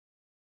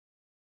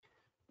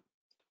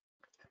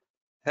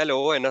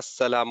Hello and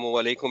assalamu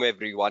alaikum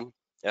everyone.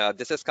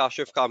 This is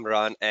Kashif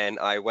Kamran and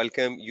I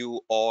welcome you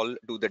all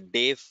to the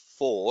day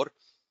 4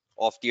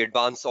 of the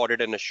Advanced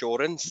Audit and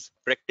Assurance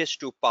Practice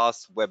to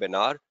Pass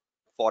webinar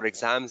for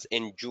exams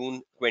in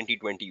June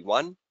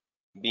 2021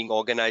 being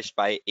organized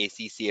by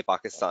ACCA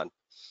Pakistan.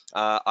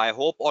 I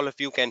hope all of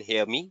you can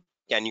hear me.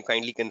 Can you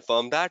kindly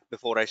confirm that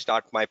before I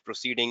start my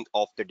proceeding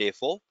of the day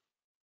 4?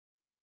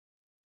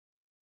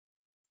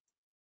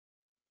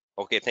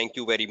 Okay, thank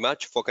you very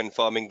much for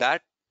confirming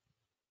that.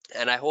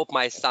 And I hope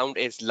my sound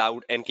is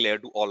loud and clear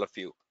to all of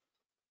you.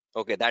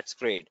 Okay, that's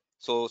great.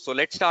 So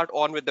let's start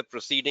on with the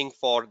proceeding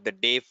for the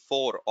day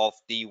 4 of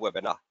the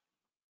webinar.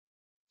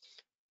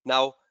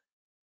 Now,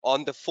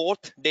 on the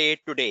fourth day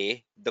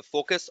today, the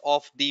focus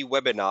of the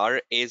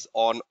webinar is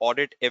on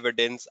audit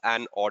evidence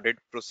and audit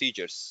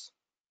procedures.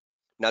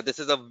 Now, this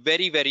is a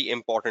very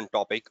important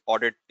topic,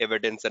 audit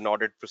evidence and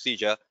audit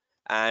procedure.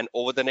 And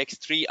over the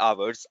next 3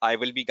 hours, I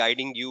will be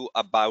guiding you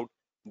about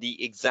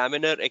the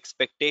examiner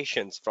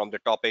expectations from the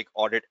topic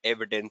audit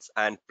evidence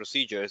and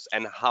procedures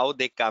and how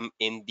they come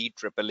in the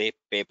AAA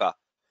paper.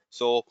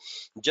 So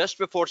just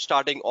before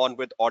starting on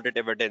with audit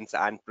evidence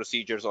and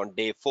procedures on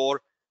day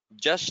 4,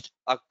 just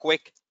a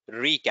quick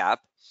recap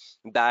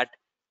that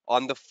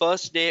on the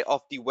first day of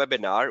the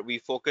webinar, we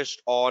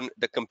focused on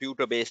the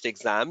computer-based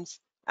exams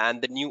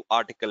and the new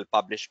article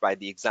published by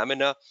the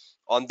examiner.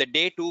 On the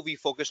day 2, we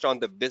focused on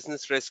the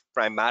business risk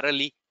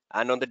primarily,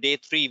 and on the day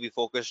 3, we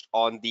focused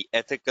on the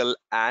ethical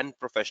and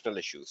professional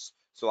issues.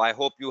 So I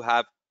hope you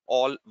have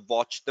all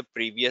watched the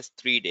previous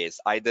 3 days.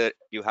 Either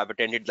you have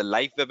attended the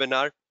live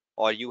webinar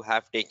or you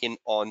have taken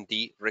on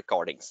the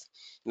recordings.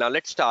 Now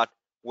let's start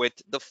with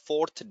the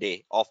fourth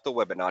day of the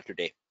webinar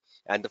today.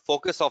 And the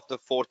focus of the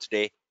fourth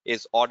day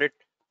is audit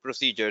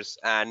procedures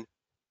and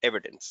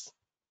evidence.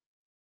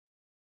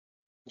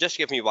 Just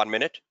give me 1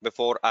 minute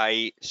before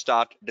I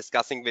start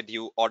discussing with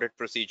you audit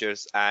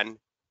procedures and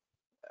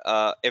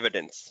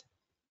evidence.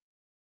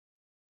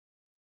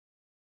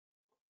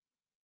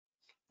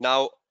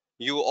 Now,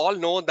 you all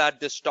know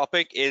that this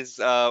topic is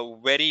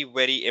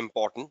very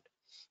important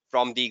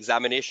from the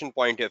examination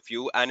point of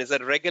view and is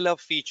a regular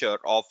feature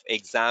of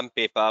exam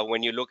paper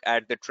when you look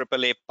at the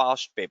AAA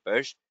past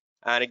papers.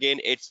 And again,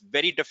 it's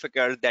very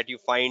difficult that you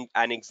find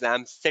an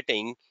exam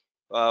sitting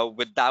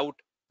without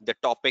the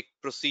topic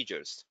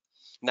procedures.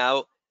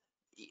 Now,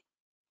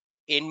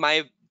 in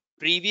my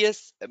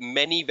previous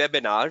many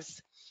webinars,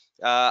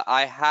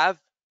 I have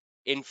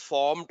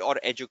informed or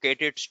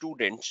educated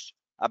students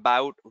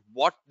about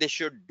what they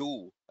should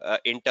do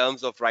in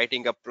terms of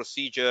writing a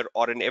procedure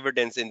or an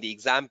evidence in the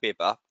exam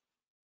paper.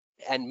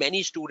 And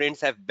many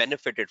students have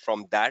benefited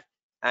from that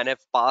and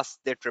have passed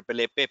their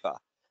AAA paper.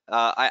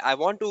 I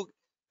want to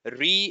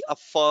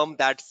reaffirm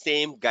that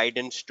same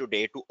guidance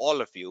today to all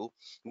of you,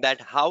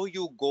 that how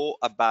you go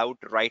about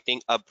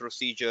writing a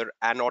procedure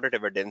and audit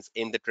evidence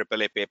in the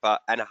AAA paper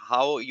and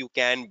how you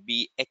can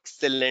be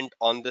excellent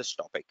on this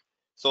topic.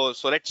 So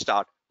let's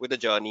start with the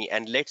journey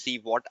and let's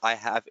see what I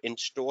have in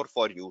store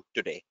for you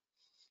today.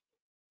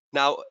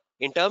 Now,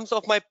 in terms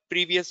of my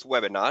previous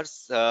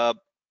webinars,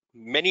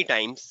 many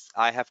times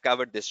I have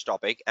covered this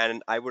topic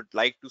and I would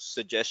like to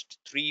suggest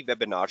 3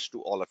 webinars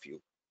to all of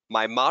you.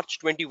 My March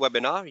 20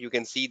 webinar, you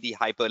can see the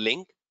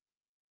hyperlink.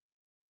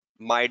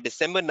 My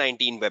December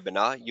 19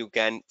 webinar, you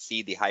can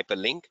see the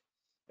hyperlink.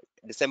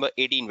 December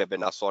 18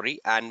 webinar, sorry,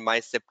 and my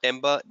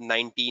September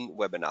 19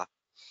 webinar.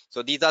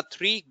 So these are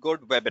 3 good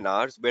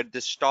webinars where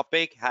this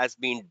topic has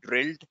been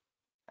drilled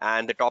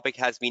and the topic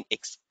has been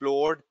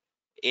explored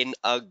in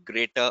a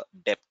greater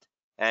depth.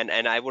 And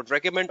I would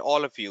recommend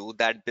all of you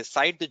that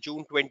beside the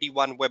June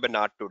 21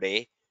 webinar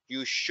today,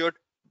 you should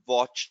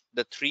watch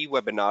the 3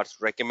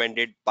 webinars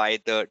recommended by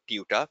the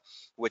tutor,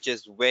 which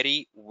is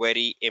very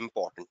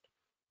important,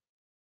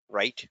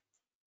 right?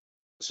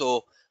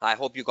 So I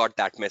hope you got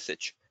that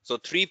message. So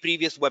 3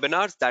 previous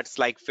webinars, that's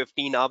like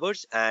 15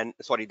 hours, and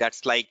sorry,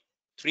 that's like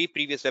 3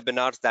 previous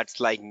webinars, that's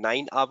like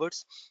 9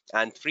 hours,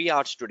 and 3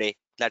 hours today,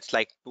 that's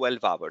like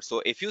 12 hours.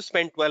 So if you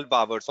spend 12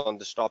 hours on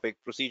this topic,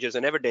 procedures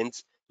and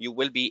evidence, you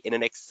will be in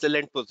an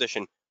excellent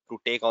position to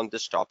take on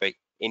this topic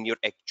in your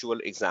actual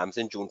exams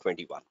in June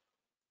 21.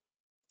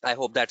 I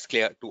hope that's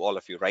clear to all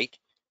of you, right?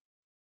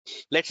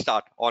 Let's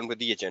start on with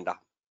the agenda.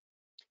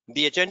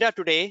 The agenda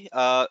today,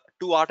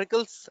 2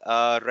 articles,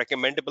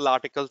 recommendable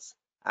articles,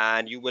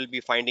 and you will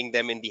be finding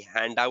them in the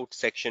handout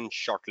section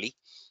shortly.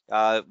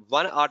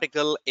 One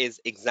article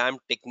is exam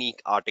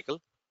technique article,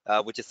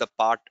 which is a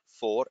part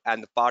 4,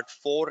 and the part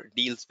 4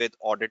 deals with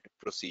audit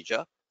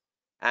procedure.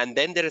 And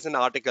then there is an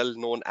article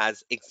known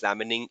as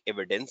examining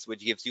evidence,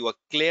 which gives you a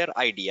clear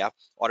idea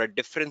or a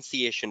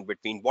differentiation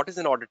between what is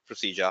an audit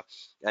procedure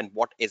and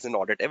what is an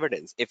audit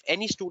evidence. If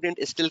any student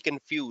is still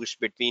confused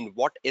between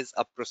what is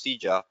a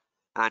procedure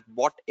and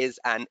what is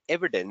an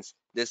evidence,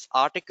 this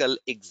article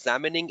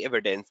examining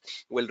evidence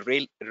will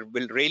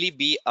really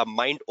be a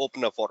mind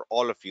opener for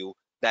all of you,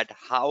 that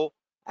how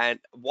and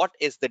what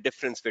is the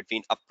difference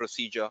between a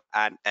procedure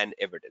and an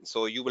evidence.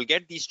 So you will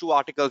get these 2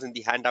 articles in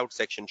the handout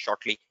section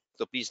shortly.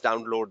 So please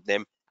download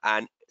them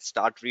and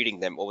start reading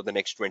them over the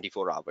next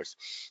 24 hours.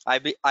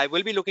 I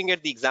will be looking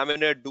at the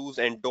examiner do's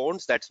and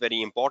don'ts. That's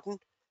very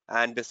important.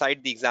 And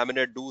beside the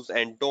examiner do's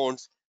and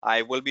don'ts,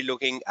 I will be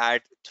looking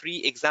at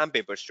 3 exam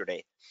papers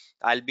today.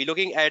 I'll be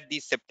looking at the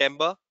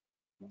September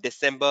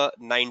December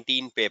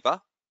 19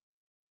 paper.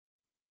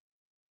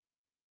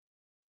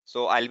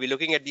 So I'll be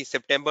looking at the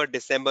September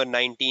December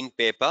 19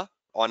 paper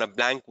on a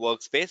blank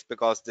workspace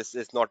because this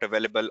is not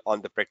available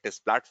on the practice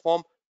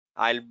platform.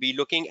 I'll be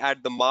looking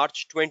at the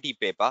March 20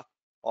 paper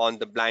on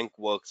the blank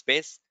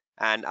workspace,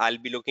 and I'll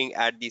be looking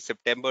at the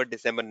September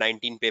December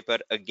 19 paper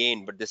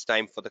again, but this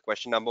time for the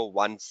question number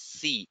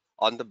 1C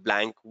on the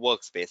blank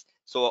workspace.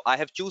 So I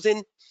have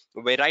chosen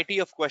a variety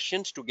of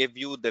questions to give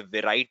you the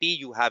variety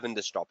you have in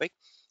this topic,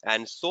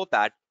 and so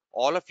that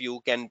all of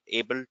you can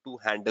able to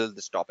handle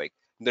this topic.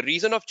 The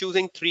reason of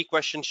choosing 3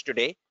 questions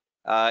today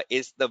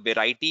is the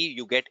variety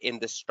you get in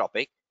this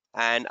topic.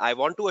 And I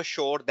want to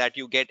assure that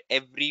you get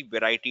every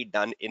variety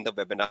done in the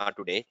webinar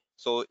today.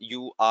 So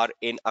you are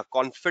in a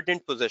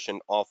confident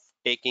position of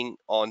taking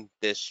on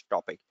this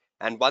topic.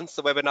 And once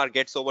the webinar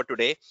gets over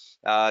today,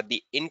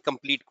 the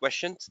incomplete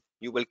questions,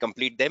 you will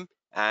complete them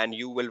and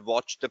you will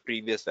watch the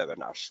previous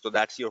webinars. So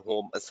that's your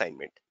home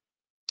assignment.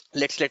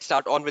 Let's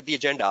start on with the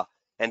agenda,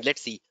 and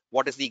let's see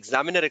what is the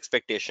examiner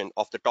expectation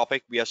of the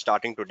topic we are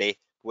starting today,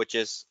 which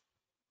is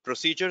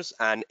procedures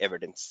and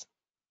evidence.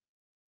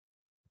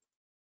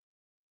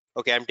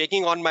 Okay, I'm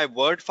taking on my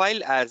Word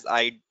file as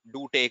I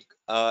do take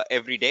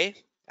every day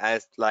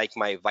as like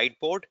my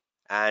whiteboard.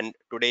 And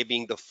today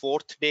being the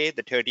 4th day,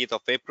 the 30th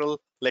of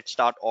April, let's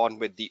start on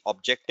with the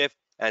objective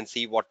and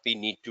see what we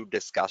need to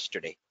discuss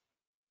today.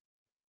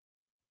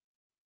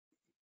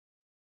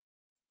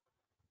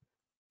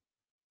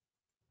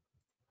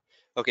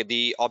 Okay,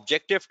 the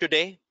objective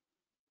today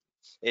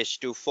is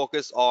to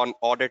focus on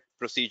audit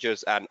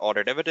procedures and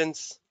audit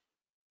evidence.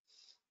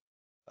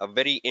 A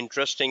very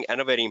interesting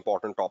and a very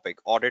important topic: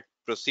 audit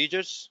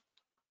procedures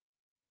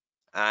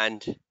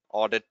and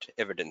audit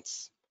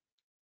evidence.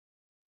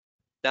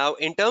 Now,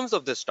 in terms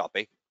of this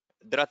topic,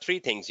 there are 3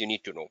 things you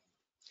need to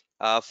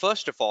know.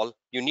 First of all,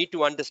 you need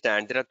to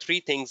understand there are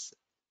 3 things.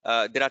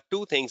 There are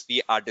 2 things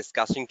we are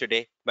discussing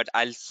today, but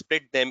I'll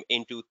split them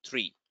into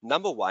 3.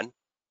 Number 1,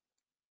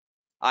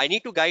 I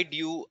need to guide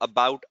you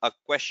about a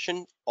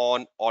question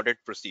on audit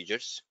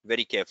procedures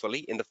very carefully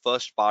in the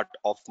first part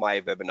of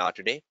my webinar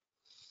today.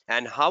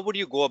 And how would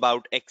you go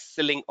about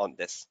excelling on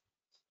this?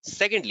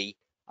 Secondly,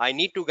 I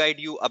need to guide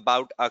you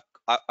about a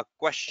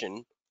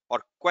question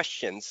or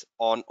questions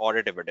on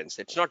audit evidence.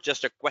 It's not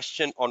just a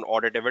question on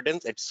audit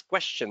evidence, it's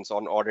questions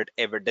on audit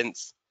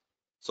evidence.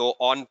 So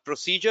on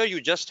procedure,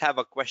 you just have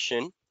a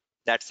question,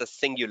 that's a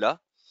singular,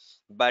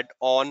 but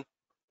on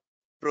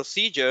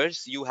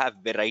procedures, you have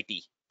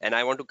variety. And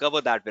I want to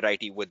cover that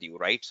variety with you,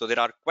 right? So there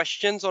are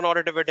questions on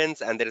audit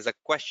evidence and there is a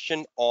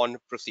question on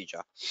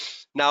procedure.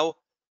 Now,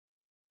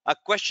 a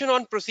question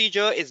on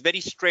procedure is very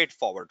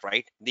straightforward,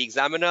 right? The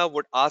examiner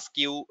would ask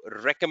you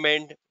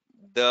recommend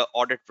the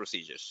audit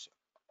procedures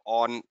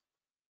on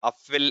a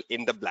fill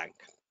in the blank,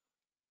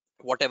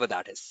 whatever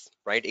that is,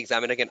 right?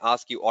 Examiner can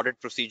ask you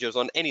audit procedures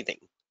on anything,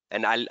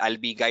 and I'll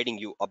be guiding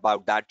you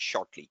about that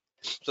shortly.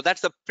 So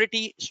that's a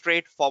pretty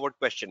straightforward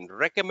question.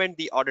 Recommend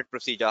the audit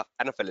procedure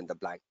and a fill in the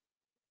blank.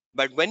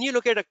 But when you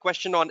look at a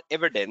question on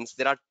evidence,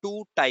 there are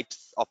 2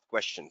 types of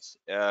questions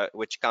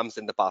which comes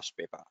in the past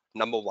paper.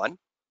 Number 1,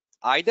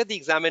 either the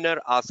examiner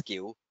asks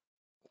you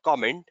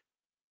comment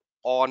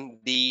on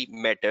the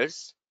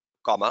matters,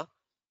 comma,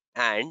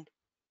 and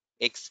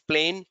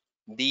explain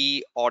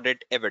the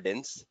audit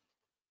evidence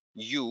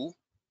you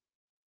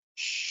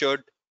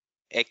should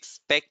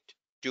expect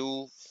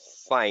to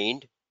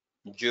find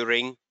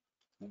during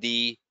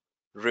the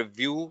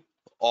review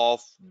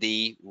of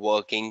the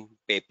working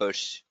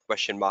papers,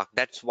 question mark.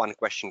 That's one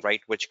question,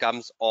 right, which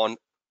comes on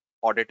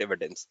audit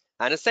evidence.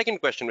 And a second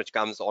question which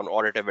comes on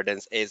audit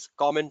evidence is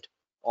comment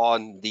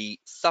on the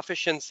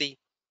sufficiency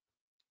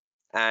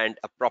and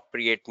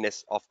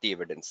appropriateness of the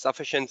evidence.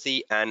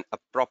 Sufficiency and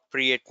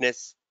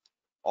appropriateness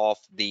of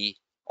the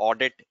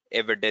audit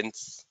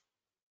evidence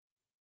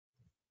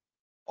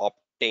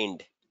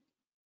obtained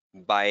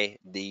by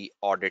the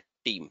audit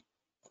team,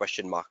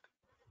 question mark.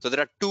 So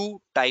there are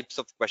 2 types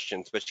of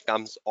questions which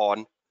comes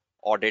on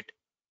audit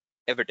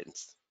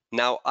evidence.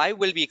 Now I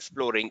will be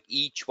exploring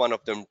each one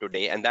of them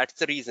today, and that's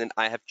the reason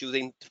I have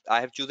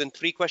chosen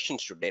 3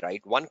 questions today,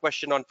 right? 1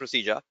 question on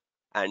procedure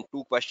and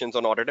 2 questions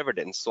on audit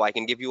evidence, so I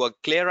can give you a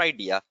clear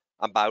idea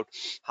about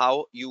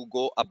how you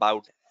go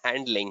about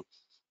handling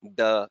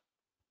the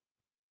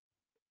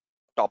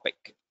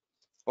topic.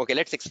 Okay,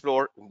 let's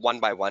explore one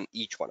by one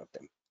each one of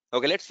them.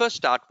 Okay, let's first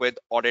start with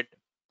audit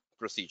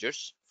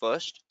procedures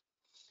first,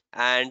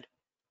 and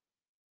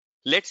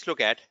let's look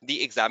at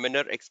the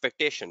examiner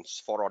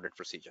expectations for audit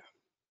procedure.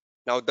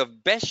 Now, the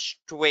best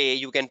way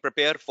you can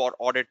prepare for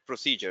audit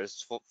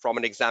procedures from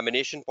an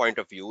examination point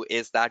of view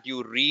is that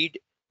you read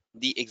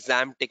the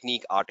exam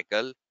technique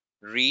article,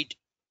 read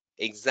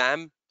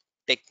exam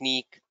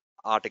technique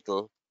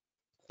article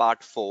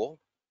part 4,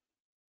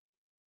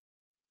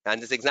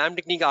 And this exam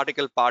technique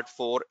article part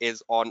 4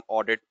 is on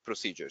audit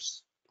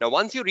procedures. Now,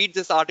 once you read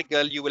this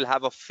article, you will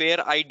have a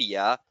fair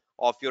idea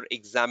of your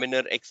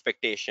examiner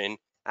expectation,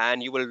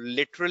 and you will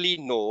literally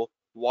know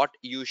what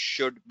you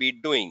should be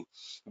doing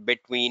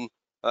between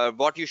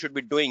what you should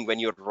be doing when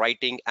you're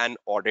writing an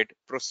audit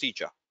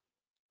procedure,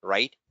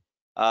 right?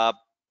 Uh,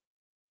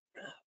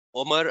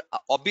 Omar,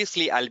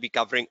 obviously, I'll be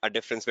covering a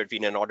difference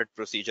between an audit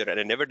procedure and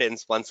an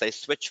evidence once I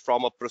switch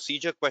from a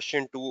procedure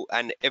question to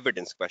an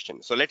evidence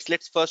question. So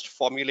let's first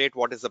formulate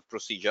what is a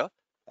procedure,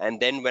 and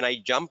then when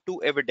I jump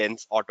to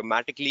evidence,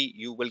 automatically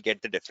you will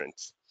get the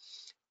difference.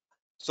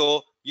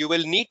 So you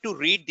will need to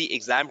read the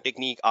exam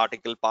technique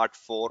article part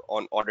 4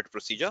 on audit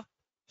procedure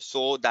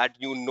so that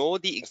you know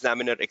the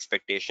examiner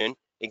expectation.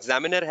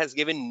 Examiner has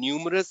given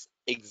numerous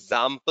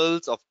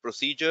examples of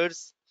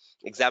procedures.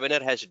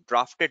 Examiner has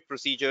drafted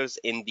procedures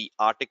in the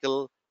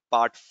article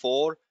part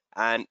 4,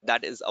 and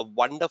that is a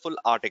wonderful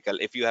article.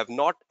 If you have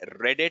not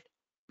read it,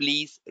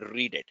 please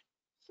read it,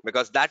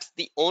 because that's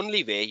the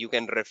only way you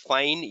can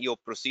refine your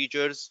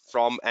procedures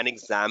from an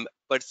exam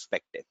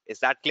perspective. Is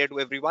that clear to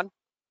everyone?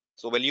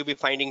 So will you be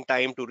finding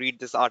time to read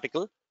this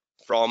article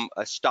from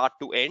start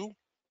to end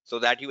so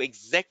that you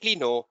exactly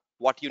know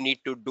what you need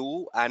to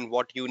do and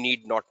what you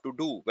need not to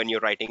do when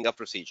you're writing a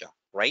procedure,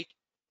 right?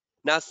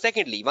 Now,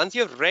 secondly, once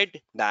you've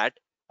read that,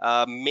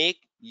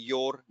 make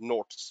your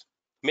notes.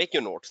 Make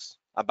your notes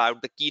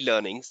about the key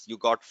learnings you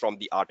got from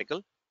the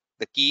article,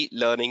 the key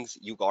learnings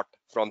you got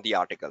from the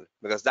article,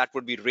 because that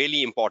would be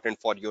really important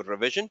for your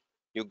revision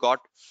you got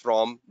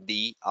from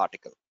the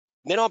article.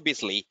 Then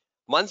obviously,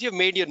 once you've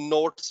made your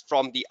notes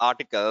from the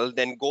article,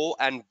 then go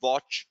and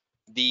watch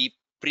the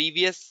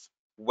previous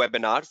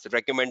webinars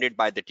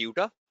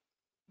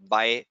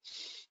by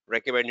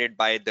recommended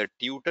by the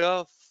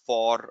tutor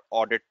for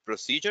audit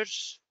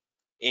procedures,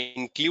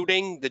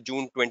 including the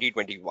June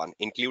 2021.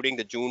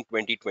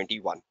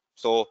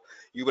 So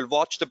you will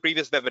watch the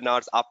previous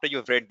webinars after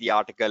you've read the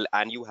article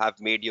and you have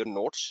made your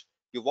notes.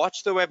 You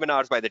watch the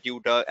webinars by the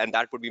tutor, and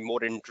that would be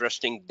more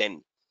interesting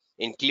then,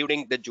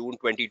 including the June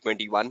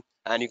 2021,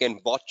 and you can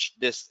watch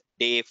this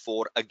day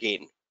 4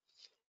 again.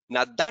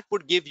 Now that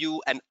would give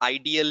you an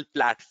ideal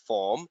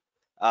platform,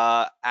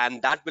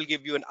 and that will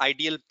give you an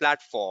ideal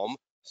platform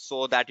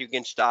so that you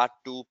can start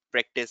to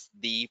practice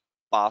the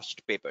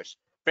past papers.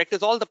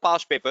 Practice all the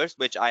past papers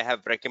which I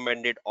have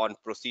recommended on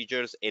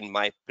procedures in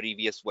my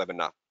previous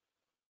webinar,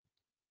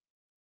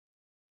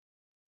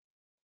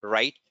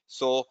 right?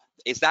 So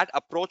is that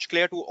approach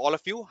clear to all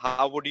of you?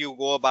 How would you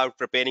go about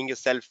preparing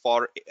yourself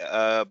for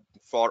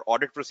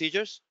audit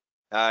procedures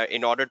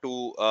in order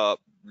to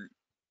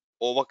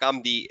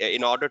overcome the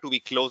in order to be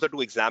closer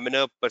to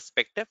examiner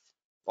perspective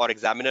or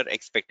examiner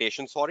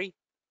expectation, sorry,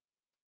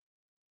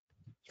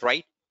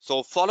 right?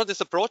 So follow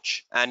this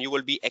approach and you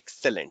will be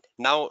excellent.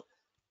 Now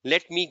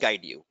let me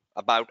guide you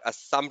about a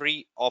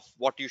summary of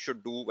what you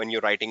should do when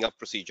you're writing a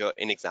procedure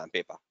in exam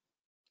paper.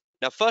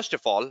 Now first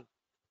of all,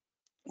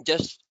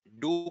 just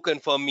do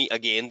confirm me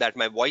again that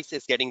my voice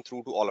is getting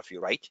through to all of you,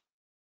 right?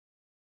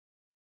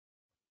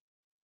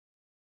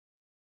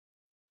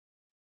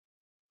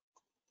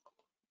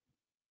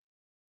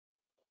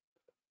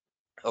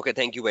 Okay,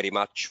 thank you very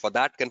much for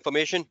that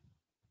confirmation.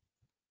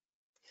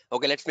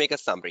 Okay, let's make a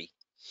summary.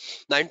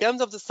 Now in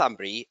terms of the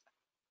summary,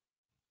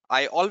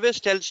 I always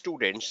tell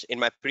students in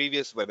my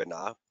previous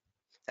webinar,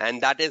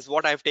 and that is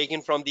what I've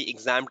taken from the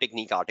exam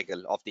technique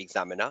article of the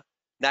examiner,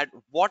 that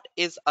what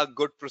is a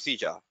good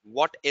procedure?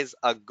 What is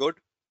a good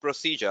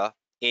procedure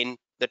in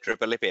the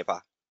AAA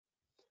paper?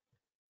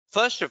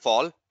 First of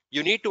all,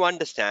 you need to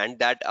understand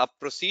that a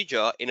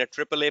procedure in a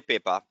AAA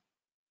paper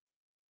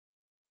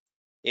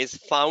is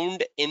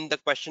found in the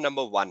question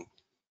number 1,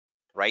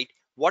 right?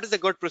 What is a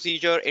good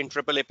procedure in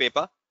AAA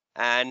paper,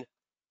 and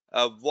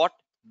what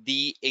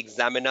the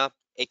examiner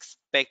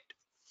expect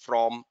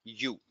from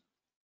you?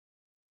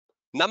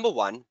 Number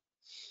 1,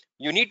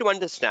 you need to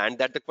understand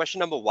that the question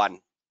number 1,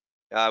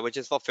 which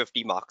is for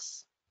 50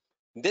 marks,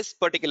 this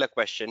particular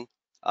question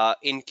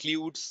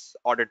includes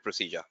audit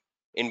procedure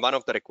in one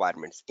of the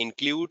requirements,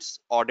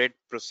 includes audit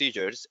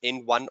procedures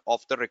in one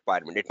of the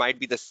requirement. It might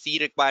be the C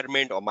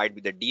requirement or might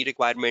be the D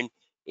requirement,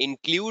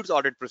 includes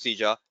audit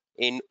procedure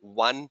in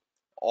one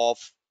of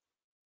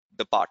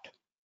the part.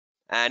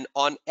 And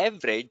on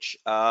average,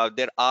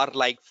 there are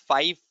like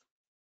 5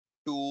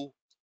 to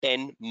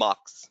 10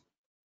 marks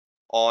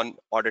on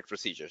audit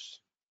procedures.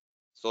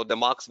 So the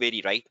marks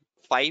vary, right?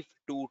 5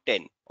 to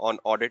 10 on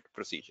audit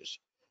procedures.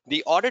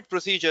 The audit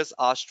procedures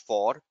asked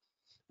for,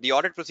 the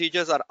audit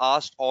procedures are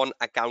asked on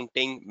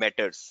accounting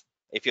matters.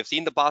 If you've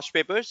seen the past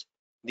papers,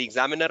 the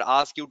examiner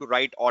asks you to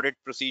write audit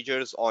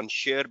procedures on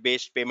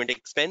share-based payment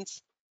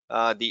expense.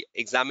 The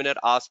examiner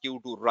asks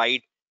you to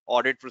write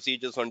audit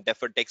procedures on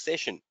deferred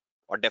taxation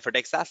or deferred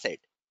tax asset.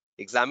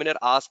 Examiner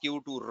asks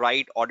you to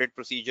write audit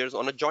procedures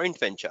on a joint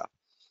venture,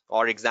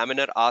 or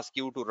examiner asks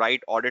you to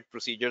write audit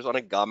procedures on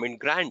a government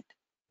grant,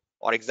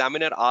 or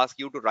examiner asks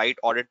you to write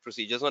audit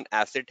procedures on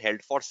asset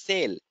held for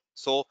sale.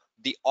 So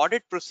the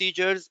audit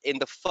procedures in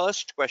the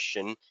first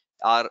question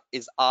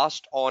is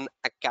asked on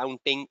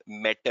accounting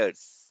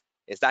matters.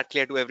 Is that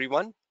clear to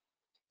everyone?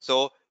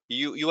 So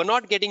you are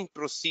not getting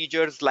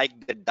procedures like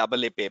the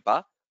AA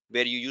paper,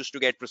 where you used to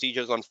get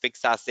procedures on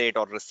fixed asset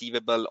or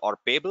receivable or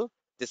payable.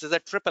 This is a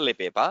AAA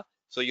paper.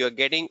 So you're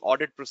getting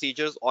audit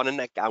procedures on an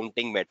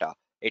accounting matter.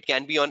 It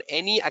can be on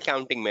any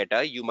accounting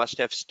matter you must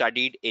have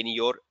studied in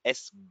your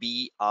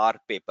SBR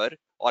paper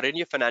or in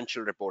your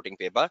financial reporting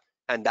paper.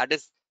 And that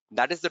is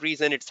the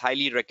reason it's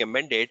highly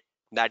recommended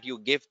that you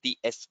give the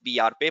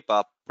SBR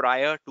paper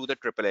prior to the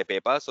AAA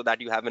paper, so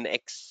that you have an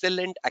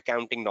excellent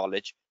accounting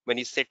knowledge when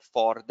you sit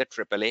for the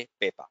AAA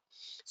paper.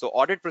 So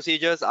audit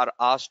procedures are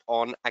asked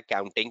on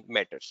accounting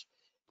matters.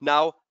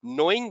 Now,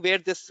 knowing where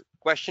this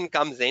question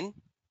comes in,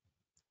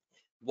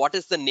 what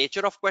is the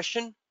nature of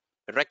question?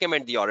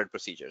 Recommend the audit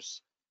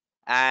procedures,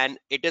 and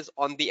it is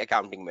on the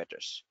accounting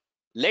matters.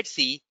 Let's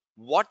see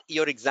what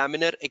your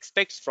examiner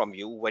expects from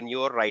you when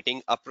you're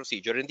writing a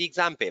procedure in the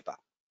exam paper.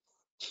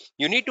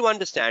 You need to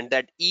understand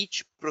that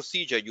each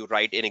procedure you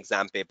write in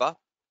exam paper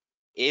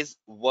is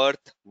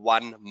worth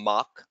 1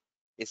 mark,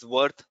 is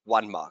worth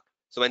 1 mark.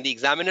 So when the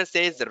examiner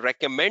says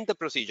recommend the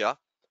procedure,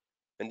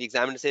 when the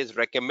examiner says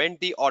recommend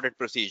the audit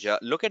procedure,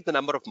 look at the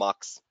number of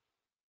marks.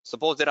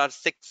 Suppose there are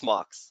 6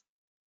 marks.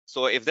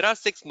 So if there are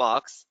 6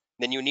 marks,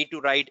 then you need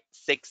to write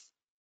 6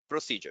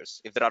 procedures.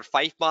 If there are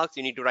 5 marks,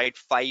 you need to write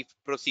 5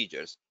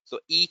 procedures. So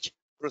each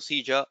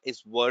procedure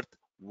is worth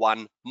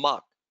 1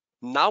 mark.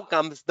 Now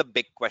comes the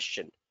big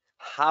question: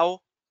 how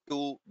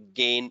to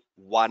gain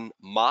 1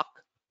 mark,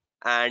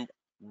 and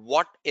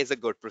what is a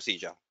good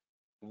procedure?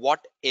 What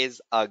is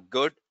a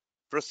good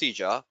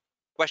procedure?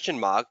 Question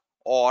mark.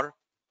 Or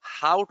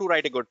how to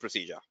write a good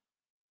procedure?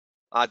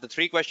 Are the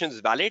 3 questions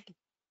valid?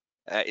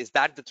 Is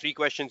that the 3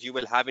 questions you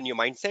will have in your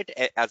mindset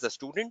as a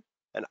student?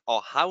 And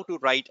or how to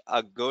write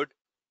a good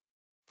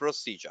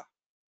procedure?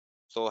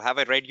 So have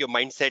I read your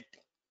mindset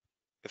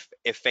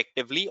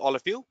effectively, all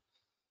of you?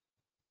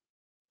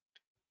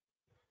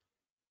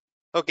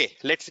 Okay,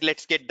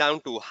 let's get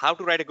down to how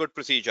to write a good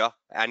procedure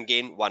and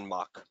gain 1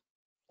 mark.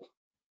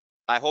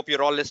 I hope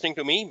you're all listening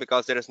to me,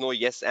 because there is no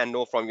yes and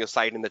no from your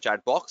side in the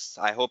chat box.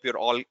 I hope you're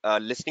all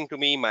listening to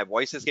me. My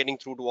voice is getting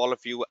through to all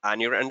of you,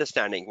 and you're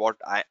understanding what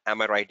I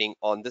am writing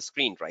on the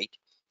screen, right?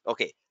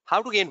 Okay,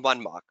 how to gain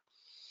 1 mark?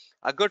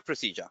 A good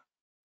procedure.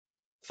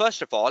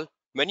 First of all,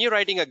 when you're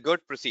writing a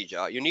good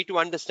procedure, you need to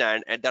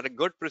understand that a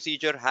good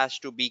procedure has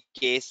to be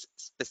case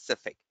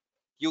specific.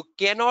 You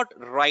cannot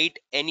write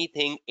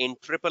anything in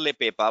AAA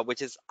paper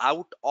which is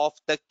out of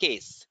the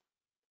case.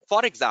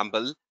 For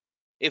example,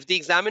 if the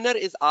examiner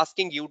is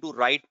asking you to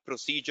write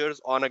procedures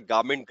on a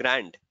government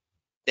grant,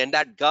 then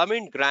that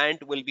government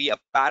grant will be a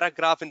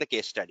paragraph in the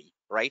case study,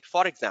 right?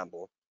 For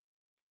example,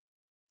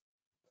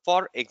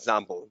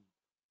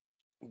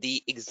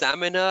 the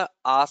examiner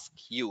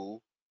asks you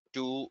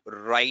to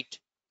write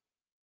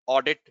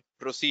audit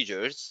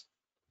procedures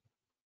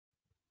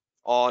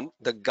on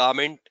the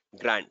government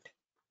grant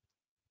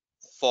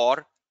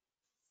for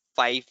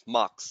 5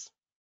 marks,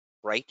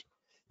 right?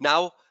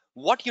 Now,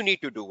 what you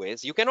need to do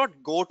is, you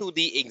cannot go to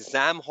the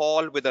exam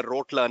hall with a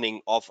rote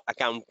learning of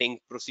accounting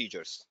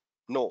procedures.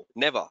 No,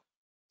 never.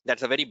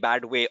 That's a very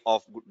bad way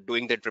of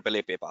doing the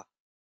AAA paper.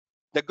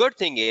 The good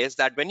thing is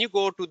that when you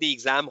go to the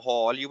exam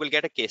hall, you will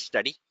get a case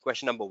study,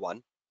 question number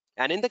 1.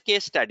 And in the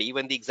case study,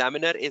 when the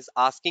examiner is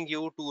asking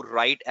you to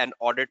write an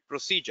audit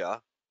procedure,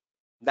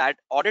 that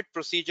audit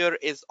procedure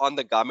is on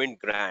the government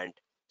grant.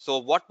 So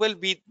what will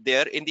be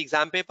there in the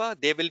exam paper?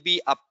 There will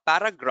be a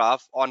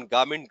paragraph on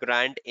government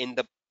grant in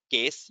the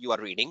case you are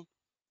reading.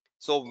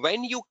 So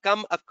when you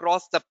come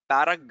across the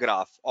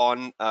paragraph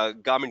on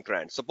government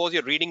grant, suppose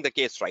you're reading the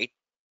case, right?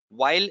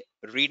 While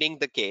reading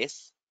the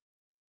case,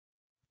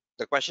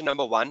 the question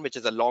number 1, which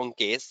is a long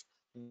case,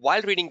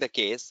 while reading the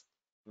case,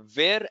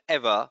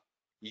 wherever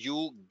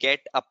you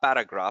get a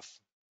paragraph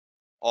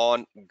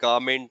on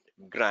government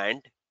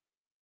grant,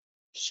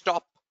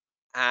 stop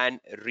and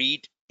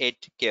read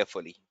it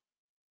carefully,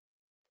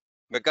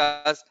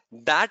 because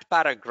that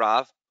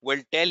paragraph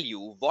will tell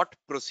you what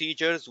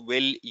procedures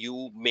will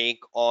you make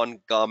on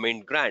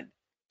government grant.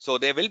 So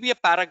there will be a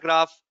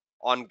paragraph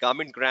on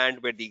government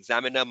grant where the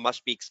examiner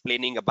must be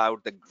explaining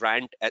about the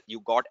grant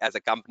you got as a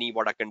company,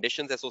 what are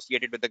conditions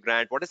associated with the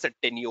grant, what is the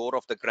tenure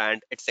of the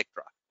grant, etc.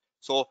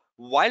 So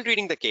while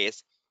reading the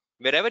case,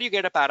 wherever you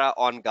get a para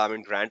on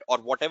government grant or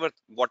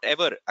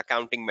whatever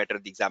accounting matter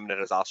the examiner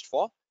has asked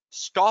for,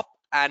 stop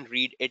and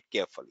read it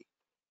carefully.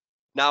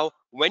 Now,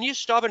 when you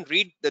stop and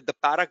read the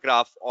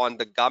paragraph on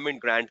the government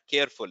grant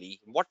carefully,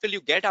 what will you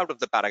get out of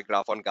the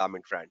paragraph on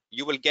government grant?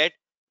 You will get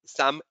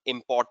some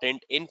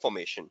important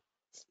information.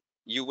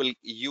 You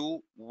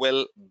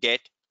will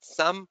get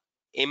some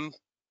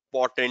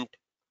important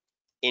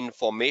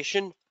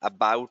information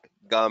about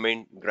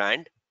government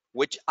grant,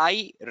 which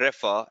I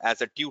refer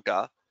as a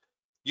tutor.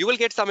 You will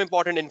get some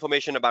important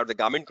information about the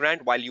government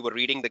grant while you were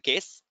reading the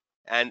case,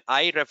 and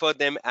I refer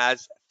them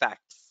as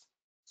facts.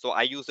 So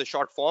I use the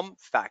short form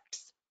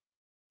facts.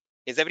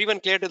 Is everyone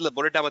clear to the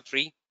bullet number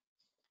 3?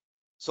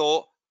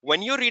 So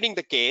when you're reading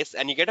the case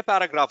and you get a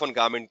paragraph on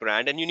government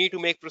grant and you need to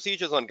make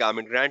procedures on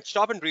government grant,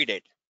 stop and read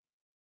it.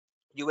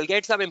 You will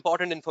get some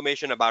important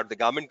information about the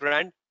government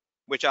grant,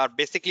 which are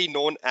basically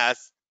known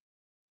as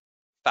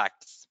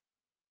facts,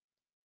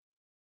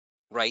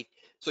 right?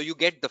 So you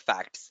get the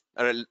facts.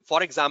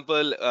 For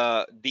example,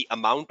 the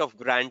amount of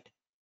grant,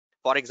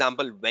 for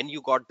example, when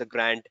you got the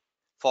grant,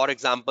 for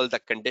example, the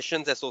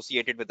conditions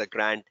associated with the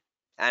grant,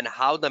 and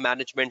how the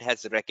management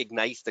has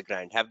recognized the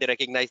grant. Have they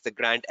recognized the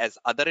grant as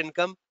other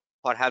income,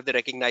 or have they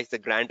recognized the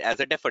grant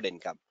as a deferred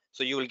income?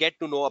 So you will get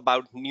to know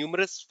about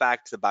numerous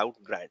facts about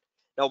grant.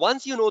 Now,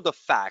 once you know the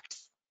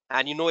facts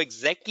and you know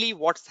exactly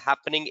what's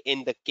happening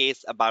in the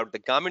case about the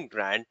government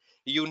grant,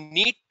 you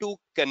need to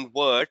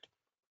convert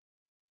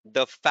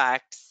the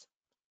facts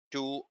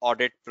to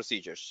audit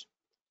procedures,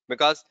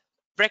 because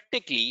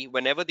practically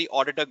whenever the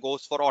auditor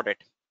goes for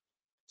audit,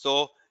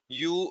 so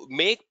you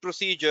make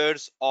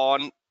procedures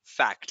on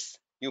facts,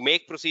 you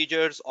make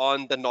procedures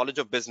on the knowledge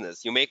of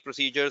business, you make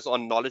procedures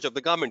on knowledge of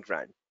the government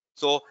grant.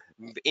 So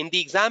in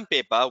the exam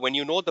paper, when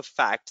you know the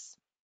facts,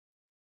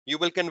 you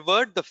will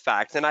convert the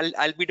facts, and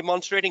I'll be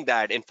demonstrating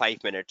that in 5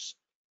 minutes.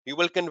 You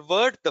will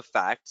convert the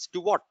facts to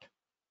what?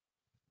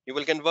 You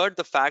will convert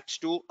the facts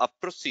to a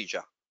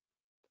procedure.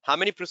 How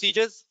many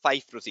procedures?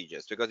 5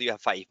 procedures, because you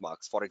have 5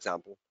 marks, for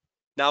example.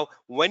 Now,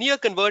 when you're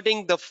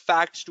converting the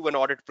facts to an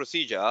audit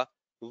procedure,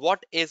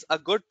 what is a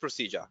good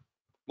procedure?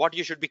 What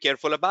you should be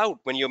careful about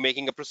when you're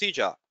making a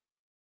procedure?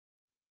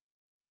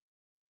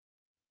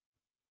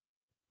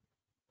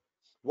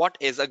 What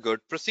is a good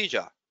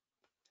procedure?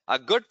 A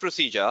good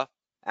procedure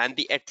and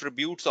the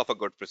attributes of a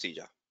good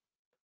procedure.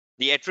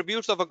 The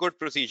attributes of a good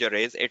procedure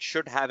is it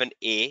should have an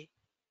A,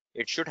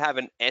 it should have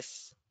an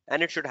S,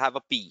 and it should have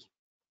a P.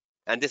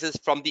 And this is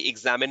from the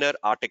examiner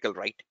article,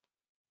 right?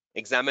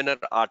 Examiner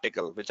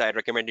article, which I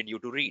recommended you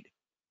to read.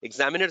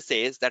 Examiner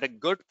says that a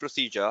good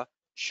procedure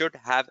should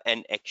have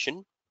an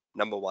action,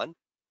 number one.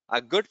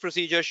 A good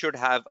procedure should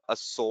have a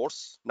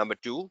source, number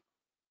two.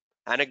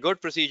 And a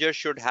good procedure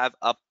should have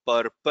a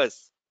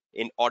purpose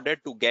in order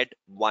to get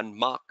 1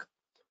 mark.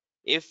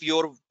 If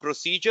your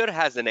procedure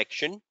has an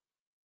action,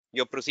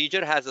 your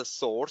procedure has a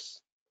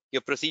source,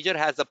 your procedure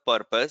has a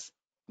purpose,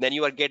 then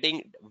you are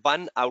getting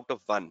 1 out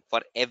of 1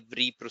 for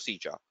every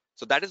procedure.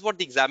 So that is what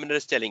the examiner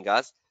is telling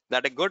us,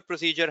 that a good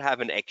procedure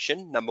have an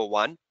action, number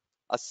one,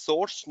 a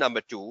source,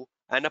 number two,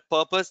 and a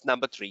purpose,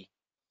 number three.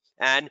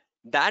 And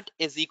that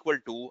is equal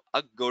to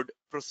a good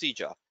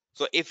procedure.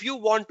 So if you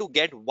want to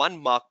get 1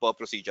 mark per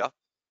procedure,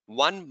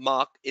 1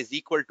 mark is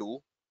equal to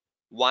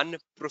one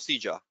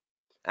procedure.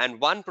 And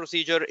one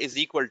procedure is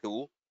equal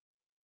to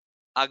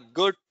a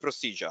good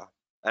procedure,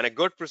 and a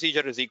good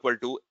procedure is equal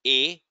to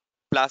A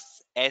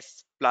plus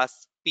S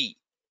plus P.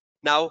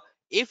 Now,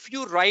 if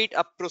you write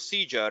a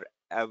procedure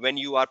when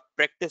you are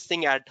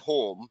practicing at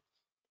home,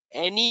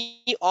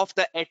 any of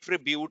the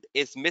attribute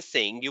is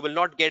missing, you will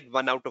not get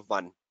 1 out of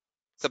 1.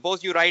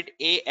 Suppose you write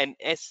A and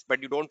S,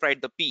 but you don't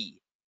write the P,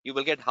 you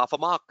will get half a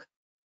mark.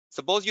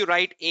 Suppose you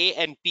write A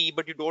and P,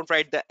 but you don't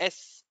write the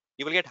S,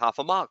 you will get half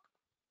a mark.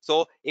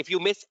 So if you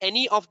miss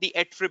any of the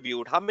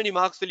attribute, how many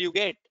marks will you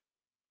get?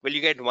 Will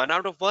you get 1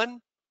 out of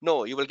 1?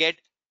 No, you will get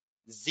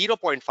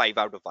 0.5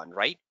 out of 1,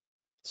 right?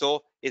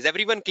 So is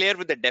everyone clear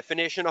with the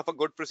definition of a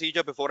good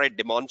procedure before I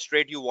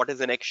demonstrate you what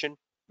is an action,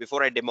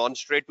 before I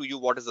demonstrate to you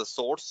what is a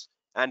source,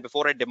 and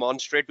before I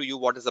demonstrate to you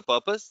what is a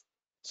purpose?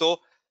 So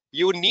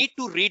you need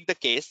to read the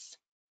case.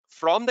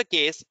 From the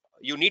case,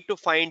 you need to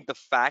find the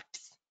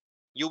facts.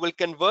 You will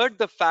convert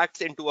the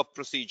facts into a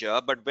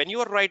procedure, but when you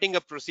are writing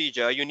a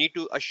procedure, you need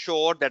to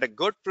assure that a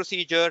good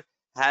procedure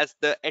has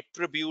the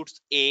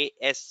attributes A,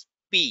 S,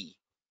 P,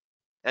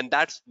 and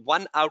that's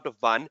 1 out of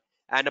 1.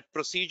 And a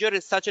procedure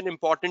is such an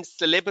important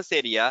syllabus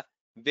area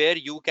where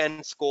you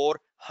can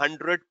score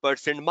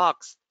 100%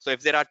 marks. So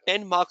if there are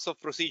 10 marks of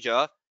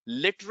procedure,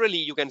 literally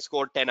you can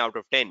score 10 out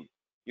of 10.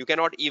 You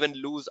cannot even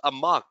lose a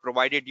mark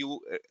provided you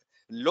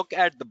look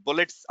at the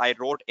bullets I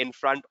wrote in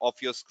front of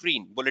your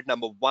screen. Bullet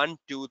number 1,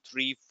 2,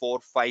 3, 4,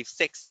 5,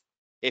 6.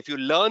 If you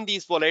learn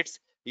these bullets,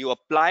 you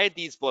apply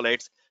these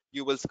bullets,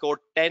 you will score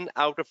 10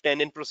 out of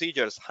 10 in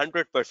procedures,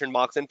 100%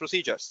 marks in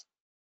procedures.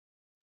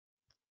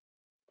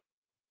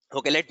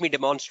 Okay, let me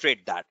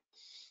demonstrate that.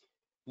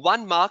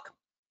 1 mark,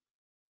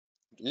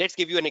 let's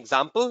give you an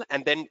example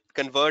and then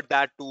convert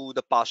that to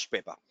the past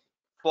paper.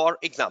 For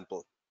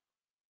example,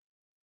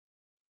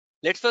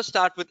 let's first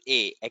start with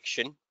A,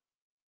 action.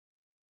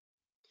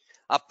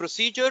 A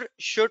procedure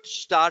should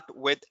start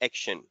with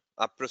action.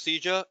 A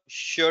procedure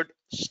should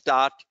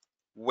start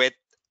with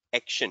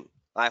action.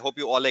 I hope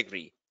you all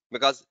agree,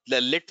 because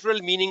the literal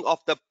meaning of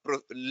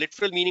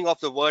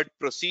the word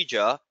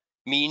procedure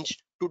means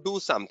to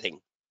do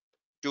something,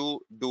 to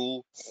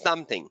do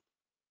something.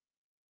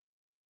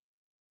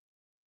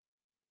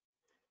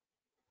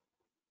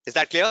 Is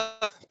that clear?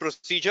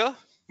 Procedure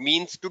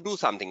means to do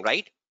something,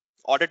 right?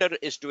 Auditor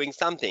is doing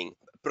something.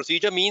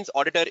 Procedure means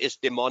auditor is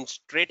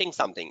demonstrating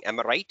something. Am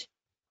I right?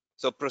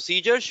 So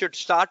procedure should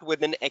start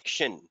with an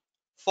action.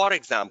 For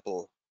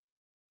example,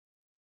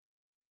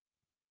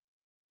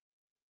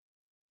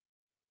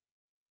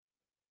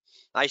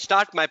 I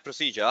start my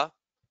procedure,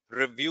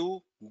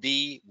 review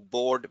the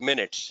board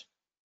minutes.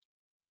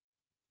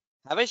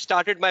 Have I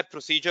started my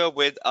procedure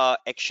with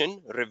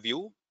action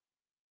review?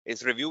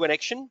 Is review an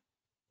action?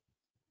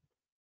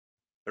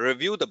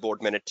 Review the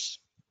board minutes,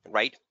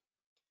 right?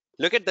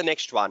 Look at the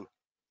next one.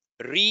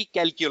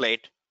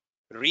 Recalculate.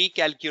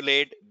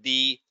 Recalculate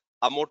the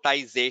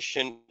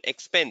amortization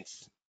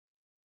expense.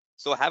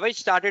 So have I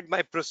started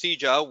my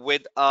procedure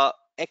with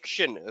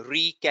action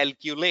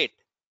recalculate?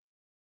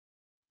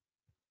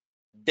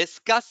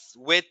 Discuss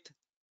with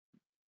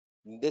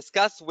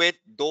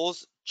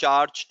those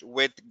charged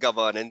with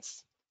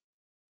governance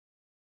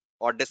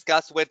or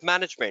discuss with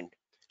management.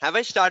 Have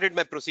I started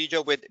my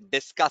procedure with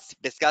discuss?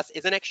 Discuss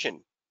is an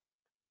action.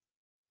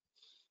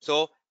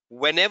 So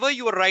whenever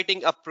you are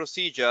writing a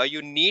procedure,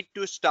 you need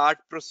to start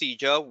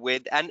procedure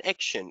with an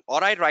action.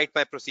 Or I write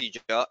my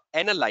procedure,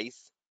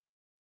 analyze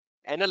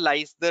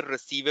the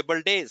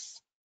receivable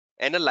days.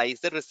 Analyze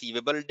the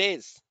receivable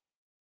days.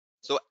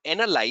 So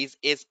analyze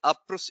is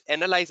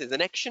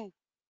an action.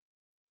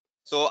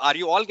 So are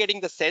you all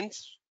getting the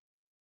sense?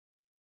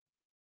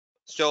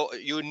 So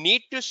you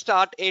need to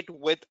start it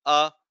with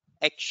a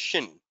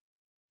action.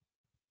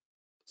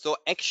 So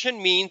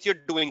action means you're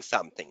doing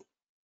something.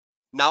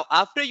 Now,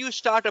 after you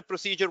start a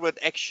procedure with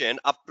action,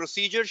 a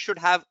procedure should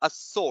have a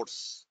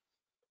source.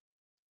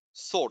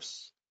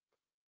 Source.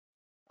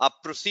 A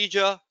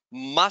procedure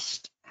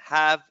must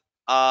have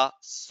a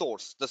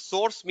source. The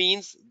source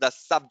means the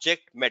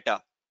subject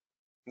matter.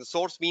 The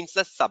source means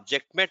the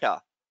subject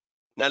matter.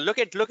 Now look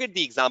at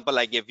the example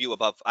I gave you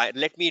above.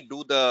 Let me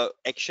do the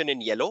action in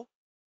yellow,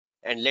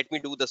 and let me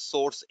do the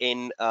source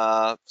in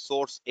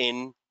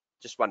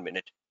just 1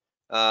 minute.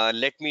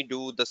 Let me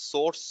do the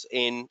source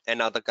in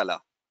another color.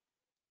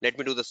 Let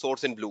me do the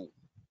source in blue.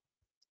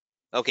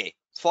 Okay,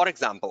 for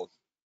example,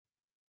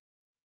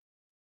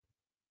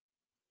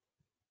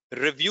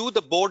 review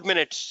the board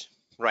minutes,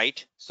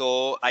 right?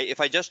 So if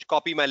I just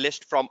copy my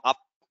list from up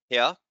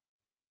here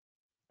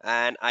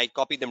and I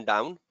copy them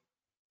down,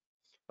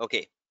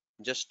 okay,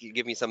 just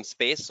give me some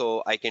space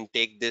so I can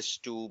take this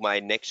to my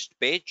next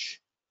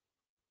page.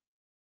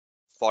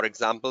 For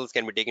examples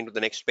can be taken to the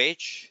next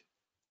page.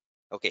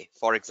 Okay,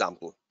 for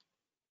example,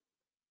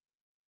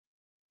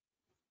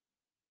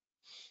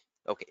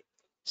 okay,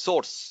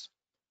 source.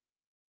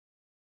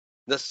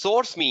 The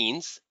source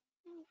means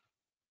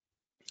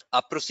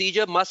a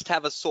procedure must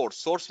have a source.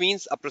 Source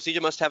means a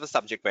procedure must have a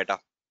subject matter.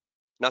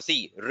 Now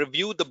see,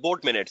 review the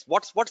board minutes.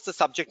 What's the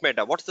subject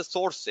matter? What's the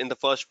source in the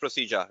first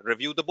procedure?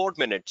 Review the board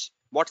minutes.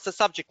 What's the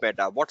subject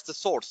matter? What's the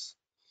source?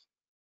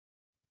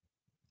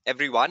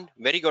 Everyone,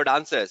 very good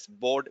answers.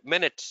 Board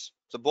minutes.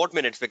 So board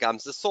minutes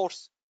becomes the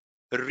source.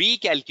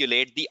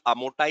 Recalculate the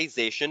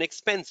amortization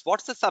expense.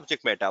 What's the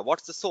subject matter?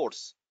 What's the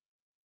source?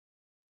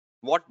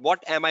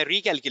 What am I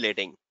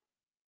recalculating?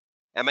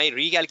 Am I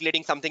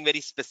recalculating something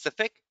very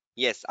specific?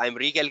 Yes, I'm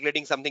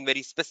recalculating something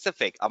very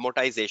specific,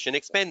 amortization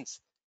expense.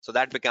 So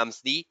that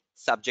becomes the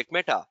subject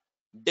matter.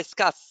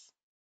 Discuss.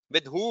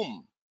 With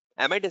whom?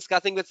 Am I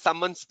discussing with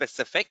someone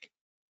specific?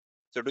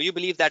 So do you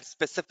believe that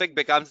specific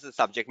becomes the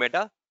subject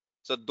matter?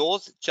 So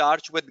those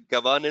charged with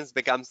governance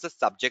becomes the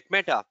subject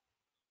matter.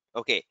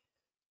 Okay.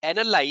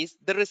 Analyze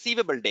the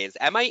receivable days.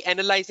 Am I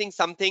analyzing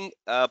something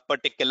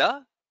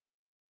particular?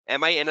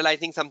 Am I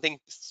analyzing something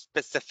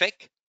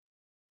specific?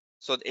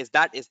 So is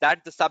that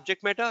the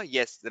subject matter?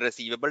 Yes, the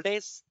receivable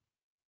days.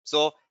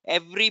 So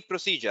every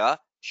procedure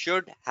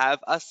should have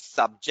a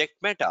subject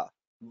matter.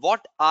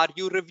 What are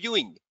you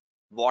reviewing?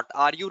 What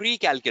are you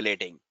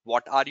recalculating?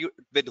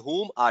 With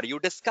whom are you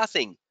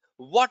discussing?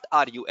 What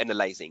are you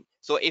analyzing?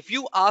 So if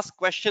you ask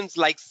questions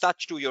like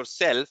such to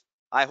yourself,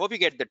 I hope you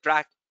get the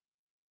track.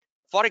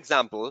 For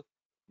example,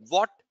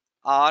 what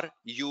are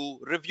you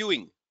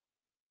reviewing?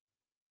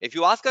 If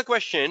you ask a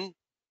question,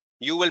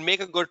 you will make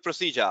a good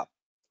procedure.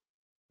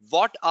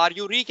 What are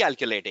you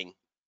recalculating?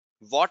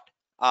 What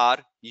are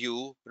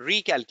you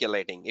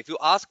recalculating? If you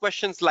ask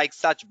questions like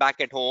such back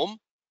at home,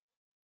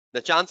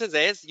 the chances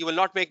is you will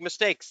not make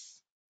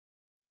mistakes.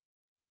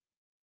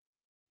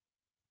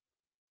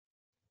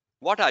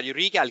 What are you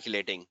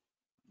recalculating?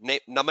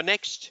 Number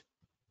next.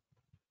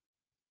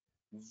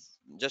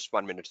 Just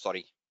 1 minute,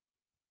 sorry.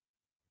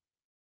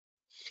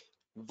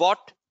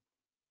 What,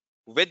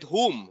 with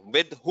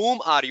whom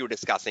are you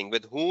discussing?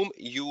 With whom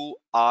you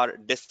are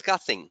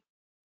discussing?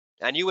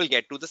 And you will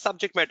get to the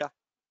subject matter.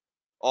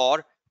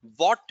 Or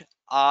what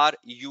are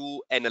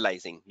you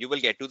analyzing? You will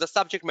get to the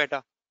subject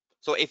matter.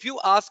 So if you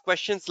ask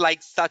questions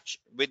like such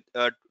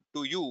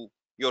to you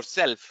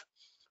yourself,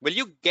 will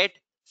you get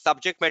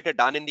subject matter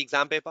done in the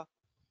exam paper?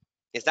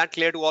 Is that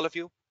clear to all of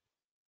you?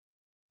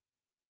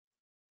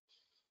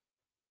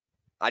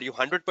 Are you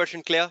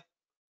 100% clear?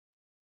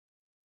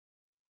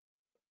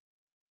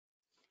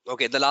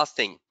 Okay, the last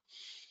thing.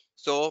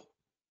 So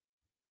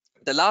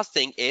the last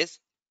thing is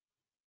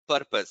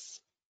purpose.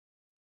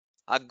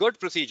 A good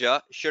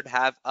procedure should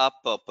have a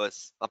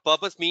purpose. A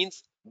purpose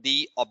means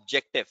the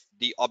objective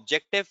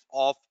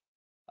of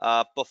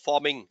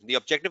performing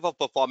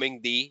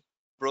the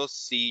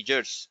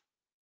procedures,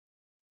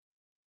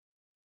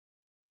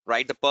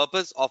 right? The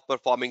purpose of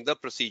performing the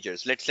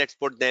procedures. Let's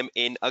put them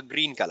in a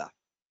green color.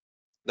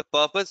 The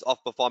purpose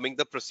of performing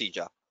the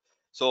procedure.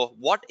 So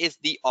what is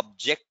the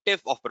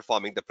objective of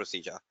performing the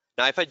procedure?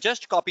 Now, if I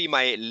just copy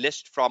my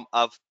list from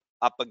up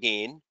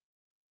again,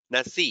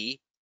 now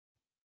see,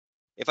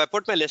 if I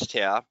put my list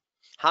here,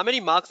 how many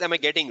marks am I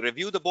getting?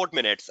 Review the board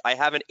minutes. I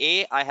have an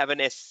A, I have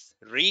an S.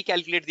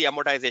 Recalculate the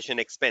amortization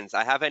expense.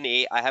 I have an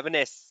A, I have an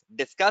S.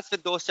 Discuss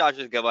with those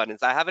charges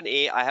governance. I have an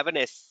A, I have an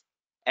S.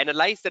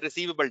 Analyze the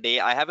receivable day.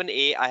 I have an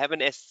A, I have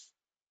an S.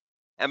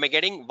 Am I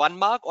getting 1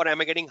 mark or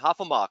am I getting half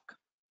a mark?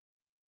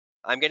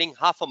 I'm getting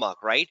half a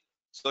mark, right?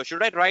 So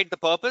should I write the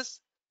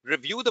purpose?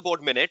 Review the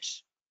board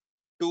minutes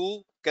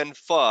to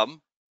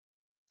confirm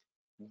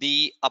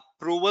the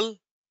approval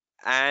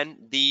and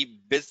the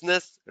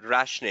business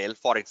rationale,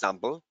 for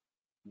example,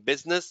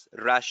 business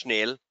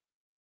rationale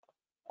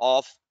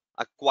of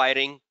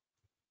acquiring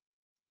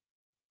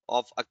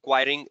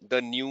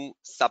the new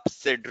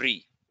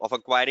subsidiary,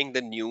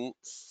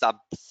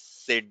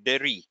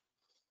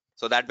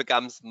 So that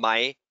becomes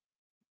my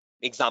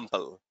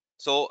example.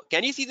 So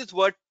can you see this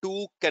word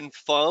to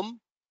confirm?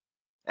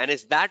 And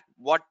is that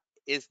what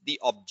is the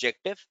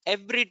objective?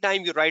 Every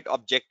time you write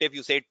objective,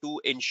 you say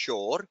to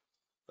ensure,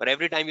 but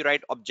every time you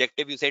write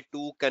objective, you say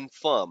to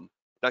confirm.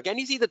 Now, can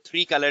you see the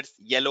three colors,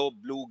 yellow,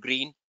 blue,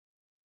 green?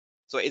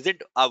 So is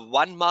it a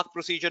 1 mark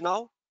procedure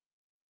now?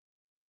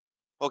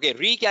 Okay,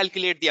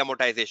 recalculate the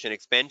amortization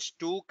expense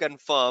to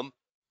confirm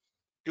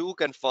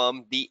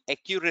the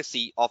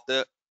accuracy of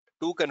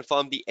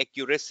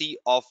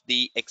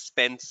the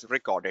expense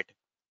recorded.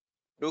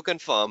 To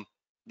confirm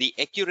the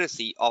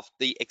accuracy of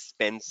the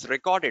expense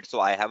recorded.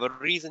 So I have a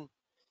reason.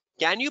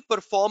 Can you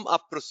perform a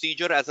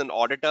procedure as an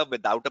auditor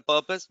without a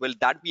purpose? Will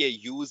that be a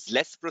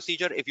useless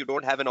procedure if you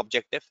don't have an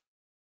objective?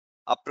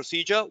 A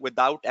procedure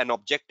without an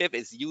objective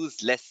is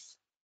useless.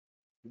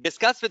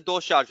 Discuss with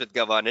those charged with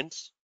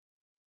governance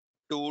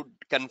to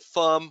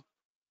confirm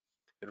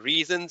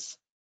reasons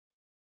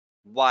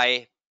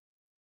why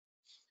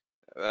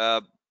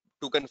uh,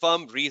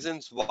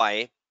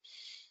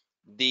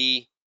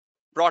 the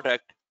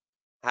product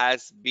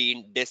has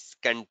been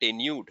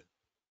discontinued,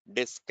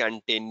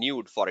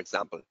 for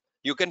example.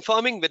 You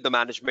confirming with the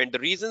management the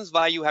reasons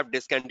why you have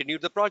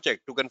discontinued the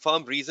project, to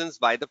confirm reasons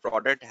why the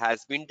product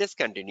has been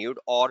discontinued,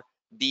 or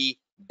the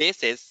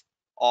basis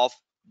of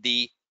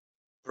the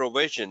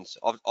provisions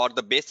of, or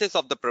the basis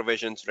of the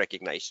provisions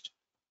recognized.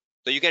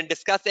 So you can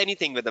discuss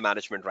anything with the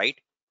management, right?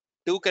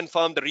 To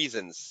confirm the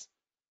reasons.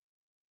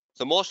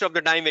 So most of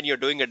the time when you're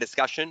doing a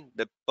discussion,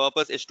 the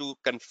purpose is to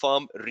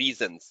confirm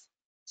reasons.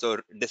 So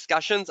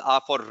discussions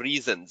are for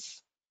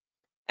reasons.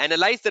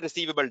 Analyze the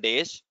receivable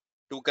days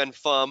to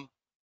confirm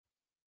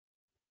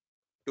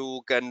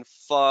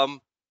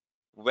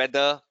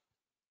whether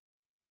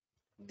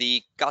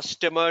the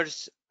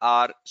customers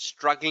are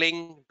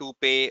struggling to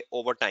pay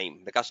over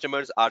time. The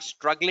customers are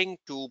struggling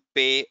to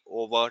pay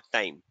over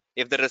time.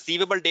 If the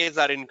receivable days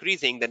are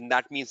increasing, then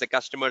that means the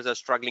customers are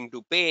struggling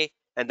to pay,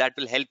 and that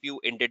will help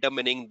you in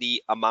determining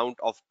the amount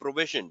of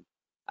provision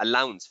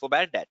allowance for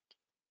bad debt.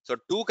 So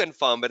to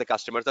confirm whether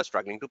customers are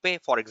struggling to pay,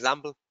 for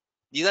example,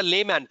 these are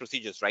layman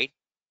procedures, right?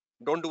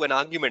 Don't do an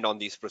argument on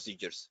these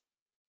procedures.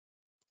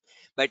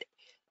 But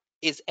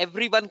is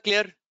everyone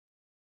clear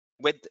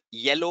with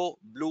yellow,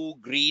 blue,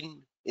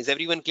 green? Is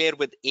everyone clear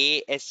with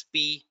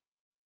ASP?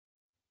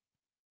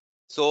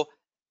 So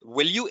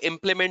will you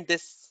implement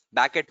this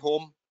back at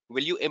home?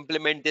 Will you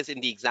implement this in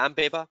the exam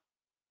paper?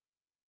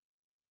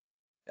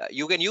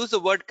 You can use the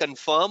word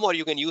confirm or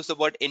you can use the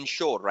word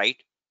ensure,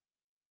 right?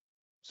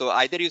 So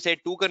either you say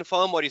to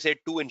confirm or you say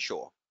to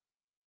ensure.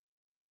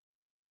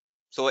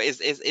 So is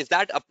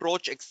that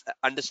approach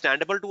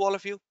understandable to all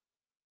of you?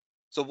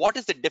 So what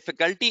is the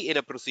difficulty in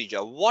a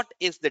procedure? What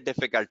is the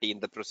difficulty in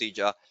the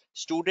procedure?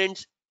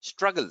 Students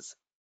struggles.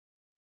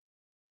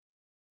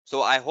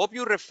 So I hope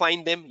you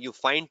refine them, you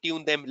fine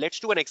tune them. Let's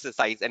do an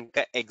exercise and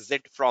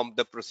exit from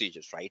the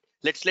procedures, right?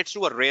 Let's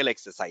do a real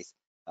exercise.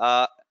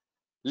 Uh,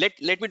 let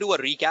me do a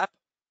recap,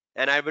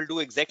 and I will do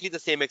exactly the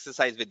same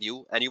exercise with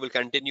you, and you will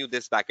continue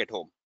this back at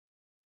home.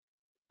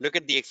 Look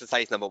at the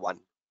exercise number 1.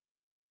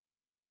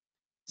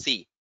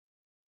 See,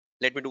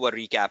 let me do a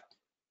recap.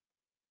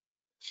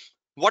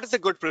 What is a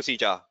good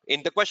procedure?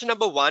 In the question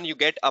number 1, you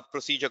get a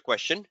procedure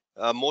question,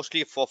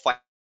 mostly for 5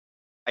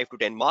 to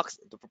 10 marks.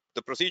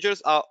 The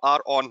procedures are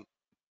on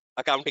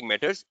accounting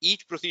matters.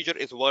 Each procedure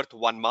is worth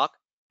 1 mark.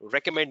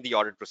 Recommend the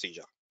audit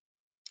procedure.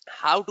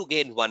 How to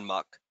gain 1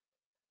 mark?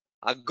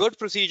 A good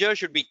procedure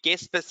should be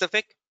case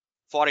specific.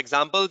 For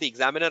example, the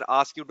examiner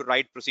asks you to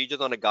write procedures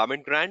on a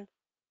government grant.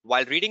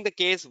 While reading the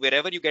case,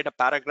 wherever you get a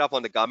paragraph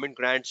on the government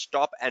grant,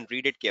 stop and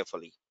read it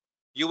carefully.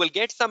 You will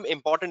get some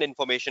important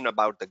information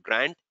about the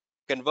grant.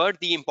 Convert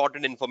the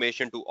important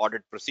information to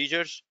audit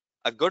procedures.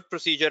 A good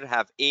procedure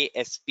have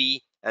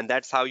ASP, and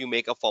that's how you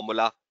make a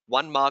formula.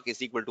 1 mark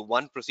is equal to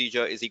 1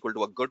 procedure is equal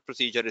to a good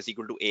procedure is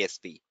equal to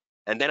ASP.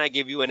 And then I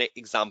give you an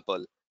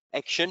example.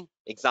 Action,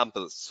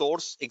 example.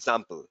 Source,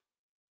 example.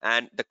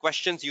 And the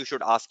questions you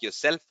should ask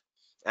yourself,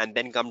 and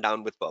then come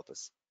down with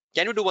purpose.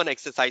 Can you do one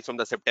exercise from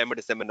the September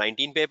December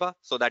 19 paper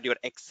so that you're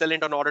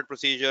excellent on audit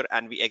procedure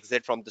and we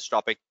exit from this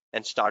topic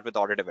and start with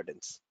audit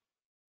evidence?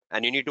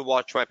 And you need to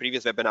watch my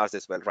previous webinars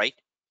as well, right?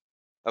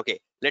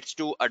 Okay, let's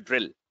do a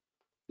drill.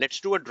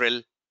 Let's do a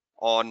drill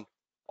on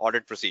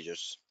audit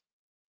procedures.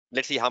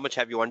 Let's see how much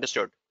have you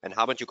understood and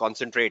how much you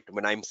concentrate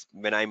when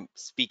I'm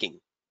speaking.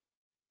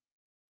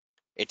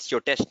 It's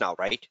your test now,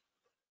 right?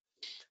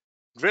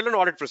 Drill on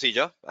audit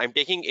procedure. I'm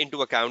taking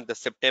into account the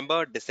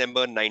September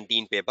December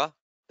 19 paper.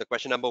 The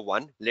question number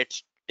 1,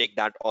 let's take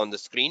that on the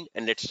screen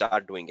and let's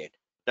start doing it.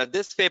 Now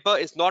this paper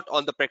is not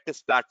on the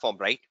practice platform,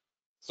 right?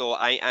 So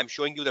I am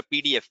showing you the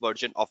PDF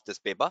version of this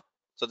paper.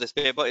 So this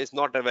paper is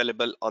not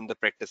available on the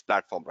practice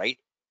platform, right?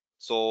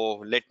 So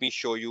let me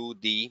show you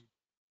the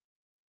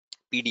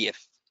PDF.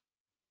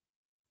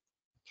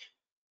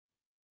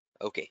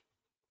 Okay,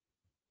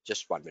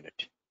 just 1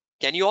 minute.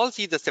 Can you all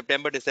see the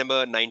September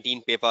December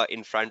 19 paper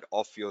in front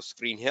of your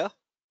screen here?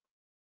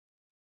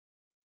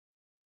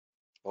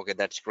 Okay,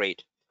 that's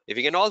great. If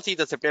you can all see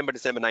the September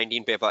December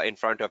 19 paper in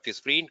front of your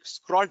screen,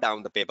 scroll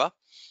down the paper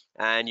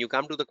and you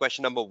come to the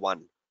question number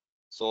 1.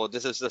 So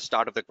this is the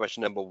start of the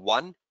question number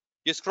 1.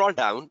 You scroll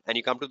down and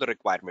you come to the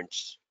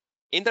requirements.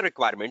 In the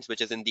requirements,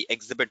 which is in the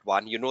exhibit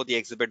 1, you know the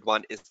exhibit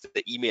 1 is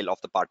the email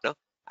of the partner.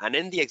 And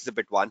in the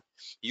exhibit 1,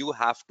 you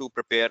have to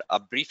prepare a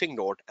briefing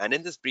note. And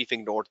in this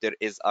briefing note, there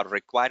is a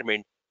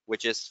requirement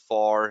which is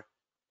for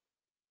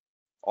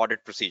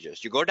audit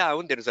procedures. You go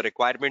down, there is a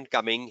requirement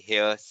coming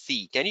here,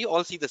 C. Can you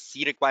all see the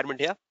C requirement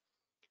here?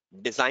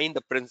 Design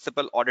the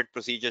principal audit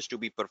procedures to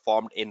be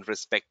performed in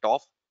respect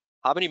of.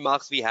 How many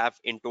marks we have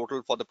in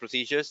total for the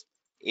procedures?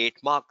 8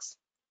 marks.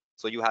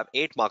 So you have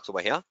 8 marks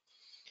over here.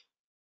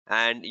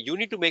 And you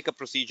need to make a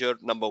procedure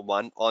number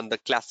 1 on the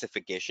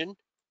classification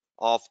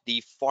of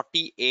the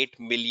 $48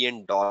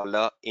 million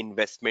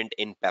investment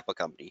in Pepper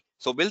Company.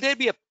 So will there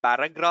be a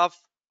paragraph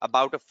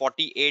about a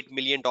 $48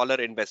 million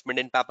investment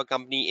in Pepper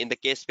Company in the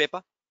case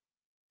paper?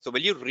 So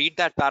will you read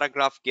that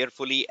paragraph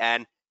carefully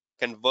and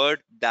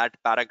convert that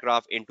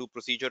paragraph into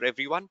procedure,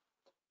 everyone?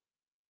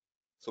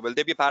 So will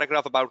there be a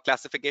paragraph about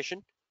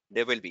classification?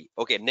 There will be.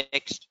 Okay,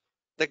 next,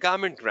 the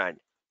government grant.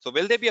 So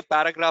will there be a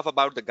paragraph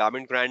about the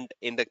government grant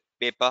in the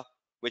paper,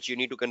 which you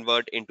need to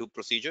convert into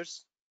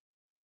procedures?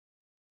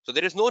 So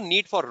there is no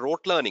need for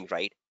rote learning,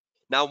 right?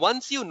 Now,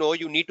 once you know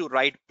you need to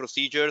write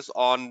procedures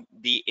on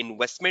the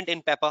investment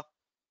in Pepper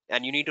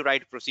and you need to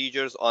write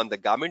procedures on the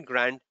government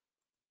grant,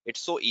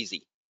 it's so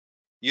easy.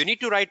 You need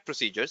to write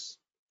procedures,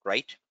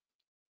 right?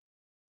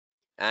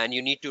 And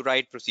you need to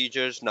write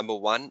procedures number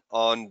 1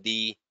 on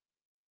the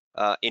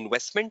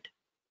investment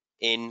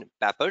in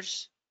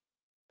Peppers,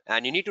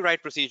 and you need to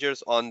write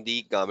procedures on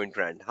the government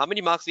grant. How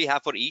many marks we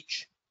have for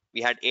each?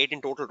 We had 8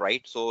 in total,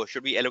 right? So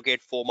should we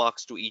allocate 4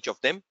 marks to each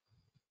of them?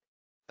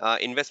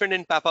 Investment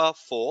in Pepper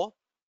 4,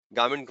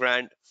 government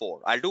grant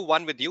 4. I'll do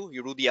one with you,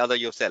 you do the other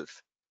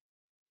yourself.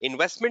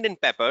 Investment in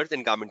Peppers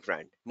and government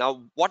grant.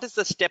 Now, what is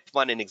the step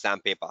 1 in exam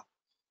paper?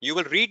 You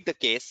will read the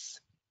case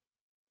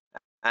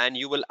and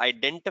you will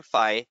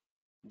identify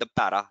the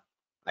para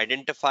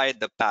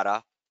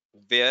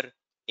where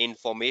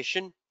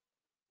information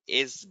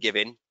is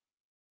given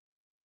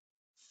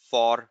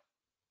for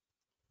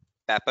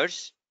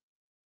Peppers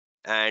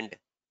and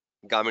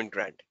government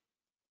grant.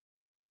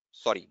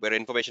 Sorry, where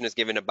information is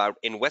given about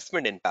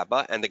investment in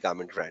Pepper and the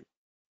government grant.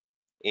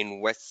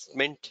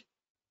 Investment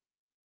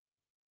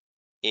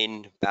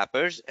in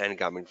Peppers and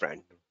government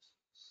grant.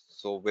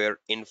 So where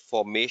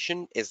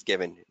information is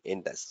given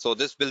in this. So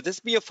will this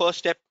be a first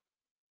step?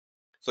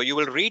 So you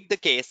will read the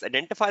case,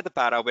 identify the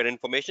para where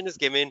information is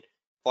given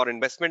for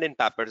investment in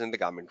Peppers and the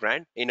government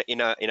grant in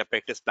a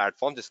practice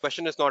platform. This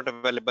question is not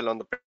available on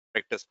the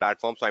practice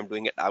platform, so I'm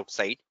doing it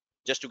outside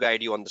just to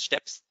guide you on the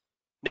steps.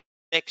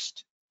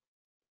 Next,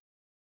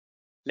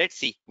 let's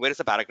see where is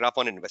the paragraph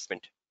on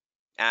investment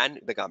and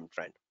the government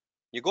grant.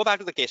 You go back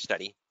to the case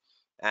study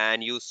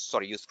and you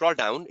scroll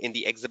down in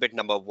the exhibit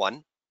number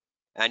 1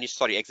 and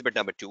exhibit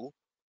number 2.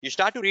 You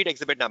start to read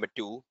exhibit number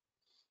 2.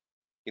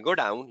 You go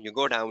down, you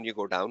go down, you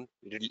go down.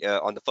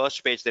 On the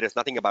first page, there is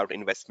nothing about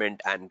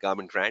investment and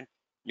government grant.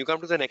 You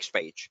come to the next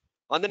page.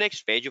 On the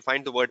next page, you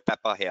find the word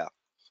Pepper here.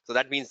 So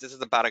that means this is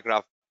the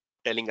paragraph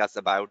telling us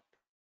about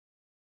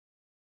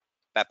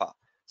Pepper.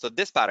 So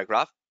this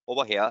paragraph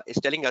over here is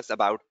telling us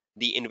about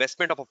the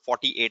investment of a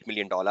 $48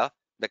 million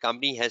the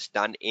company has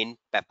done in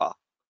Pepper.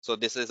 So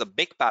this is a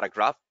big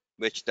paragraph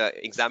which the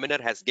examiner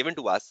has given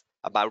to us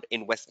about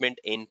investment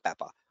in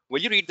Pepper.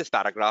 Will you read this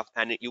paragraph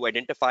and you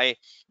identify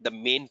the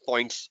main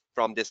points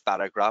from this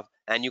paragraph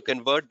and you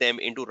convert them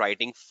into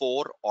writing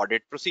 4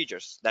 audit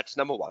procedures? That's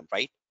number 1,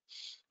 right?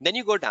 Then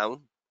you go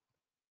down,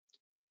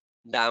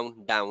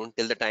 down, down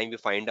till the time you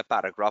find a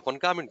paragraph on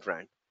government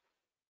grant.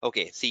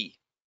 Okay, see,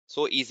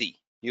 so easy.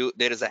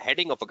 There is a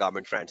heading of a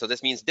government grant. So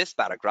this means this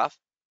paragraph,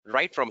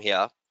 right from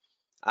here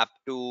up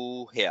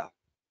to here,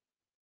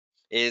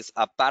 is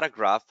a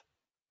paragraph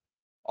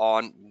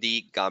on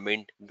the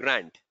government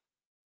grant.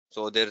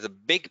 So there is a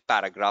big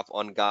paragraph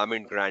on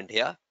government grant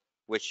here,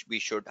 which we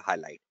should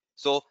highlight.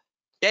 So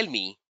tell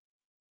me,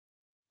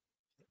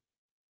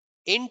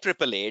 In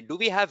AAA, do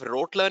we have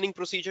rote learning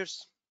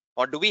procedures?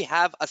 Or do we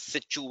have a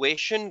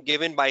situation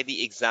given by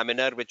the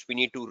examiner which we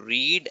need to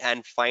read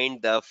and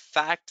find the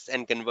facts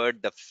and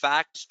convert the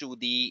facts to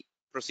the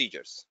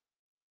procedures?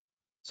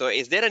 So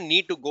is there a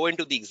need to go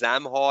into the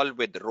exam hall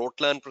with rote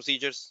learn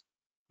procedures?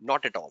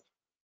 Not at all.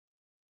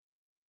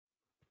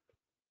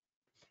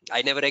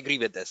 I never agree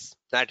with this,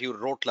 that you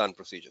rote learn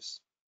procedures.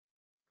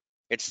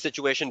 It's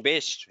situation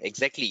based.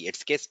 Exactly.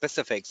 It's case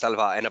specific,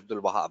 Salva and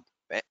Abdul Wahab.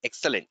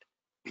 Excellent.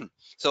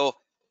 So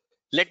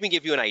let me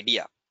give you an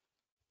idea.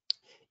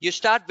 You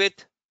start with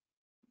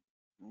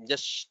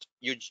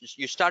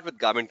you start with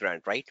government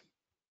grant, right?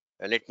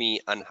 Let me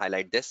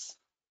unhighlight this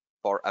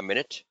for a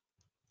minute.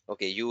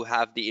 Okay, you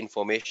have the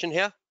information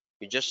here.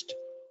 You just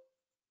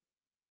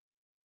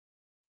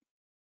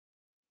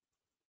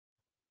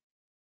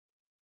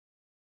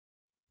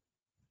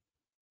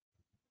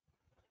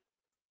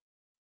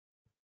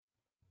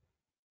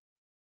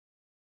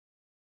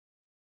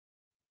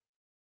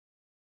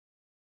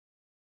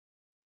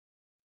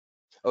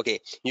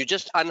okay, you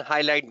just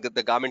unhighlight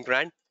the government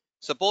grant.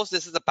 Suppose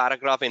this is a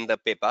paragraph in the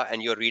paper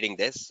and you're reading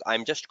this.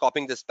 I'm just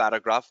copying this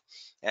paragraph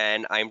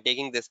and I'm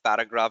taking this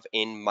paragraph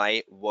in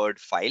my Word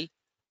file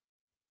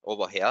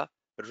over here.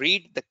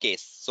 Read the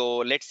case. So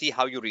let's see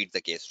how you read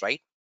the case, right?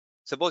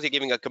 Suppose you're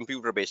giving a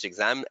computer-based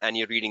exam and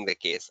you're reading the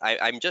case.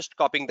 I'm just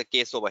copying the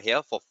case over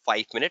here for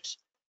 5 minutes,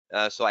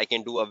 so I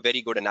can do a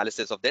very good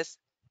analysis of this.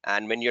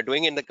 And when you're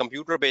doing in the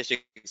computer-based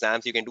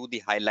exams, you can do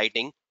the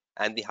highlighting,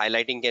 and the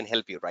highlighting can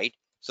help you, right?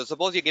 So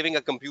suppose you're giving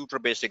a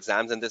computer-based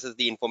exams, and this is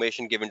the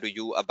information given to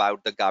you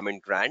about the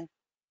government grant.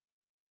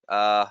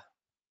 Uh,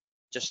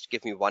 just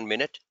give me 1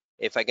 minute.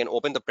 If I can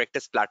open the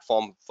practice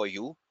platform for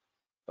you.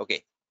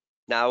 Okay,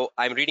 now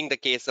I'm reading the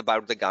case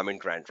about the government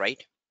grant,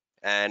 right?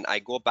 And I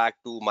go back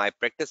to my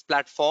practice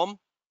platform.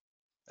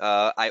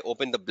 I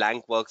open the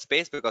blank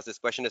workspace because this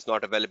question is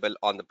not available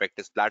on the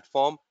practice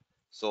platform.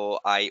 So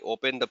I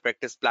open the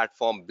practice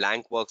platform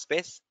blank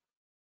workspace.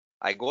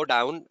 I go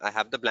down, I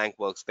have the blank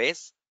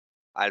workspace.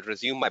 I'll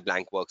resume my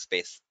blank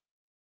workspace.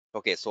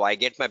 Okay, so I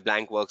get my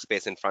blank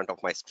workspace in front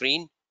of my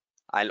screen.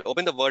 I'll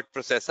open the word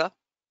processor,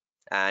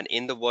 and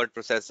in the word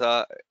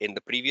processor, in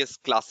the previous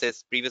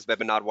classes, previous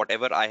webinar,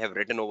 whatever I have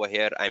written over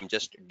here, I'm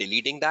just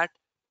deleting that.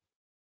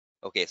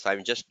 Okay, so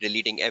I'm just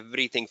deleting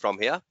everything from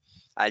here.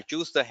 I'll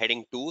choose the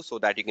heading 2 so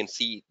that you can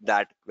see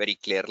that very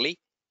clearly.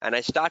 And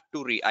I start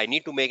to read. I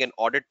need to make an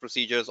audit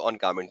procedures on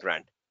government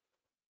grant.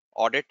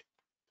 Audit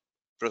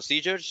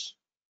procedures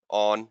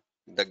on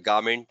the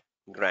government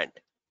grant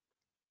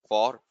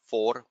for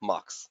 4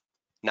 marks.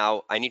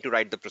 Now I need to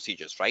write the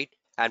procedures, right?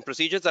 And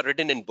procedures are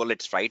written in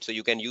bullets, right? So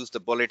you can use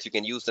the bullets, you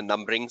can use the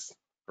numberings,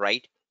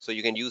 right? So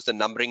you can use the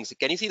numberings.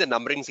 Can you see the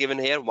numberings given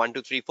here? 1,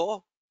 2, 3,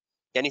 4.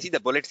 Can you see the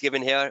bullets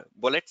given here?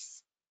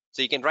 Bullets.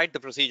 So you can write the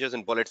procedures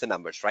in bullets and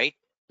numbers, right?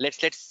 Let's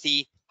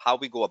see how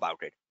we go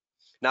about it.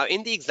 Now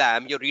in the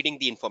exam, you're reading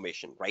the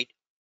information, right?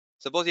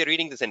 Suppose you're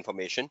reading this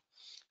information.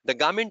 The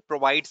government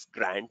provides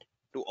grant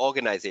to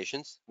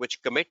organizations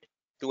which commit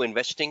to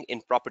investing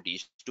in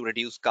properties to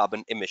reduce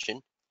carbon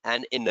emission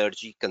and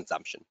energy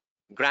consumption.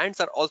 Grants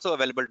are also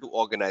available to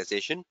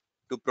organizations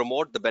to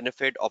promote the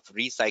benefit of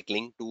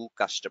recycling to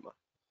customer.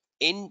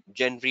 In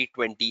January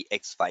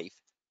 20x5,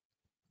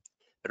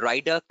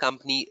 Ryder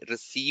Company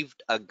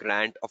received a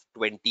grant of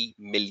 $20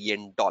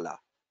 million.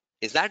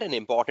 Is that an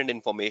important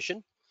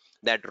information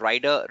that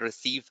Ryder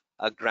received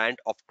a grant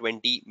of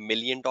 $20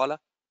 million?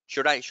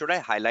 Should I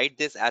highlight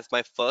this as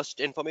my first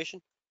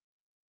information?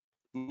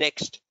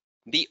 Next,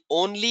 the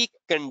only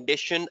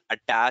condition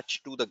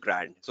attached to the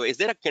grant. So is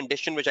there a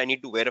condition which I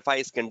need to verify?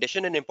 Is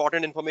condition an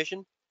important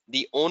information?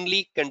 The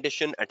only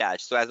condition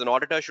attached. So as an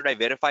auditor, should I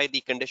verify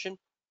the condition?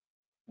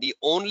 The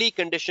only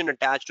condition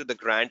attached to the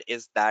grant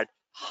is that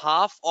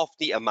half of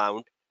the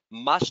amount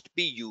must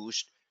be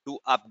used to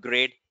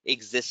upgrade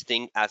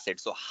existing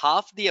assets. So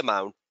half the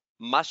amount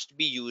must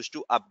be used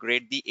to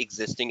upgrade the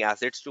existing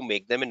assets to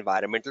make them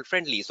environmental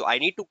friendly. So I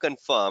need to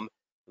confirm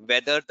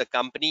whether the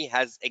company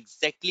has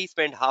exactly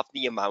spent half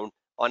the amount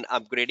on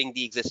upgrading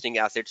the existing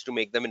assets to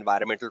make them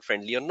environmental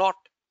friendly or not.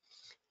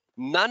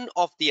 None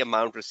of the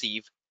amount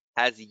received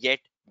has yet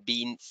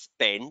been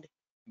spent,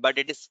 but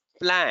it is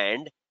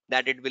planned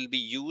that it will be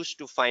used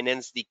to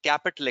finance the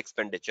capital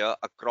expenditure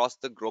across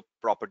the group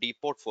property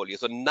portfolio.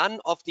 So none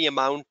of the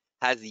amount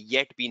has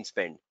yet been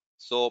spent.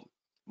 So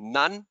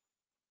none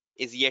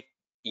is yet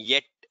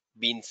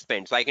been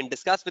spent. So I can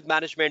discuss with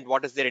management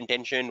what is their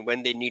intention,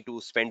 when they need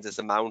to spend this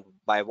amount,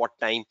 by what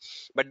time,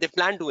 but they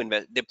plan to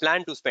invest, they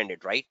plan to spend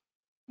it, right?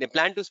 They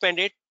plan to spend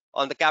it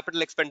on the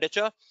capital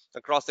expenditure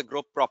across the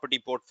group property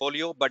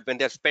portfolio, but when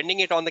they're spending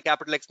it on the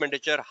capital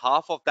expenditure,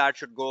 half of that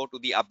should go to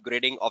the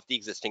upgrading of the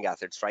existing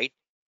assets, right?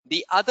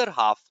 The other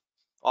half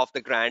of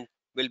the grant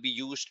will be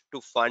used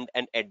to fund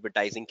an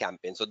advertising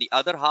campaign. So the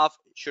other half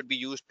should be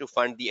used to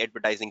fund the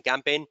advertising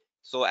campaign.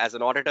 So as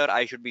an auditor,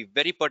 I should be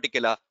very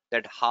particular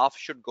that half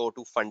should go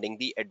to funding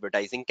the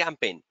advertising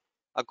campaign.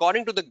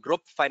 According to the group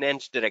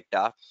finance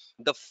director,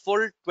 the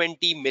full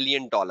 $20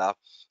 million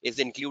is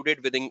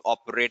included within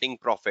operating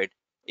profit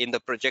in the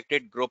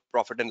projected group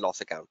profit and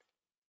loss account.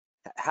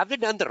 Have they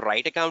done the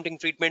right accounting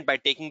treatment by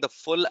taking the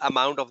full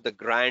amount of the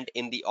grant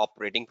in the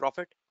operating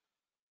profit?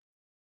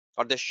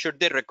 Or should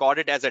they record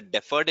it as a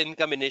deferred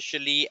income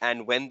initially,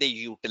 and when they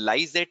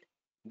utilize it,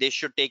 they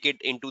should take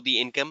it into the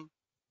income?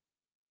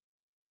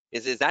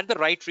 Is that the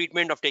right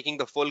treatment of taking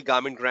the full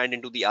government grant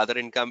into the other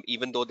income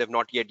even though they've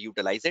not yet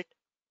utilized it?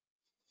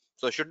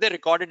 So should they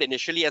record it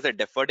initially as a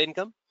deferred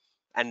income,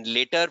 and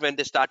later when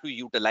they start to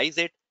utilize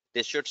it,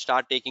 they should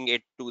start taking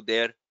it to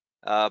their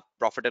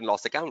profit and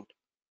loss account?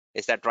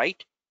 Is that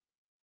right?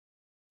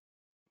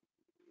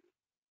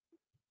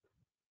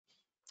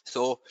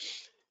 So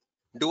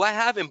do I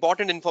have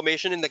important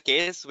information in the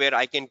case where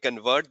I can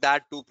convert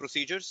that to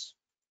procedures?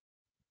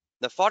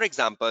 Now, for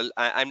example,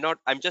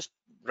 I'm just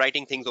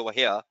writing things over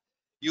here.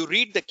 You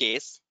read the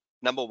case,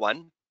 number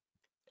one.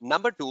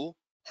 Number two,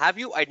 have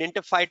you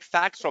identified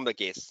facts from the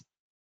case?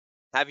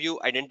 Have you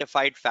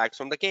identified facts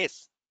from the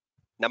case?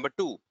 Number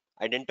two,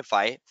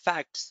 identify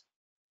facts.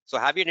 So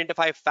have you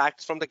identified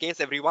facts from the case,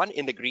 everyone,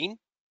 in the green?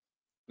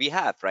 We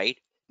have, right?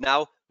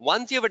 Now,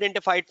 once you've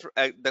identified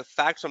the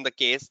facts from the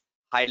case,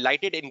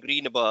 highlighted in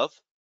green above,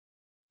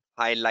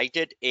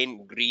 highlighted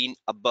in green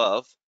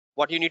above,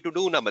 what you need to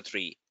do, number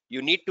three,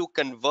 you need to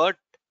convert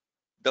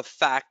the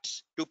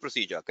facts to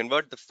procedure.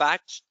 Convert the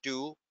facts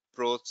to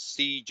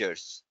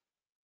procedures.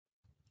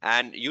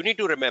 And you need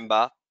to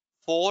remember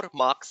 4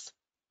 marks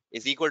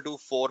is equal to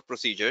 4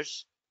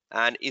 procedures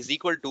and is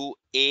equal to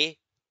ASP.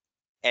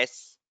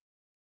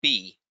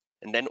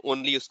 And then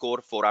only you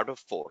score 4 out of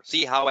 4.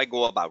 See how I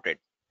go about it.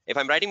 If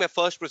I'm writing my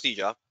first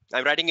procedure,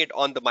 I'm writing it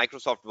on the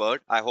Microsoft Word.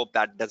 I hope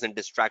that doesn't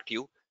distract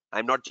you.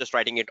 I'm not just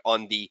writing it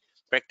on the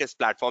practice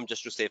platform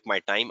just to save my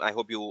time. I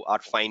hope you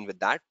are fine with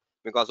that,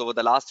 because over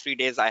the last 3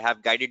 days, I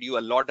have guided you a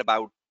lot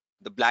about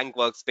the blank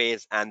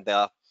workspace and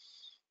the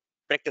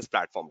practice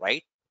platform,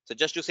 right? So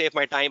just to save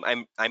my time,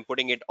 I'm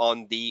putting it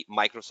on the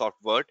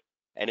Microsoft Word,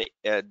 and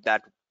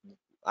that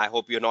I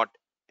hope you're not,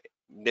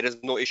 there is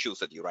no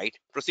issues with you, right?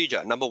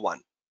 Procedure number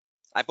one.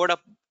 I put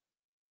up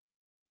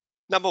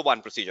number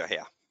one procedure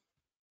here.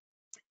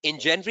 In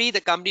January, the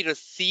company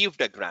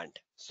received a grant.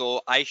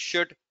 So I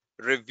should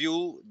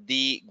review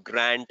the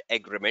grant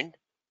agreement.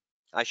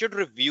 I should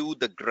review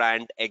the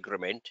grant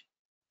agreement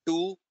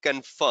to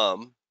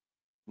confirm,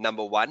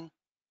 number one,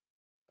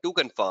 to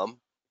confirm,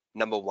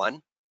 number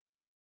one,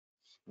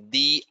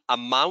 the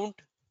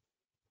amount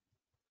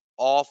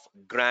of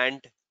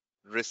grant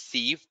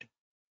received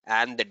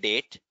and the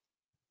date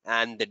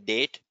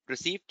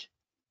received,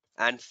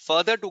 and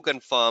further to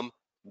confirm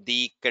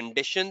the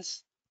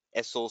conditions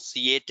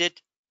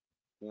associated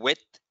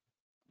with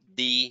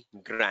the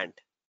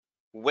grant,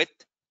 with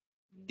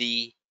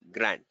the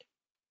grant.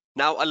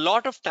 Now, a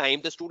lot of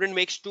time the student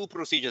makes two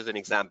procedures in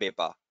exam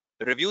paper.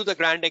 Review the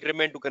grant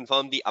agreement to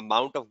confirm the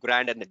amount of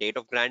grant and the date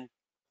of grant.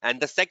 And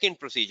the second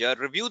procedure,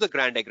 review the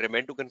grant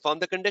agreement to confirm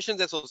the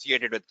conditions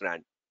associated with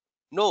grant.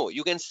 No,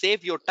 you can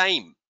save your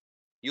time.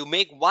 You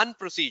make one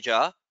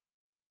procedure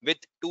with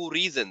two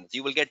reasons.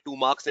 You will get 2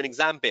 marks in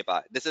exam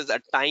paper. This is a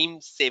time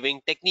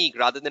saving technique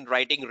rather than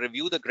writing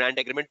review the grant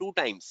agreement 2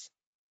 times.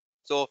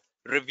 So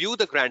review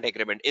the grant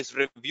agreement. Is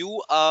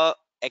review a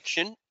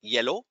action,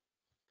 yellow?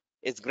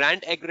 Is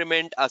grant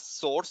agreement a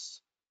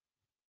source,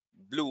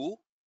 blue?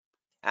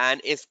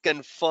 And is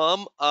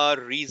confirm a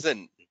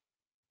reason,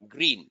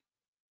 green?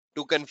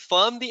 To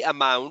confirm the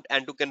amount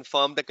and to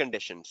confirm the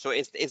condition. So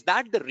is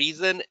that the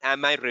reason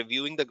am I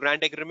reviewing the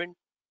grant agreement?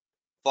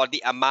 For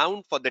the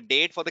amount, for the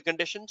date, for the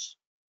conditions?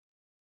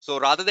 So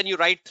rather than you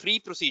write 3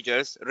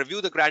 procedures, review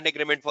the grant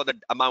agreement for the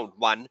amount,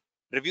 1,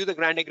 review the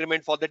grant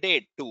agreement for the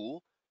date, 2,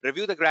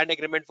 review the grant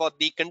agreement for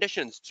the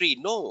conditions, 3.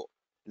 No,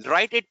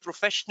 write it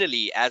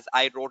professionally as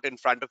I wrote in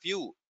front of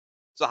you.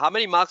 So how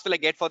many marks will I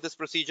get for this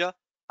procedure?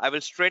 I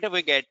will straight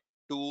away get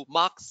 2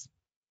 marks.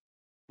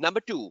 Number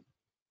 2,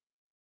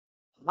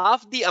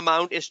 half the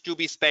amount is to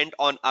be spent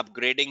on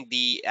upgrading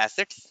the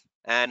assets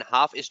and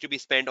half is to be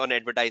spent on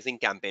advertising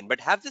campaign. But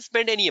have they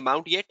spent any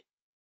amount yet?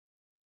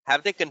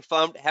 Have they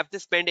confirmed? Have they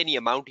spent any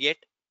amount yet?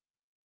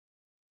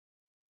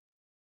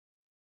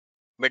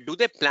 But do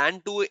they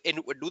plan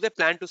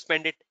to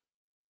spend it?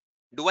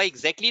 Do I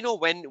exactly know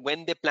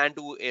when they plan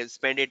to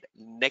spend it?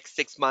 Next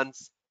 6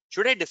 months?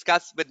 Should I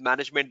discuss with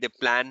management the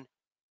plan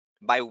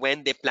by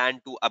when they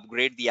plan to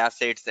upgrade the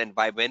assets and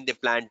by when they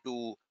plan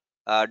to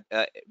uh,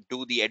 uh,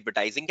 do the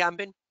advertising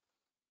campaign?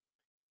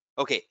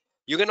 Okay,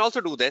 you can also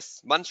do this.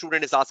 One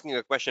student is asking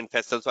a question,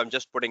 Faisal, so I'm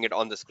just putting it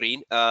on the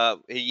screen.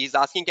 He's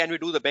asking, can we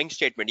do the bank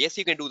statement? Yes,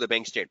 you can do the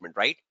bank statement,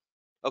 right?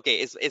 Okay,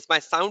 is my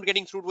sound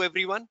getting through to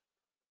everyone?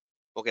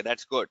 Okay,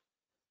 that's good.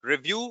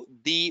 Review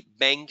the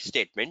bank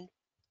statement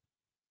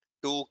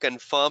to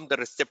confirm the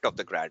receipt of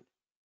the grant,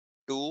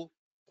 to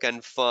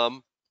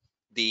confirm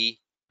the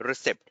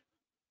receipt.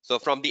 So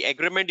from the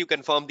agreement, you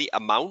confirm the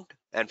amount,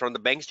 and from the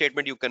bank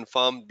statement, you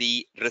confirm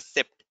the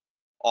receipt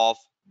of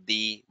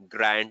the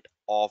grant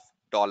of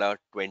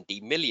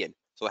 $20 million.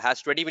 So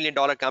has $20 million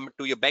come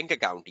to your bank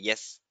account?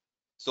 Yes.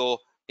 So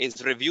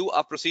is review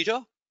a procedure?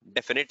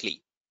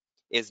 Definitely.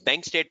 Is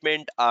bank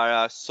statement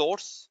a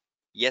source?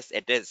 Yes,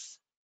 it is.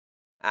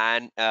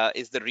 And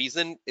is the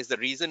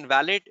reason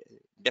valid?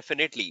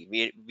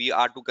 Definitely. We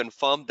are to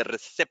confirm the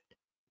receipt,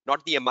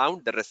 not the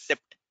amount, the receipt.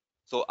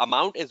 So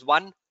amount is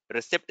one,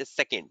 receipt is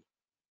second.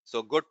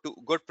 So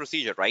good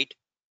procedure, right?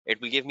 It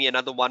will give me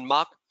another 1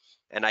 mark,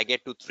 and I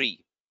get to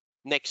 3.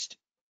 Next,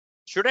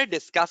 should I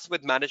discuss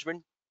with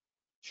management?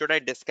 Should I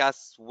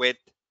discuss with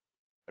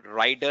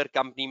rider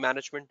company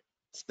management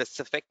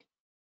specific?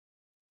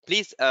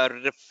 Please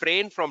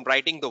refrain from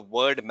writing the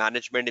word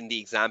management in the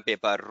exam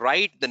paper.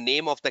 Write the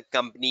name of the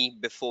company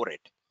before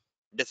it.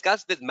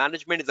 Discuss with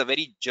management is a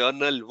very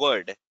journal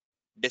word.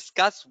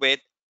 Discuss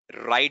with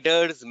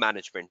riders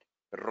management.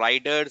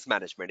 Riders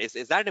management.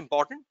 Is that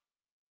important?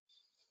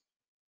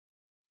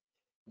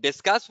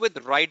 Discuss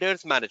with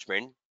riders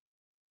management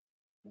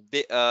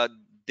the,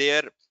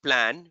 their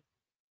plan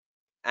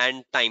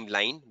and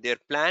timeline,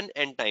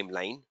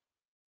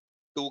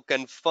 to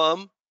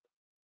confirm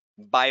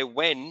by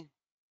when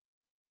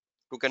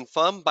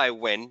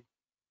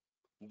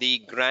the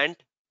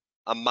grant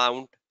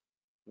amount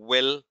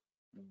will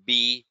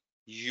be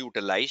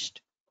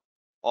utilized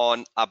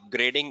on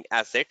upgrading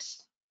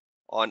assets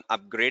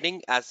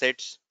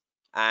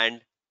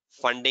and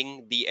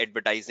funding the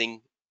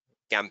advertising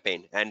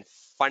campaign and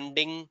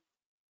funding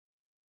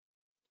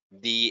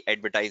the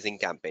advertising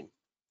campaign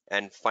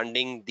and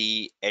funding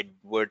the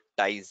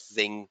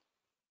advertising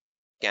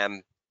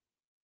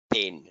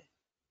campaign.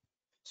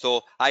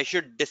 So I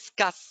should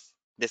discuss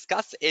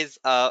is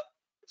a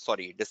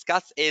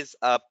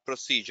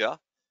procedure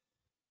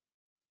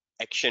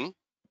action.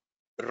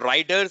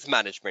 Riders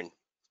management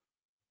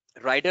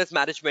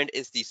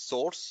is the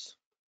source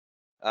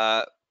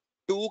uh,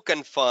 to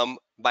confirm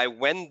by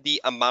when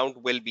the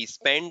amount will be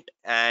spent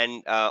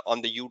and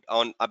on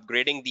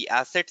upgrading the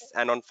assets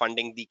and on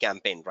funding the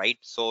campaign, right?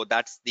 So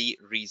that's the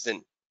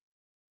reason.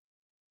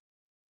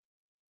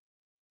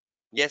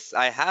 Yes,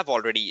 I have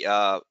already,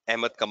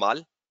 Ahmed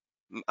Kamal.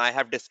 I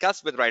have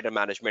discussed with rider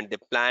management the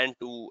plan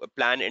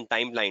and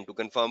timeline to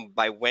confirm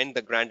by when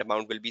the grant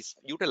amount will be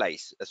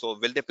utilized. So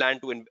will they plan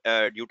to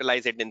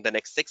utilize it in the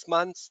next 6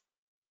 months,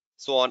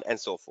 so on and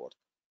so forth.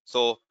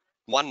 So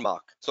 1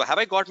 mark. So have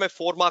I got my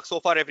 4 marks so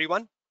far,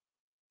 everyone?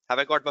 Have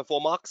I got my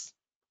 4 marks?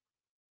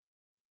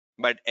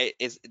 But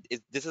this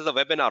is a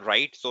webinar,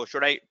 right? So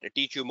should I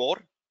teach you more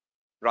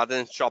rather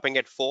than stopping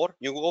at 4?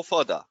 You go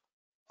further.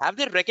 Have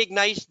they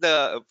recognized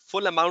the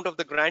full amount of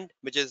the grant,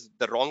 which is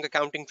the wrong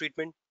accounting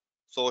treatment?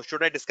 So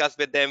should I discuss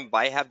with them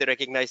why have they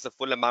recognized the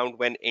full amount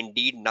when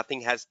indeed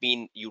nothing has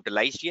been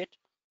utilized yet?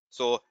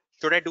 So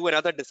should I do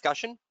another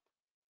discussion?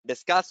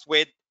 Discuss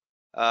with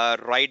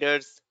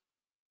riders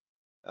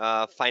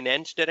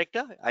finance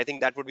director. I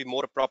think that would be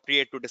more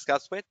appropriate to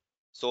discuss with.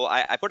 So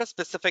I put a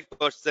specific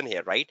person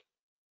here, right?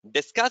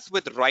 Discuss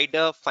with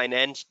rider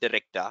finance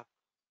director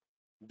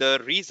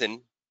the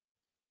reason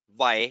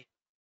why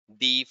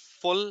the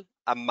full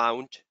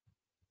amount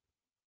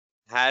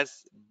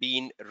has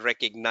been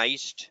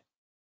recognized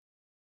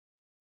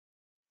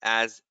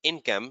as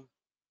income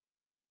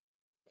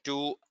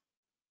to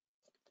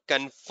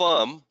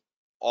confirm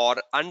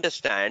or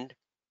understand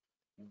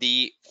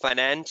the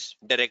finance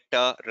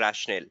director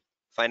rationale.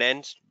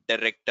 Finance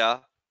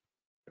director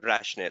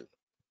rationale.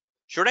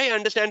 Should I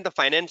understand the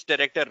finance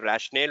director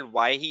rationale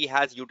why he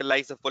has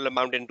utilized the full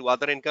amount into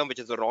other income, which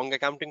is a wrong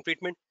accounting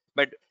treatment?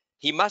 But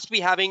he must be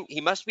having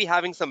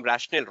some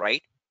rationale,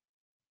 right?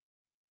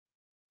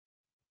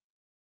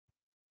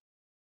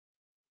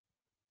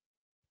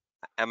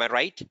 Am I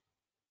right?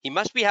 He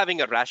must be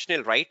having a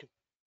rationale, right?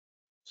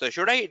 So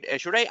should I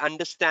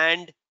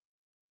understand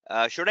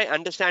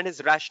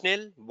his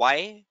rationale?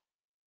 Why?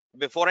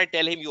 Before I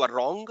tell him you are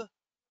wrong.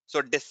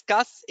 So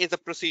discuss is a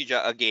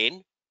procedure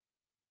again,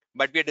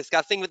 but we are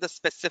discussing with a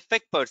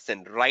specific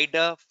person,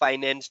 rider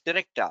finance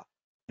director.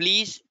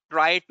 Please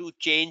try to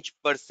change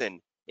person.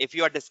 If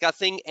you are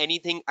discussing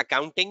anything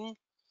accounting,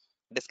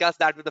 discuss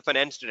that with the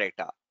finance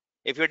director.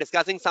 If you're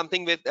discussing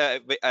something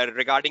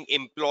regarding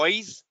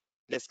employees,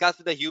 discuss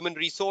with the human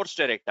resource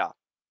director.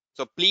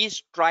 So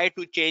please try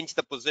to change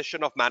the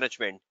position of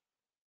management,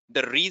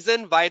 the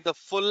reason why the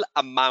full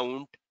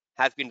amount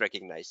has been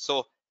recognized.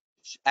 So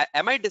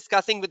am I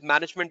discussing with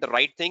management the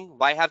right thing?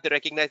 Why have they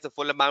recognized the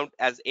full amount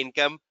as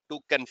income to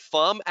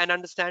confirm and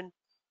understand?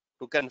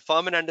 To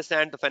confirm and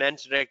understand the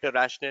finance director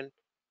rationale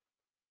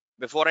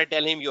before I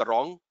tell him you're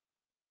wrong.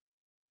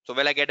 So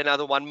will I get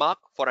another 1 mark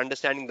for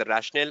understanding the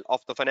rationale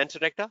of the finance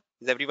director?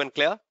 Is everyone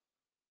clear?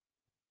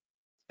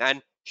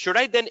 And should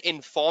I then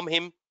inform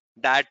him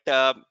that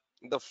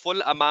the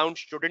full amount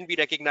shouldn't be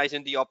recognized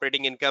in the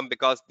operating income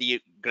because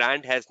the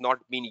grant has not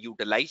been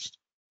utilized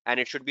and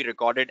it should be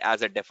recorded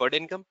as a deferred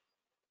income?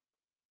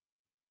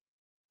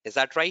 Is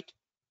that right?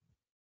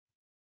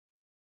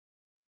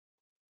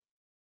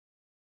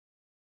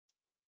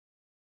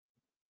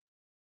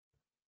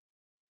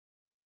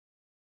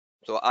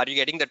 So are you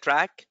getting the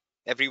track?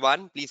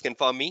 Everyone, please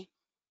confirm me.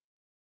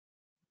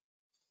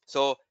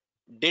 So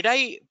did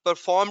I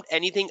perform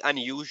anything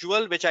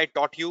unusual which I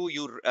taught you?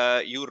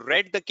 You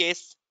read the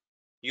case,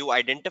 you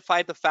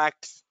identify the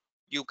facts,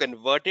 you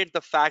converted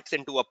the facts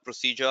into a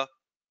procedure?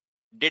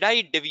 Did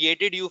I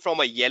deviated you from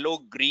a yellow,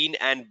 green,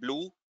 and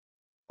blue?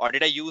 Or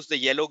did I use the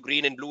yellow,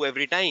 green, and blue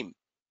every time?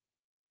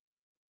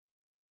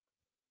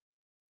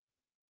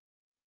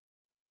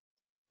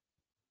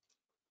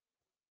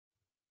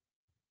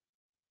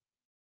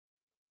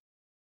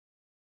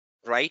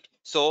 Right?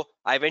 So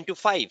I went to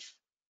 5.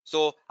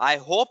 So I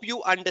hope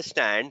you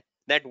understand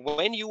that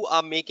when you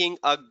are making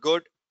a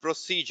good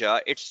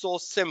procedure, it's so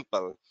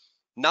simple.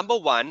 Number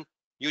one,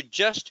 you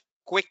just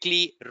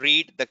quickly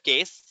read the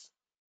case.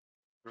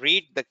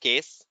 Read the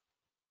case.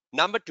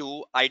 Number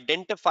two,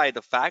 identify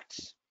the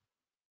facts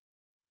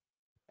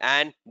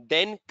and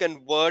then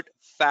convert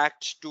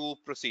facts to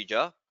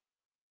procedure.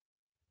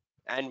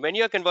 And when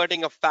you're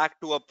converting a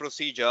fact to a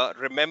procedure,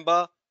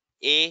 remember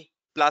A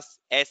plus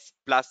S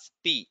plus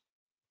P.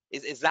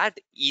 Is that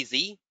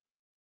easy?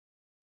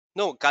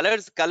 No,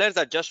 colors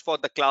are just for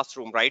the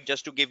classroom, right?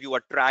 Just to give you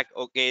a track.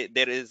 Okay,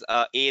 there is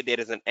a A, there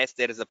is an S,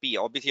 there is a P.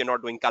 Obviously, you're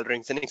not doing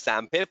colorings in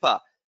exam paper.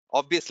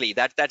 Obviously,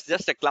 that's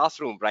just a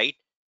classroom, right?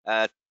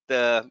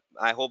 The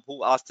I hope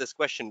who asked this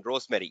question,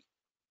 Rosemary.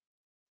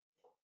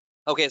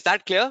 Okay, is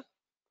that clear?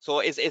 So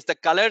is the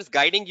colors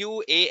guiding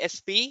you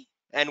ASP?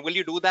 And will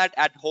you do that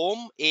at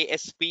home,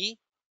 ASP?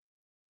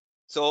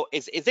 So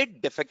is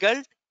it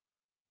difficult?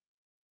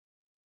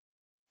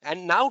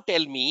 And now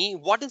tell me,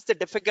 what is the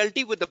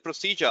difficulty with the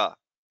procedure?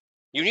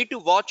 You need to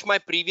watch my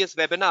previous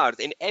webinars.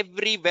 In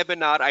every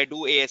webinar, I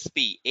do ASP,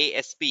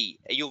 ASP.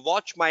 You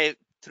watch my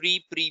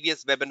 3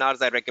 previous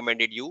webinars I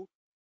recommended you,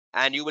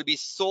 and you will be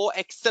so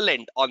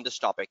excellent on this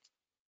topic.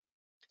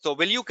 So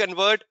will you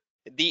convert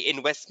the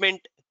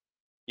investment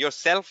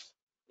yourself,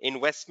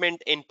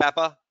 investment in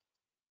paper?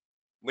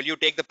 Will you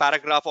take the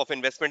paragraph of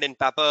investment in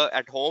paper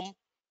at home?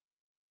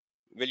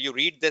 Will you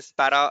read this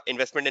para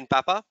investment in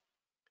paper?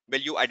 Will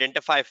you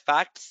identify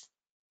facts?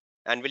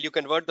 And will you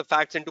convert the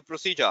facts into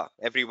procedure,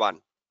 everyone?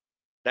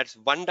 That's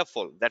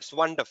wonderful. That's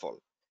wonderful.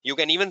 You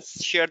can even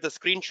share the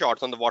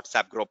screenshots on the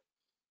WhatsApp group.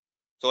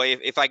 So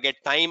if I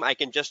get time, I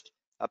can just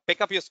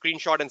pick up your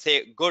screenshot and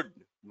say, good,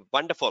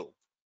 wonderful.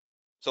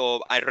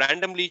 So I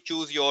randomly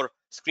choose your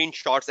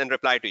screenshots and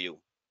reply to you.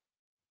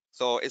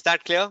 So is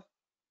that clear?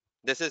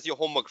 This is your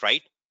homework,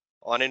 right?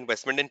 On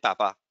investment in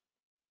Papa.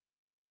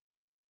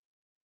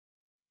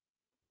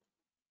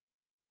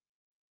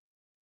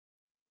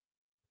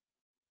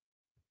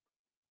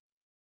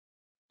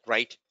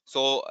 Right.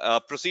 So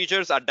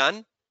procedures are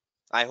done.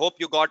 I hope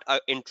you got an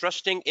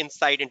interesting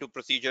insight into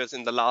procedures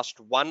in the last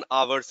 1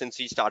 hour since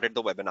we started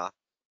the webinar.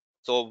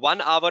 So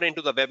 1 hour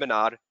into the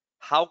webinar,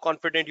 how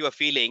confident you are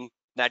feeling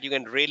that you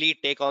can really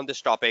take on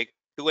this topic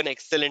to an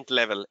excellent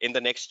level in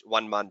the next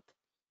 1 month?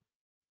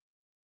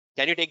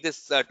 Can you take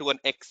this to an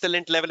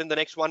excellent level in the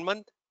next 1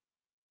 month?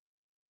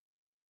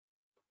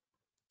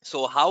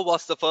 So how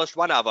was the first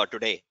 1 hour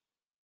today?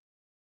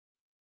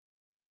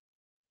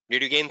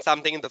 Did you gain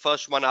something in the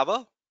first 1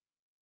 hour?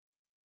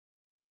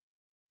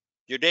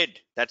 You did.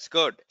 That's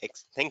good.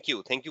 Thank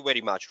you. Thank you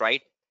very much,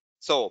 right?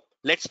 So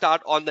let's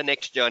start on the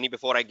next journey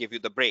before I give you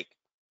the break.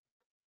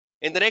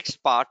 In the next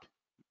part,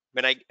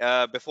 when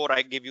before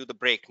I give you the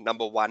break,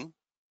 number one,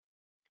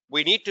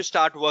 we need to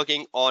start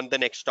working on the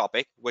next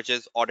topic, which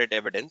is audit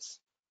evidence.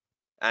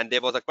 And there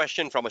was a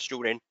question from a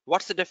student,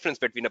 what's the difference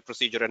between a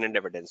procedure and an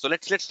evidence? So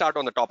let's start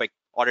on the topic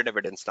audit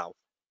evidence now.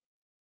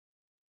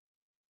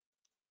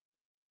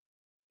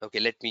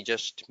 Okay, let me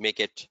just make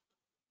it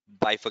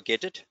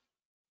bifurcated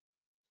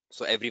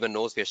so everyone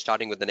knows we're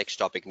starting with the next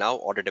topic now,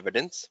 audit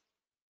evidence.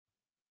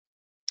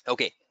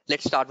 Okay,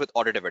 let's start with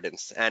audit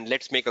evidence and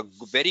let's make a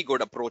very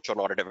good approach on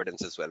audit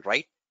evidence as well,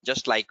 right?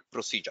 Just like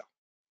procedure.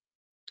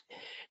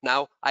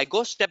 Now I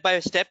go step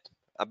by step,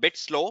 a bit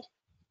slow,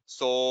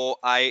 so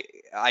I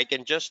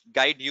can just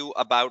guide you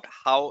about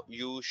how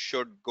you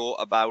should go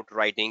about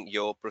writing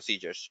your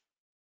procedures.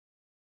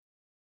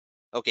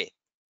 Okay,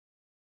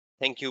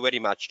 thank you very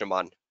much,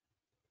 Naman.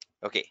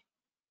 Okay.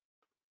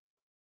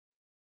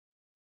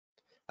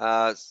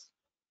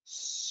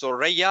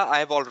 Soraya, I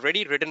have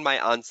already written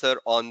my answer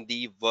on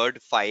the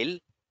Word file.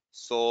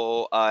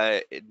 So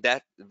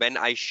that when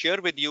I share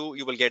with you,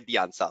 you will get the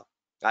answer.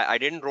 I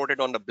didn't wrote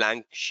it on the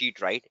blank sheet,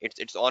 right?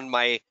 It's on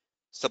my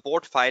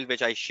support file,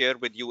 which I share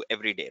with you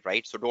every day,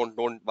 right? So don't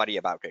worry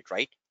about it,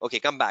 right? Okay,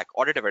 come back.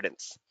 Audit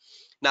evidence.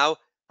 Now,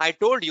 I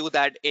told you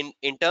that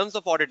in terms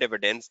of audit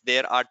evidence,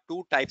 there are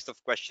 2 types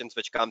of questions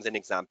which comes in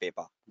exam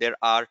paper. There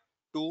are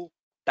 2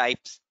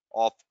 types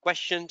of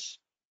questions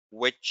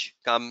which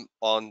come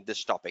on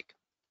this topic,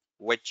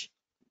 which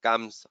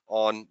comes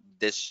on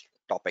this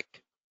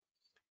topic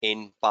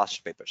in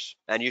past papers,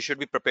 and you should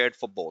be prepared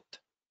for both.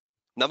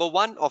 Number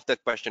one of the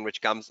question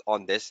which comes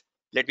on this,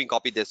 let me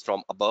copy this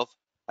from above.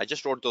 I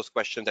just wrote those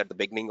questions at the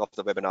beginning of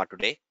the webinar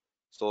today.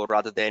 So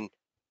rather than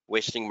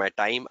wasting my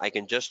time, I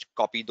can just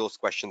copy those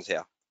questions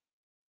here.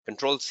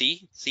 Control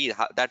C, see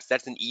how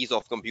that's an ease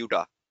of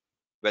computer,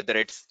 whether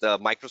it's the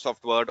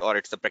Microsoft Word or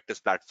it's the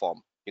practice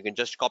platform. You can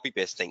just copy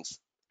paste things.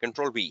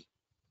 Control V.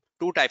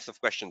 2 types of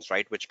questions,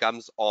 right, which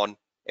comes on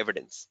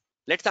evidence.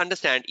 Let's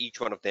understand each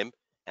one of them,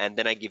 and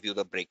then I give you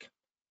the break.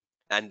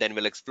 and then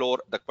we'll explore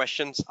the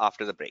questions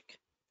after the break.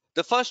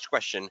 The first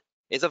question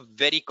is a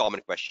very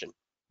common question,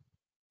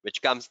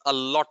 which comes a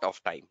lot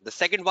of time. The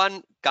second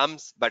one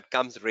comes, but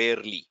comes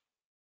rarely,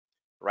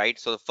 right?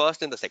 So the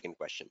first and the second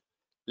question.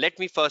 Let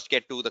me first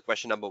get to the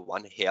question number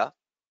one here.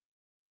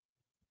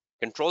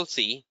 Control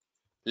C.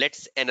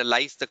 Let's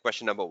analyze the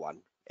question number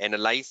one.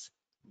 Analyze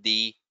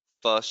the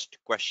first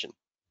question,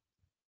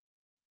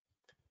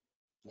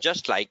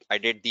 just like I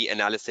did the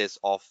analysis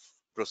of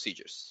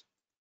procedures.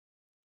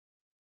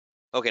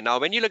 Okay, now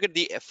when you look at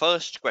the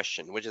first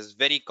question, which is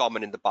very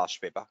common in the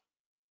past paper,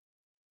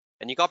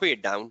 and you copy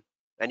it down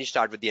and you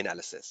start with the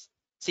analysis.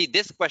 See,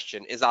 this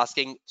question is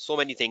asking so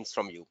many things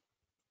from you.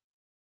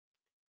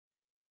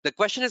 The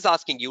question is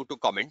asking you to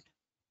comment,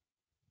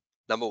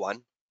 number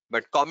one,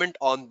 but comment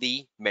on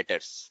the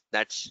matters.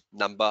 That's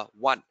number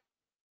one,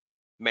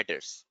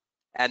 matters.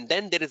 And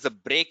then there is a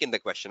break in the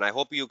question. I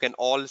hope you can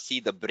all see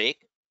the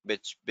break,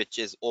 which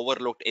is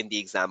overlooked in the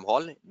exam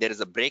hall. There is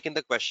a break in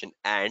the question,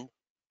 and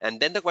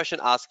then the question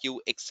asks you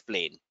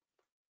explain.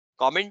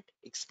 Comment,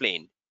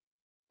 explain.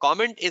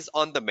 Comment is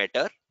on the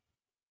matter,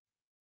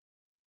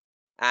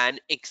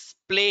 and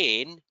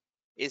explain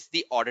is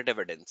the audit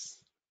evidence,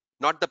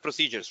 not the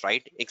procedures,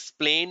 right?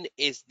 Explain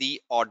is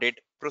the audit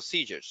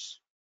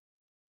procedures.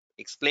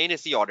 Explain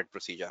is the audit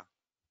procedure.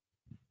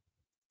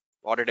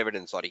 Audit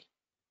evidence, sorry.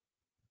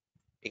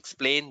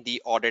 Explain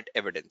the audit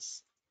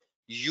evidence.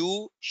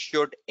 You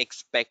should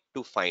expect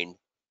to find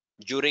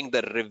during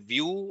the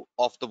review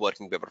of the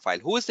working paper file.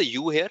 Who is the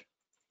you here?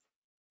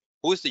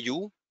 Who is the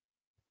you?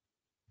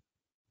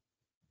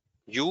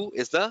 You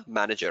is the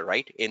manager,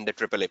 right? In the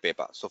AAA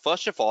paper. So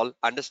first of all,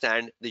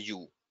 understand the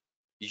you.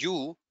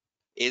 You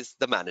is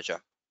the manager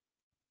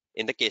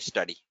in the case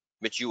study,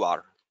 which you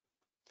are.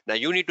 Now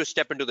you need to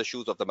step into the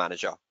shoes of the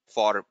manager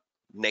for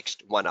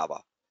next 1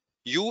 hour.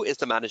 You is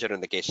the manager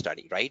in the case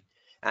study, right?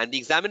 And the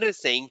examiner is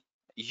saying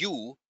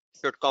you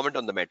should comment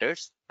on the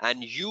matters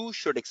and you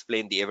should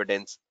explain the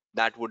evidence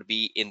that would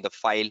be in the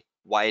file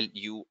while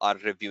you are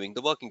reviewing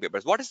the working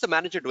papers. What is the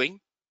manager doing?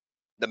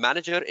 The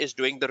manager is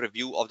doing the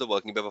review of the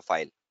working paper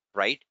file,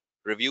 right?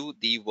 Review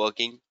the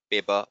working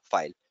paper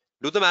file.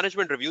 Do the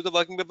management review the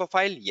working paper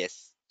file?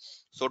 Yes.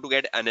 So to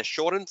get an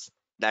assurance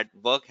that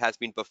work has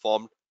been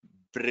performed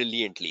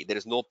brilliantly, there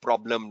is no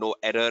problem, no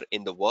error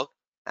in the work,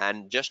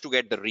 and just to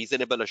get the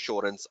reasonable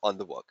assurance on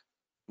the work.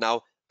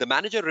 Now, the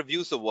manager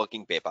reviews the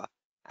working paper,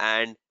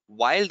 and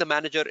while the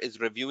manager is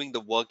reviewing the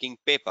working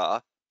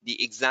paper,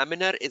 the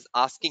examiner is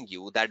asking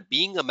you that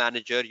being a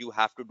manager, you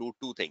have to do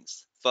two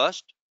things.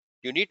 First,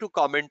 you need to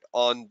comment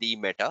on the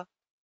matter,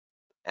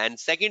 and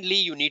secondly,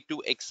 you need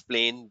to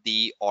explain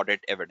the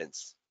audit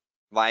evidence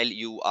while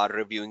you are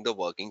reviewing the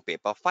working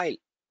paper file.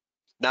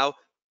 Now,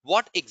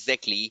 what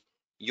exactly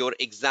your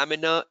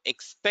examiner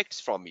expects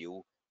from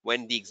you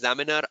when the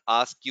examiner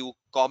asks you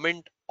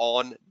comment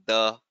on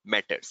the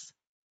matters?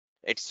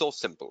 It's so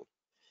simple,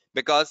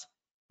 because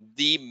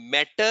the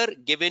matter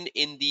given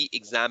in the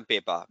exam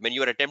paper, when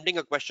you are attempting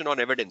a question on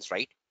evidence,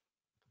 right?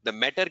 The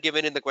matter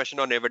given in the question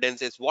on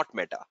evidence is what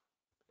matter?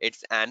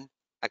 It's an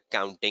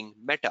accounting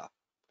matter.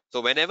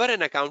 So whenever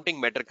an accounting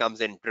matter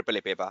comes in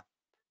AAA paper,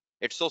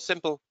 it's so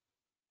simple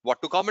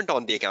what to comment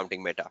on the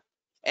accounting matter.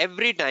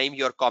 Every time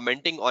you're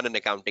commenting on an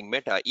accounting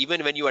matter,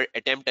 even when you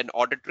attempt an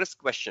audit risk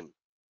question,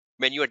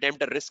 when you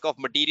attempt a risk of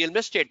material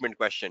misstatement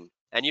question,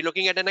 and you're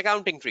looking at an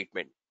accounting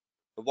treatment,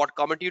 what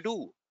comment you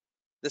do?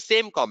 The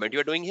same comment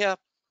you're doing here.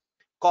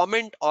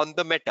 Comment on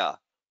the matter.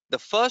 The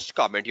first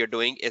comment you're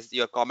doing is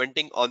you're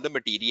commenting on the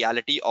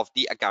materiality of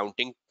the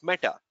accounting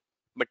matter.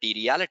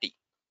 Materiality.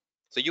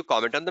 So you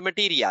comment on the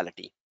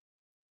materiality.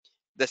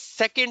 The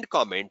second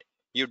comment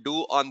you do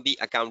on the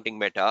accounting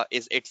matter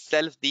is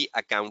itself the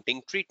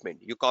accounting treatment.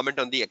 You comment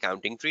on the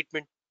accounting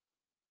treatment.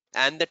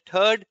 And the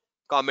third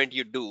comment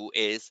you do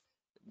is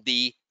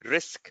the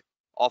risk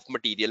of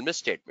material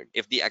misstatement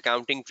if the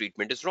accounting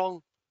treatment is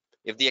wrong.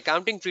 If the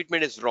accounting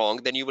treatment is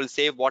wrong, then you will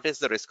say what is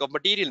the risk of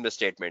material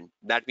misstatement.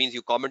 That means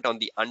you comment on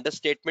the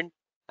understatement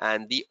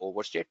and the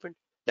overstatement.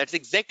 That's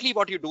exactly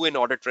what you do in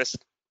audit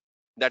risk.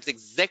 That's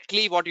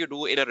exactly what you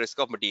do in a risk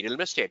of material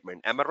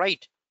misstatement. Am I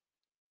right?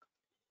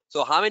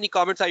 So how many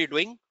comments are you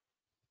doing?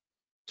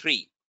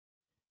 3.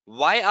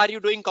 Why are you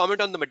doing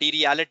comment on the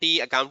materiality,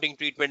 accounting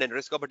treatment, and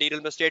risk of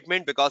material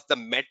misstatement? Because the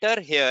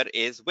matter here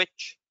is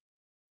which?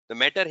 The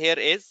matter here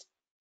is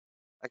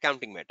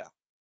accounting matter.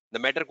 The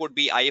matter could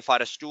be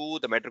IFRS 2,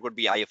 the matter could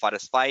be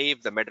IFRS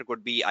 5, the matter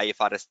could be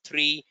IFRS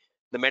 3,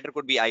 the matter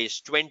could be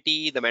IAS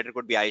 20, the matter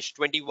could be IAS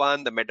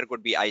 21, the matter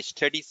could be IAS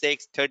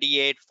 36,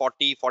 38,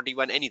 40,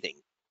 41, anything.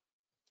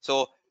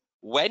 So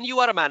when you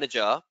are a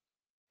manager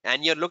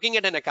and you're looking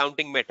at an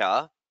accounting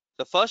matter,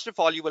 so first of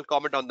all, you will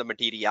comment on the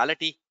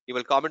materiality, you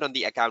will comment on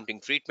the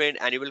accounting treatment,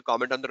 and you will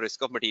comment on the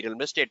risk of material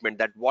misstatement,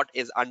 that what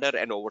is under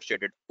and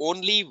overstated,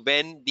 only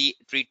when the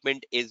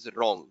treatment is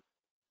wrong.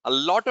 A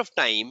lot of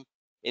time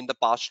in the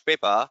past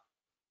paper,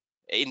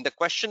 in the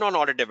question on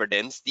audit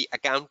evidence, the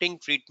accounting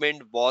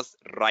treatment was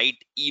right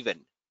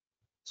even.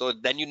 So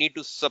then you need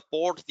to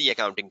support the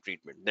accounting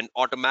treatment. Then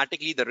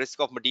automatically the risk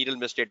of material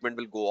misstatement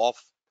will go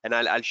off, and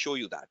I'll show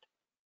you that.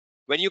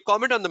 When you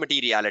comment on the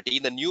materiality,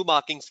 the new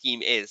marking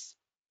scheme is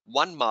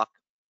 1 mark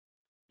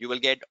you will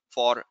get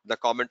for the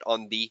comment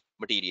on the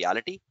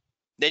materiality.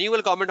 Then you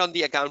will comment on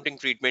the accounting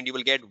treatment, you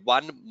will get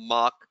 1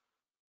 mark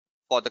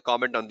for the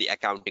comment on the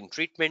accounting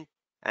treatment.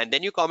 And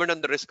then you comment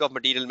on the risk of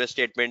material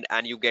misstatement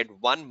and you get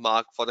 1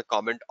 mark for the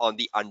comment on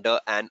the under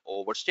and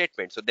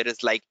overstatement. So there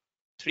is like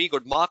 3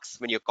 good marks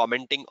when you're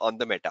commenting on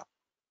the meta.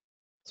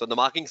 So the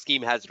marking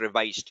scheme has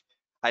revised.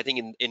 I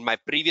think in my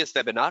previous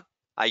webinar,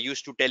 I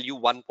used to tell you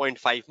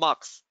 1.5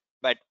 marks.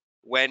 But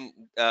when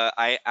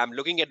I am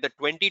looking at the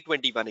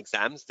 2021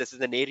 exams, this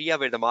is an area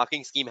where the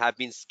marking scheme have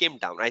been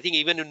skimmed down. I think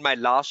even in my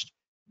last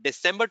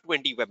December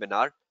 20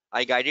 webinar,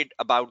 I guided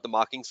about the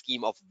marking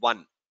scheme of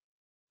 1.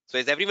 So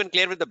is everyone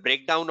clear with the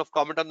breakdown of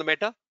comment on the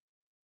meta?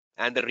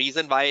 And the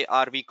reason why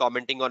are we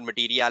commenting on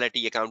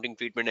materiality, accounting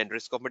treatment, and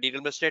risk of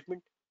material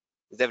misstatement?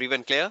 Is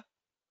everyone clear?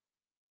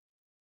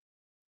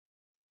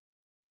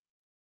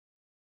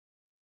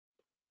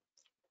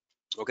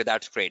 Okay,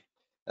 that's great.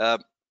 Uh,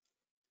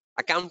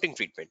 Accounting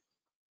treatment.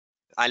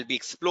 I'll be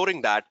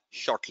exploring that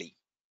shortly.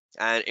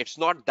 And it's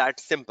not that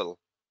simple.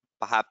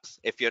 Perhaps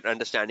if you're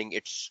understanding,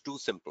 it's too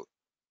simple.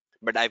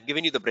 But I've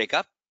given you the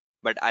breakup,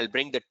 but I'll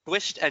bring the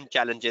twist and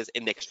challenges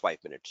in next 5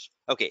 minutes.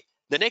 Okay,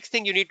 the next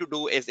thing you need to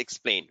do is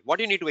explain. What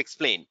do you need to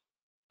explain?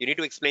 You need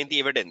to explain the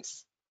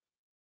evidence.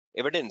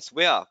 Evidence,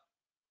 where?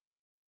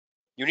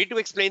 You need to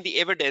explain the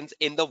evidence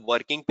in the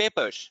working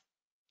papers.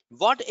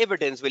 What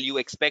evidence will you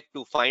expect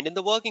to find in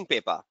the working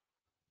paper?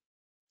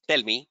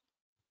 Tell me,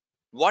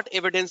 what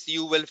evidence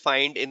you will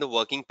find in the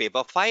working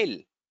paper file?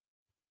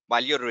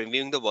 While you're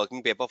reviewing the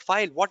working paper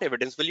file, what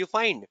evidence will you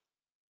find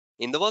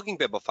in the working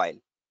paper file?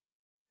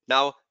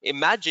 Now,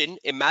 imagine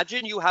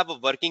you have a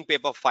working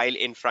paper file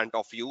in front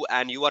of you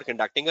and you are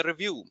conducting a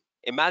review.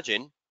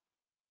 Imagine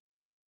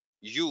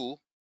you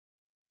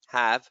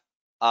have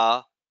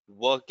a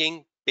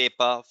working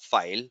paper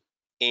file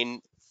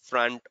in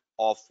front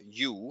of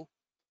you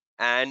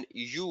and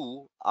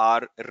you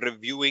are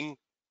reviewing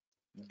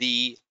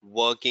the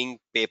working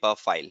paper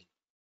file,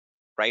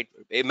 right?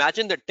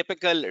 Imagine the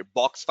typical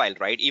box file,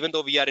 right? Even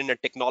though we are in a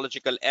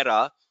technological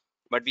era,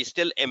 but we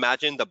still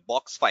imagine the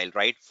box file,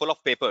 right? Full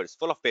of papers,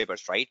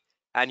 right?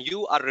 And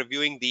you are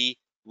reviewing the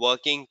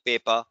working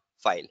paper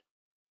file.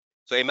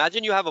 So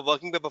imagine you have a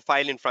working paper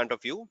file in front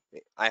of you.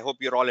 I hope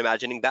you're all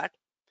imagining that.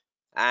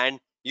 And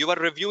you are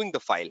reviewing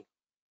the file.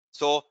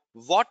 So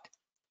what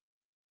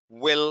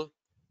will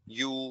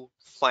you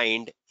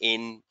find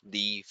in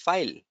the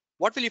file?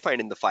 What will you find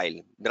in the file?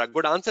 There are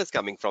good answers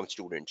coming from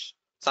students.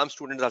 Some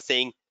students are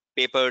saying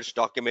papers,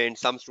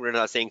 documents. Some students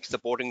are saying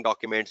supporting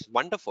documents.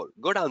 Wonderful,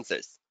 good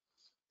answers.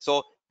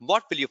 So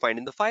what will you find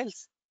in the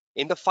files?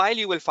 In the file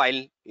you will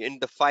find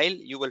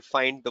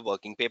the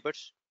working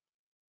papers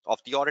of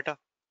the auditor.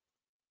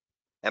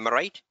 Am I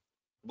right?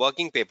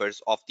 Working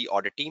papers of the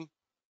audit team.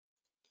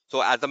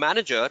 So as a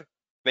manager,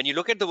 when you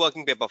look at the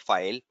working paper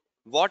file,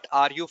 what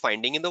are you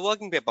finding in the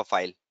working paper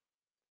file?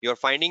 You're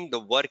finding the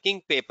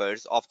working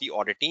papers of the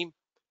audit team.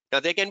 Now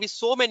there can be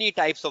so many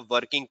types of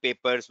working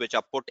papers which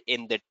are put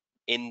in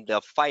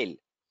the file.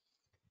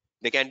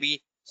 There can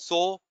be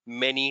so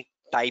many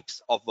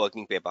types of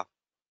working paper.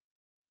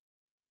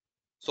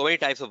 So many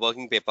types of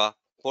working paper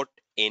put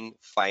in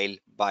file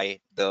by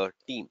the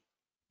team.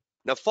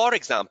 Now, for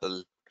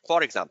example,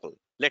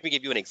 let me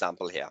give you an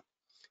example here.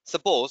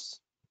 Suppose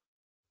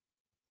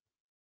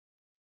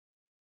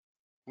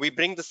we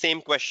bring the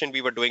same question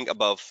we were doing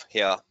above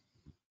here,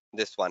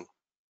 this one,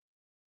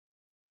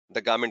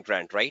 the government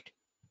grant, right?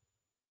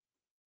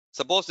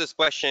 Suppose this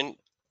question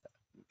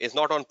is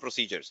not on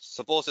procedures.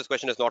 Suppose this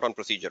question is not on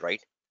procedure,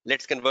 right?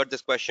 Let's convert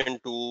this question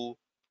to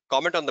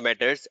comment on the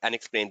matters and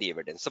explain the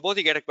evidence. Suppose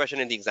you get a question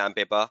in the exam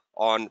paper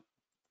on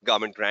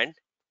government grant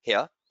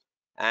here,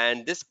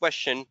 and this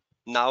question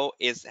now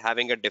is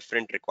having a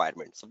different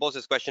requirement. Suppose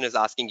this question is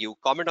asking you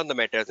comment on the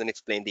matters and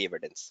explain the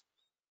evidence,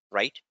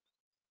 right?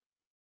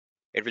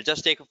 It will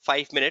just take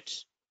 5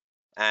 minutes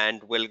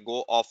and we'll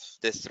go off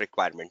this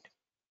requirement.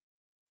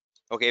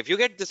 Okay, if you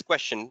get this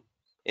question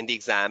in the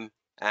exam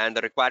and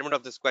the requirement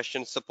of this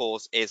question,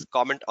 suppose, is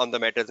comment on the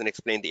matters and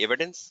explain the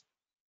evidence,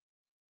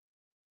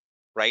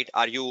 right?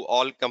 Are you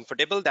all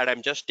comfortable that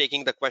I'm just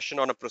taking the question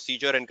on a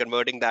procedure and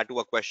converting that to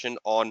a question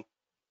on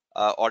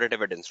audit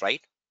evidence,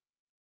 right?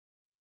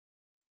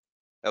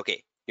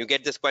 Okay, you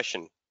get this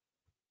question,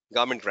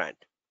 government grant,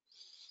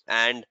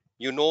 and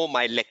you know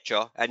my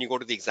lecture and you go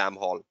to the exam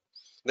hall.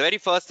 The very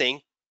first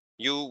thing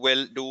you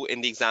will do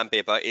in the exam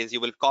paper is you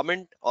will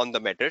comment on the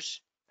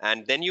matters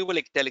and then you will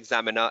tell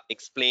examiner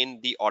explain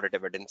the audit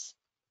evidence.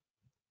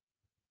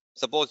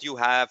 Suppose you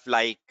have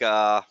like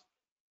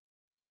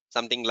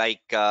something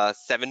like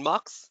 7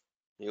 marks.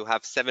 You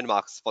have 7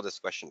 marks for this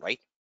question, right?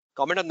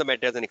 Comment on the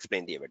matters and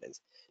explain the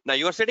evidence. Now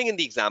you are sitting in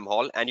the exam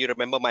hall and you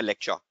remember my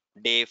lecture,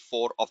 day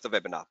 4 of the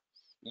webinar.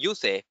 You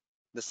say,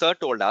 the sir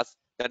told us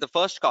that the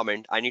first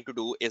comment I need to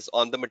do is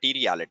on the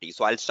materiality.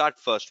 So I'll start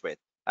first with,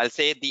 I'll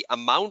say the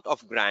amount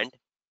of grant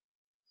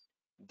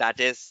that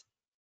is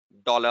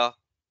 $20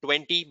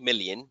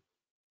 million,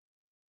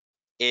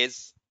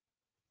 is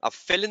a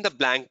fill in the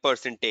blank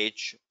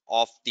percentage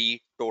of the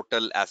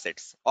total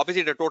assets.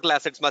 Obviously, the total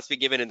assets must be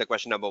given in the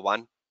question number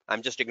one.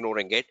 I'm just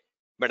ignoring it,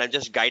 but I'm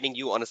just guiding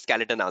you on a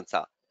skeleton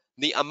answer.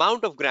 The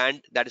amount of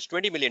grant, that is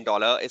 $20 million,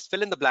 is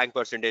fill in the blank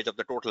percentage of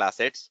the total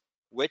assets,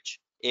 which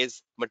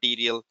is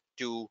material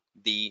to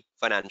the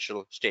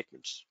financial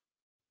statements.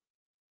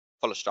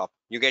 Full stop.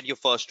 You get your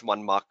first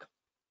 1 mark.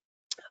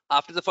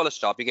 After the full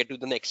stop, you get to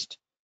the next.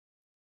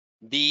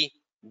 The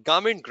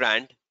government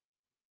grant,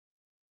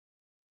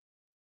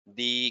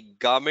 the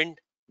government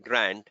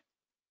grant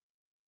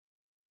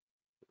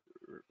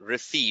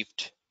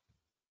received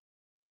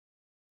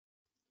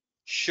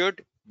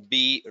should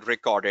be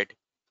recorded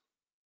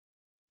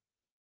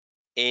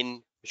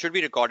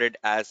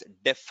as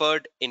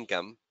deferred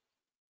income,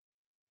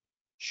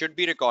 should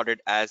be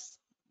recorded as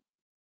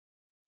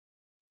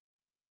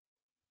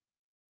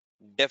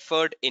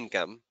deferred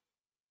income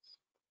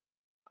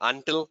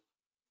until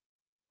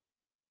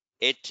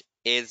it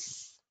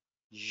is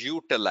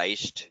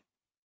utilized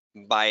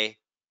by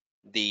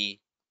the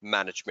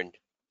management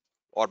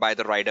or by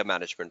the rider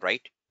management,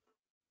 right?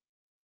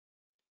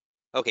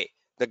 Okay,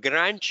 the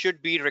grant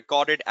should be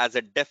recorded as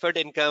a deferred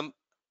income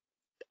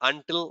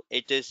until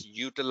it is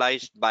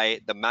utilized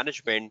by the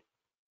management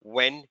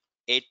when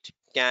it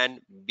can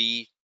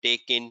be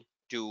taken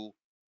to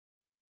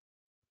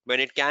when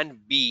it can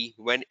be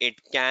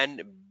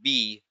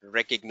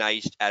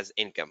recognized as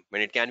income,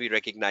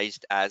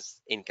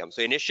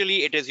 so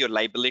initially it is your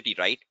liability,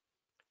 right,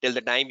 till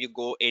the time you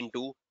go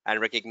into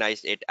and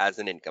recognize it as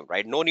an income,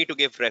 right? No need to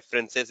give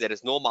references. There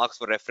is no marks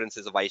for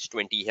references of IS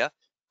 20 here.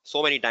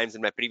 So many times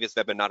in my previous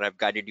webinar I've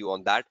guided you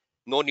on that.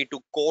 No need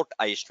to quote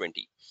IS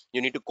 20.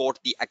 You need to quote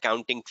the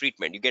accounting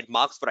treatment. You get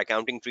marks for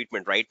accounting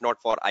treatment, right, not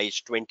for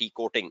IS 20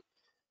 quoting.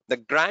 The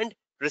grant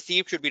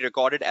received should be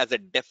recorded as a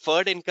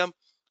deferred income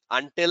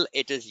until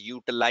it is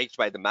utilized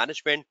by the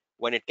management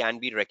when it can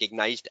be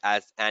recognized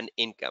as an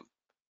income.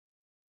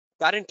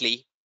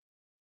 Currently,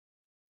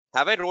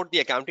 have I wrote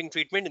the accounting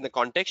treatment in the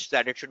context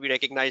that it should be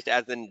recognized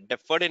as a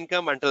deferred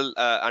income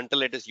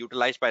until it is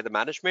utilized by the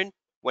management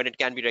when it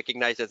can be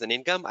recognized as an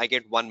income? I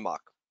get 1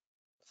 mark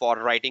for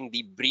writing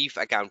the brief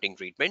accounting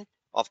treatment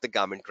of the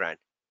government grant.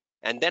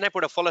 And then I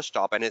put a full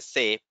stop and I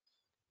say,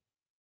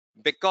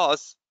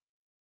 because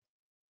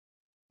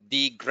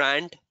the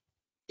grant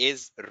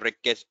is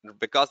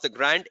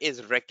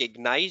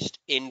recognized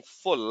in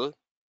full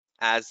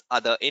as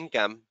other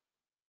income,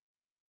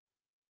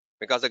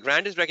 because the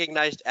grant is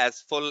recognized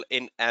as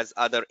as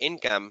other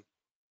income,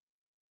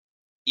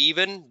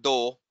 even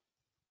though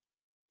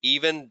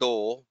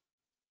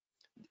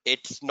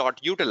it's not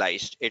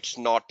utilized,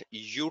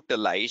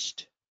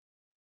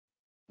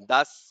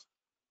 thus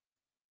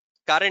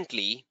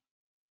currently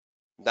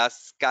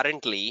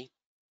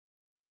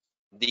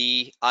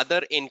the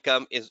other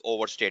income is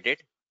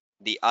overstated,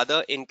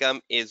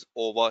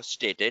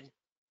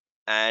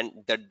 and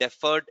the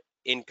deferred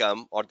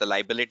income or the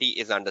liability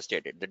is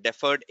understated.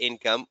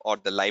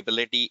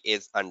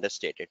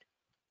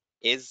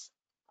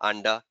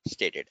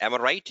 Am I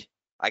right?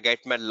 I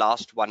get my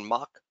last 1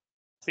 mark,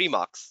 3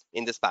 marks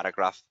in this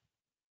paragraph.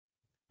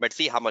 But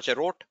see how much I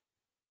wrote.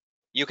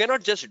 You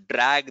cannot just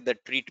drag the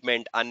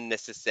treatment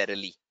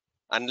unnecessarily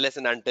unless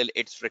and until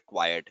it's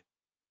required.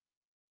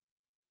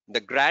 The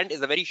grant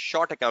is a very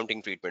short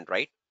accounting treatment,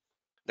 right?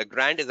 But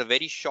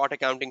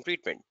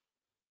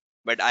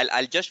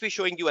I'll just be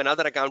showing you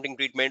another accounting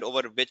treatment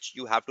over which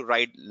you have to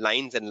write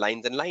lines and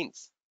lines and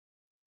lines.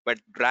 But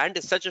grant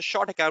is such a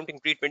short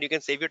accounting treatment, you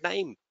can save your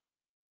time.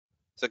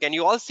 So can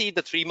you all see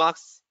the 3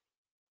 marks?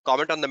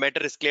 Comment on the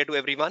matter is clear to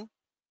everyone?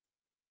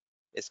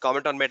 Is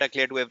comment on meta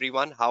clear to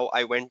everyone how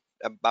I went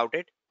about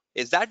it?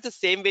 Is that the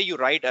same way you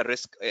write a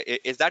risk?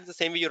 Is that the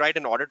same way you write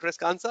an audit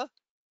risk answer?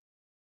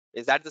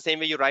 Is that the same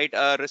way you write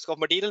a risk of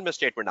material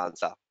misstatement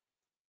answer?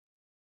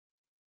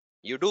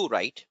 You do,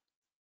 right?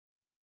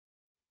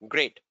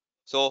 Great.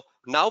 So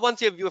now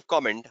once you have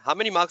comment, how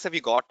many marks have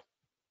you got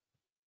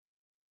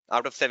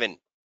out of 7?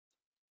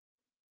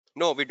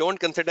 No, we don't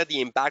consider the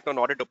impact on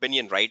audit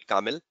opinion, right,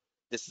 Kamil?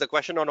 This is a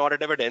question on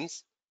audit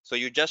evidence. So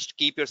you just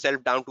keep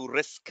yourself down to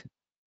risk.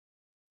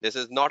 This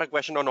is not a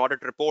question on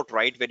audit report,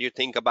 right, where you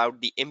think about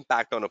the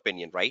impact on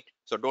opinion, right?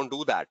 So don't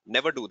do that.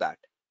 Never do that.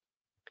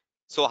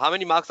 So how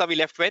many marks are we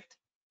left with?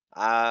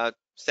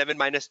 7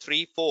 minus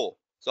 3, 4.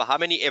 So how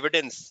many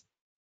evidence?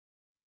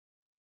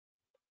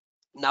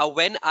 Now,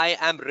 when I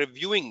am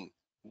reviewing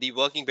the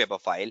working paper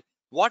file,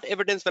 what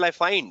evidence will I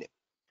find?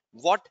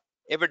 What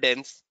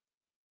evidence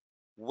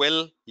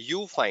will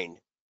you find?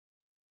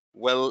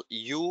 Will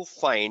you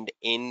find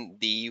in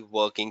the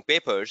working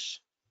paper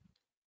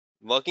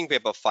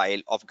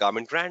file of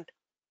government grant?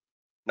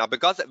 Now,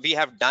 because we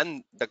have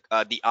done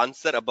the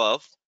answer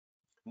above,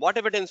 what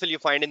evidence will you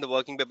find in the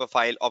working paper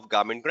file of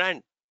government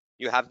grant?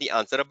 You have the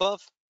answer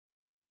above.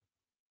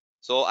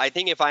 So I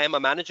think if I am a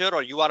manager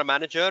or you are a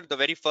manager, the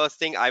very first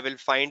thing I will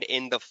find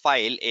in the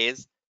file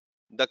is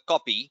the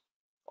copy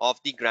of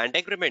the grant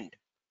agreement.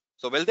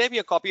 So will there be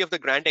a copy of the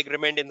grant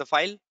agreement in the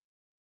file?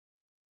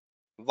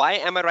 Why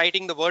am I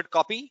writing the word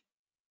copy?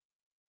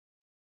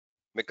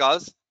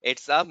 Because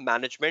it's a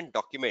management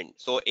document.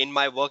 So in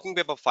my working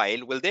paper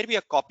file, will there be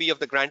a copy of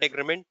the grant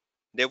agreement?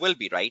 There will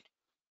be, right?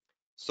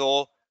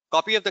 So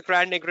copy of the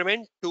grant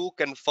agreement to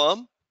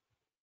confirm.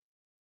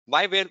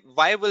 Why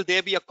will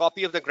there be a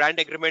copy of the grant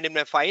agreement in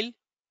my file?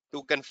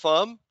 To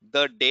confirm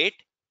the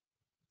date,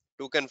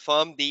 to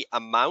confirm the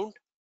amount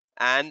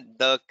and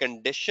the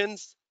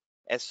conditions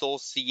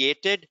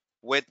associated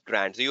with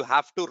grant. So you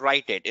have to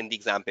write it in the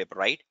exam paper,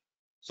 right?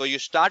 So you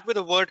start with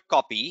the word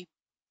copy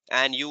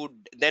and you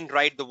then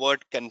write the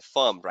word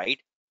confirm, right?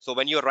 So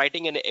when you're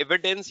writing an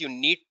evidence, you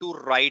need to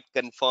write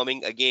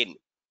confirming again.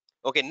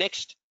 Okay,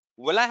 next,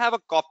 will I have a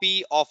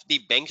copy of the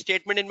bank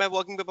statement in my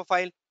working paper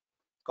file?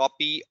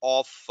 Copy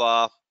of,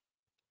 sorry,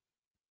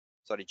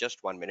 just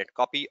 1 minute.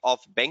 Copy of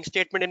bank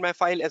statement in my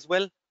file as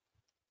well,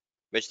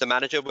 which the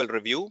manager will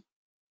review.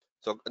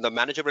 So the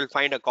manager will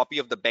find a copy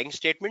of the bank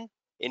statement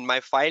in my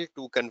file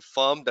to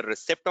confirm the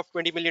receipt of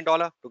 $20 million,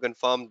 to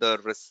confirm the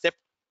receipt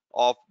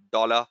of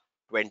 $20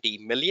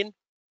 million.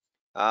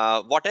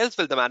 What else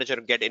will the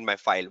manager get in my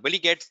file? Will he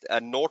get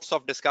notes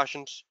of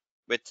discussions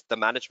with the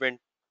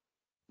management,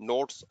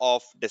 notes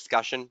of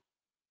discussion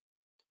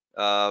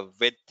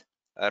with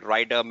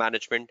rider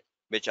management,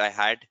 which I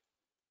had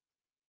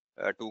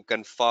to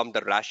confirm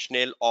the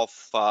rationale of,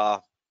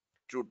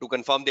 to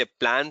confirm their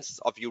plans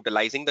of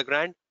utilizing the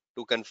grant,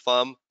 to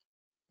confirm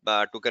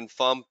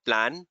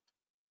plan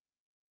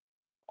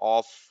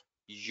of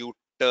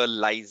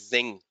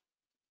utilizing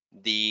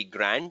the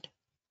grant,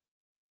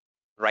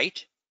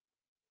 right?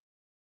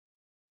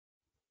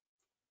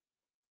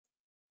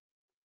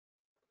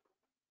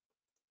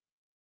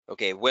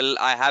 Okay, will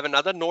I have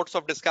another notes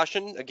of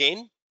discussion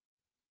again?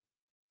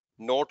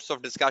 Notes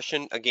of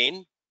discussion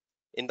again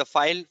in the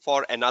file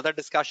for another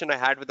discussion I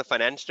had with the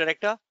finance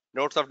director.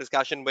 Notes of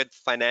discussion with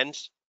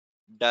finance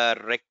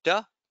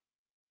director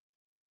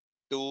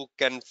to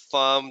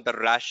confirm the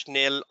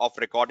rationale of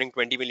recording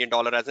 $20 million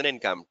as an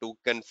income, to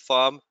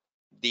confirm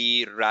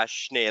the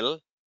rationale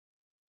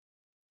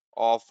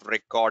of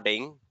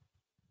recording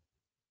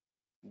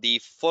the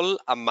full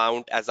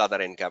amount as other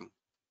income.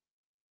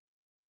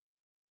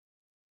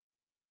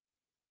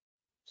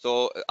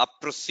 So a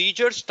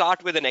procedure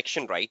start with an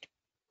action, right?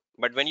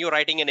 But when you're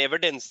writing an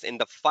evidence in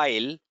the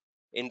file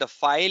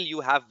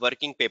you have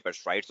working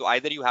papers, right? So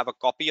either you have a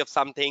copy of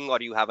something or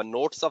you have a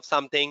notes of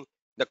something.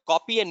 The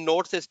copy and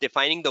notes is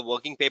defining the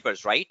working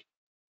papers, right?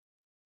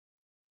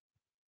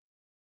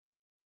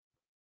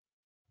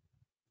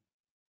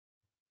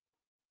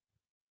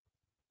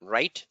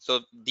 Right.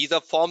 So these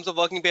are forms of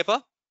working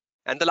paper.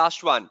 And the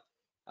last one,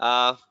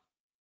 uh,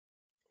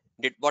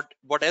 did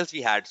what else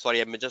we had? Sorry,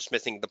 I'm just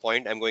missing the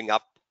point. I'm going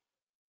up.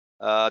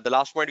 The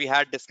last point we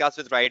had discussed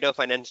with writer,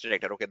 finance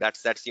director. Okay,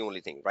 that's the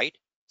only thing, right?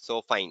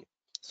 So fine.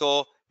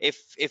 So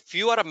if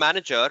you are a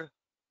manager,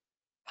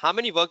 how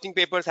many working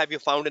papers have you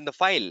found in the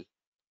file?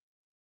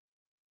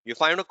 You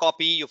found a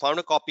copy, you found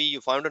a copy, you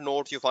found a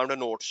notes, you found a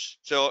notes.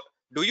 So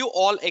do you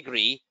all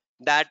agree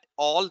that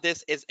all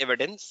this is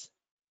evidence?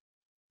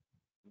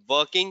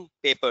 Working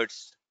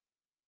papers.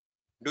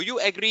 Do you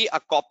agree a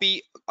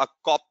copy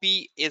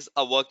is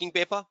a working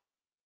paper?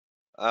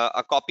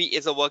 A copy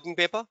is a working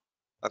paper?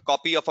 A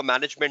copy of a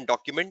management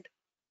document?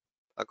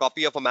 A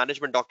copy of a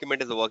management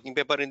document is a working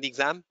paper in the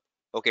exam?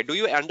 Okay, do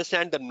you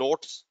understand the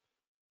notes?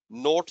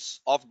 Notes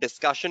of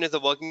discussion is a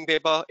working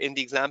paper in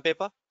the exam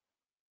paper?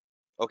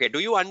 Okay, do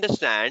you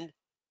understand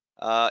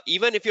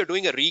even if you're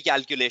doing a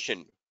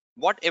recalculation,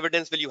 what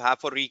evidence will you have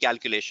for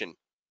recalculation?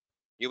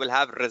 You will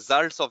have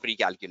results of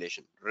recalculation.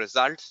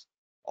 Results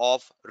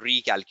of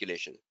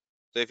recalculation.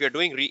 So if you're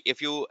doing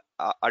if you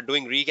are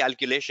doing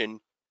recalculation,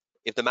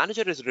 if the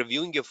manager is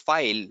reviewing your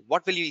file,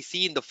 what will you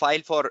see in the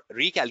file for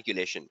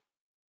recalculation?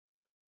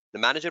 The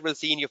manager will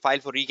see in your file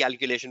for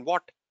recalculation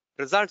what?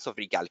 Results of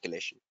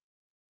recalculation.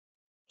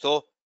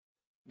 So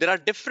there are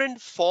different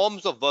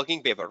forms of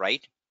working paper,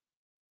 right?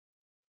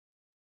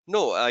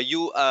 No,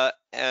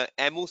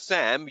 Amu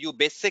Sam, you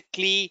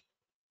basically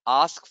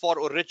ask for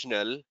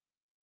original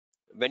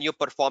when you're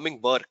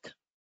performing work.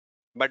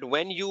 But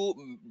when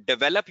you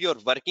develop your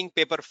working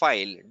paper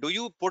file, do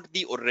you put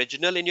the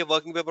original in your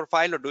working paper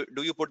file or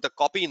do you put the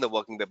copy in the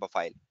working paper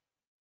file?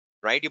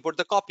 Right? You put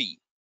the copy.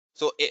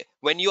 So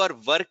when you are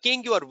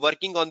working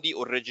on the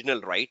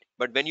original, right?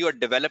 But when you are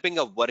developing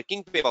a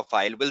working paper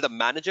file, will the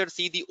manager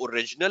see the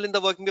original in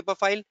the working paper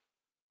file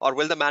or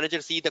will the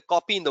manager see the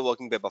copy in the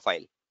working paper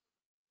file?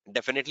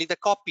 Definitely the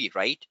copy,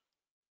 right?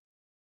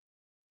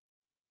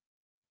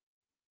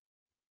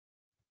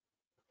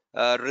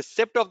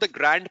 Receipt of the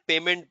grant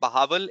payment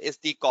Bahawal is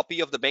the copy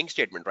of the bank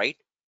statement, right?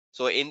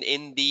 So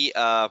in the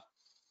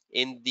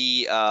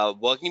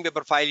working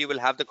paper file, you will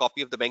have the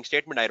copy of the bank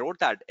statement. I wrote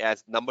that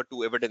as number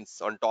 2 evidence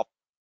on top.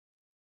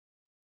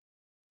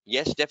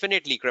 Yes,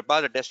 definitely,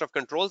 Kripa. The test of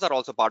controls are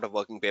also part of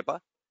working paper.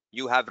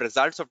 You have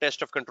results of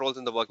test of controls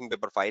in the working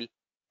paper file.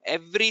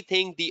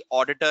 Everything the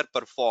auditor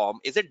perform,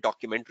 is it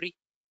documentary?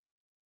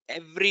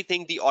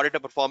 Everything the auditor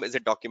perform, is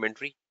it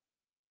documentary?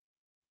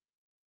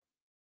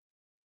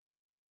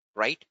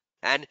 right?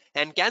 And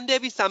can there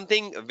be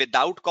something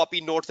without copy,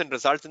 notes, and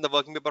results in the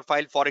working paper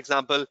file? For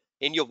example,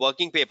 in your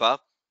working paper,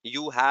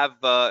 you have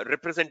a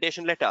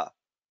representation letter.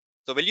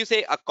 So will you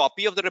say a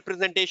copy of the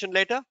representation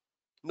letter?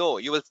 No,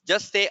 you will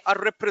just say a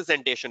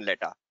representation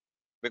letter,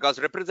 because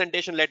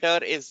representation letter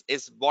is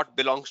what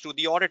belongs to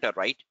the auditor,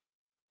 right?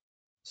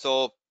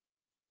 So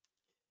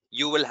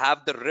you will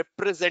have the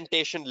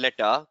representation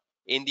letter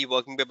in the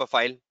working paper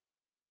file.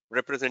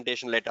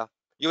 Representation letter.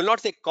 You will not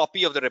say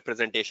copy of the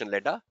representation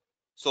letter.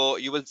 So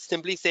you will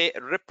simply say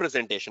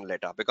representation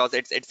letter, because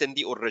it's in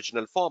the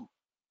original form.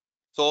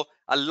 So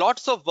a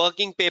lots of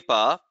working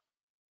paper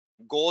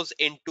goes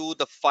into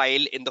the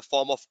file in the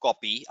form of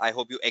copy. I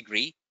hope you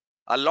agree.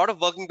 A lot of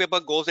working paper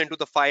goes into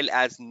the file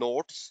as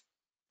notes.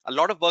 A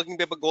lot of working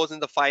paper goes in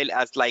the file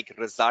as like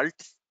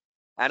results,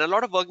 and a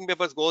lot of working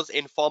papers goes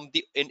in form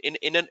the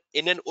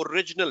in an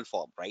original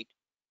form, right?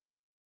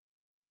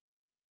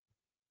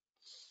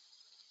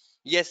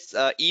 Yes,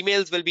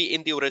 emails will be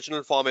in the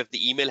original form if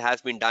the email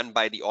has been done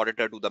by the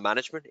auditor to the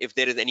management, if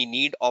there is any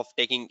need of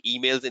taking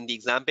emails in the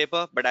exam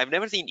paper. But I've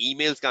never seen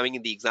emails coming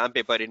in the exam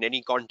paper in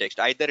any context.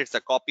 Either it's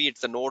a copy,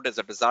 it's a note, it's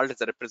a result, it's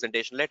a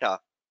representation letter.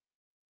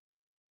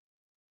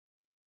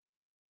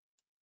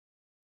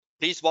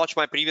 Please watch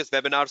my previous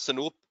webinar,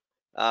 Sanoop,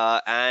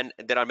 and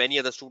there are many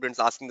other students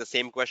asking the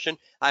same question.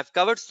 I've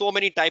covered so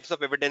many types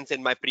of evidence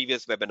in my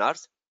previous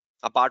webinars,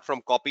 apart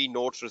from copy,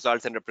 notes,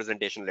 results, and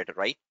representation letter,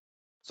 right?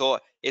 So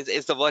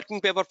is the working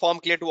paper form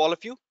clear to all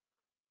of you?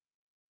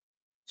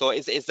 So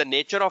is the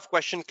nature of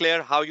question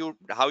clear? How you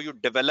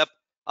develop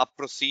a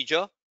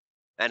procedure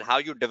and how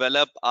you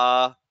develop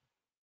a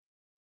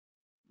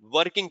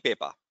working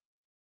paper,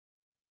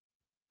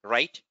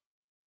 right?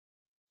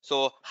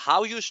 So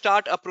how you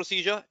start a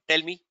procedure?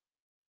 Tell me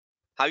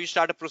how you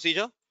start a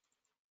procedure.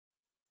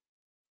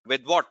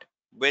 With what?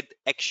 With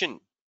action.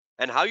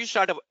 And how you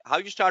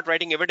start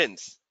writing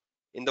evidence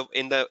in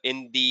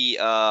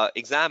the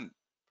exam?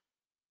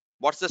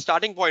 What's the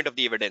starting point of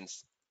the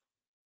evidence?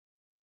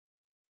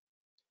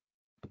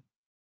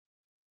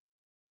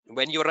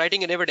 When you're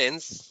writing an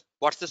evidence,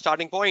 what's the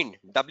starting point?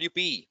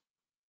 WP,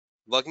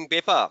 working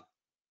paper,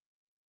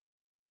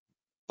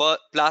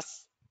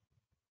 plus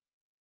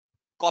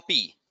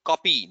copy,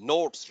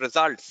 notes,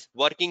 results,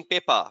 working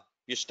paper.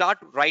 You start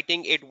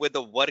writing it with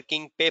a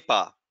working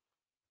paper.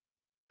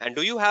 And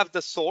do you have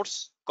the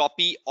source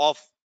copy of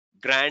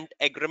grant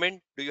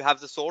agreement? Do you have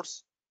the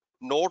source?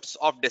 Notes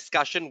of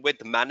discussion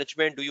with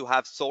management. Do you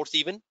have source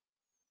even?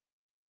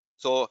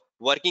 So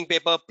working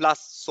paper plus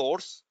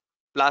source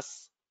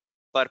plus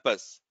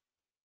purpose.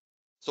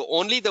 So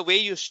only the way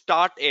you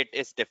start it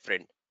is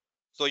different.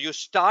 So you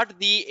start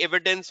the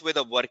evidence with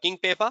a working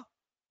paper.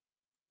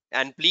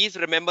 And please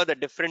remember the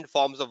different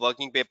forms of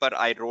working paper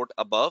I wrote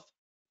above.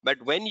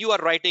 But when you are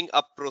writing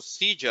a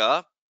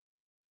procedure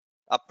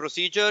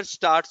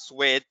starts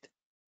with,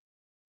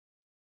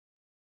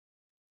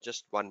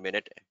 just 1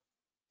 minute.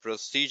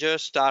 Procedure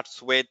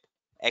starts with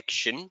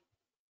action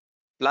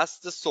plus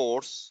the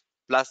source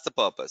plus the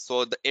purpose.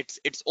 So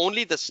it's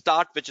only the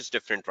start which is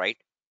different, right?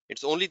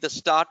 It's only the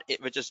start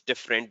which is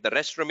different. The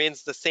rest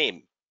remains the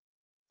same.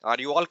 Are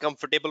you all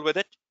comfortable with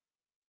it?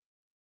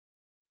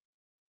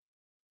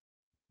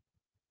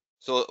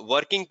 So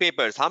working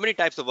papers, how many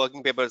types of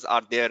working papers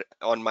are there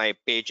on my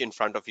page in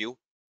front of you?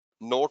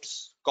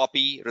 Notes,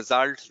 copy,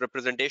 results,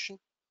 representation.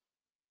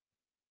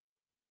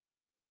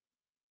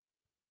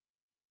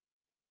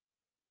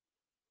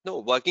 No,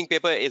 working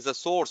paper is a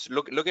source.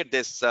 Look at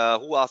this.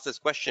 Who asked this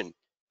question?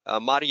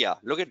 Maria,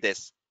 look at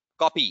this.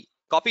 Copy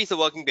is a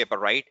working paper,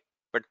 right?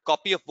 But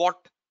copy of what?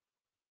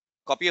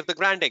 Copy of the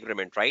grant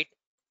agreement, right?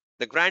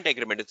 The grant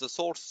agreement is the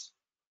source.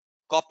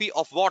 Copy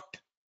of what?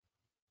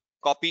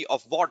 Copy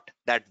of what?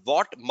 That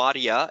what,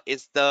 Maria,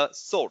 is the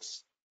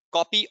source.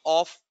 Copy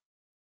of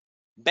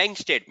bank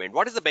statement.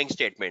 What is the bank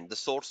statement? The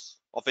source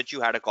of which you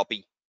had a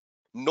copy.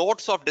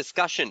 Notes of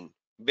discussion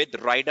with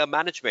rider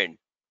management.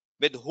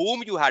 With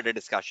whom you had a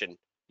discussion?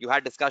 You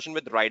had discussion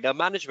with rider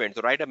management.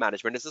 So rider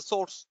management is the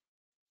source.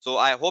 So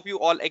I hope you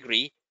all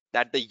agree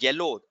that the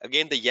yellow,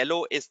 again, the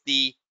yellow is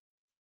the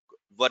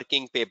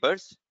working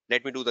papers.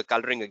 Let me do the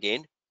coloring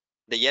again.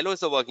 The yellow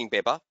is the working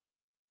paper.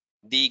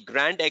 The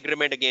grant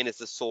agreement again is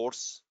the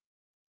source.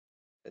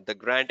 The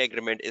grant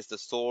agreement is the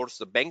source.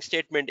 The bank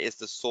statement is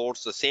the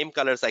source. The same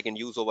colors I can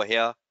use over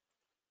here.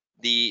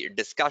 The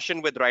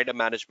discussion with rider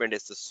management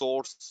is the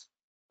source.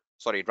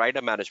 Sorry,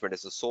 rider management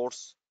is the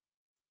source.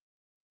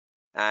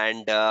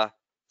 And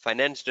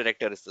finance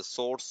director is the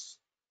source.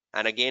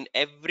 And again,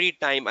 every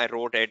time I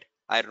wrote it,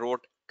 I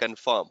wrote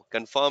confirm.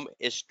 Confirm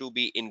is to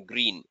be in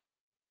green.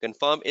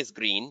 Confirm is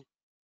green.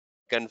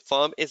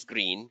 Confirm is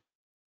green.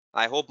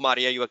 I hope,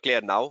 Maria, you are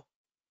clear now.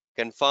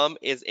 Confirm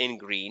is in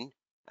green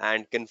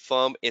and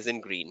confirm is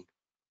in green,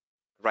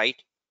 right?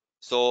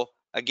 So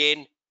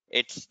again,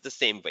 it's the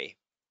same way.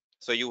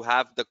 So you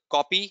have the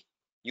copy,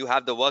 you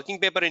have the working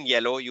paper in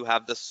yellow, you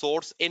have the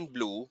source in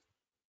blue,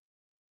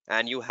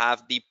 and you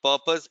have the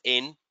purpose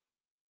in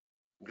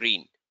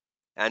green.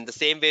 And the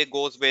same way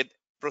goes with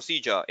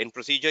procedure. In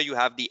procedure, you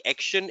have the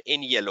action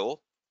in yellow,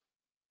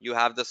 you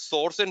have the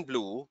source in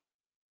blue,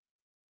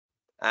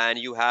 and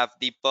you have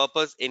the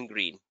purpose in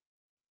green.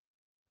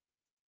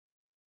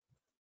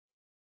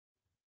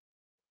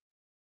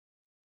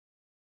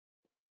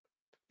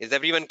 Is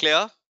everyone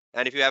clear?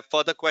 And if you have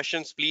further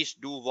questions, please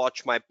do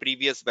watch my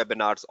previous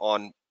webinars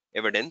on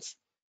evidence,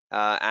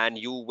 and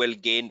you will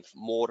gain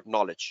more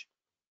knowledge.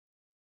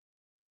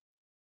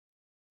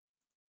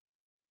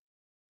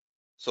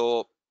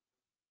 So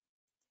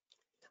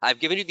I've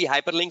given you the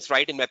hyperlinks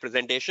right in my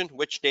presentation.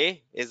 Which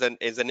day is an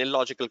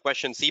illogical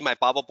question. See my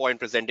PowerPoint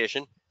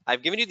presentation.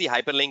 I've given you the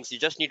hyperlinks. You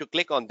just need to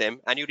click on them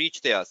and you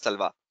reach there,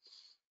 Salva.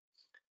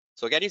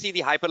 So can you see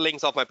the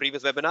hyperlinks of my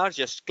previous webinars?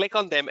 Just click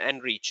on them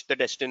and reach the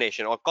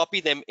destination, or copy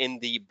them in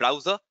the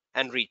browser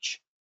and reach.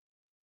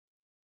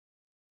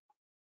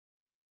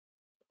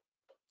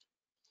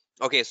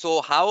 Okay,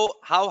 so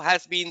how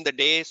has been the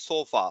day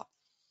so far?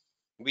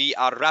 We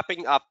are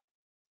wrapping up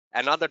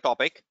another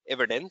topic,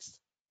 evidence,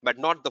 but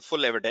not the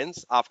full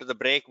evidence. After the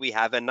break, we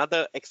have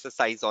another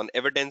exercise on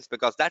evidence,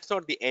 because that's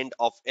not the end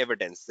of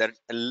evidence. There's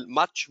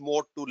much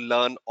more to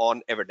learn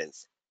on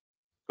evidence.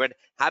 But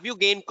have you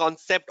gained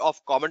concept of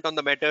comment on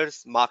the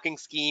matters, marking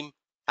scheme?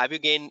 Have you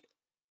gained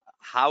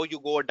how you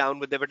go down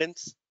with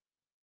evidence?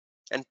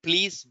 And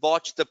please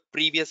watch the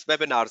previous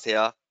webinars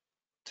here.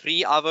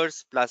 3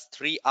 hours plus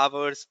 3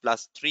 hours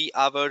plus 3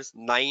 hours,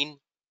 9,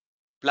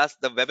 plus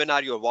the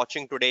webinar you're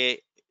watching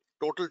today,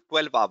 total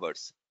 12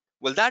 hours.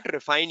 Will that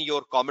refine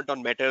your comment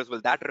on matters?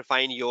 Will that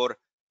refine your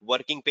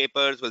working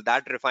papers? Will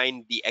that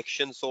refine the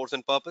action, source,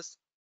 and purpose?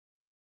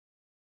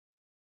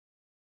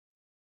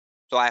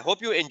 So I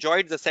hope you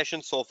enjoyed the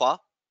session so far.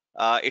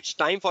 It's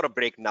time for a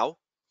break now.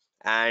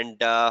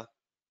 And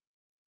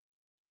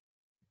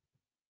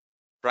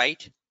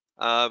right,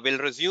 we'll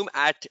resume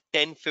at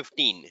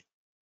 10:15.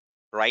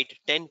 Right,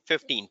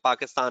 10:15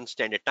 Pakistan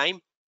Standard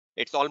Time.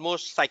 It's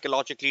almost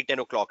psychologically 10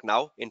 o'clock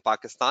now in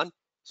Pakistan.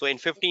 So in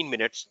 15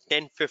 minutes,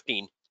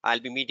 10:15, I'll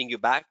be meeting you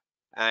back.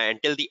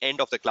 Until the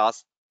end of the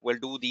class, we'll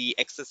do the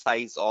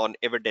exercise on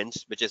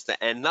evidence, which is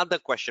another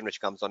question which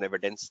comes on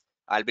evidence.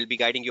 I will be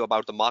guiding you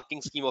about the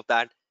marking scheme of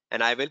that,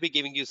 and I will be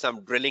giving you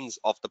some drillings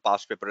of the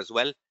past paper as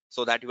well,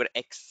 so that you are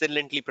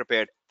excellently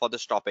prepared for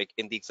this topic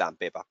in the exam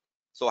paper.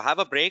 So have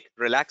a break,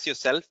 relax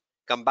yourself,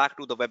 come back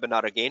to the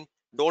webinar again.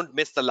 Don't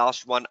miss the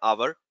last 1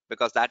 hour,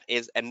 because that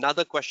is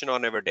another question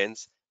on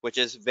evidence, which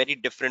is very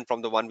different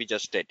from the one we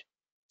just did.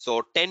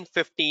 So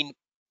 10:15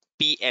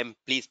 p.m.,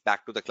 please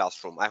back to the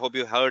classroom. I hope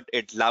you heard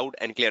it loud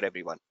and clear,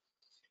 everyone.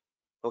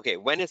 Okay,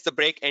 when is the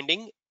break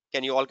ending?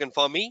 Can you all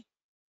confirm me?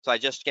 So I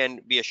just can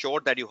be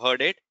assured that you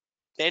heard it.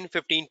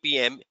 10:15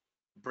 p.m.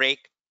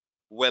 break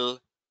will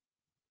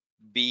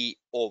be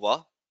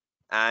over,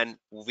 and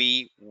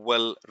we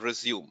will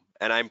resume.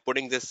 And I'm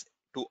putting this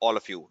to all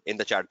of you in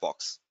the chat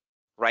box,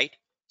 right?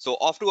 So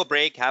off to a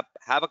break, have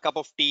a cup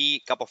of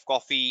tea, cup of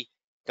coffee,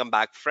 come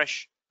back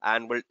fresh,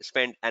 and we'll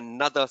spend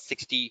another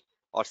 60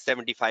 or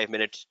 75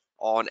 minutes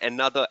on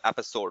another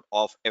episode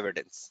of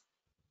evidence.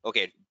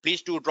 Okay,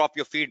 please do drop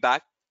your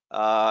feedback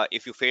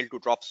if you failed to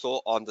drop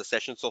so on the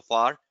session so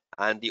far,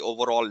 and the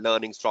overall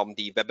learnings from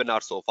the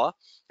webinar so far.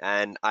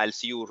 And I'll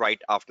see you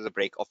right after the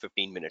break of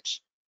 15 minutes.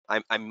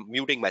 I'm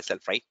muting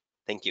myself, right?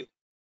 Thank you.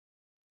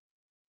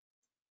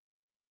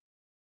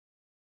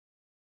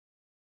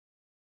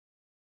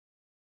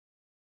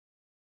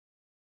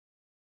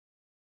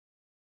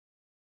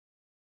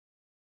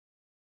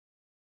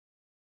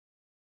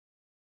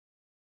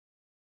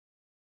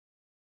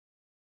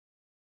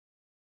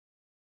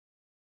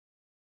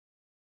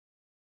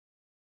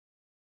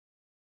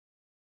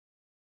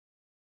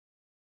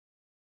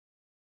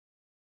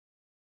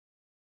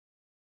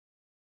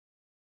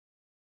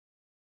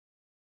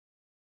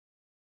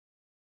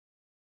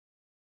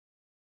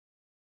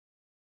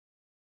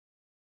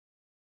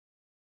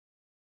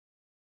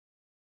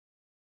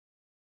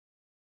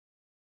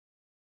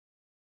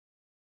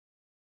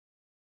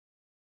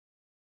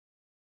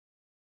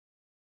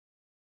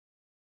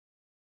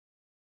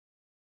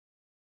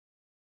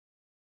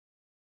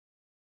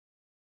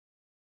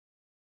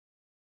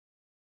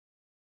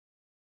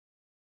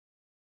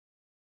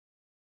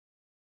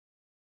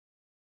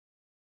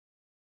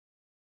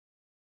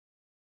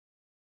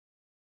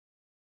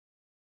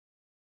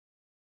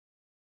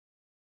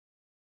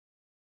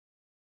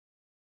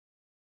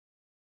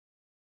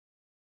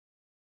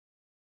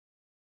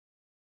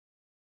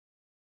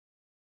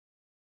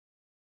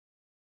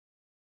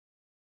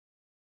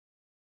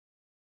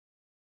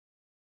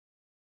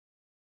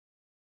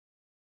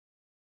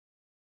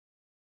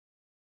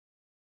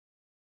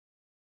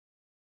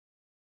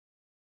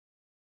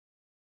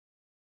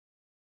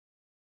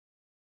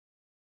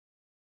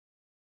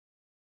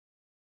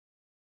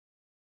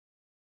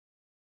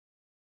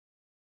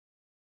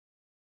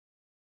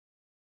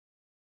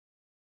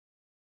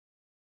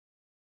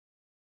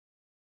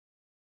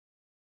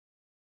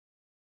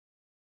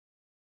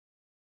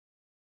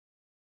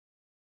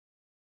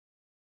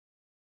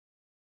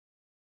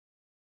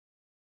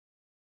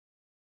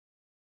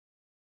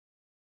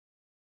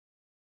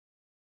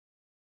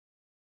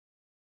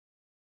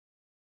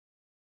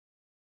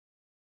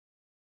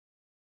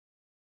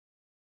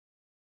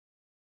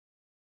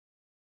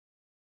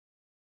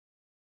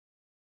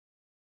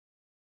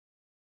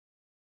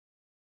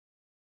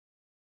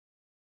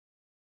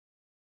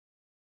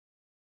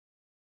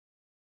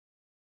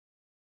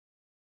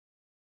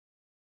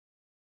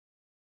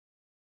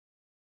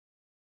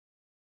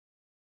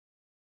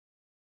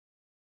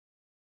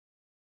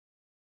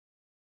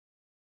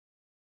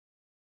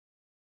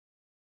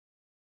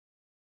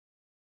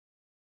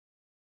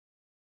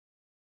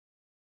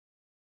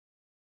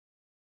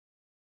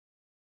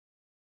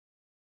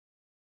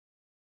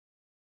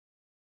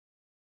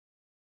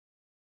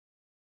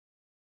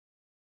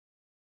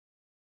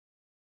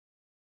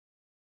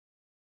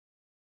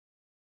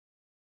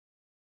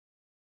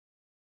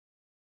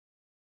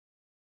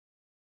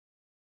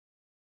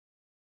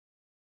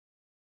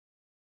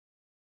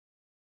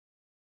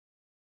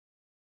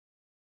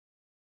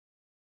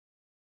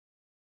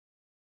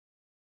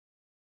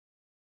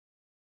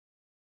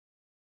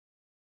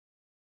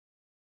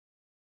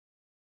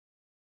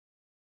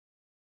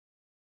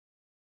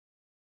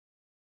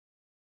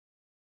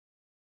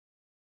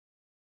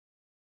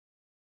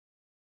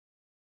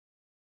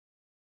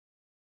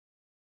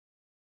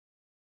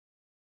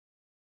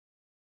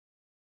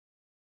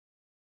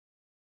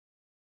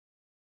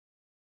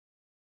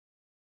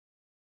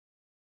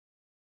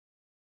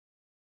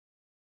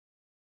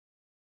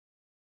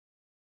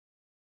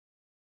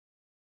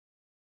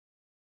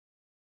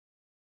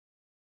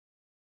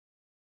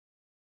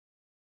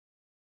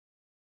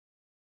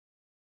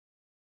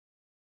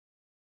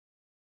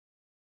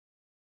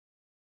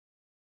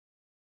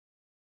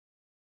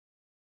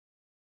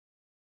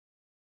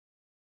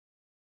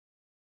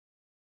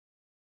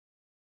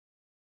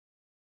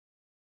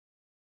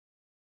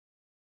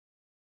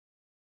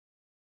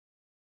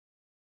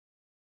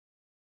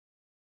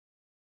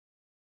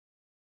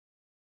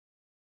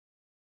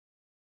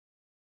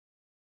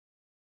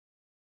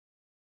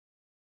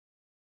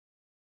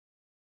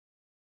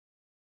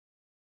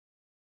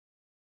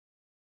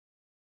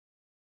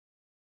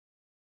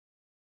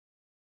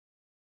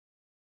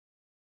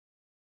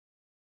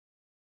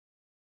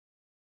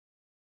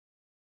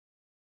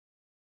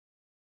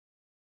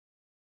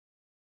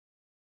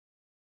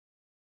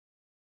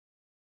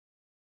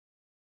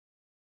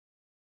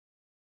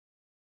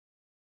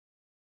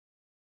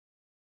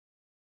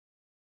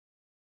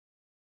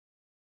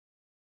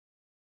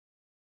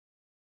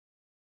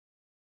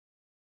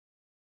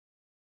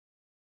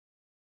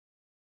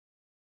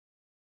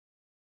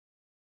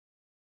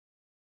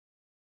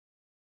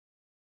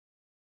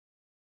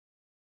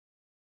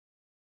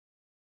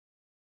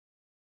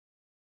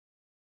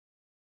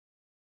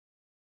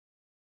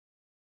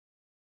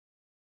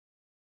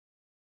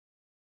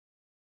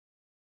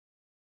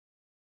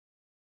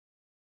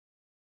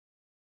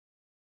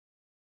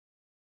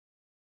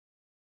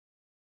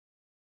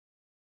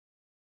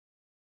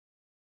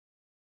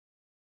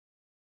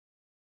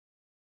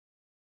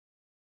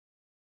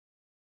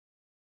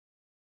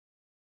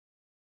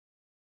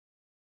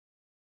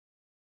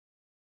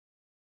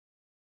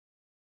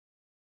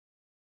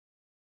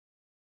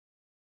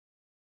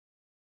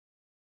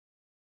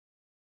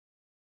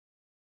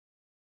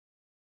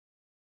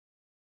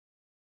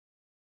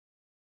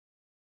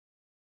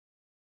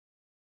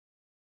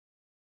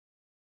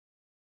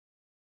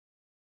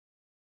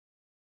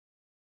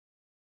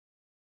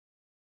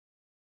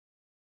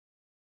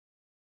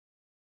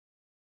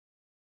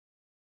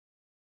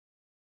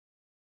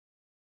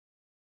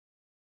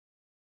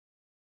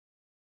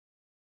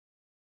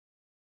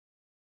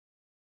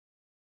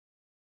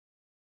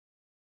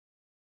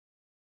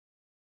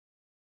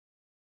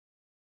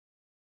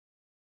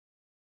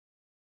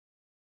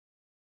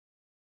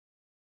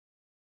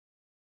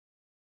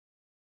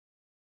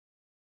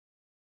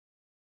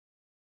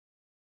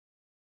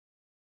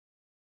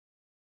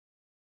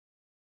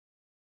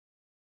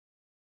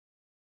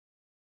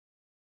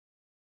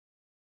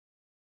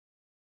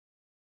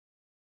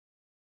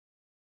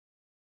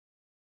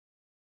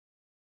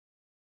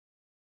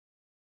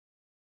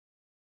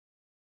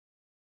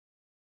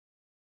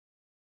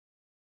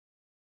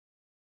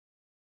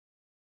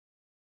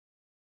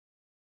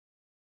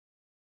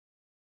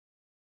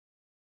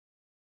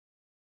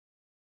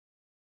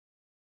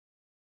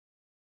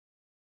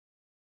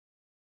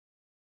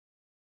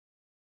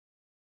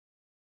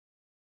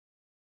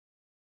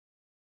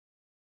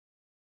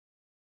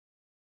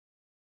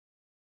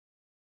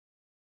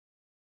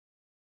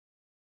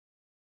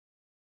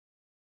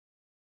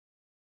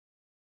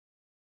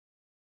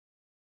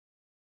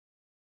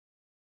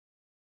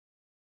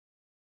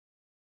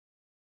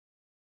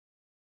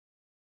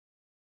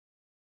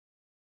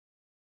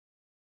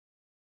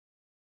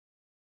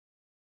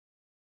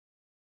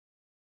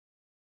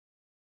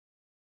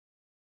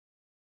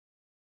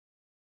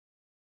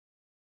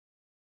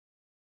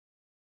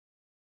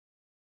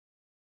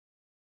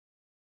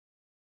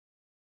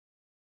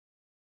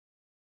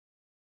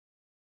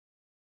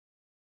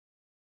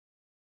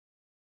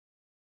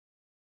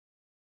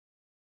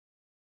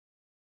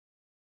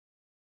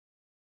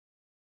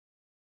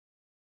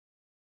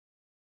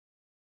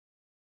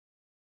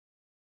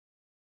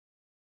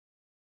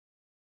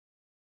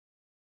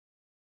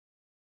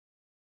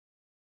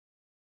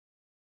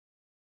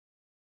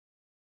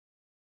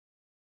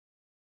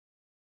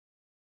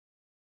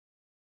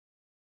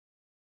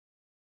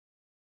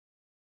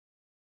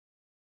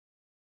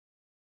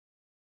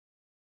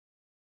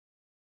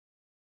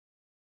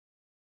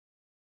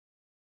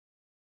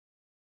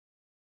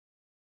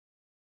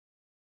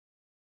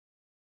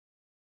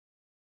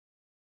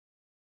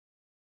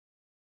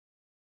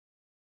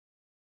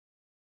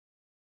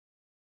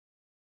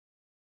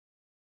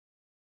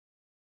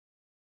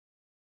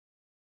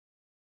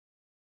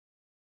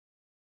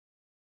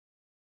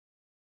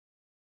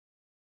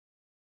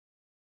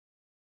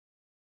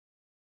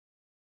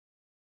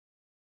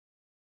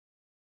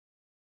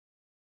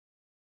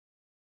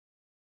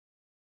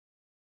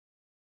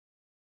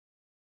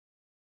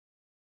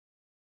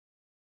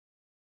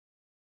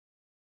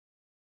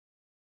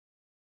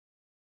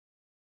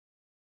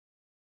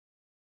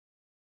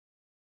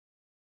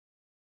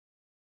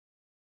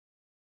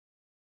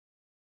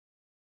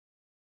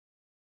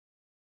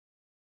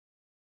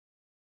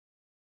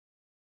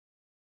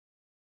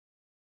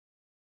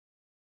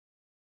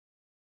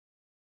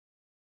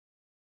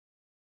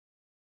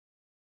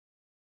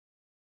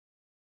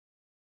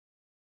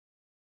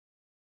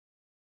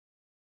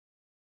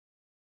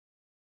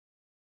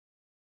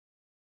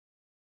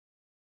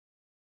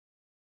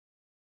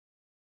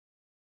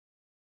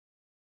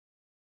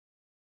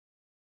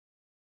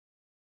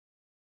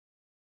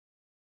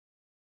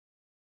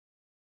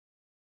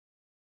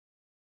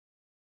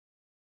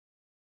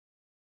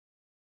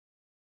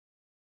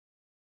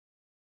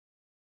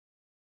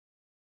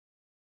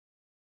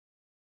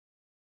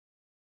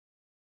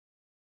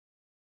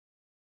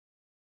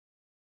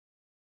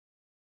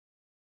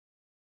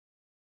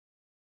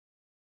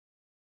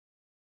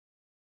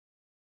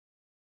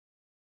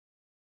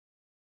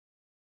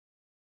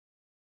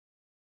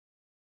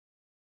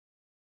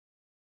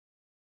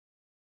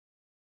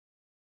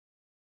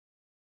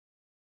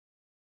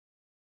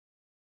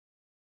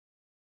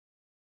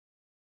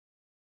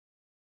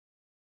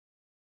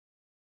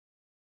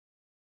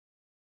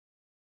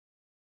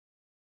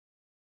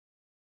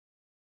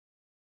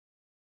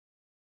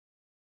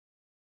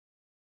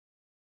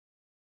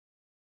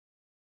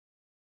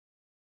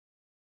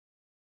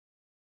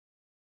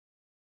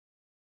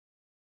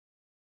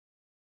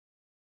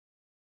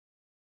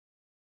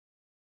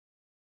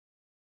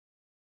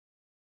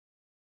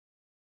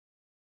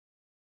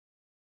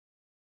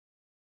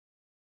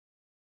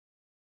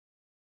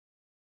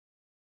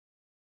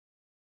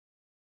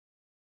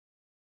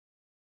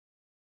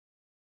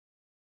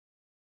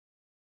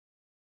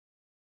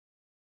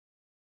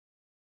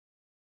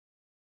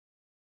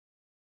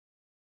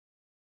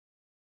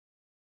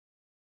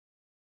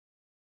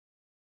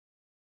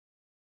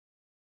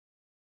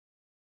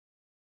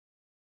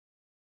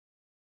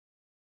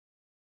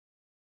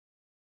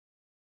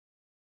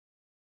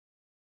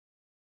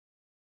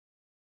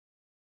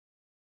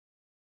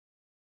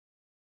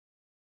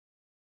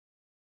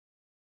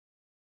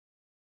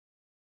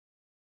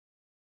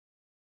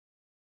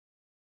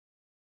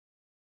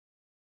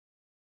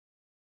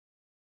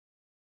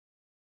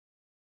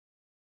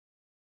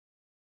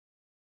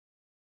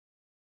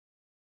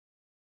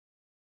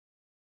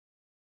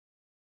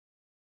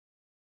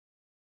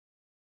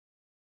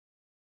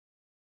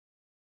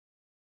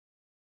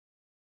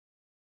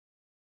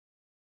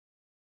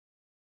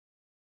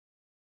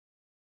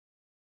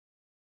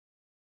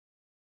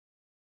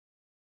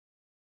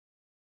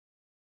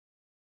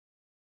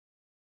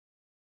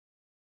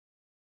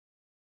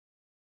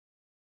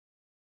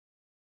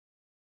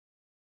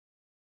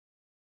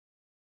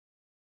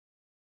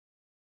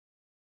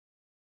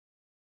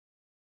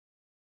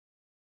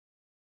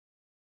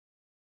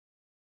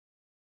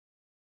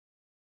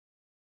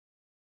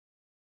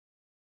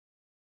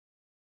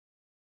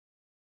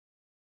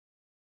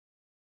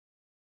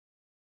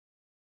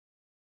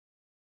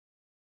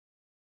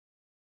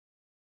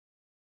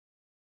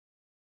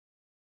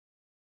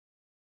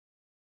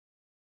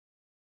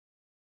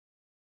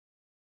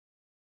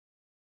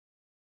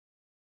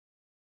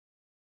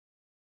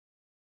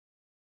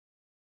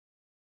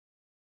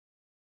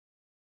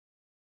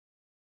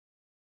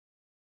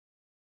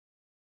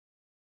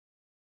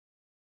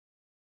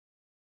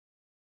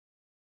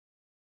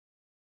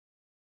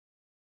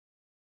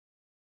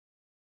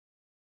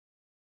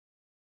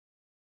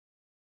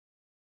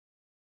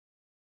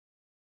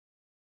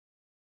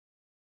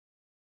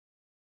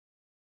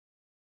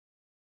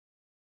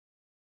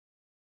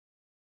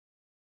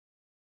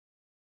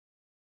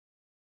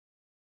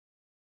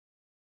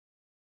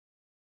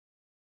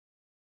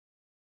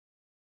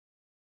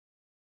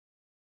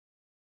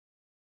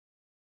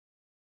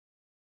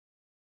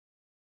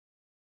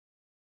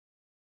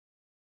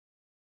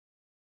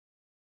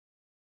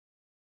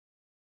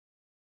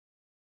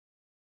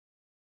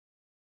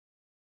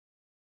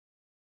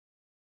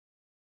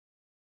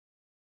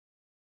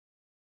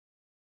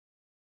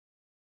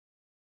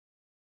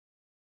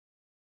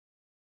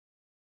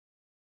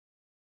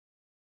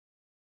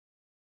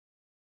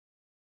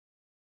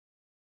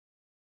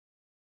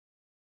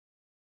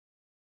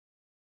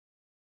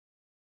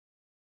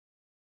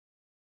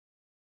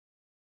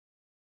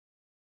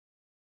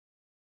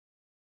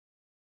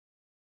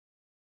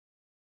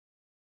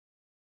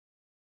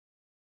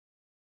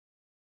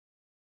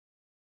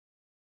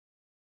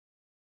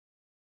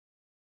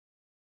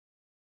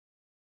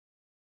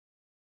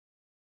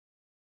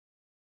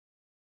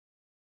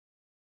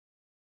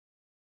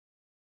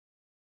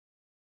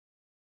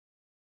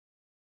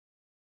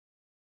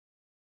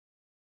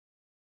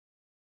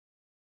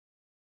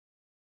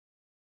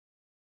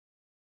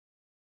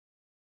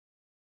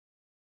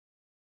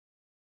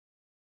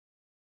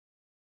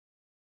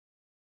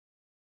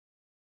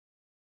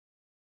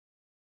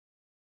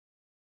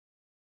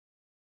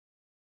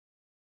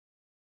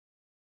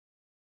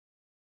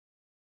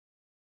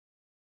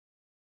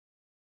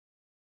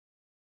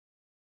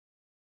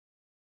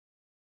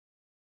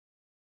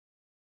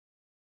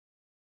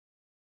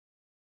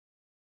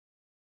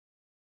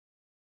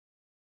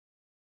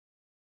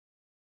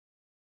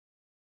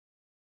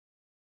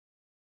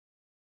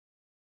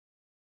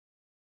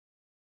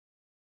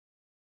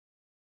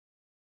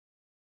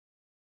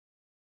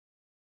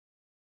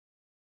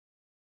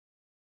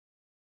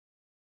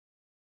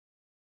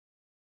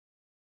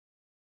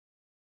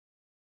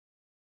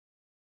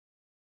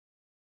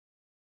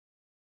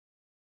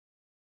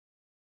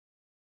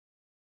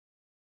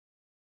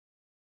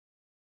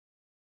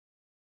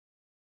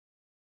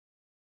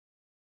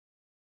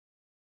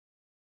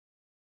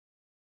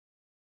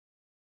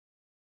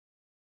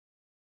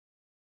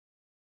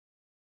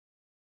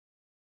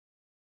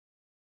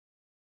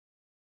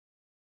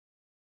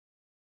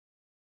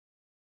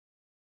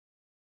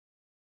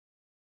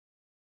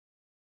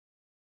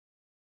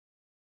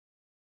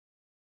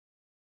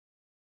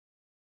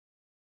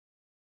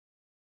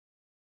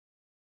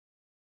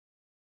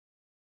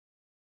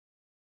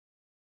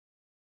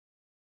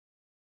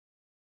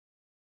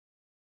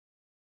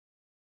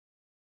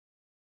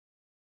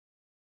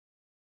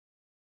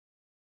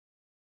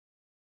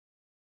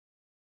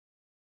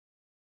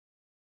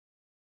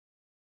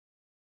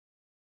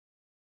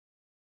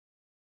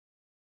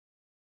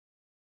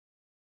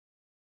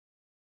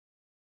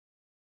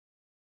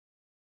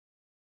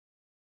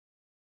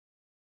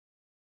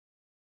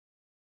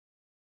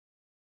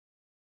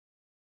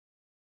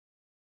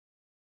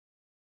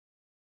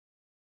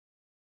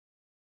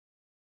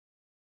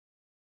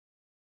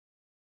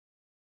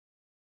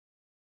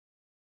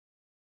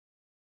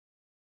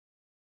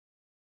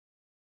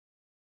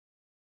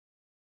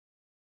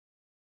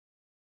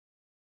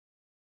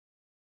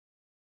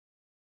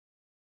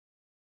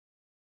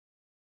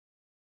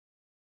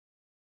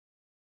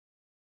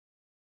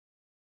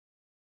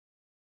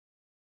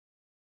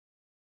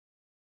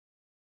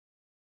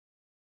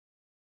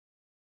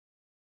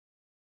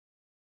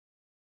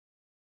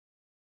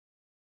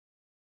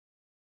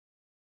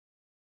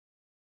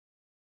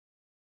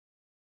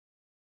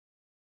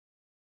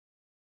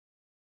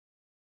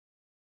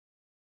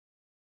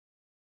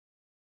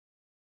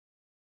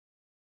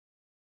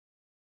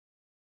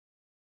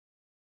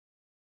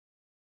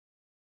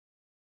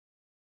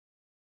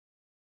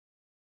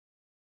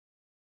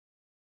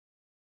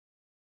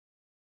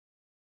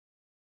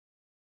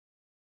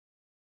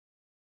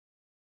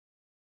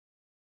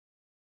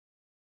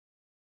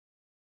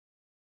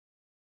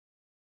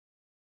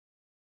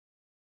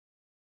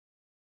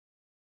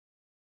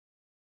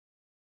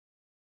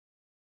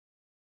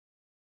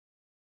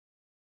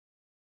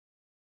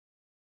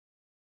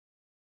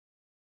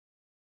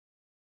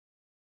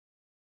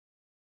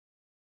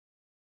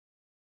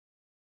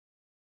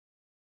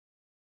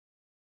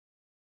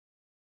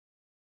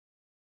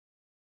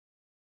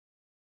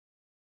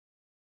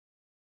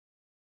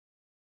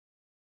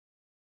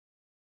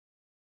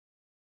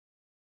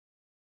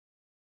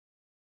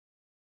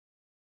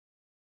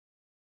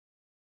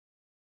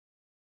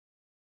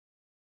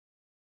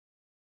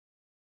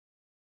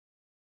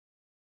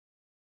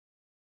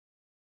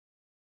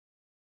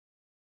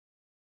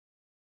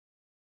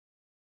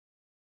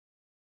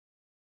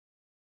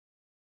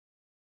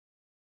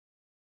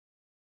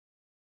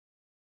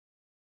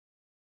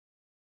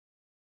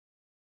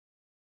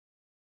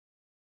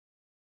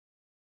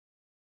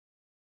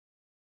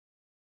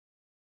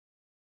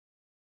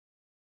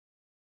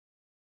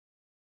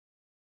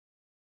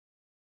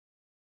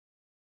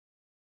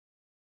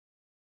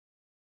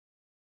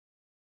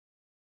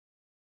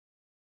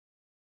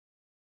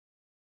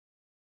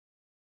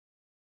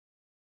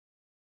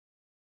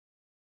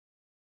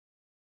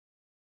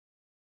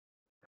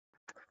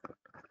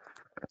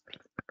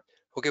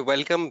 Okay,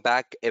 welcome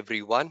back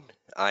everyone.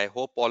 I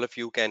hope all of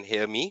you can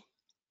hear me.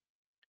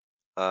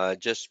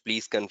 Just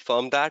please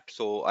confirm that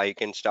so I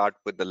can start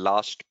with the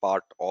last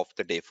part of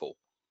the day 4.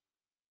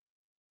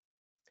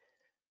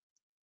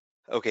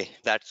 Okay,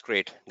 that's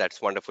great.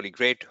 That's wonderfully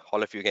great.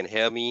 All of you can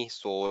hear me.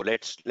 So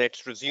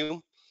let's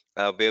resume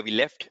where we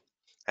left,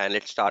 and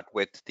let's start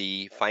with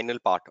the final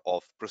part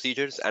of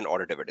procedures and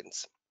audit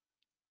evidence.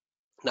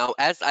 Now,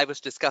 as I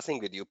was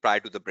discussing with you prior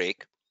to the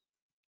break,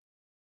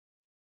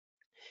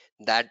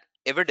 that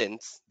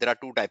evidence, there are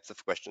two types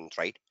of questions,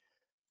 right?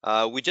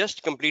 We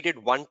just completed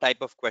one type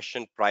of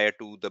question prior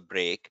to the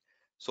break.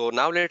 So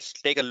now let's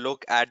take a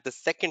look at the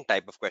second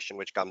type of question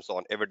which comes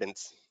on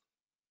evidence,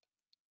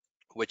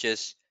 which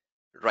is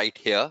right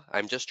here.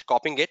 I'm just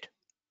copying it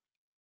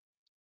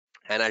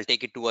and I'll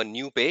take it to a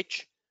new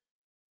page.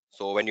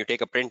 So when you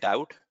take a print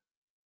out,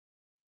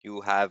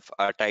 you have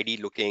a tidy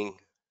looking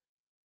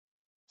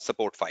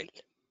support file.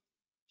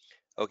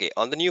 Okay,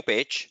 on the new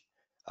page,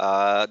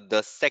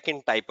 the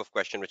second type of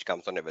question which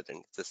comes on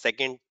evidence, the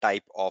second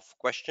type of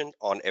question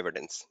on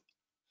evidence.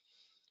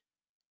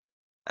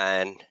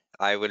 And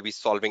I will be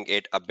solving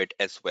it a bit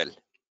as well.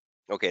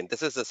 Okay,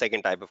 this is the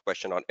second type of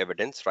question on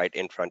evidence right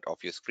in front of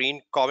your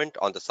screen. Comment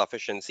on the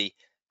sufficiency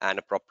and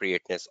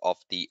appropriateness of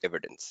the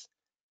evidence.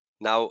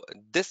 Now,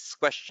 this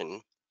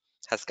question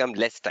has come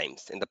less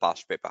times in the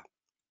past paper.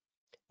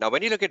 Now,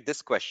 when you look at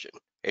this question,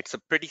 it's a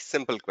pretty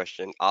simple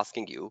question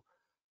asking you,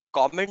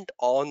 comment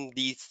on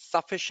the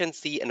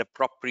sufficiency and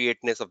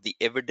appropriateness of the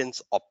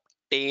evidence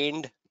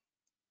obtained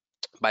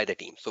by the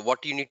team. So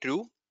what do you need to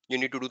do? You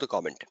need to do the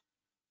comment.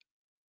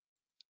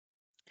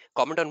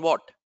 Comment on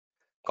what?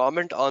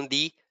 Comment on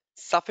the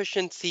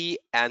sufficiency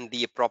and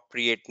the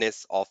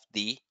appropriateness of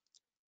the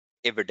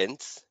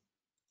evidence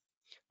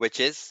which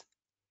is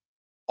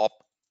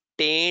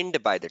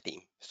obtained by the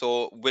team.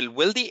 So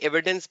will the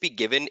evidence be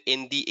given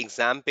in the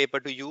exam paper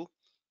to you?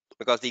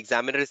 Because the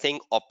examiner is saying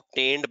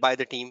obtained by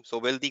the team. So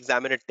will the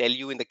examiner tell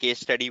you in the case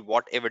study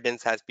what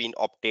evidence has been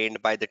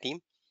obtained by the team?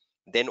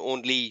 Then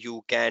only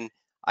you can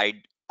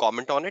I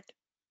comment on it.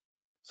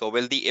 So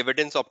will the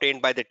evidence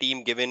obtained by the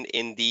team given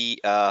in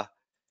the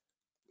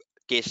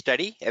case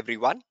study,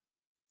 everyone?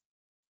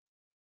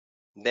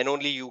 Then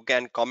only you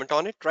can comment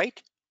on it,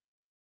 right?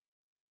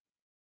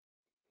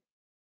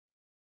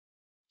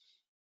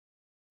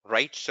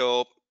 Right.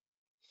 So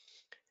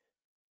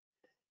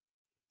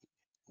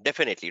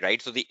definitely,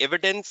 right? So the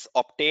evidence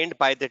obtained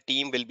by the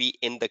team will be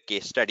in the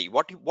case study.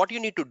 What you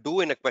need to do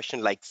in a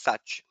question like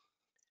such,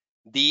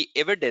 the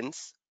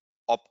evidence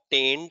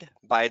obtained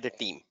by the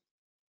team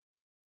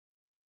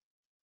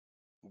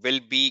will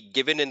be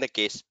given in the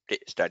case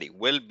study,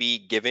 will be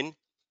given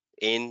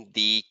in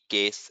the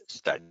case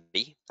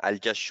study. I'll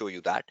just show you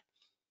that.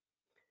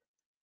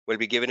 Will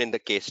be given in the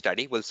case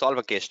study. We'll solve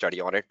a case study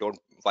on it. Don't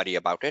worry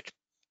about it.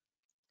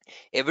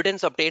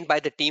 Evidence obtained by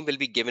the team will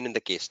be given in the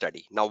case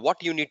study. Now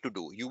what you need to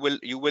do, you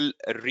will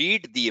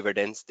read the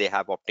evidence they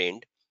have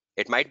obtained.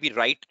 It might be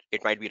right,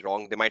 it might be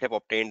wrong. They might have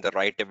obtained the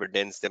right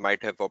evidence, they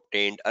might have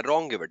obtained a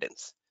wrong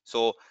evidence.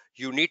 So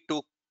you need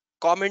to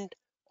comment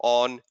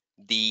on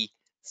the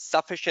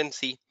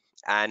sufficiency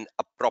and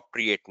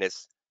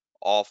appropriateness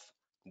of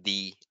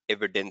the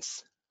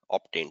evidence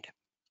obtained.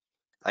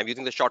 I'm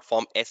using the short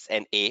form S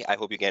and A. I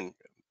hope you can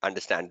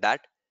understand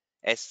that.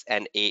 S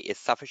and A is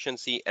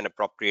sufficiency and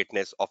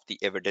appropriateness of the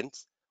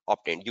evidence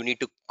obtained. You need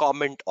to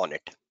comment on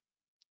it.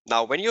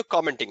 Now, when you're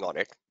commenting on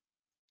it,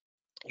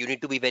 you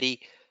need to be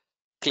very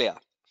clear.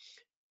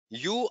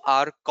 You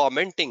are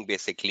commenting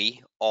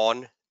basically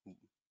on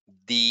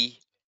the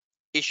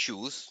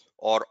issues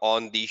or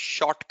on the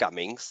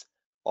shortcomings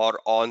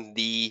or on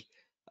the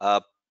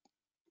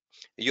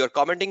you're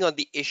commenting on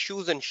the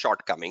issues and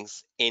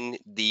shortcomings in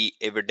the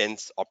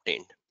evidence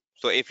obtained.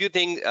 So if you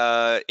think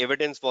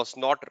evidence was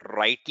not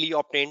rightly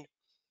obtained,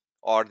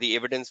 or the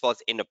evidence was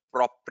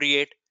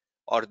inappropriate,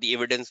 or the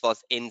evidence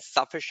was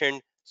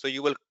insufficient, so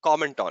you will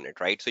comment on it,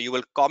 right? So you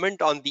will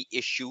comment on the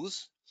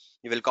issues,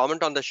 you will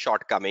comment on the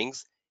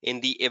shortcomings in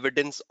the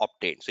evidence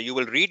obtained. So you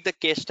will read the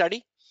case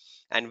study,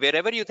 and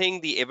wherever you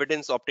think the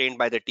evidence obtained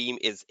by the team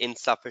is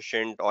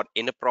insufficient or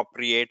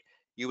inappropriate,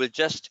 you will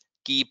just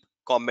keep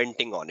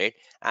commenting on it,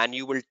 and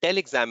you will tell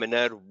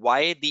examiner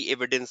why the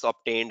evidence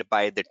obtained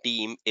by the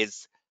team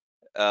is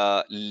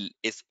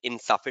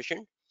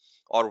insufficient,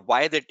 or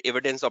why the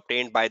evidence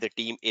obtained by the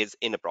team is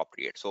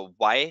inappropriate. So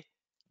why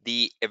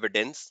the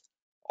evidence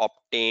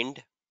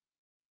obtained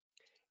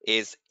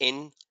is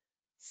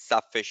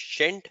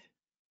insufficient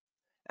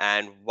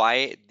and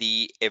why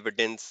the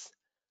evidence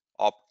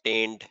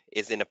obtained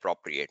is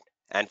inappropriate.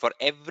 And for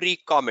every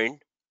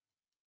comment,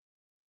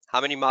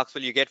 how many marks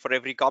will you get for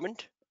every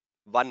comment?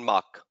 1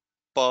 mark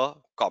per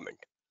comment.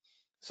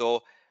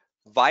 So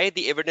why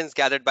the evidence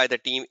gathered by the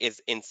team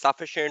is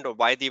insufficient or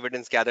why the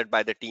evidence gathered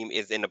by the team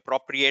is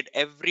inappropriate,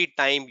 every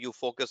time you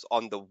focus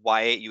on the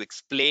why, you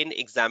explain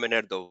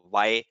examiner the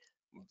why,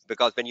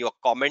 because when you're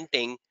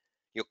commenting,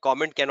 your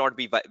comment cannot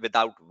be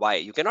without why.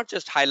 You cannot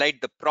just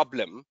highlight the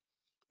problem,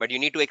 but you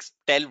need to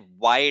tell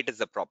why it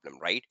is a problem,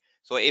 right?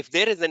 So if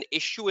there is an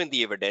issue in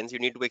the evidence, you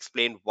need to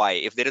explain why.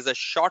 If there is a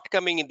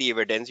shortcoming in the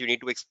evidence, you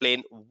need to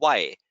explain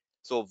why.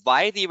 So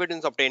why the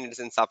evidence obtained is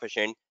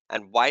insufficient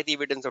and why the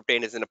evidence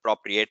obtained is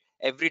inappropriate.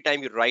 Every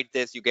time you write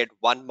this, you get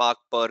 1 mark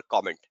per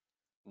comment.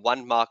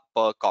 1 mark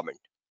per comment.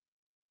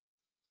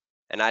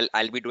 And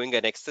I'll be doing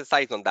an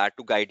exercise on that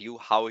to guide you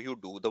how you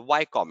do the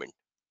why comment.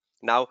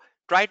 Now,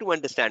 try to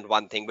understand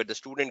one thing where the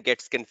student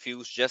gets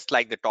confused, just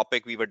like the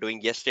topic we were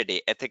doing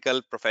yesterday,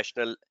 ethical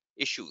professional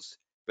issues,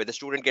 where the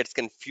student gets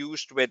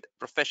confused with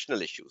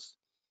professional issues.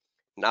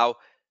 Now,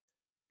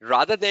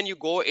 rather than you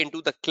go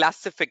into the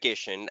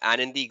classification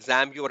and in the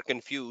exam you are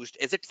confused,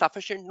 is it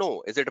sufficient?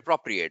 No. Is it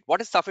appropriate?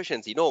 What is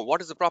sufficiency? No.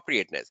 What is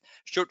appropriateness?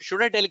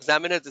 Should I tell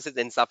examiners this is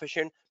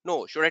insufficient?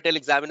 No. Should I tell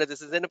examiners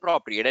this is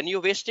inappropriate? And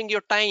you're wasting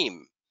your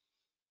time.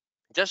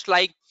 Just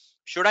like,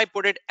 should I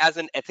put it as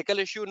an ethical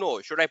issue?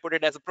 No. Should I put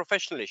it as a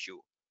professional issue?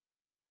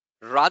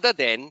 Rather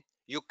than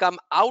you come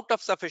out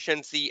of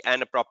sufficiency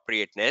and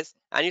appropriateness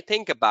and you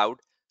think about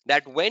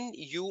that when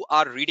you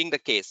are reading the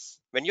case,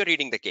 when you're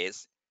reading the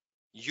case,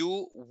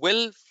 you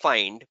will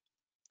find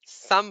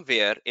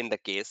somewhere in the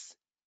case,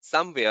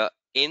 somewhere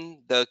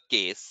in the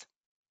case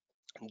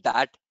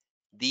that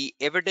the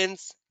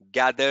evidence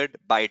gathered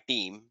by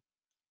team,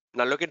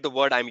 now look at the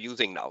word I'm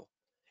using now,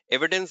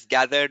 evidence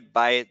gathered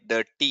by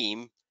the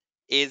team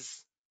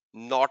is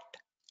not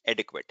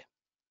adequate.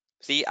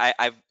 See,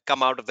 I've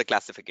come out of the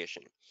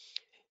classification.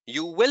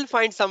 You will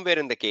find somewhere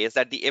in the case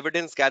that the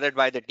evidence gathered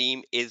by the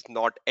team is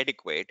not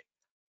adequate.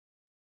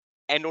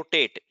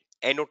 Annotate,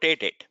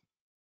 annotate it,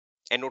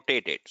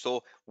 annotate it.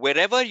 So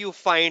wherever you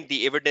find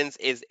the evidence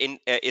is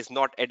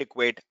not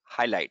adequate,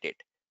 highlight it,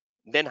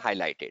 then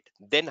highlight it,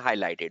 then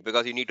highlight it,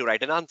 because you need to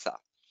write an answer.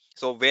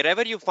 So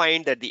wherever you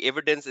find that the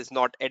evidence is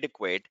not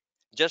adequate,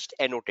 just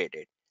annotate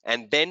it,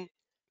 and then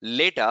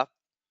later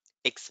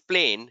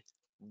explain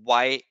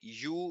why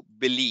you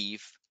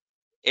believe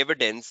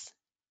evidence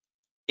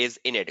is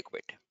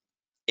inadequate,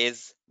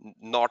 is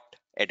not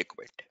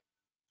adequate.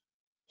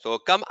 So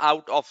come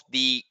out of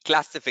the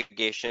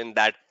classification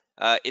that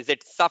is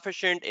it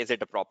sufficient, is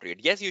it appropriate?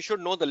 Yes, you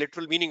should know the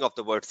literal meaning of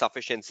the word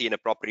sufficiency and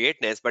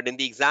appropriateness, but in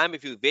the exam,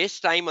 if you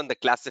waste time on the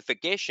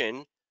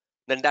classification,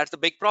 then that's a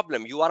big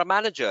problem. You are a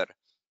manager.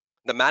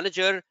 The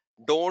manager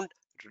don't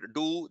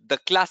do the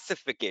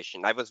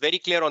classification. I was very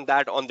clear on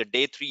that on the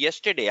day 3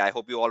 yesterday. I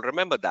hope you all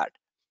remember that.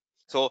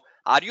 So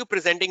are you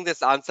presenting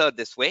this answer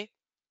this way?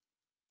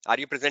 Are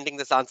you presenting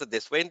this answer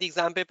this way in the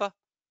exam paper?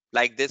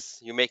 Like this,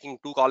 you're making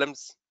 2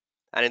 columns,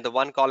 and in the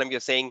one column, you're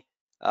saying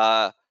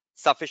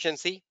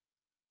sufficiency,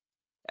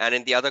 and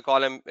in the other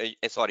column,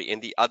 in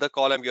the other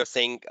column, you're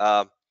saying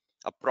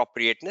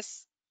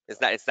appropriateness. Is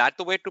that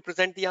the way to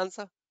present the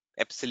answer?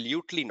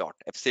 Absolutely not.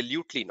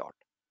 Absolutely not.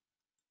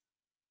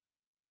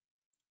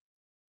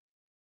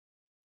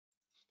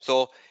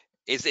 So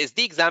is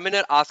the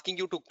examiner asking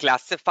you to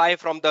classify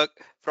from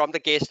the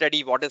case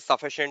study what is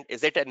sufficient?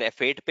 Is it an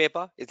F8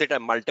 paper? Is it a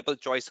multiple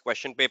choice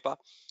question paper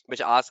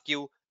which asks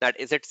you that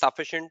is it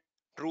sufficient,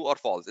 true or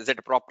false? Is it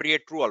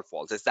appropriate, true or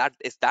false? Is that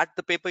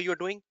the paper you're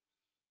doing?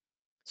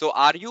 So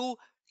are you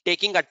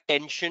taking a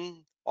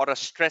tension or a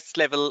stress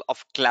level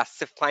of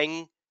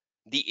classifying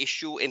the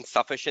issue in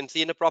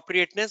sufficiency and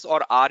appropriateness,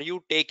 or are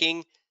you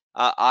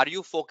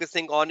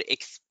focusing on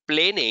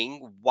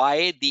explaining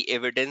why the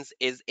evidence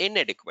is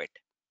inadequate?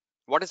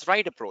 What is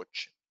right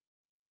approach?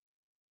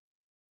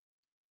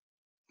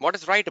 What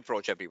is right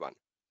approach, everyone?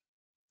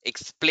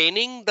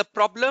 Explaining the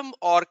problem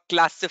or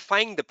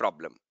classifying the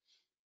problem?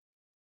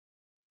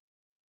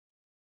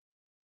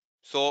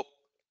 So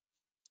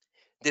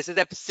this is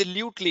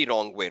absolutely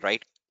wrong way,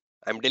 right?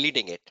 I'm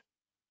deleting it.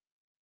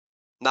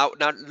 Now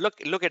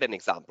look at an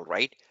example,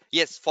 right?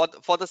 Yes, for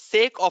the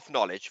sake of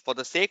knowledge,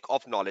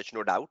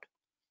 no doubt,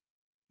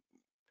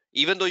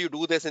 even though you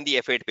do this in the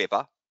F8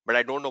 paper, but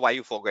I don't know why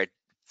you forget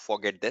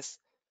this.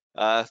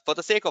 For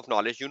the sake of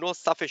knowledge,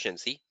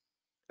 sufficiency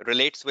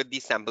relates with the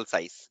sample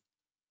size,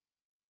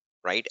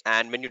 right?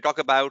 And when you talk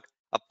about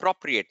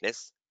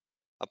appropriateness,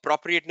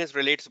 appropriateness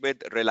relates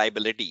with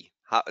reliability.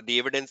 How the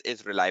evidence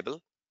is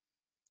reliable,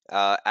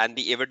 and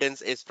the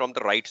evidence is from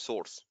the right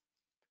source.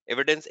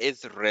 Evidence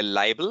is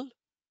reliable.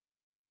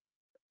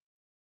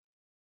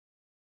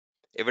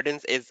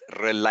 Evidence is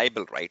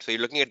reliable, right? So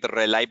you're looking at the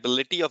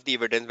reliability of the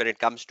evidence when it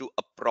comes to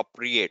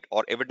appropriate,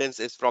 or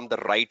evidence is from the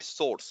right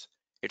source.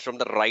 It's from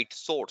the right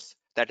source.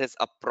 That is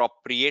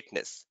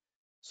appropriateness.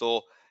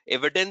 So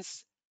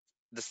evidence,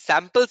 the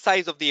sample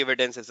size of the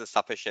evidence is the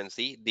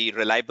sufficiency, the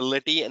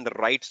reliability and the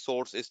right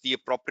source is the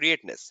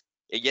appropriateness.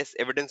 Yes,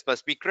 evidence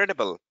must be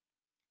credible.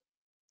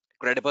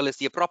 Credible is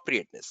the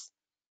appropriateness.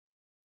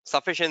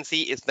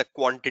 Sufficiency is the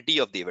quantity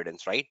of the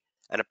evidence, right?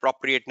 And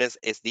appropriateness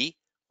is the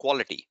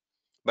quality.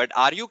 But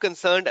are you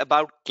concerned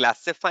about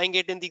classifying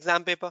it in the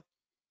exam paper?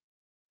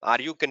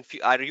 Are you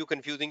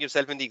confusing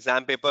yourself in the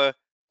exam paper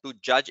to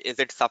judge is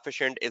it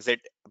sufficient, is it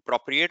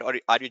appropriate, or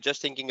are you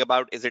just thinking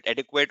about is it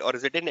adequate or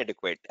is it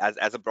inadequate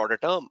as a broader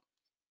term?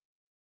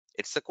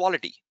 It's the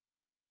quality.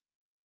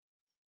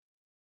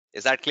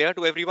 Is that clear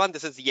to everyone?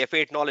 This is the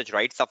F8 knowledge,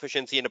 right?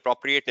 Sufficiency and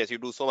appropriateness. You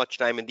do so much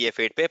time in the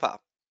F8 paper.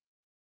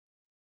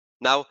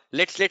 Now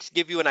let's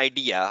give you an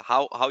idea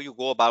how you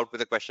go about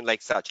with a question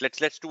like such.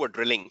 Let's do a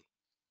drilling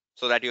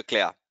so that you're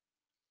clear.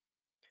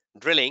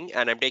 Drilling,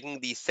 and I'm taking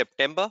the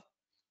September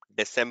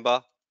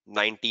December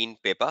 19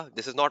 paper.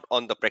 This is not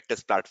on the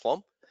practice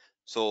platform.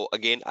 So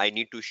again, I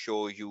need to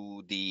show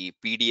you the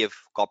PDF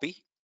copy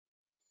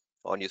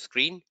on your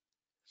screen.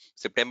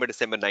 September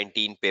December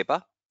 19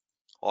 paper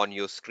on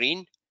your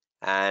screen.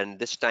 And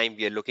this time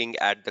we are looking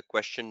at the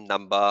question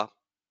number.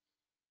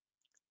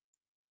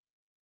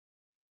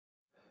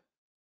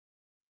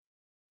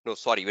 No,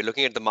 sorry, we're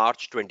looking at the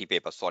March 20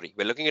 paper. Sorry,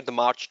 we're looking at the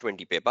March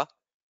 20 paper.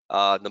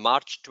 The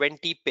March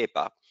 20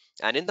 paper.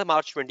 And in the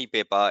March 20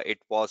 paper, it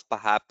was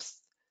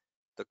perhaps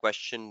the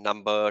question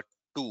number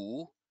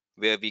 2,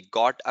 where we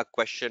got a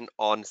question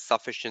on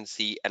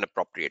sufficiency and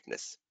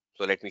appropriateness.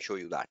 So let me show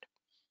you that.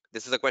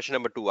 This is a question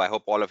number 2. I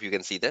hope all of you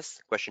can see this.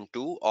 Question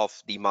 2 of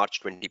the March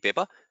 20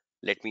 paper.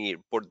 Let me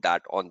put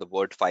that on the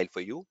Word file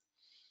for you.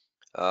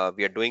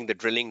 We are doing the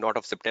drilling not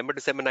of September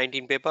December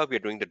 19 paper. We are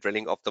doing the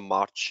drilling of the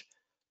March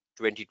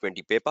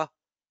 2020 paper.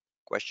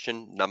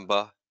 Question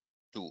number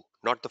 2.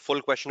 Not the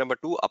full question number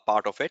 2, a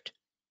part of it.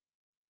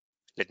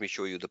 Let me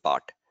show you the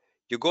part.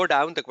 You go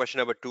down the question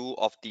number 2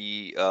 of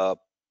the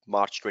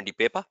March 20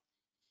 paper,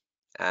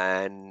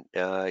 and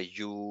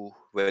you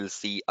will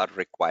see a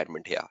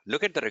requirement here.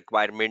 Look at the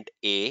requirement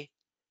A,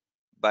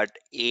 but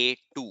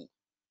A2.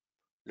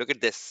 Look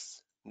at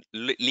this.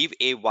 Leave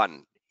A1.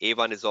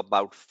 A1 is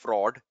about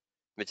fraud,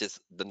 which is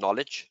the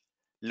knowledge.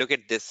 Look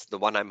at this, the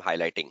one I'm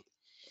highlighting.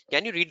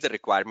 Can you read the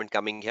requirement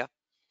coming here?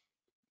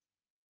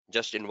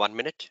 Just in 1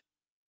 minute.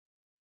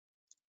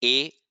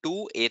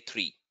 A2,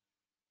 A3,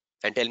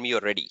 and tell me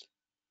you're ready.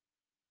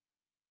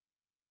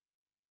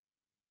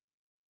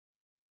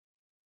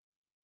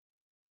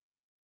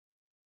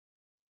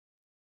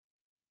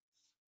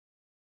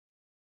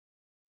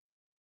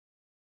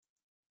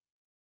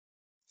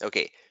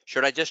 Okay,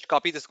 should I just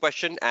copy this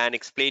question and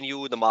explain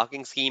you the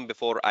marking scheme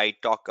before I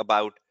talk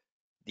about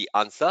the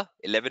answer?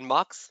 11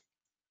 marks.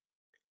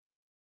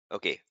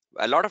 Okay,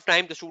 a lot of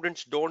time the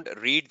students don't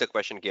read the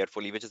question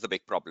carefully, which is a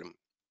big problem.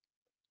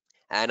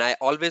 And I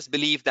always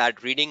believe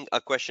that reading a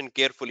question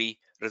carefully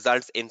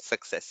results in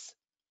success.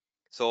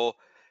 So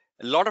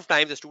a lot of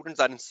times the students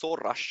are in so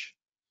rush,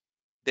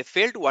 they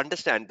fail to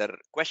understand the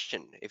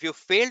question. If you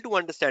fail to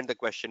understand the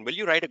question, will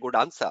you write a good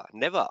answer?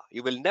 Never.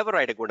 You will never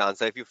write a good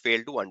answer if you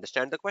fail to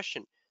understand the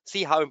question.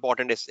 See how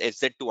important is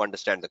it to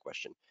understand the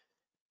question.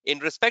 In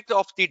respect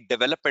of the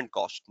development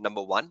cost,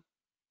 number 1,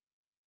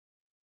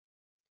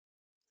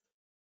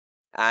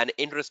 and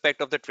in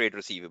respect of the trade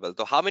receivable.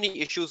 So how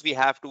many issues we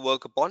have to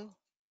work upon?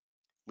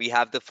 We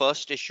have the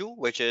first issue,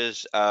 which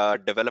is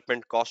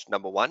development cost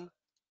number 1,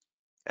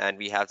 and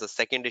we have the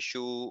second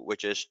issue,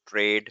 which is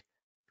trade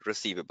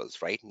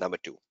receivables, right? Number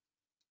 2,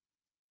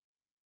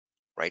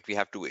 right? We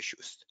have 2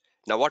 issues.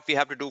 Now what we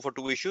have to do for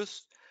 2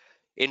 issues?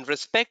 In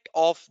respect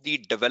of the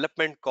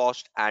development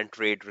cost and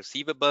trade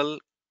receivable,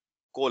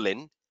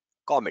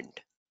 comment.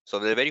 So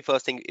the very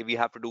first thing we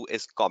have to do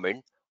is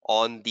comment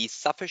on the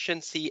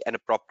sufficiency and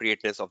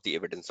appropriateness of the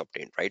evidence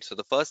obtained, right? So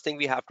the first thing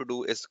we have to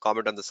do is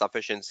comment on the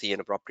sufficiency and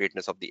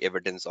appropriateness of the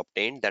evidence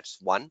obtained. That's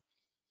 1.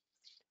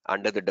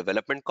 Under the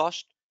development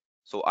cost.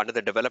 So under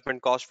the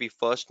development cost, we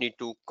first need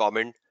to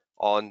comment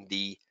on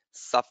the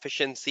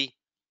sufficiency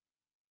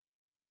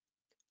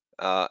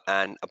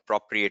and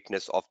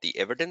appropriateness of the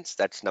evidence.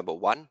 That's number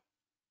 1.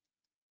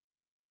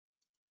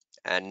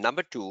 And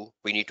number 2,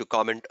 we need to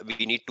recommend.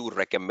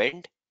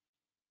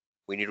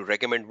 We need to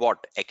recommend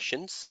what?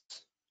 Actions.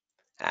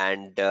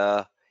 And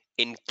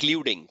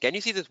including. Can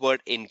you see this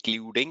word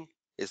including?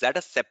 Is that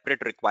a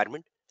separate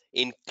requirement?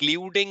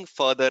 Including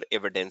further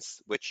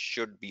evidence which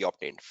should be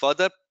obtained.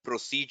 Further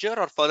procedure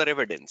or further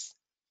evidence?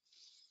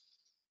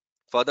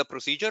 Further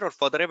procedure or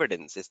further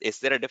evidence? Is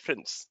there a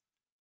difference?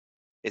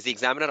 Is the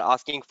examiner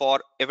asking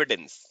for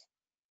evidence?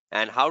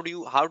 And how do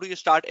you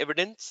start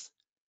evidence?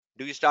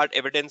 Do you start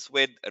evidence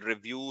with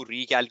review,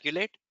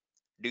 recalculate?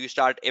 Do you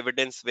start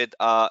evidence with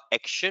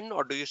action,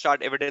 or do you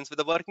start evidence with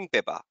a working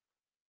paper?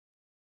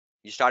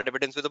 You start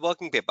evidence with a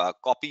working paper,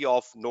 copy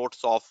of notes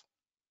of.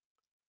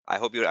 I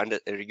hope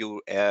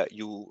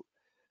you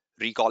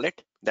recall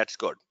it. That's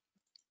good.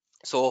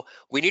 So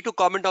we need to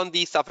comment on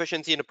the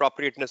sufficiency and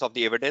appropriateness of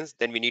the evidence.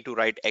 Then we need to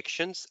write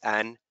actions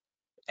and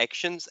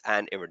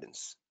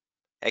evidence,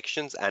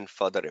 actions and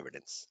further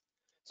evidence.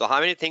 So how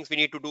many things we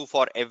need to do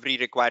for every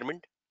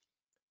requirement?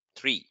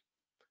 3.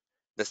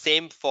 The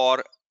same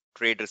for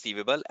trade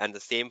receivable and the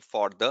same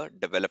for the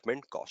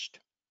development cost.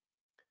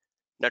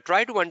 Now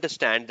try to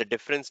understand the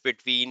difference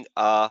between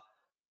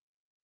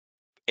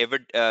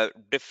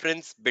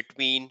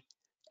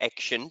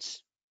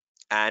actions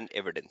and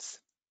evidence.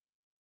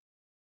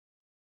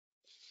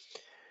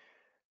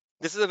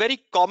 This is a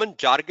very common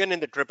jargon in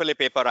the AAA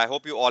paper. I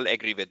hope you all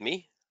agree with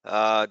me.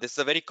 This is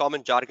a very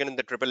common jargon in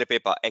the AAA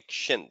paper,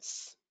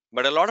 actions.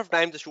 But a lot of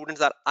times the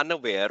students are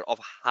unaware of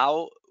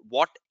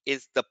what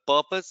is the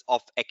purpose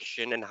of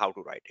action and how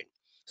to write it.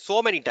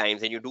 So many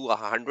times when you do a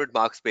 100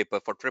 marks paper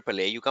for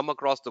AAA, you come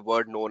across the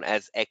word known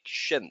as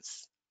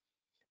actions.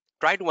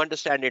 Try to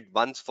understand it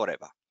once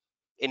forever.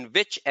 In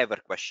whichever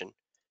question,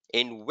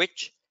 in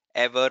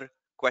whichever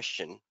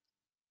question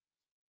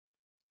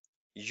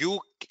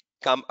you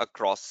come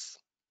across,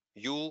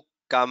 you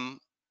come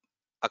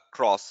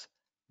across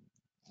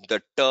the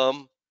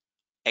term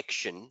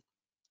action.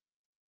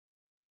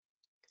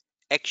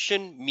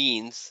 Action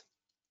means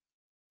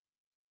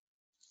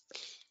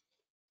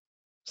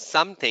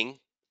something,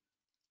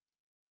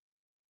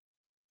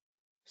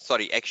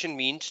 action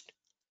means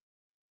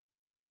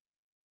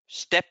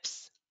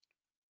steps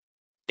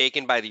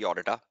taken by the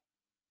auditor,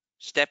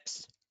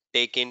 steps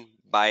taken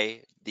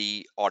by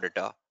the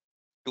auditor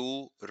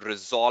to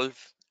resolve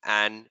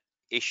an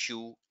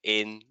issue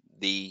in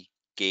the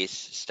case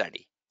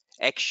study.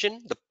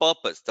 Action, the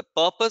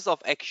purpose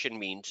of action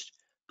means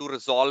to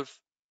resolve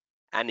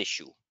an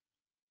issue.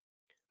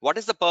 What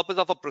is the purpose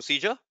of a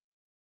procedure?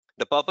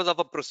 The purpose of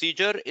a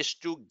procedure is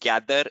to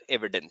gather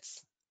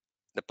evidence.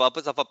 The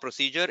purpose of a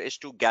procedure is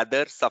to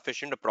gather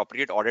sufficient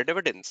appropriate audit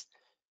evidence,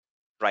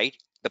 right?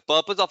 The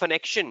purpose of an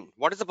action,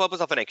 what is the purpose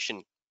of an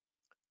action?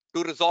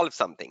 To resolve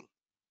something.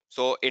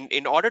 So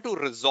in order to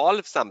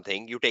resolve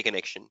something, you take an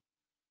action.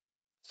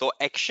 So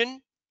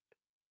action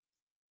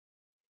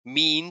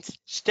means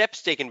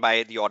steps taken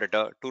by the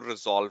auditor to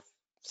resolve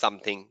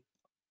something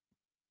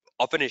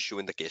of an issue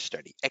in the case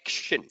study.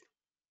 Action.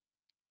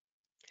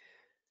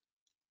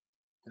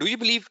 Do you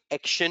believe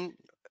action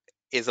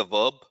is a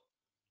verb?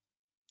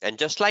 And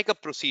just like a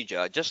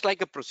procedure,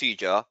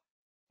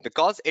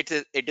 because it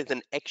is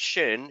an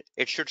action,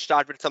 it should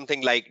start with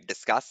something like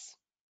discuss.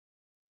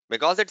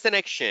 Because it's an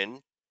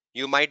action,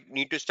 you might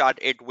need to start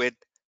it with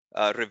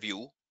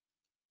review,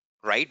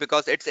 right?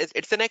 Because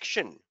it's an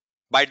action.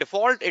 By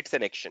default, it's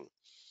an action.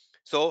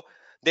 So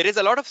there is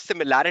a lot of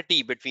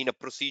similarity between a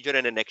procedure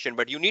and an action,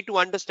 but you need to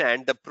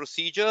understand the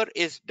procedure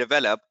is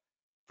developed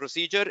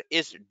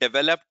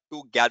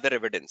to gather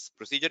evidence.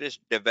 Procedure is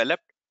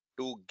developed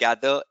to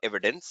gather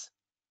evidence,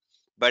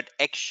 but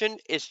action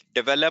is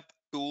developed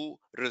to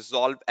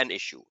resolve an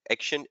issue.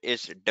 Action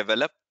is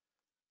developed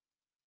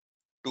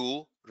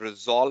to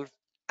resolve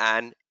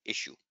an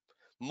issue.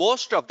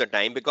 Most of the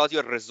time, because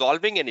you're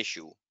resolving an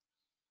issue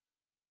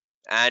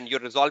and you're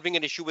resolving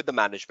an issue with the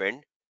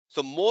management,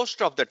 so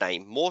most of the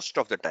time, the most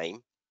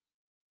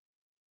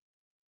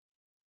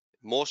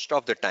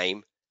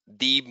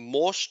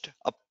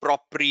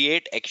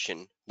appropriate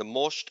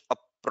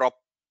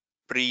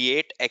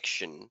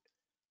action,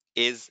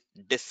 is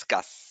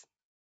discuss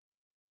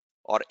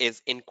or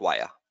is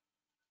inquire.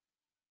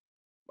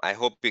 I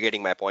hope you're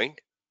getting my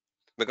point,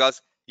 because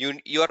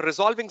you're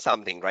resolving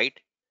something, right?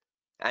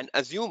 And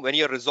assume when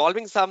you're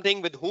resolving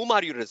something, with whom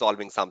are you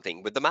resolving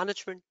something? With the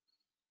management.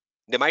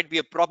 There might be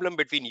a problem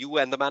between you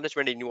and the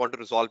management and you want to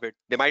resolve it.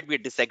 There might be a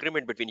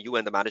disagreement between you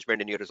and the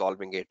management and you're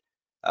resolving it.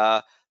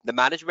 Uh, the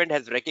management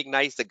has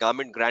recognized the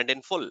government grant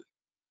in full.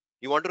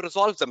 You want to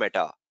resolve the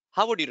matter.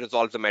 How would you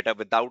resolve the matter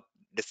without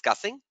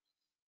discussing?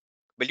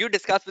 Will you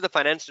discuss with the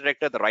finance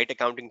director the right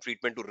accounting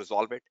treatment to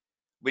resolve it?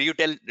 Will you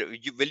tell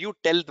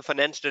the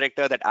finance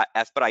director that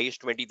as per IS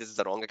 20 this is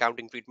the wrong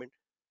accounting treatment?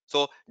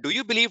 So do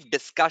you believe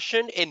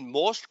discussion in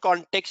most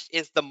contexts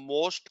is the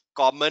most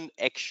common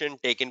action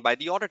taken by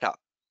the auditor?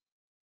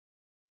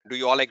 Do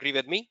you all agree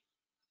with me?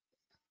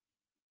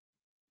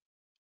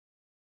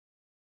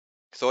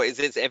 So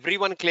is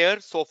everyone clear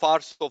so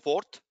far, so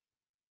forth?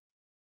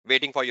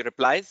 Waiting for your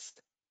replies,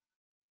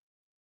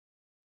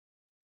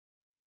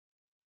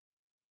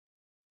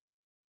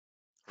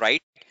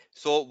 right?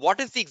 So what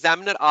is the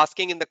examiner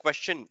asking in the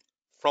question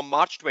from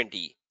March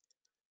 20?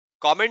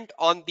 Comment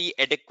on the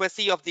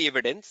adequacy of the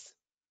evidence,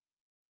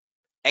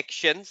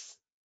 actions,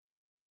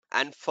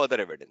 and further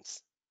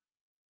evidence,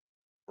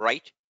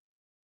 right?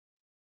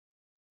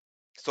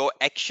 So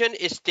action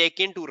is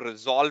taken to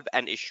resolve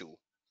an issue.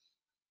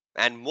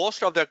 And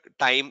most of the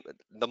time,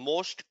 the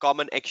most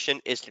common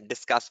action is to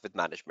discuss with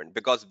management,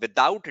 because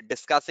without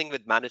discussing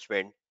with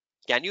management,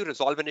 can you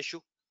resolve an issue?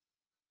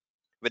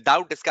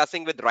 Without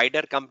discussing with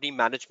rider company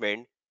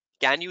management,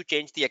 can you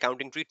change the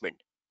accounting treatment?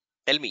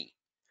 Tell me.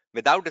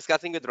 Without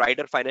discussing with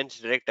rider finance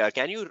director,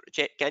 can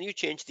you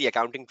change the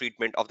accounting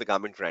treatment of the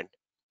government grant?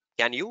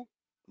 Can you?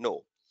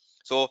 No.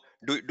 So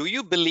do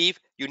you believe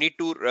you need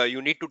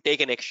to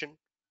take an action?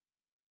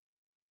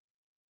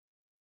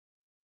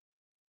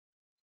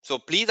 So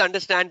please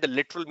understand the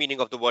literal meaning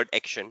of the word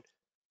action,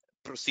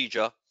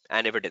 procedure,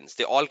 and evidence.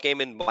 They all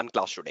came in one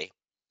class today.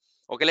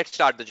 Okay, let's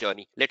start the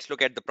journey. Let's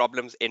look at the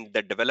problems in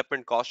the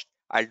development cost.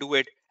 I'll do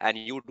it and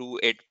you do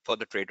it for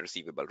the trade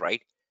receivable,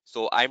 right?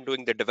 So I'm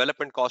doing the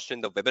development cost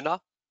in the webinar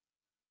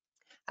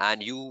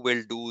and you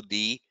will do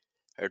the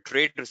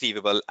trade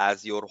receivable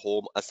as your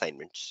home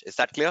assignments. Is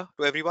that clear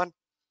to everyone?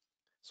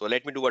 So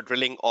let me do a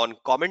drilling on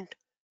comment,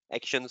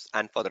 actions,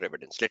 and further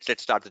evidence.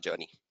 Let's start the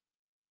journey.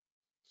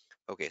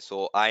 Okay,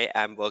 so I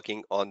am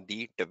working on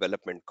the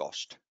development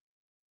cost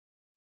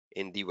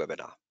in the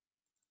webinar.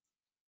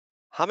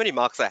 How many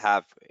marks I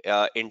have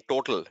in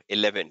total?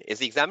 11. Is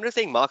the examiner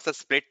saying marks are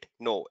split?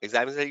 No.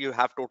 Examiner saying you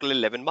have total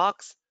 11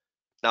 marks.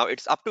 Now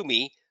it's up to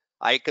me.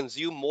 I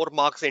consume more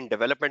marks in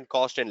development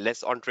cost and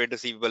less on trade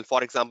receivable.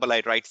 For example,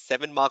 I write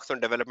 7 marks on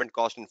development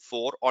cost and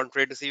 4 on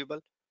trade receivable.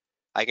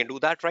 I can do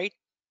that, right?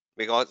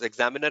 Because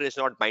examiner is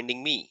not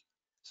binding me.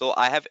 So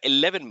I have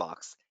 11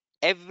 marks.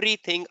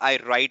 Everything I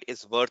write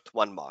is worth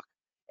 1 mark.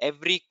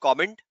 Every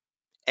comment,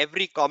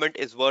 every comment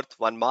is worth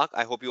 1 mark.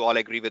 I hope you all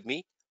agree with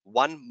me.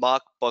 1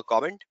 mark per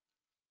comment.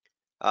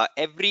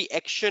 Every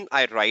action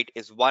I write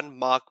is 1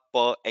 mark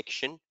per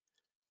action,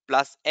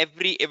 plus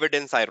every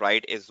evidence I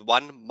write is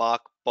 1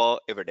 mark per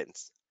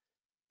evidence.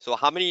 So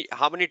how many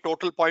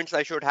total points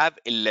I should have?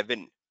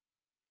 11.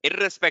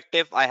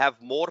 Irrespective, I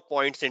have more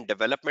points in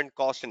development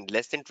cost and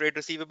less in trade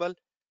receivable,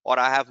 or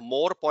I have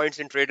more points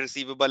in trade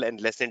receivable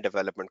and less in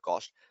development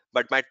cost.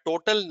 But my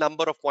total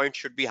number of points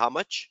should be how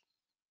much?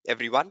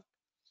 Everyone?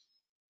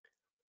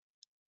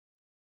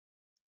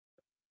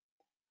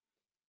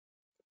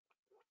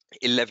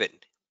 11.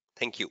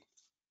 Thank you.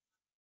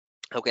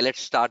 Okay,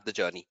 let's start the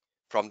journey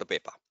from the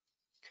paper.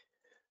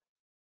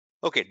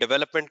 Okay,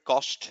 development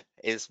cost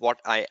is what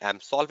I am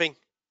solving.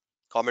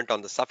 Comment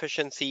on the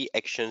sufficiency,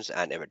 actions,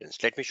 and evidence.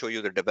 Let me show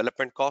you the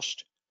development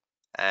cost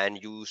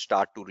and you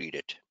start to read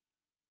it.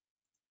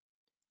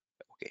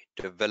 Okay,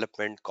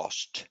 development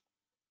cost,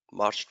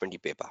 March 20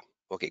 paper.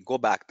 Okay, go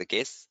back the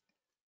case.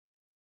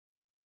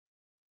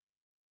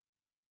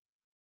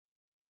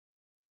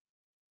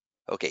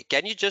 Okay,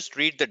 can you just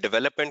read the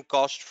development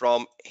cost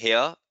from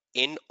here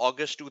in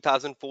August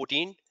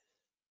 2014?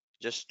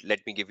 Just let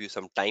me give you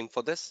some time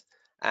for this.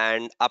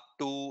 And up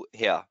to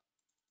here,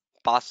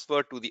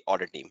 password to the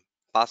audit team.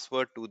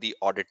 Password to the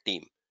audit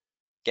team.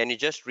 Can you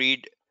just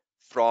read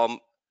from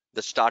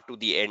the start to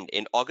the end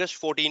in August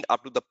 14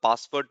 up to the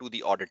password to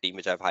the audit team,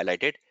 which I've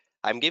highlighted?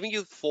 I'm giving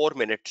you 4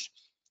 minutes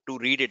to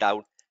read it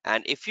out.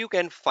 And if you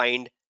can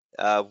find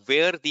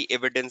where the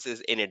evidence is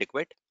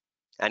inadequate,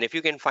 and if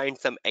you can find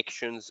some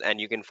actions and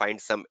you can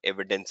find some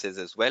evidences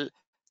as well,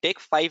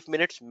 take 5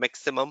 minutes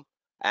maximum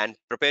and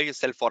prepare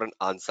yourself for an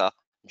answer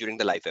during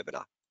the live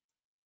webinar.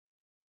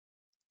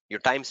 Your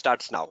time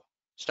starts now.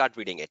 Start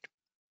reading it.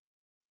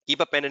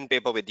 Keep a pen and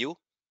paper with you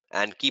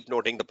and keep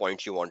noting the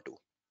points you want to.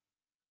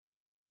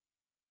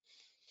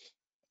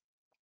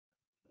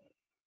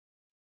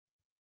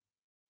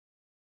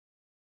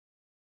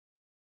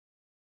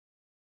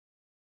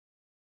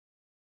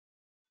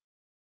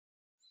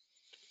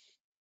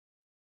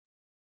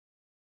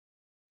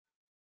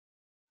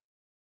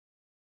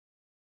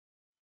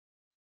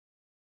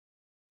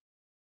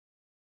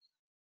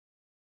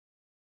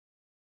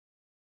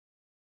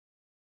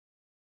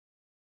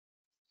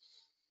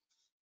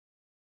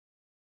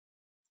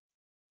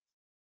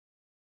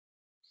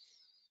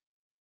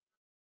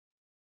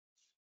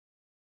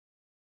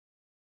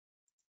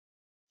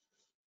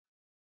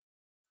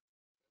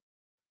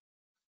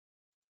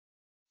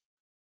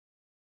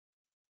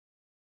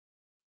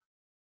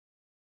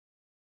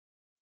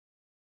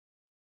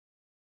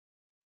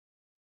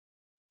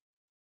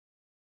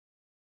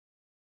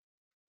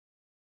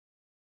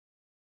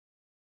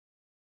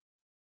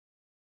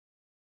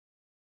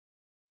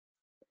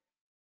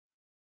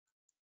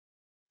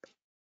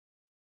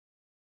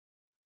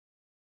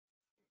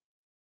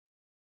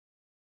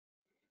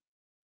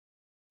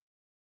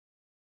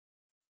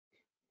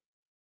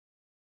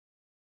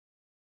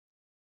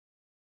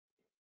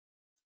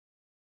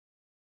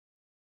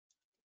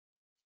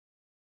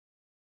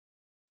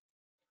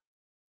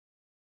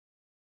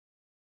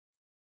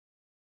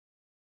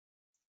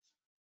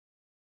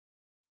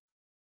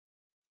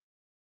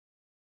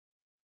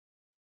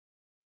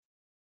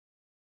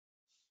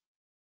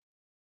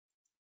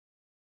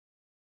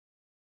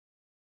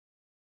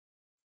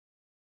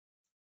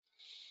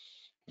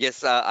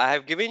 Yes, I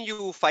have given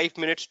you 5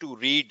 minutes to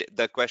read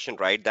the question,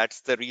 right? That's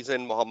the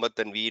reason, Mohammed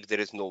Tanveer, there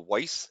is no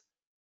voice.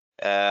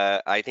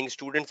 I think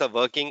students are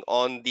working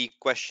on the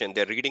question.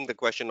 They're reading the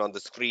question on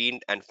the screen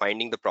and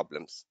finding the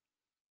problems.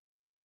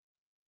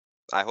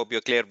 I hope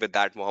you're clear with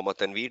that, Mohammed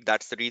Tanveer.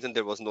 That's the reason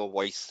there was no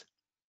voice,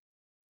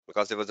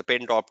 because there was a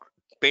pin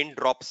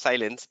drop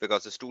silence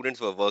because the students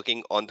were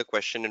working on the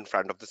question in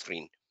front of the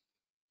screen.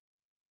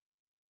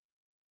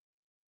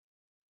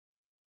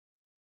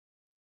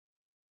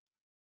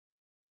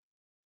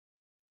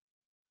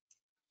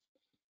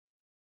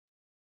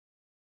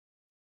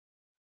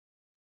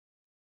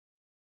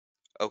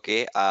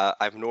 Okay,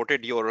 I've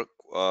noted your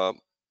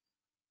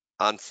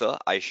answer,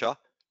 Aisha.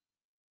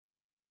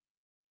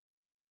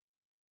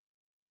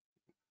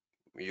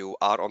 You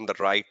are on the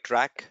right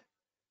track.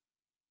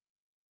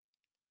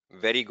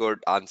 Very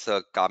good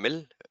answer,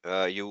 Kamil.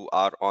 You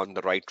are on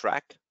the right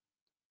track.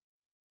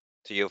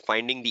 So you're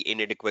finding the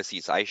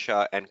inadequacies,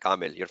 Aisha and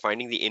Kamil. You're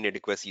finding the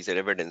inadequacies and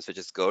evidence, which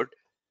is good.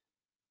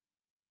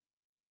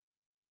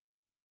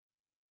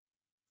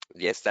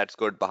 Yes, that's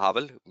good,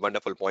 Bahawal.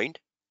 Wonderful point.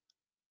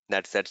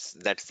 That's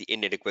the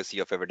inadequacy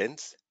of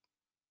evidence.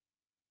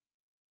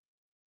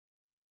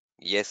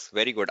 Yes,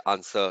 very good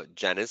answer,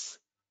 Janice.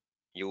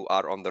 You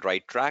are on the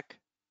right track.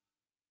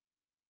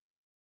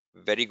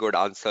 Very good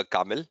answer,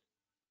 Kamil.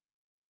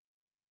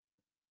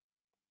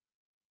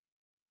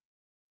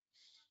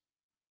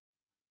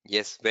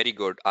 Yes, very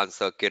good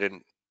answer,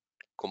 Kiran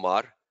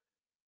Kumar,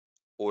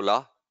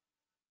 Ola,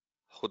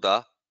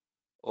 Huda,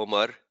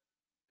 Omar,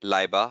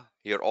 Laiba.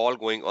 You're all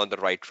going on the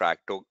right track.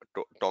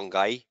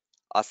 Tongai,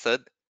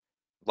 Asad,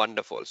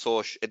 wonderful.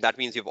 So that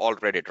means you've all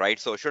read it, right?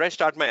 So should I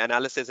start my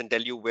analysis and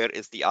tell you where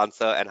is the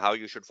answer and how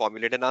you should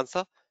formulate an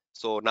answer?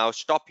 So now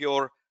stop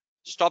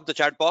the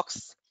chat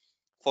box,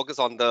 focus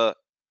on the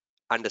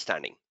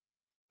understanding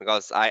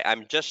because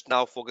I'm just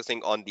now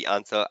focusing on the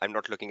answer. I'm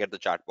not looking at the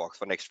chat box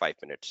for next 5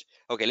 minutes.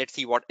 Okay, let's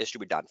see what is to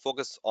be done.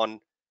 Focus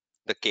on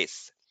the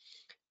case.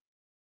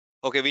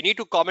 Okay, we need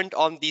to comment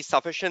on the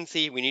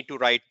sufficiency. We need to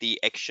write the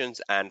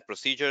actions and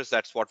procedures.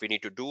 That's what we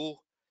need to do.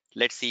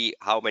 Let's see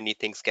how many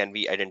things can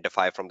we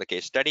identify from the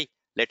case study.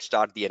 Let's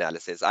start the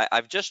analysis.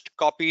 I've just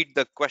copied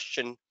the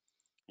question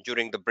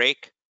during the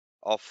break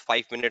of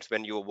 5 minutes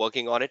when you were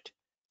working on it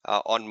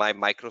on my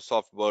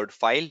Microsoft Word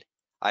file.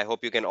 I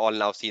hope you can all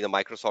now see the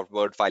Microsoft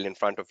Word file in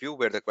front of you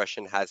where the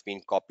question has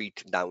been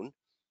copied down,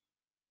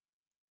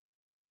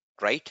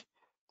 right?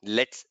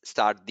 Let's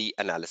start the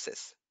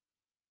analysis.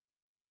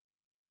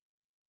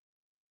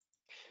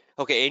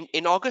 Okay,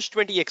 in August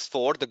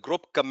 20x4, the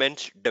group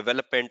commenced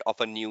development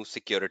of a new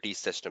security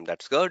system.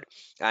 That's good.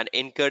 And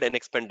incurred an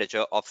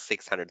expenditure of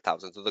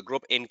 600,000. So the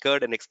group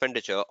incurred an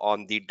expenditure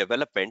on the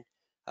development,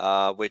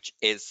 which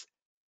is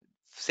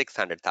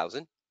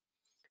 600,000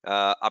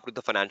 up to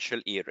the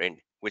financial year end,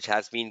 which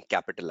has been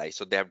capitalized.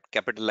 So they have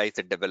capitalized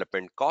the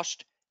development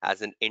cost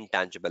as an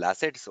intangible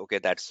assets. Okay,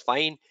 that's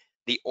fine.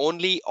 The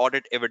only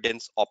audit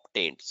evidence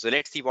obtained. So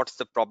let's see what's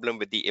the problem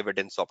with the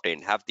evidence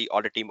obtained. Have the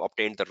audit team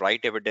obtained the right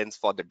evidence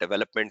for the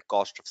development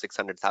cost of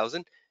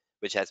 600,000,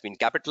 which has been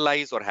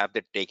capitalized, or have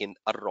they taken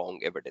a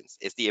wrong evidence?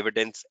 Is the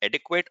evidence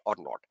adequate or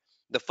not?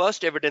 The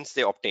first evidence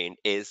they obtained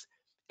is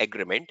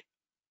agreement.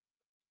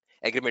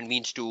 Agreement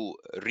means to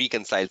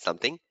reconcile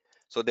something.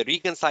 So they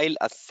reconcile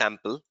a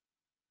sample,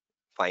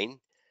 fine,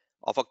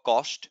 of a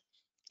cost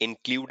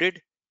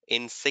included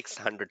in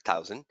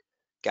 600,000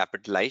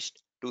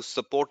 capitalized to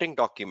supporting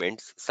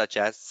documents such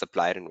as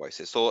supplier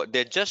invoices. So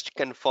they're just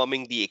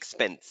confirming the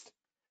expense.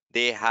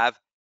 They have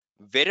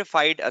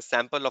verified a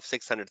sample of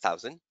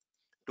 600,000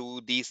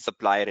 to the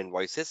supplier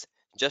invoices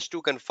just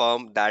to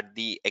confirm that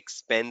the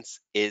expense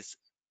is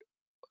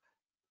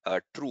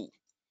true.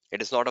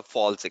 It is not a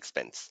false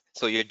expense.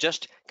 So you're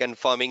just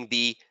confirming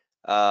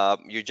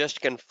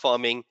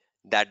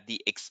that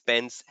the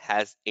expense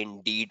has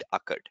indeed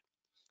occurred.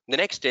 The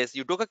next is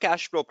you took a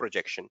cash flow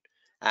projection,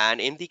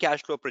 and in the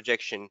cash flow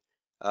projection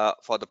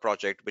for the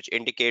project, which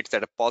indicates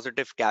that a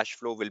positive cash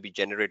flow will be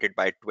generated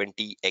by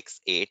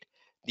 20x8,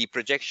 the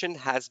projection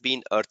has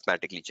been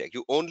arithmetically checked.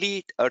 You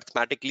only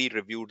arithmetically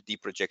reviewed the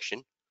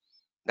projection.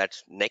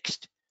 That's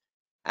next.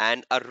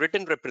 And a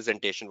written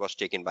representation was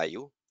taken by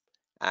you,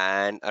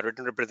 and a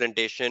written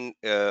representation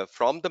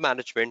from the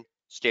management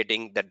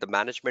stating that the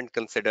management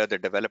consider the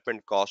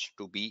development cost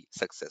to be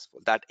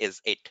successful. That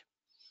is it.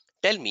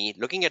 Tell me,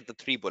 looking at the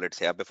three bullets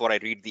here before I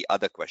read the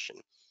other question,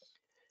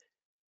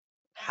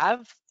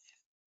 have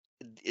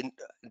in,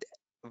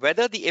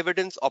 whether the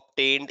evidence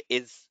obtained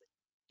is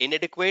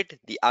inadequate?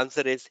 The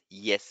answer is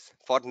yes,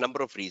 for a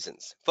number of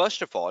reasons.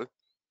 First of all,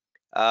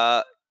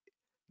 uh,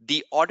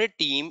 the audit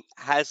team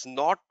has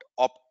not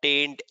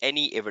obtained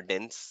any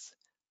evidence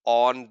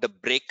on the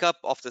breakup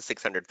of the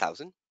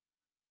 600,000,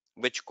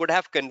 which could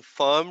have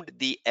confirmed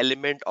the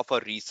element of a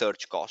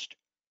research cost.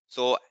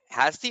 So,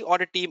 has the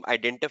audit team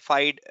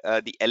identified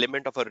the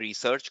element of a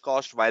research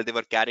cost while they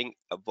were carrying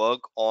a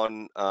work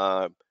on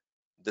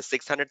the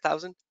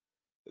 600,000?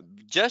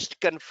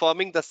 Just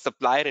confirming the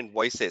supplier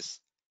invoices,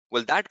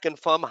 will that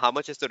confirm how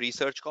much is the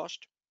research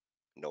cost?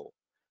 No.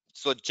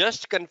 So,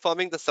 just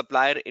confirming the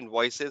supplier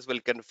invoices will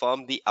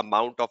confirm the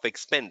amount of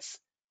expense,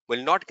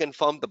 will not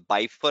confirm the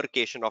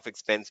bifurcation of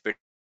expense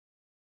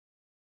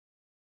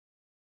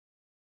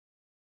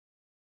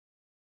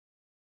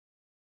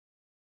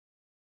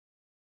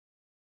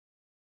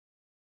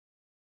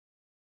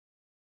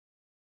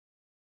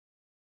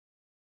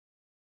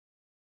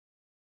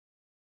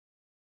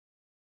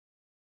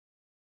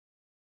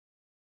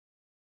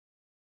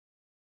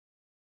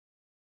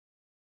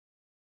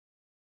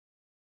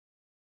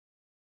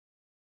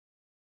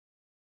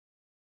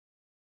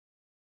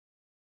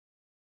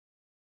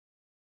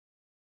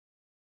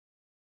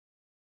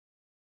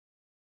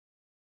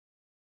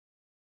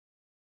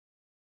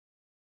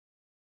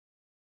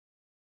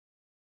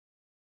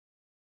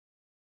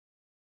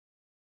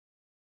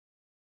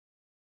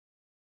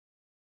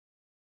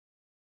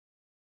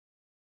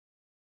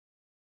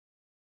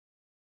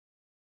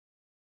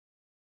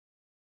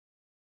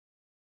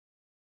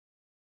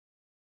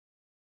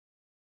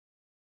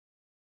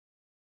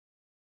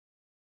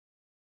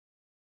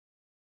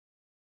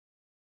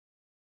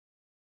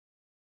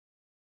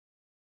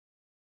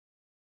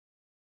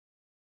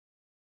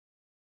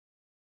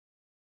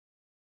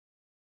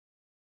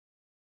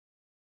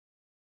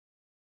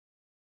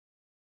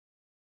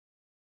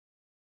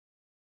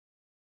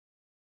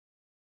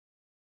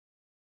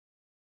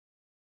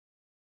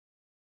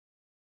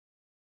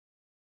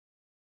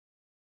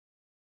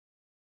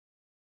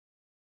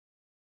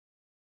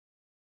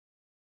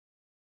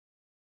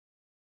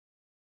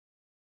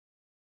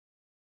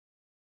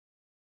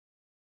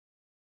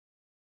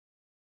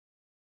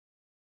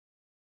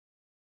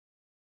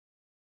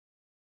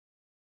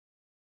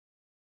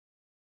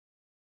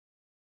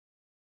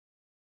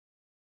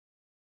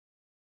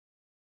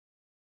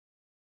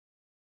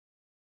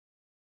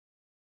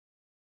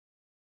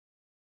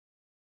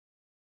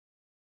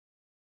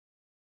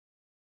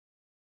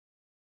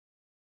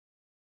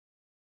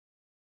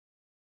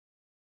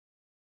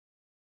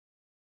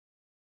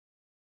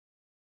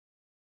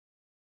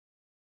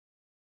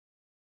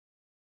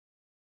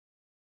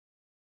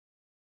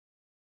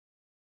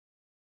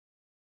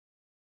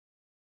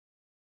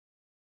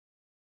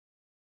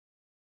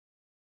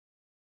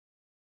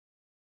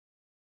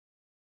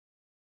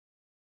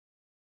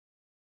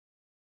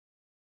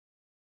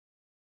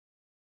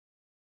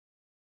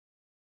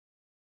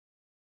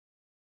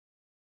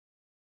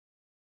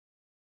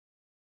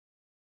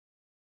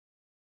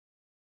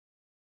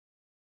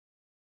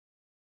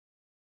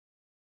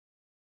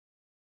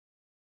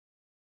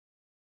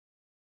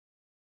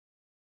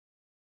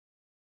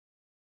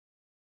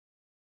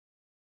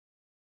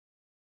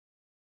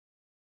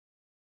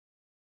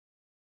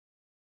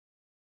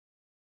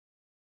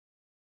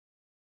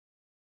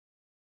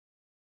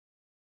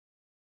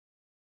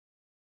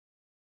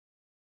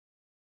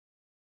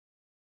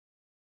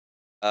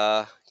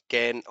Uh,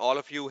 can all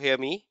of you hear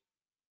me?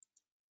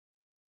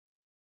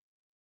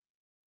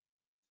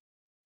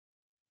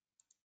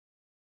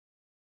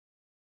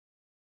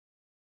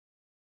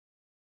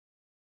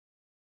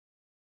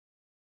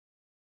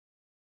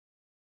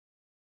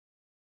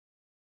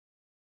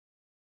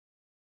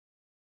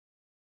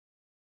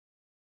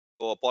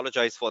 So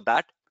apologize for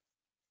that,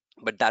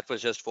 but that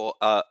was just for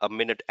a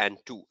minute and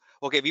two.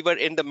 Okay, we were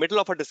in the middle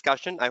of a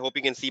discussion. I hope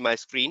you can see my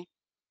screen.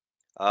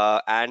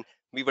 And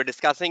we were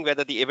discussing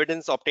whether the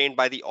evidence obtained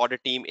by the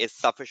audit team is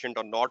sufficient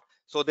or not.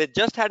 So they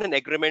just had an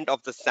agreement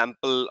of the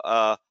sample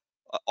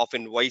of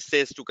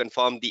invoices to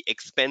confirm the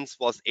expense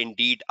was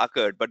indeed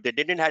occurred, but they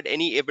didn't had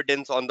any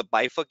evidence on the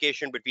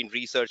bifurcation between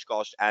research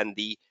cost and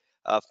the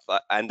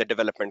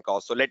development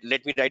cost. So let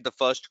me write the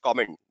first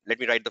comment. Let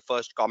me write the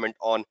first comment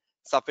on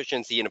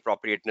sufficiency and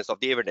appropriateness of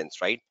the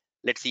evidence. Right.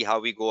 Let's see how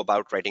we go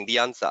about writing the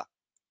answer.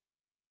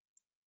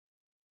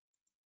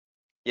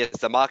 Yes,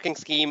 the marking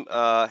scheme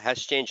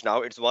has changed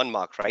now. It's 1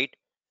 mark, right?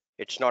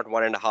 It's not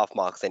 1.5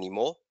 marks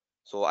anymore.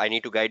 So I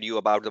need to guide you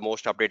about the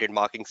most updated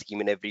marking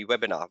scheme in every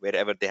webinar,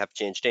 wherever they have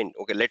changed in.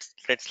 Okay, let's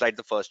write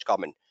the first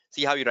comment.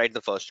 See how you write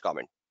the first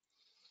comment.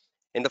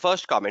 In the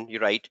first comment, you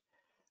write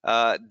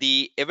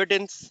the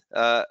evidence,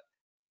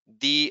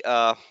 the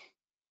uh,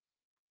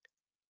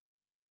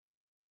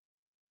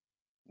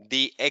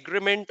 the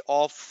agreement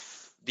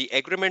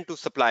to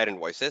supplier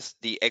invoices,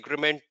 the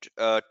agreement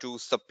to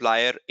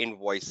supplier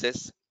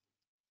invoices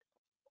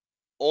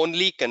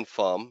only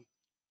confirm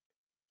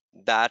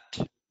that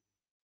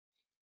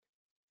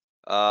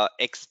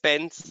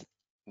expense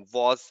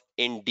was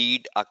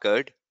indeed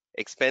occurred,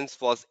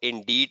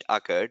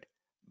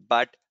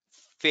 but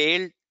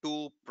failed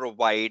to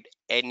provide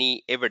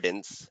any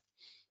evidence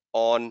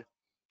on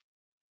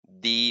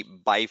the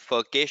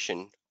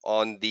bifurcation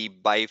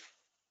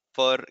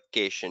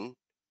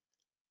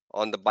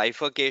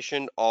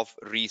of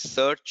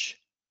research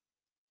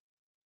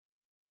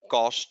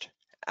cost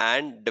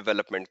and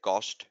development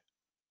cost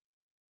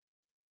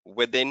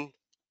within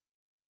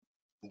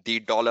the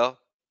dollar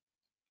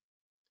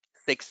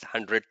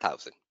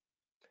 600,000.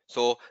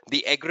 So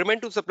the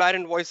agreement to supplier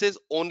invoices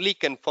only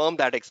confirmed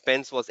that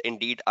expense was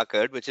indeed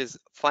occurred, which is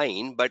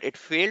fine, but it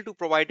failed to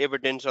provide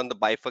evidence on the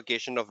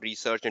bifurcation of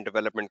research and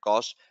development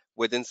costs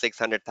within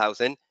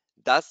 600,000.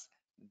 Thus,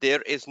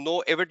 there is no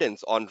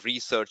evidence on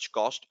research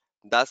cost.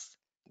 Thus,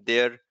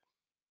 there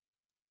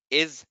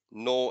is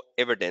no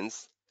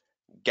evidence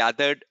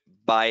gathered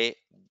by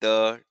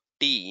the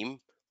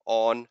team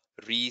on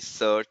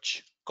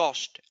research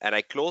cost. And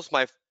I close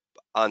my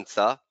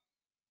answer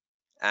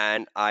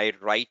and I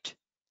write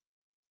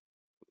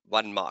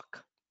 1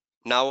 mark.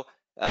 Now,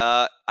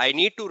 I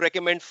need to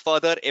recommend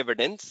further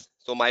evidence.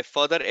 So my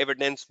further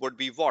evidence would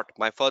be what?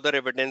 My further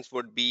evidence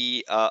would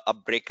be a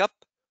breakup.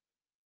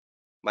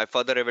 My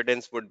further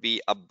evidence would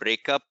be a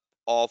breakup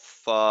of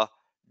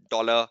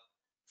dollar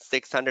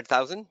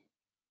 600,000,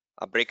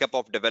 a breakup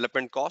of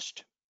development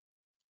cost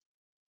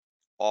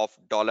of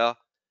dollar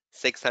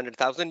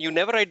 600,000. You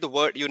never write the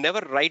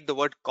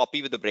word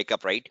copy with the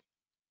breakup, right?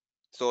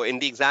 So in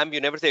the exam,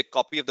 you never say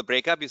copy of the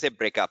breakup, you say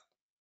breakup,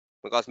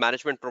 because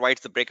management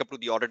provides the breakup to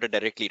the auditor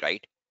directly,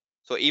 right?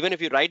 So even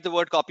if you write the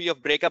word copy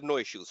of breakup, no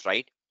issues,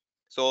 right?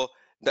 So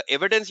the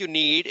evidence you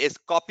need is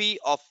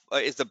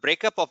is the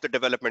breakup of the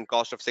development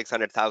cost of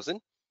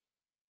 600,000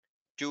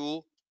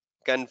 to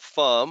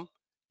confirm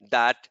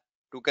that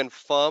to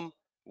confirm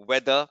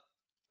whether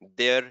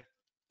there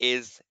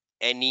is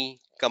any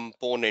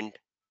component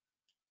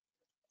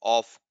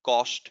of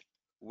cost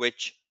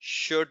which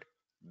should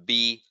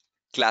be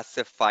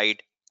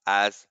classified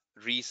as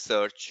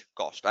research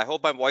cost. I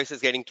hope my voice is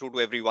getting through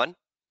to everyone.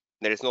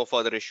 There is no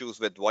further issues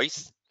with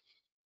voice.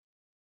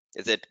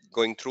 Is it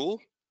going through?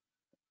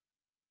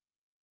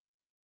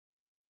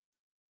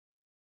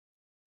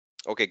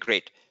 Okay,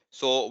 great.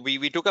 So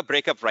we took a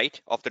breakup, right,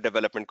 of the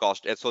development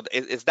cost. So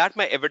is that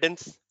my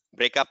evidence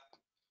breakup?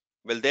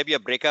 Will there be a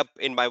breakup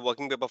in my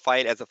working paper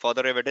file as a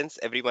further evidence?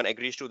 Everyone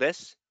agrees to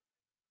this?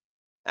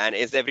 And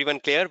is everyone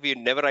clear? We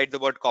never write the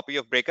word copy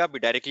of breakup. We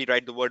directly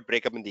write the word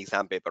breakup in the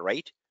exam paper,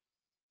 right?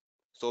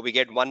 So we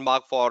get 1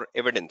 mark for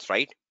evidence,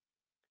 right?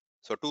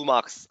 So 2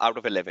 marks out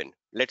of 11.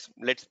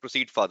 Let's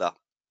proceed further.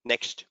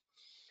 Next.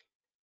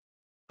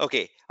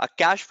 Okay, a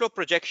cash flow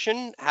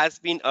projection has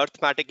been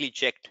arithmetically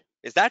checked.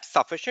 Is that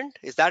sufficient?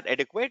 Is that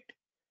adequate?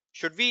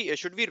 Should we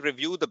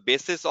review the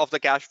basis of the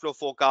cash flow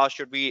forecast?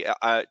 Should we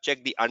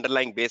check the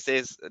underlying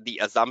basis, the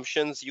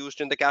assumptions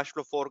used in the cash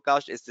flow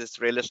forecast? Is this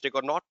realistic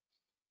or not?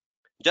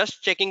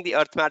 Just checking the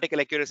arithmetical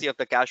accuracy of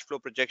the cash flow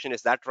projection.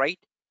 Is that right,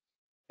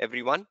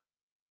 everyone?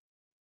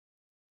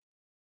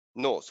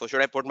 No. So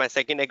should I put my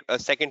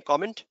second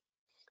comment?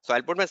 So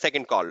I'll put my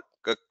second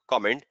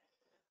comment.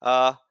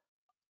 Uh,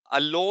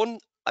 alone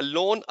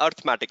alone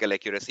arithmetical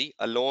accuracy.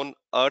 Alone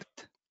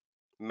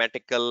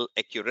arithmetical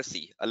accuracy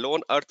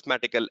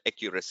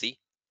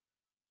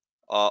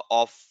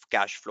of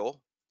cash flow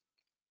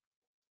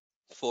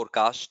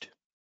forecast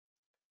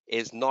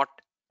is not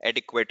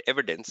adequate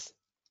evidence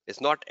is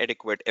not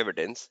adequate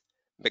evidence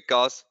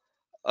because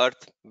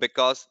Earth,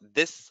 because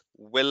this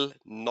will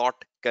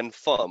not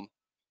confirm,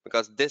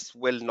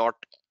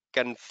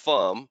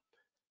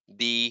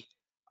 the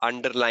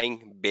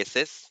underlying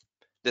basis.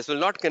 This will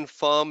not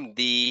confirm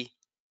the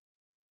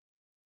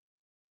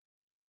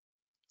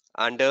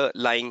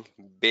underlying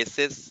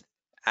basis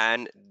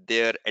and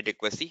their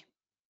adequacy.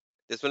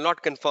 This will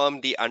not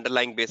confirm the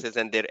underlying basis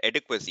and their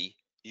adequacy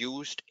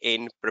used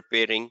in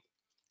preparing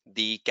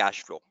the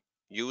cash flow,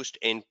 used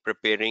in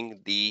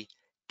preparing the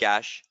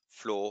cash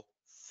flow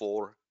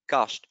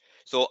forecast.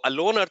 So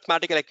alone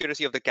arithmetical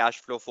accuracy of the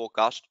cash flow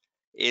forecast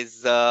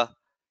is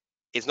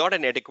not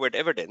an adequate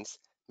evidence,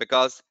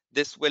 because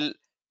this will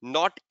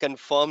not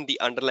confirm the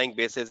underlying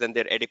basis and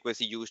their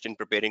adequacy used in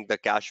preparing the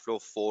cash flow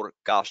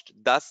forecast.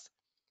 Thus,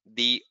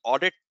 the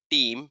audit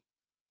team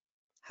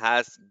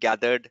has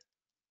gathered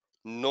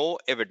no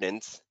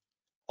evidence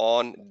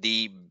on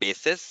the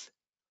basis,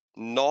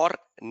 nor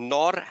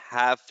nor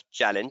have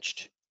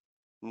challenged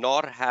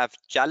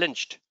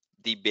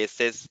the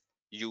basis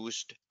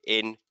used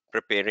in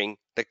preparing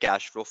the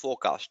cash flow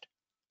forecast.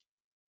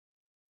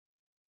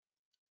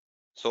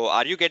 So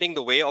are you getting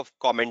the way of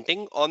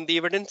commenting on the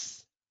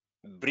evidence?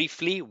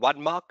 Briefly,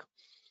 1 mark.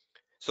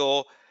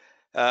 So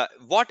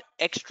what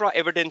extra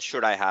evidence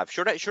should I have?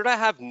 Should I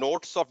have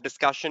notes of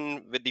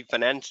discussion with the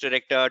finance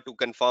director to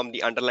confirm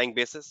the underlying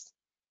basis?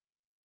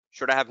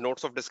 Should I have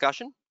notes of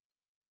discussion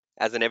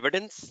as an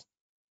evidence?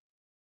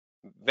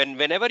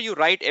 Whenever you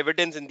write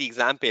evidence in the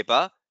exam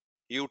paper,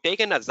 you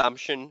take an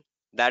assumption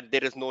that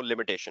there is no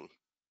limitation,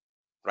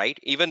 right?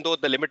 Even though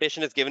the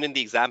limitation is given in the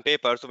exam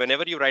paper, so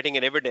whenever you're writing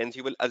an evidence,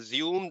 you will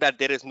assume that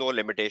there is no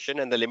limitation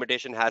and the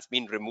limitation has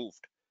been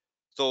removed.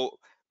 So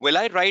will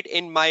I write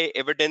in my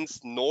evidence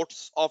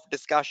notes of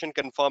discussion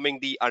confirming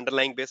the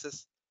underlying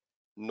basis?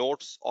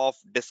 Notes of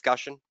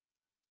discussion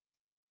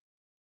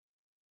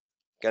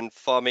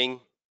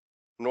confirming,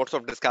 notes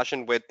of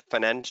discussion with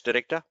finance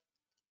director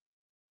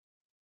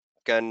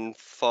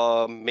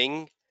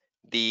confirming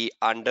the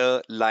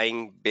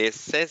underlying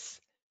basis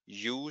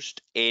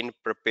used in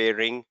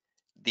preparing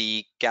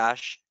the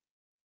cash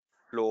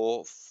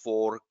flow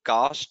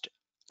forecast,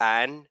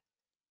 and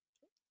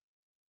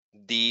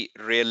the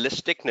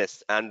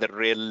realisticness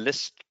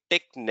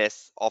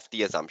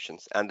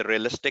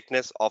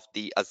of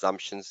the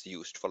assumptions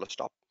used. Full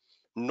stop.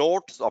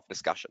 Notes of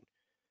discussion.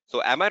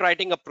 So am I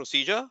writing a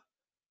procedure?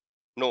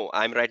 No,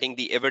 I'm writing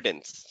the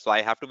evidence. So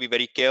I have to be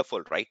very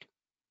careful, right?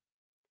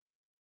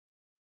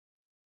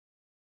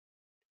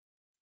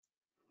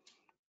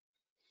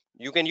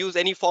 You can use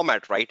any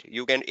format, right?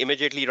 You can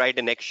immediately write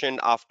an action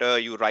after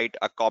you write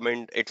a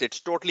comment. It's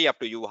totally up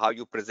to you how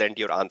you present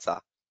your answer.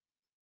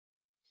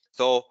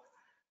 So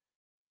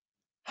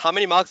how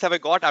many marks have I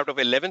got out of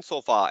 11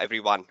 so far,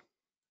 everyone?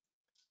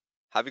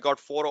 Have we got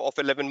 4 of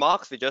 11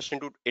 marks? We're just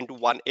into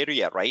one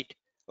area, right?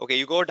 Okay,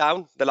 you go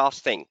down. The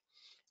last thing,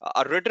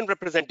 a written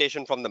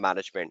representation from the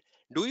management.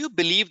 Do you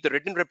believe the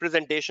written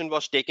representation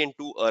was taken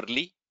too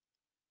early?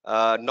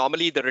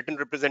 Normally, the written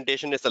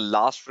representation is the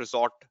last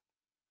resort,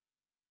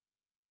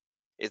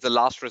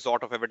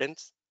 of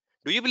evidence.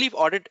 Do you believe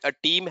audit a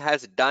team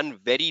has done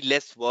very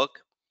less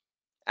work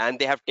and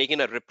they have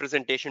taken a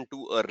representation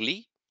too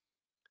early?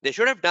 They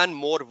should have done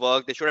more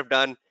work. They should have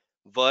done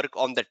work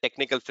on the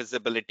technical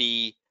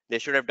feasibility. They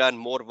should have done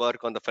more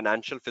work on the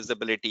financial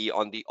feasibility,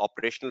 on the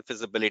operational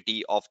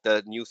feasibility of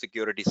the new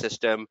security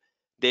system.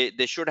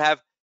 They should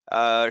have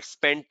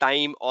spent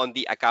time on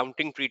the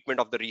accounting treatment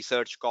of the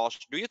research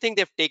cost. Do you think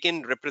they've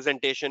taken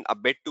representation a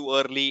bit too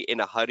early in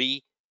a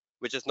hurry,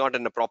 which is not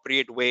an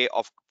appropriate way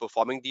of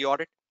performing the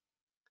audit?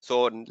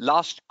 So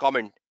last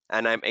comment,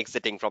 and I'm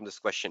exiting from this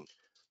question.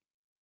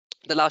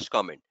 The last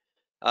comment,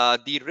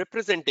 the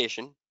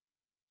representation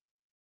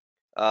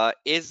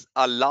is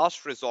a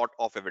last resort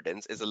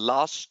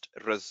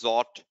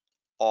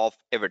of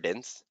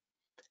evidence,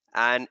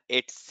 and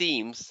it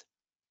seems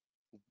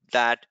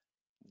that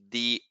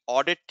the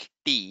audit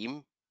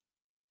team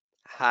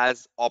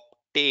has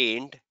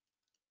obtained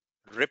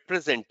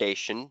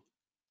representation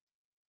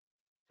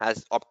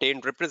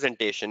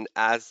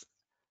as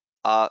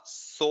a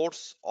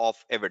source of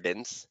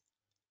evidence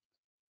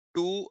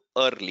too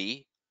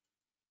early,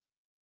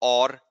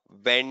 or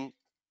when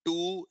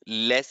too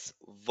less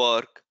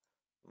work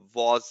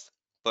was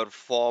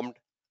performed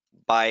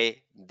by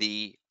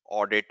the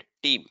audit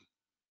team.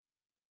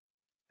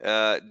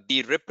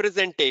 The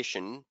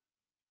representation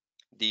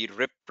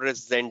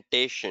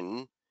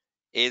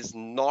is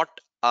not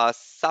a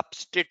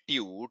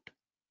substitute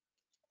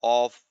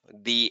of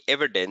the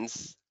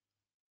evidence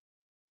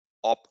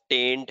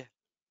obtained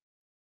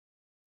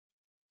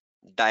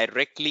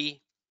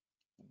directly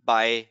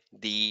by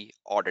the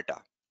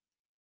auditor.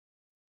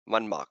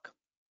 1 mark.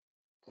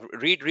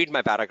 Read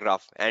my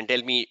paragraph and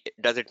tell me,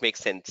 does it make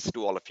sense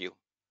to all of you?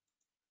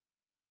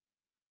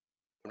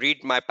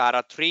 Read my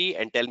para 3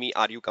 and tell me,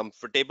 are you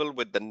comfortable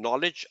with the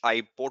knowledge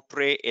I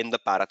portray in the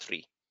para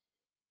 3?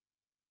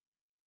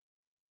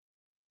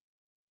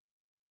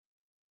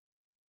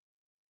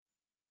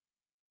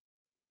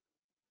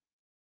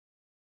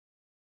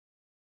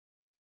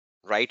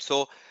 Right?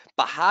 So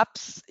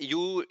Perhaps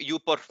you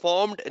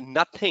performed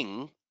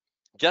nothing,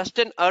 just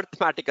an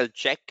arithmetical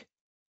check,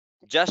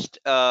 just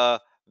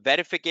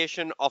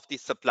verification of the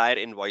supplier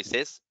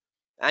invoices,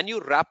 and you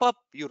wrap up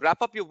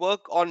your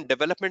work on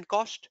development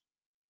cost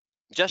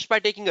just by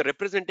taking a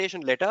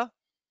representation letter.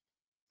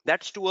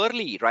 That's too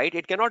early, right?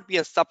 It cannot be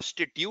a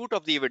substitute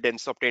of the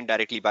evidence obtained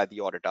directly by the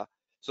auditor.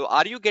 So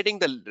are you getting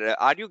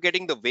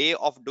the way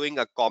of doing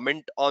a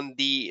comment on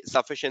the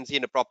sufficiency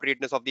and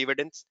appropriateness of the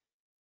evidence?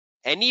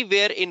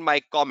 Anywhere in my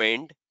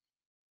comment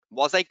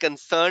was I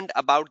concerned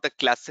about the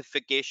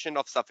classification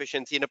of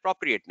sufficiency and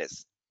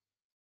appropriateness?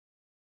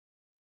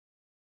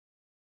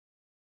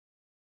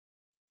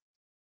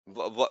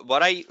 Were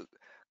I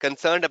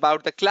concerned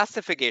about the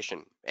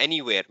classification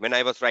anywhere when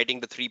I was writing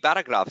the 3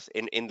 paragraphs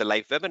in the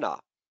live webinar?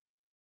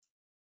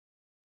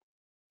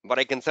 Were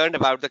I concerned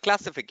about the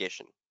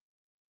classification?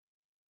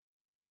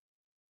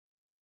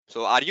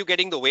 So are you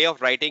getting the way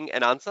of writing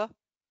an answer?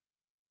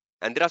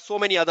 And there are so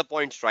many other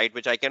points, right,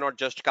 which I cannot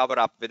just cover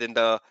up within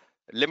the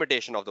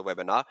limitation of the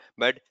webinar.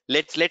 But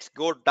let's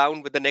go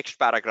down with the next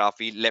paragraph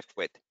we left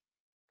with.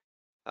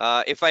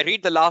 If I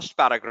read the last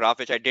paragraph,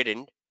 which I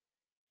didn't,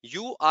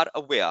 you are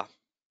aware,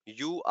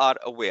 you are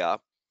aware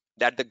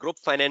that the group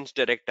finance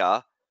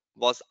director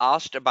was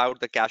asked about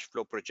the cash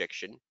flow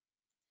projection,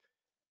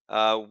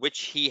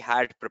 which he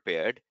had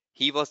prepared.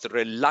 He was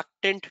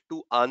reluctant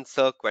to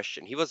answer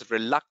question. He was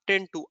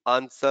reluctant to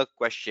answer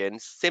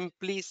questions,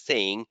 simply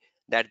saying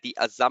that the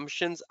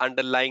assumptions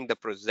underlying the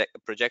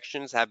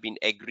projections have been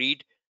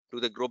agreed to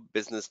the group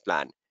business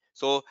plan.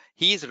 So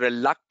he is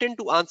reluctant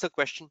to answer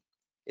question.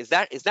 Is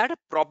that a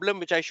problem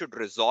which I should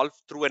resolve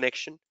through an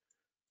action?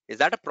 Is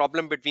that a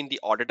problem between the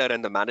auditor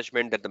and the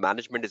management, that the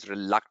management is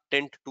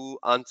reluctant to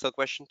answer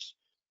questions?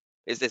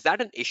 Is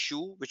that an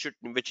issue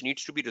which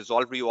needs to be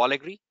resolved? Do you all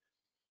agree?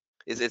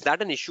 Is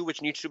that an issue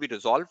which needs to be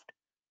resolved?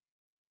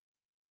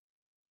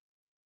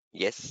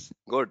 Yes,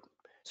 good.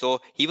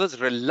 So he was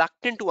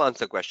reluctant to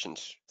answer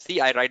questions. See,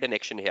 I write an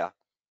action here.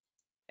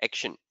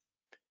 Action.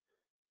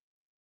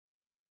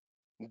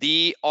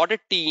 The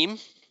audit team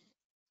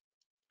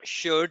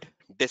should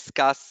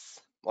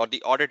discuss, or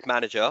the audit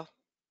manager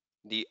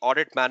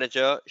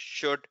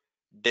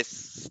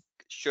dis,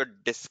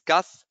 should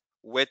discuss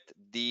with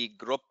the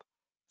group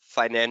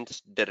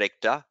finance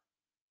director,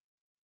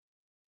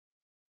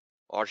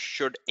 or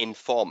should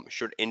inform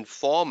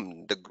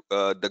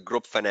the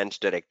group finance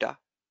director,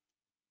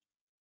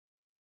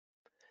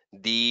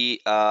 the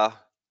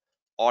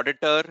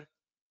auditor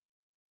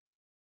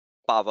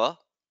power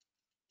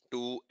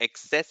to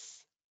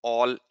access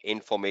all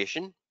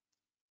information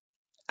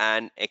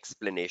and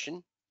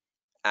explanation,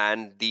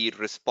 and the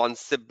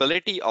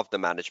responsibility of the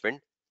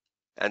management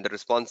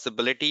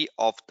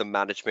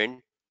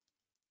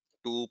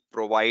to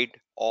provide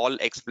all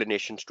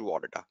explanations to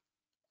auditor,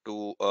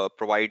 to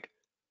provide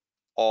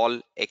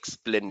all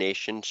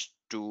explanations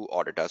to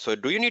auditor. So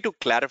do you need to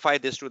clarify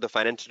this to the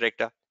finance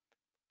director,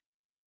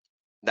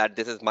 that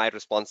this is my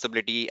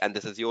responsibility and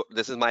this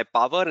is my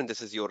power and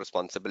this is your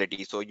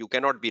responsibility? So you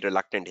cannot be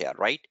reluctant here,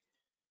 right?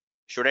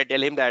 Should I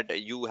tell him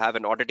that you have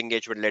an audit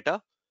engagement letter?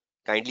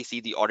 Kindly see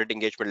the audit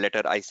engagement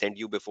letter I sent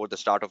you before the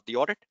start of the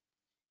audit.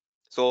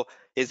 So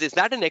is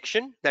that an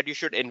action that you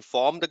should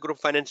inform the group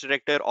finance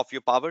director of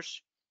your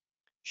powers?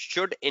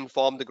 Should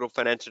inform the group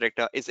finance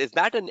director. Is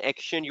that an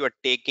action you are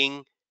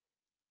taking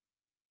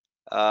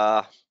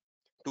uh,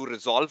 to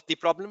resolve the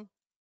problem?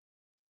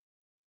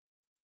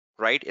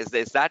 Right? Is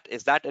that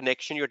an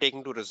action you're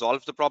taking to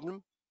resolve the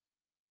problem?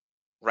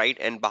 Right?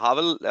 And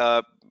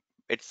Bahaval,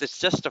 it's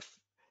just a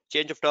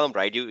change of term,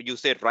 right? You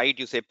say right,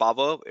 you say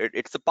power.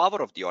 It's the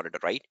power of the auditor,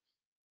 right?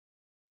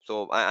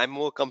 So I'm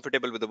more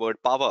comfortable with the word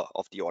power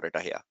of the auditor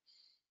here,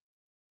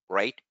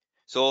 right?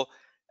 So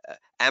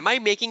am I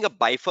making a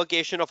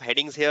bifurcation of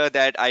headings here,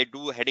 that I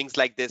do headings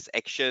like this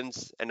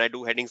actions and I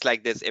do headings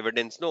like this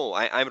evidence? No,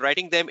 I'm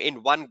writing them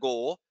in one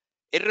go,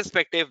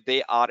 irrespective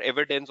they are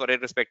evidence or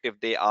irrespective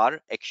they are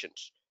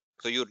actions.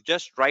 So you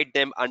just write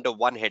them under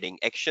one heading,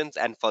 actions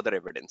and further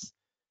evidence.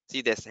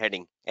 See this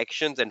heading,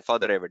 actions and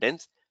further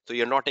evidence. So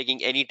you're not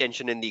taking any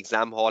tension in the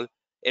exam hall,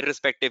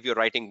 irrespective you're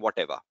writing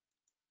whatever.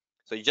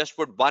 So you just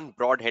put one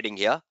broad heading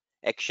here,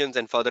 actions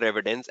and further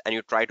evidence, and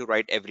you try to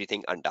write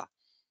everything under.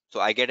 So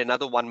I get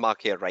another 1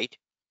 mark here, right?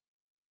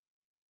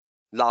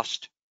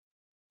 Last,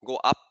 go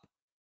up.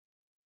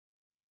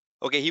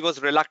 Okay, he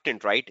was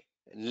reluctant, right?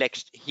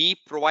 Next, he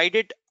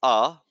provided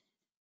a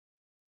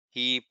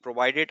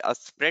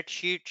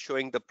spreadsheet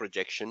showing the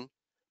projection,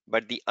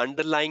 but the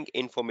underlying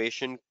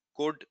information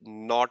could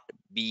not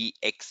be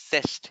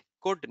accessed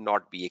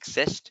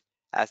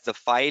as the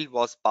file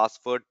was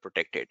password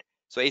protected.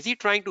 So is he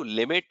trying to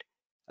limit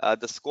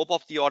the scope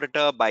of the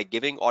auditor by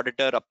giving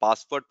auditor a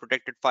password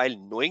protected file,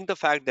 knowing the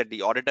fact that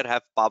the auditor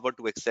have power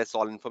to access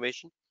all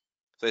information?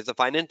 So is the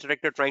finance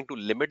director trying to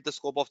limit the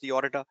scope of the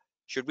auditor?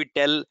 Should we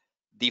tell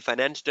the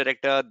finance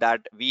director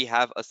that we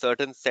have a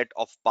certain set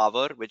of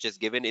power which is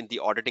given in the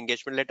audit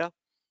engagement letter,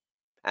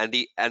 and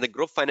the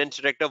group finance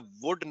director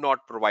would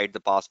not provide the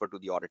password to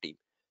the audit team?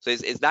 So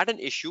is that an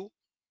issue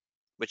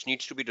which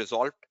needs to be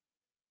resolved?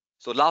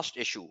 So last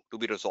issue to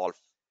be resolved.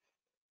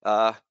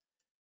 Uh,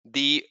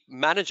 the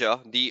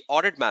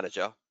audit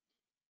manager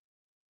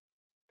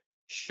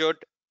should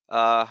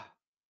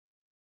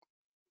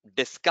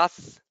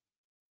discuss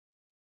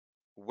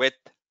with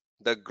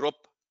the group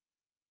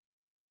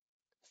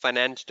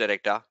finance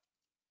director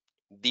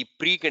the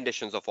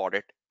preconditions of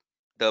audit,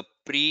 the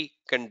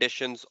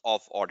preconditions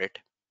of audit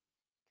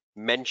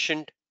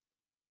mentioned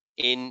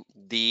in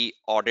the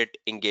audit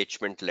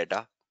engagement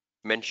letter,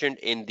 mentioned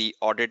in the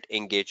audit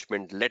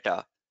engagement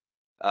letter,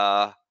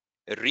 uh,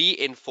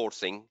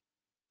 reinforcing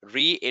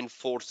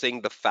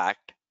reinforcing the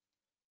fact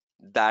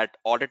that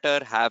auditor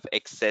has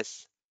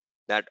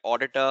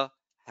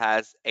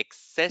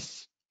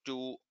access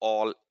to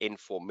all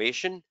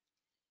information,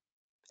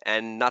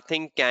 and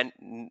nothing can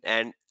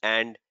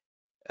and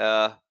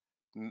uh,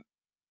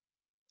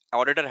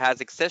 auditor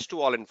has access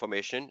to all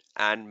information,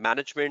 and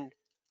management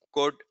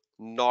could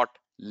not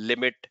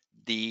limit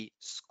the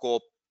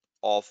scope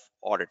of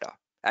auditor.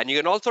 And you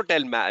can also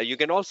tell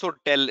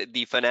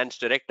the finance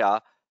director,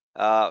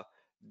 uh,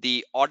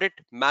 the audit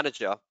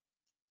manager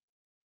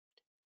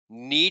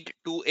need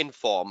to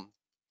inform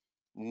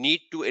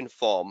need to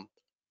inform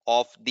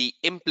of the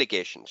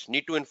implications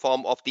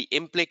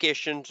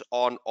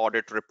on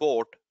audit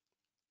report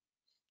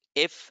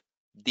if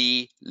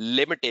the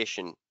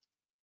limitation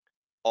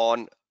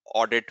on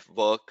audit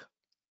work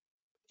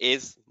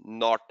is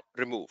not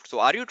removed. So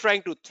are you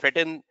trying to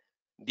threaten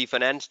the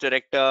finance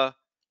director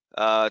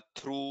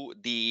through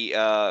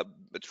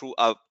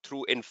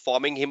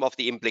informing him of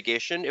the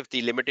implication if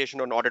the limitation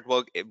on audit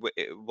work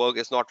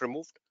is not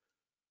removed?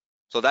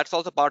 So that's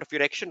also part of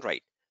your action,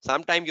 right?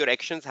 Sometimes your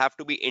actions have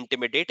to be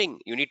intimidating.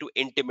 You need to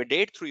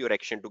intimidate through your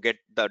action to get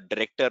the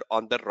director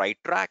on the right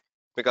track,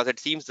 because it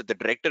seems that the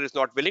director is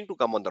not willing to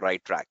come on the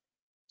right track.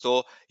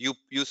 So you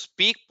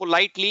speak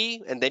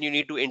politely, and then you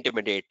need to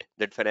intimidate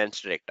that finance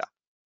director.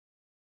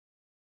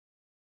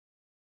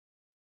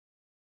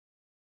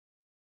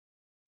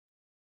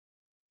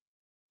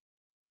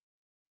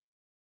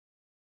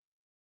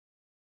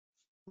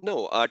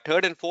 No,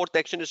 third and fourth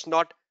action is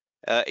not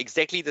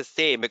exactly the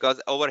same, because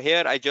over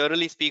here I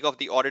generally speak of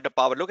the auditor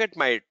power. Look at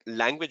my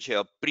language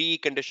here,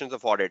 preconditions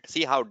of audit.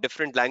 See how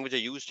different language are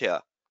used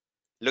here.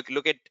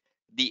 Look at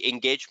the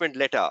engagement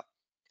letter.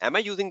 Am I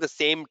using the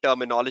same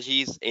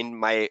terminologies in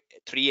my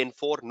 3 and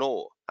 4?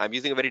 No, I'm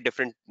using a very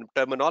different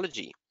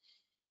terminology.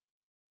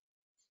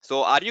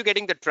 So are you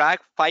getting the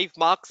track? 5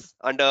 marks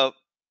under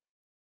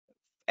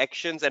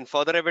actions and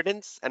further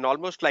evidence, and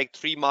almost like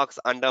 3 marks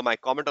under my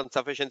comment on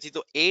sufficiency.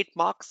 So 8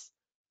 marks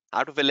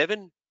out of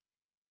 11.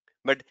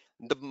 But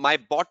my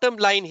bottom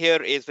line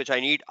here is, which I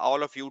need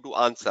all of you to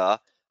answer: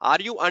 are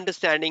you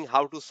understanding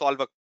how to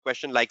solve a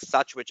question like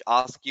such, which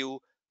asks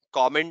you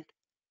comment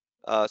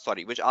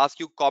which asks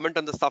you comment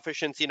on the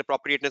sufficiency and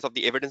appropriateness of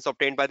the evidence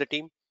obtained by the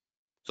team?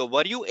 So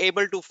were you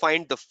able to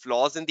find the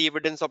flaws in the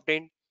evidence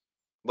obtained?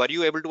 Were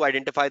you able to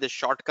identify the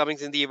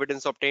shortcomings in the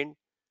evidence obtained?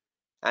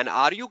 And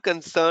are you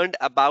concerned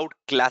about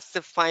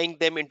classifying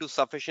them into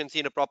sufficiency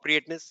and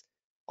appropriateness?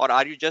 Or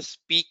are you just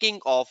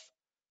speaking of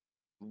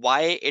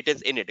why it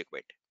is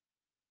inadequate?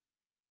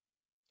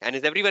 And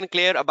is everyone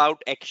clear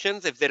about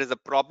actions? If there is a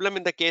problem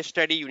in the case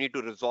study, you need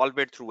to resolve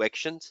it through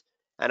actions.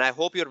 And I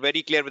hope you're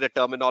very clear with the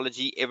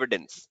terminology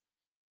evidence.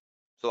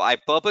 So I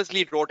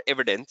purposely wrote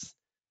evidence,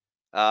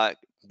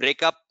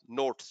 breakup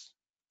notes.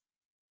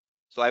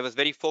 So I was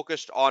very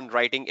focused on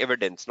writing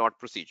evidence, not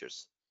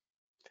procedures.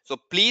 So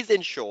please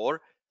ensure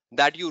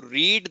that you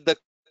read the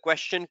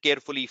question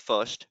carefully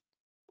first,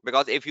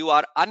 because if you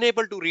are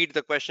unable to read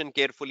the question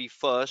carefully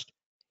first,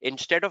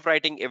 instead of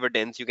writing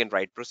evidence, you can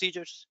write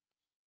procedures.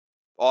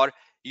 Or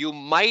you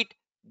might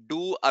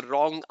do a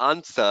wrong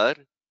answer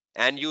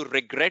and you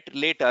regret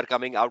later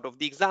coming out of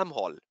the exam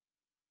hall.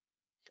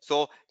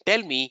 So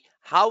tell me,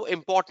 how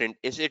important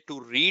is it to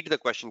read the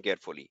question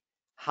carefully?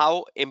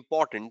 How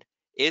important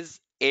is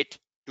it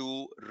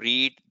to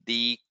read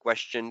the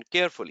question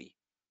carefully?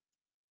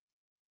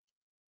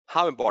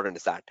 How important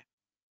is that?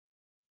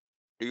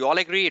 Do you all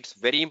agree it's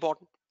very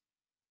important?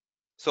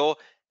 So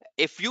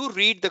if you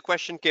read the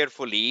question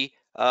carefully,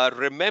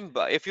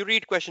 if you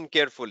read question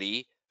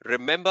carefully,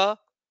 remember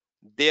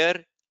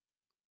there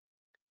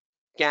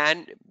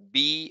can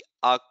be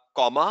a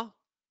comma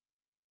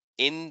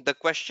in the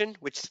question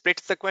which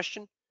splits the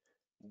question.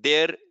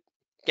 There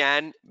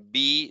there can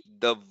be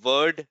the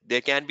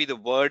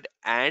word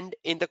and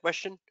in the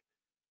question,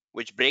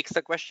 which breaks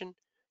the question.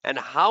 And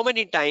how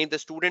many times the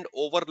student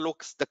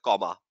overlooks the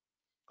comma,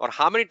 or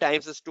how many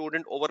times the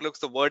student overlooks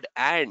the word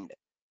and.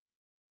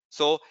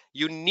 So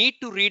you need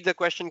to read the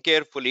question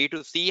carefully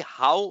to see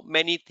how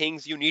many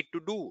things you need to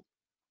do.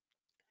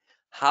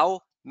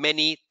 How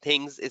many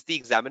things is the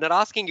examiner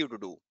asking you to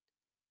do?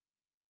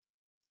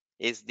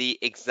 Is the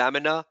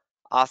examiner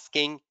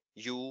asking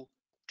you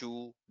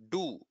to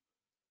do?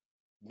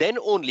 Then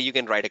only you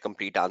can write a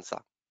complete answer.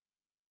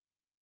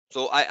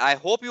 So I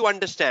hope you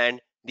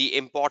understand the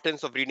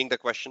importance of reading the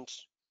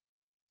questions,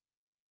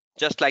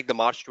 just like the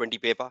March 20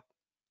 paper.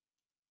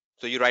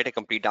 So you write a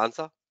complete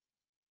answer.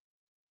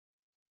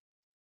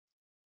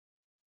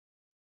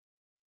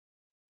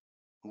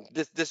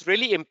 This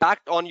really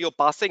impact on your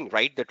passing,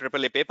 right? The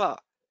AAA paper,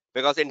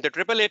 because in the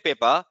AAA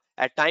paper,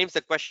 at times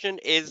the question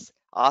is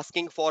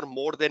asking for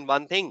more than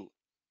one thing,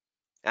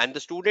 and the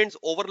students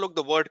overlook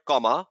the word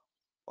comma,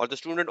 or the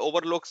student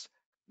overlooks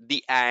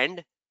the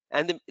and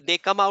they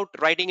come out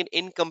writing an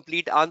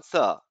incomplete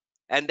answer,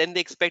 and then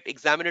they expect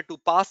examiner to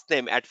pass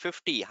them at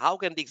 50. How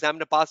can the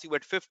examiner pass you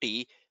at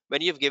 50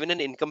 when you've given an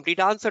incomplete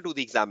answer to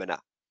the examiner?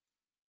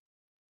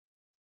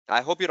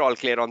 I hope you're all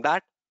clear on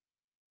that.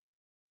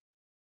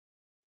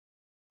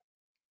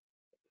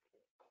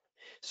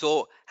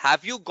 So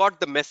have you got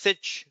the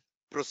message,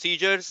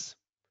 procedures,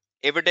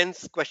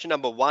 evidence question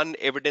number 1,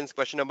 evidence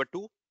question number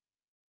 2?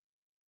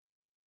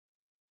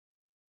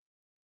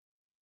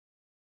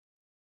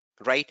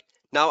 Right.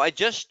 Now I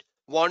just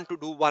want to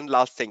do one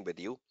last thing with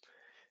you.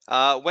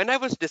 When I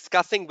was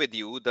discussing with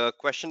you the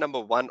question number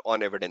 1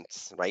 on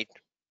evidence, right?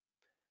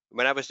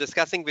 When I was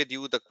discussing with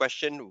you the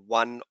question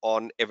 1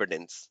 on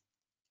evidence,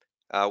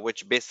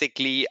 which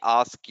basically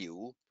ask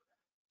you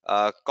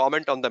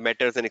comment on the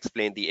matters and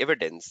explain the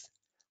evidence,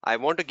 I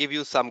want to give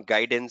you some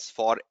guidance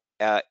for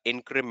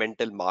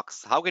incremental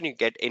marks. How can you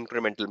get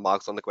incremental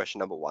marks on the question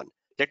number 1?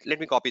 Let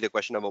me copy the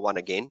question number 1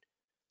 again,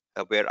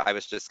 where I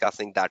was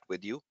discussing that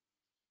with you.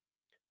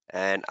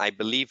 And I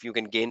believe you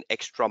can gain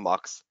extra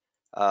marks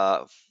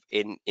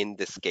in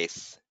this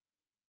case.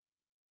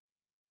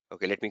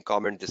 Okay, let me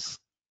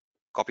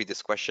copy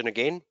this question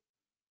again,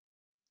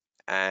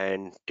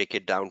 and take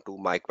it down to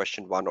my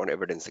question 1 on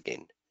evidence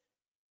again.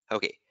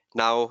 Okay,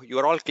 now you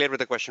are all clear with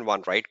the question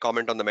 1, right?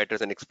 Comment on the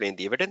matters and explain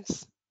the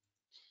evidence,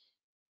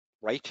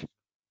 right?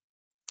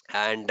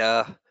 And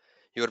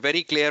you're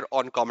very clear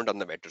on comment on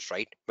the matters,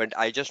 right? But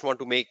I just want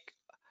to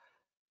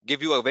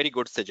give you a very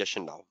good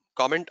suggestion now.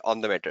 Comment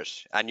on the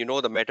matters, and you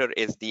know the matter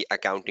is the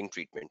accounting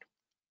treatment.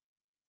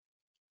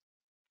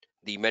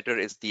 The matter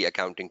is the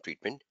accounting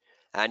treatment,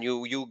 and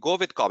you go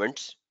with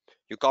comments.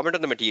 You comment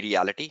on the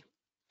materiality,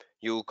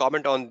 you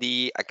comment on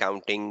the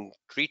accounting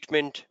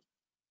treatment,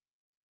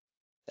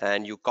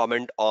 and you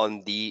comment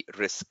on the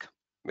risk,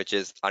 which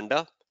is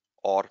under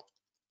or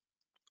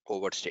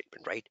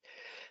overstatement, right?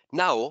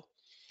 Now,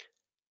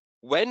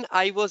 when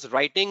I was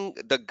writing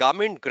the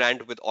government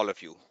grant with all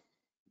of you,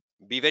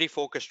 be very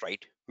focused,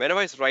 right? When I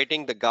was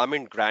writing the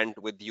government grant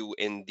with you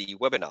in the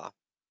webinar,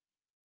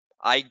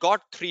 I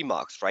got 3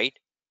 marks, right?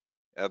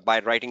 By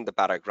writing the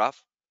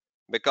paragraph,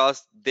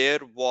 because there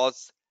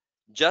was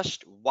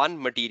just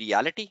one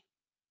materiality,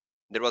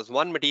 there was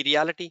one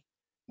materiality,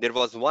 there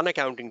was one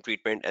accounting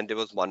treatment, and there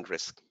was one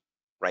risk,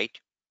 right?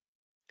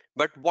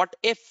 But what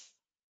if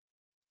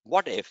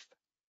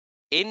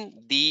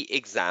in the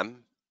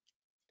exam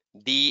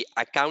the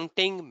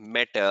accounting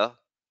matter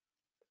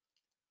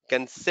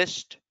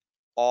consist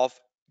of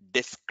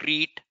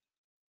discrete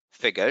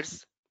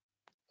figures,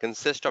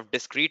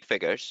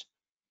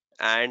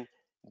 and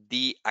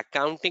the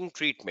accounting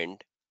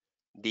treatment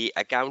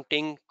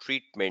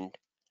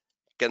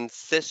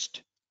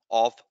consist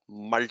of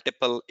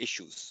multiple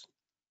issues?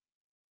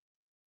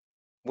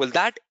 Will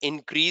that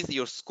increase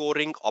your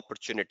scoring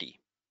opportunity?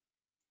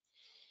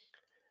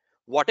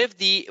 What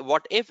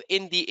if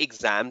in the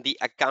exam the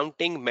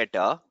accounting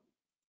matter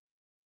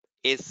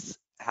is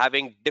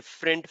having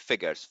different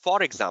figures?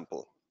 For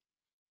example,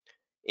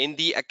 in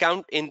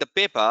the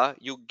paper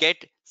you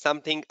get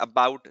something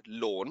about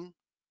loan,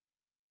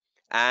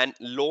 and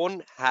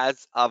loan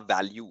has a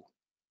value,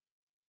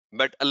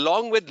 but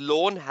along with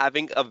loan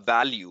having a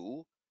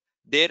value,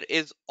 there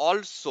is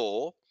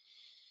also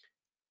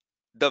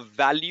the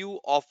value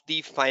of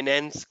the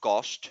finance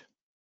cost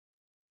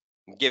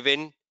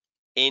given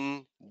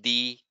in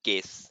the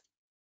case.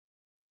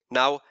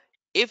 Now,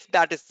 if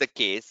that is the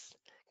case,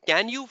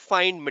 can you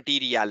find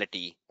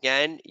materiality?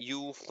 Can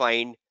you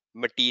find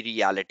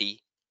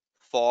materiality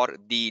for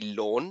the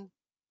loan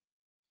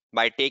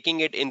by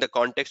taking it in the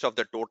context of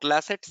the total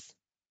assets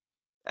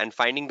and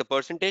finding the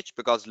percentage,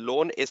 because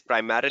loan is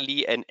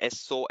primarily an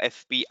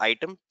SOFP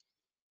item?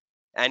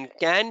 And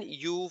can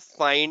you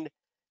find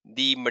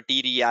the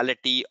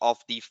materiality of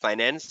the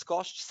finance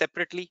cost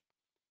separately?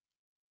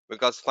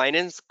 Because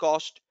finance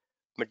cost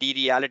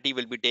materiality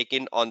will be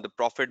taken on the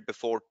profit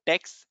before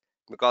tax,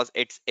 because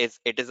it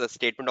is a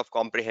statement of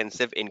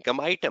comprehensive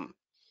income item.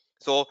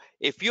 So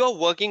if you are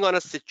working on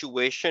a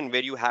situation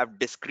where you have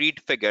discrete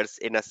figures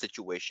in a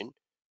situation,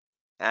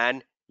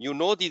 and you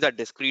know these are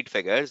discrete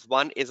figures,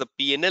 one is a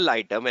P&L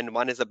item and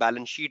one is a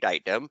balance sheet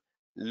item,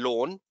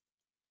 loan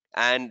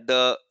and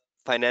the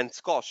finance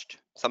cost,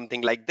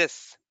 something like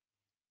this,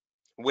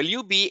 will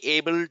you be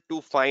able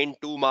to find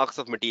 2 marks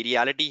of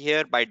materiality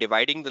here by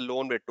dividing the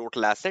loan with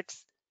total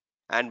assets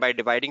and by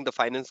dividing the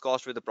finance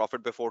cost with the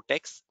profit before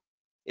tax?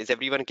 Is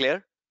everyone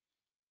clear?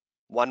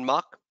 1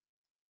 mark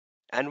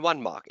and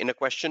 1 mark in a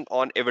question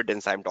on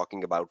evidence I'm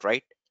talking about,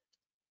 right?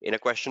 In a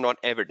question on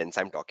evidence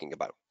I'm talking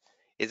about.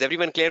 Is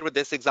everyone clear with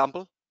this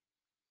example?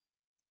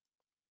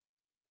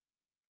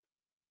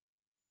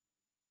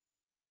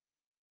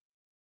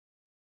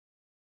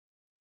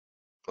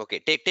 Okay,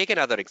 take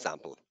another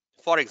example.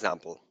 For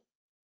example,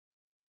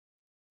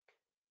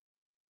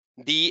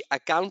 the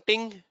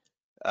accounting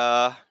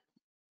uh,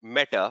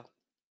 meta,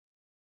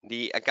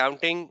 the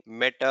accounting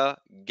meta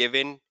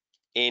given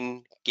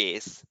in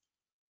case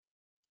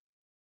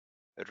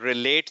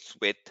relates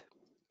with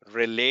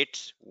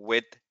relates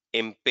with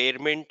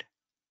impairment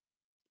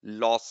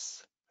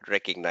loss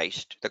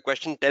recognized. The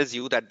question tells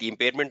you that the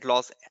impairment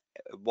loss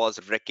was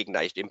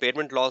recognized,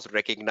 impairment loss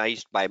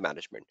recognized by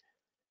management.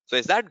 So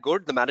is that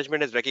good? The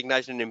management has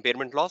recognized an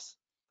impairment loss.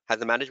 Has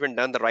the management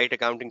done the right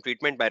accounting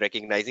treatment by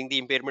recognizing the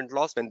impairment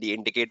loss when the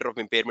indicator of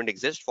impairment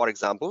exists, for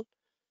example?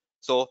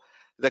 So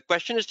the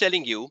question is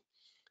telling you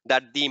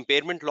that the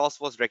impairment loss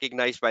was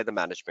recognized by the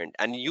management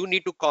and you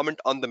need to comment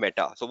on the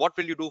meta. So what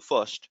will you do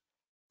first?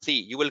 See,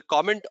 you will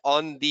comment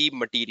on the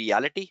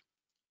materiality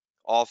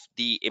of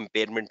the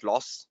impairment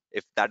loss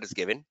if that is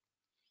given,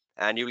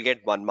 and you will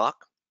get 1 mark.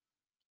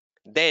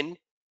 Then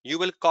you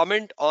will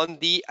comment on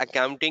the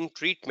accounting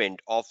treatment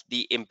of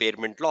the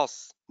impairment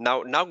loss.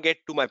 Now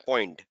get to my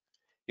point.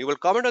 You will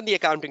comment on the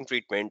accounting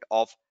treatment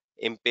of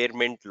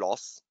impairment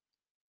loss,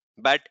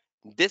 but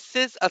this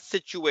is a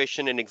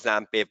situation in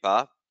exam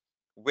paper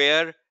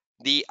where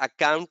the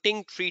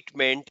accounting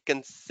treatment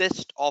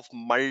consists of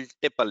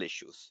multiple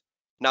issues.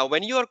 Now,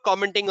 when you are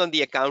commenting on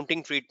the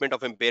accounting treatment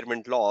of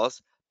impairment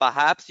loss,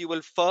 perhaps you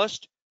will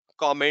first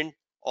comment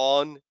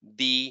on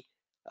the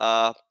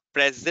uh,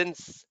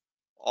 presence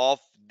of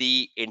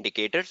the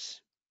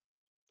indicators.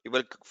 You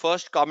will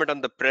first comment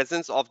on the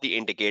presence of the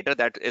indicator,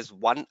 that is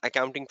one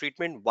accounting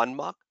treatment, 1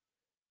 mark.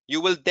 You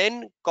will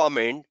then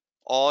comment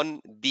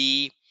on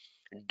the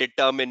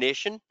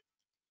determination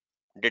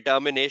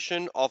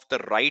determination of the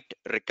right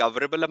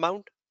recoverable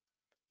amount.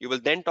 You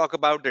will then talk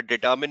about the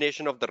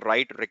determination of the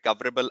right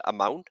recoverable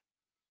amount,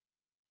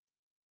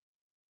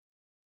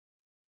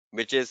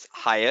 which is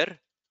higher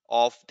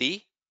of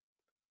the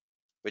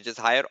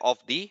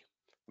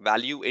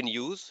value in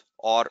use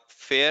or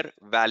fair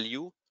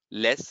value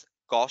less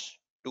cost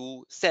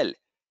to sell.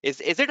 Is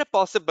it a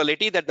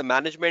possibility that the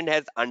management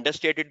has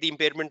understated the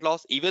impairment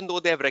loss even though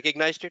they have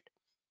recognized it?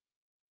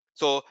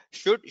 So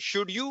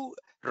should you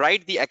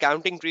write the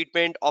accounting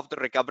treatment of the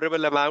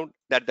recoverable amount,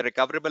 that the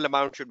recoverable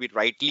amount should be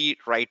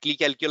rightly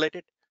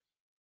calculated?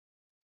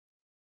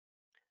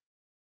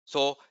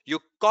 So you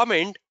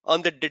comment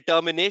on the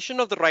determination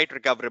of the right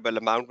recoverable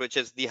amount, which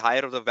is the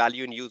higher of the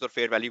value in use or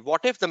fair value.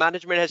 What if the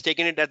management has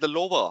taken it at the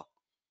lower?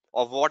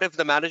 Or what if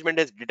the management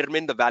has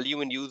determined the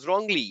value in use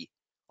wrongly?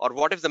 Or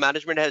what if the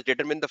management has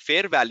determined the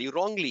fair value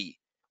wrongly?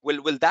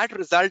 Will that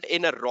result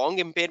in a wrong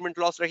impairment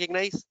loss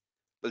recognized?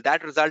 Will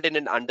that result in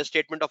an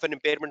understatement of an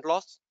impairment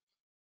loss?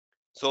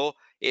 So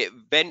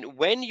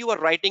when you are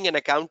writing an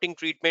accounting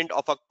treatment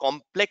of a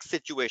complex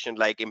situation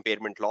like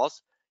impairment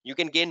loss, you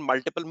can gain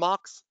multiple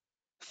marks.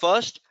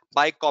 First,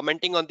 by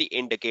commenting on the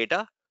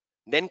indicator,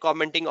 then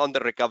commenting on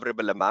the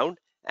recoverable amount,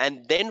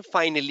 and then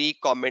finally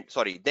commenting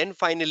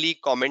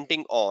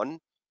on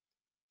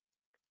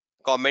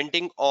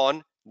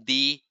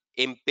the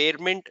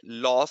impairment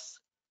loss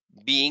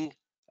being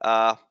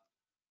uh,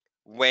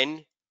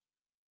 when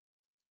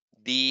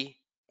the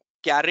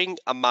carrying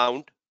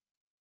amount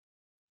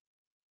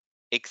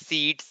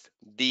exceeds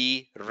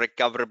the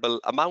recoverable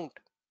amount.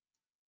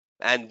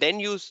 And then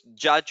you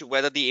judge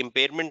whether the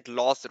impairment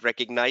loss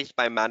recognized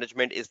by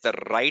management is the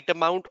right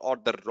amount or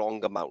the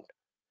wrong amount.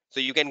 So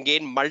you can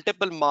gain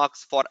multiple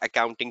marks for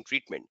accounting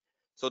treatment.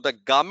 So the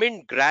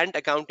government grant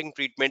accounting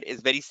treatment is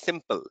very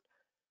simple.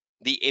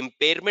 The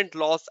impairment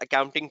loss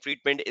accounting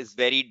treatment is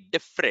very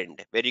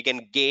different, where you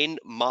can gain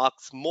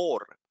marks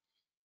more.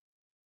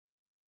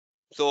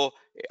 So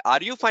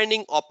are you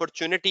finding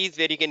opportunities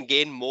where you can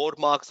gain more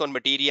marks on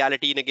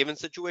materiality in a given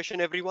situation,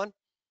 everyone?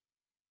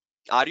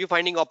 Are you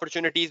finding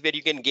opportunities where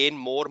you can gain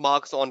more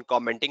marks on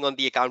commenting on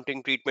the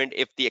accounting treatment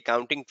if the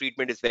accounting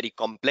treatment is very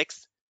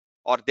complex,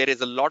 or there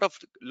is a lot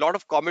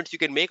of comments you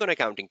can make on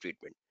accounting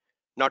treatment?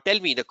 Now tell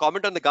me, the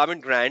comment on the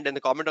government grant and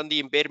the comment on the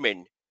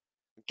impairment,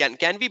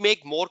 can we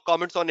make more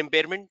comments on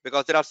impairment,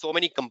 because there are so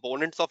many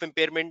components of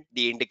impairment,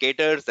 the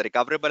indicators, the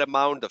recoverable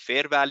amount, the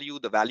fair value,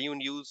 the value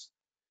in use?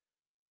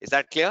 Is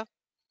that clear?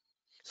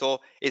 So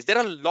is there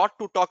a lot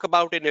to talk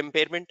about in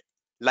impairment,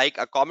 like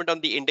a comment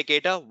on the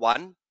indicator,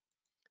 one,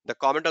 the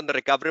comment on the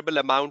recoverable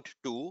amount,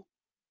 two,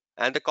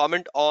 and the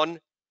comment on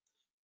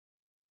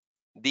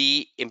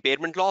the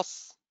impairment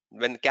loss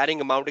when carrying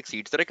amount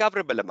exceeds the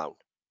recoverable amount?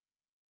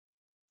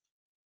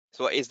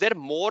 So is there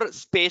more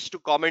space to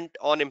comment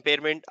on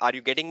impairment? Are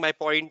you getting my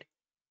point?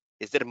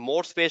 Is there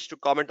more space to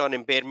comment on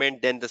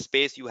impairment than the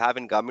space you have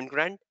in government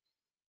grant,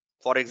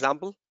 for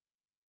example?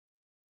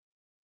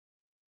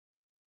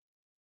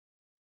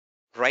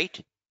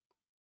 Right?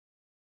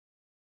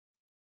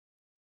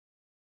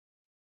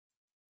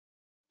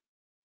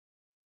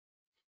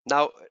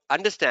 Now,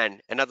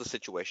 understand another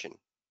situation.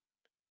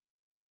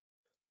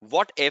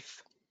 What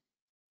if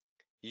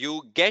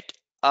you get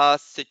a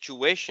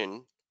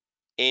situation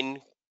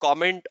in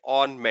comment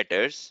on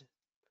matters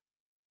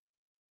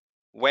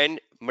when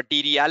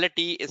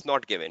materiality is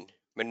not given,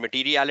 when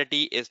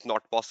materiality is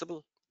not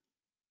possible?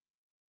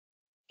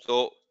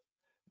 So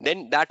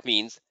then that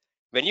means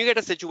when you get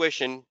a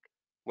situation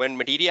When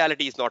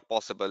materiality is not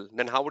possible,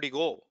 then how would you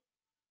go?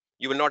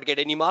 You will not get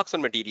any marks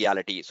on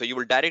materiality. So you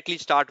will directly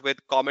start with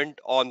comment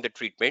on the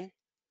treatment,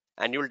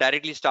 and you will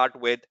directly start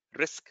with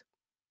risk.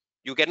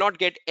 You cannot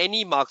get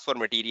any marks for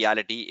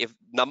materiality if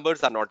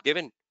numbers are not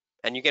given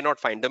and you cannot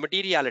find the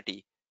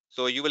materiality.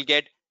 So you will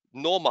get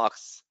no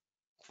marks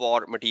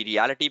for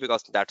materiality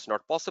because that's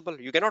not possible.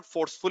 You cannot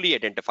forcefully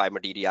identify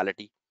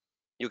materiality.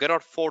 You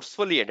cannot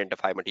forcefully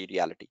identify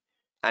materiality.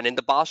 And in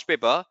the past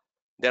paper,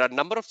 there are a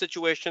number of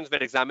situations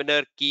where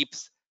examiner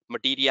keeps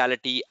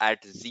materiality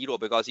at zero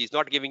because he's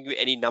not giving you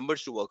any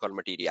numbers to work on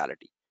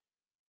materiality.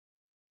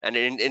 And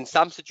in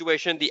some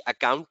situation, the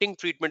accounting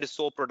treatment is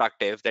so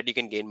productive that you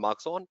can gain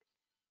marks on.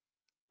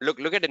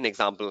 Look at an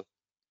example,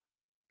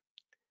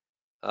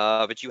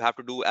 which you have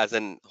to do as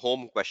an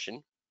home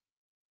question.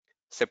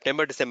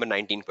 September, December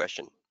 19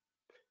 question.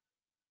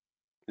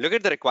 Look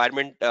at the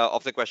requirement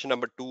of the question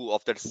number 2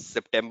 of the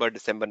September,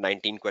 December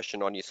 19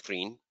 question on your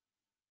screen.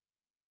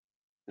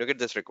 Look at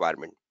this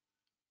requirement.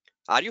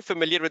 Are you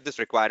familiar with this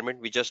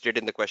requirement we just did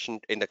in the question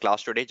in the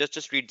class today?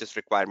 Just read this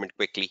requirement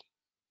quickly.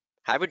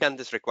 Have you done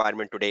this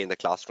requirement today in the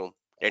classroom?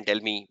 And tell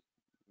me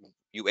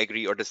you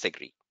agree or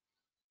disagree.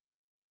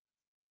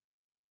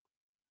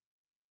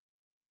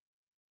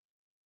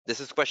 This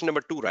is question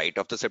number 2, right,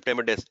 of the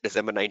September,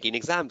 December 19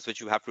 exams,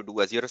 which you have to do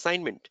as your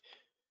assignment.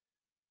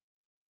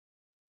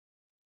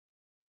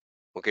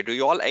 Okay, do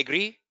you all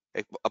agree?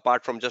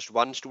 Apart from just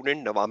one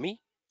student, Nawami,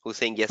 who's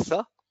saying yes,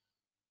 sir.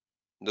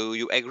 Do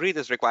you agree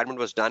this requirement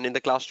was done in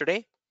the class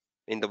today,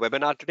 in the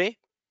webinar today?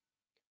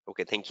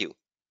 Okay, thank you.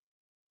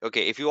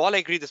 Okay, if you all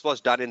agree this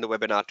was done in the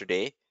webinar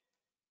today,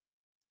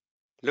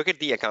 look at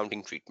the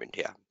accounting treatment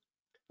here.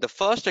 The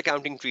first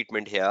accounting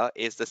treatment here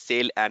is the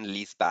sale and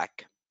lease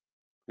back.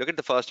 Look at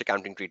the first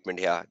accounting treatment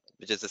here,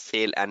 which is the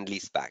sale and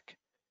lease back.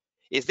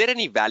 Is there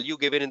any value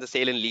given in the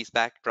sale and lease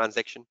back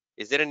transaction?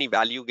 Is there any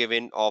value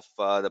given of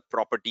the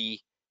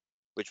property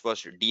which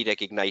was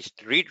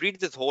de-recognized? Read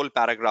this whole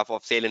paragraph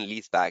of sale and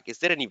lease back. Is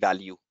there any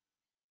value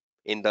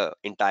in the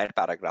entire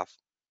paragraph?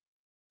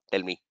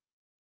 Tell me.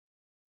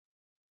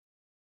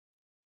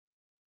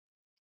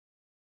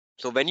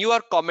 So when you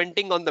are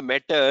commenting on the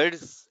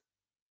methods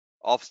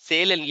of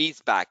sale and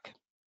lease back,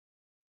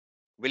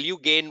 will you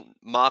gain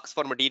marks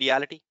for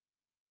materiality?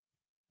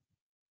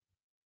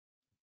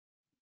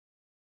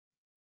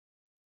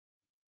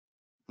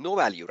 No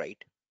value,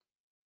 right?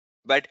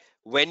 But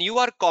when you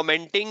are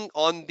commenting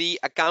on the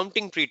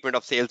accounting treatment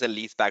of sales and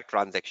lease back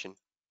transaction,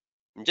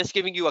 I'm just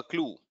giving you a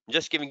clue,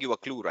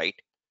 right?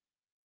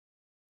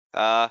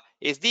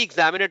 Is the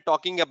examiner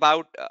talking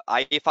about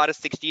IFRS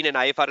 16 and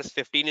IFRS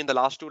 15 in the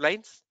last two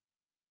lines?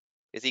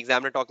 Is the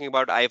examiner talking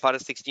about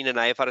IFRS 16 and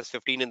IFRS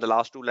 15 in the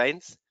last two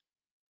lines?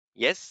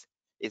 Yes.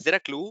 Is there a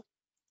clue?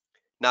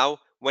 Now,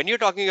 when you're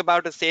talking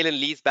about a sale and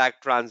lease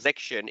back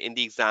transaction in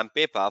the exam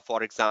paper,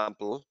 for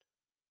example,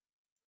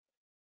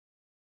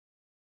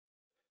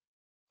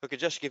 okay,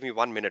 just give me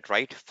 1 minute,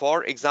 right?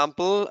 For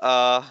example,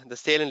 the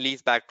sale and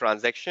lease back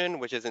transaction,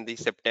 which is in the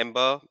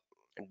September,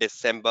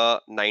 December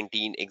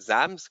 19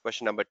 exams,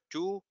 question number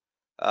 2,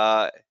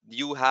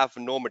 you have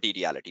no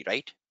materiality,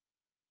 right?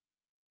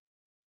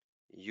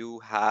 You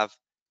have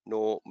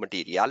no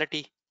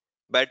materiality.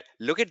 But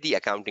look at the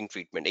accounting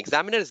treatment.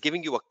 Examiner is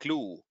giving you a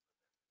clue.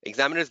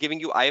 Examiner is giving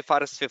you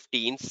IFRS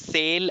 15,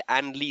 sale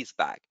and lease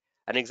back.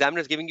 And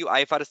examiner is giving you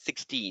IFRS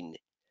 16,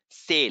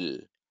 sale.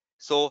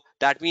 So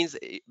that means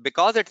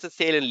because it's a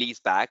sale and lease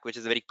back, which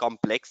is very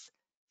complex,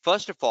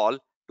 first of all,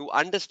 to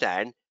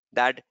understand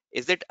that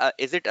is it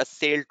a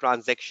sale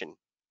transaction?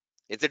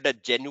 Is it a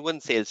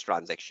genuine sales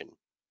transaction?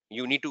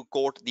 You need to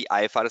quote the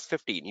IFRS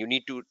 15. You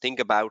need to think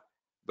about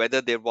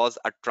whether there was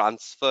a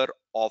transfer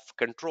of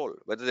control,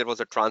 whether there was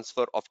a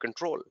transfer of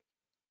control.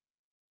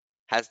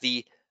 Has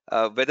the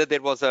whether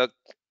there was a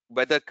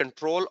whether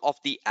control of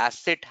the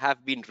asset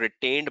have been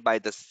retained by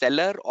the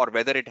seller or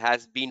whether it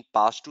has been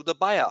passed to the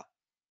buyer.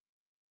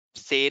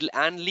 Sale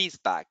and lease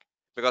back,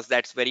 because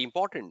that's very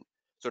important.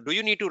 So do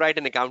you need to write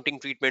an accounting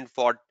treatment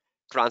for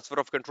transfer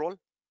of control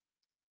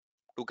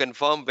to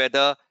confirm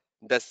whether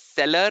the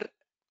seller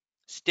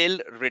still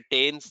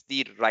retains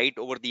the right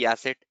over the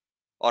asset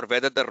or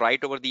whether the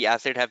right over the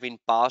asset have been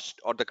passed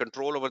or the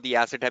control over the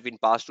asset have been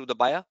passed to the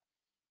buyer?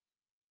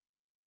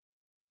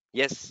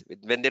 Yes,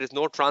 when there is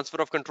no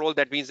transfer of control,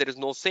 that means there is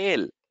no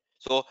sale.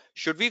 So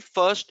should we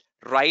first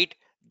write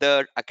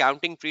the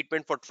accounting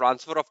treatment for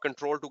transfer of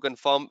control to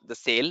confirm the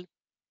sale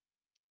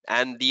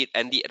and the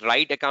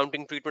right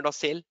accounting treatment of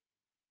sale?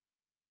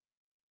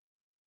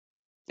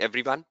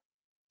 Everyone?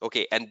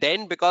 Okay, and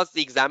then because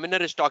the examiner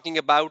is talking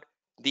about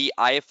the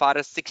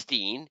IFRS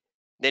 16,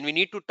 then we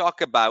need to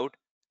talk about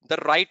the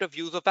right of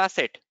use of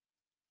asset.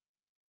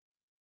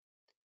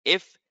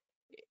 If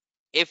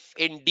if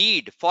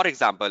indeed, for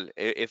example,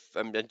 if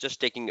I'm just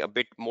taking a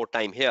bit more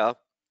time here,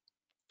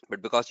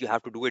 but because you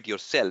have to do it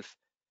yourself,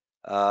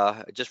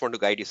 I just want to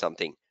guide you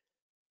something.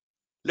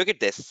 Look at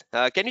this.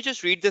 Can you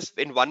just read this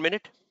in 1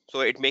 minute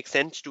so it makes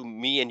sense to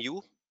me and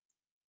you?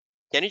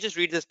 Can you just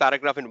read this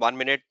paragraph in 1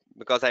 minute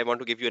because I want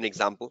to give you an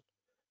example?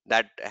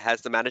 That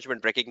has the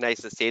management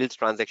recognized the sales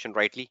transaction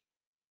rightly?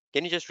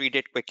 Can you just read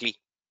it quickly,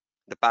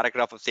 the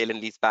paragraph of sale and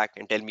lease back,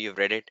 and tell me you've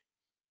read it?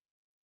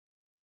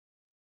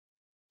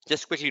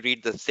 Just quickly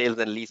read the sales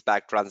and lease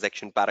back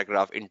transaction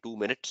paragraph in 2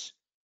 minutes.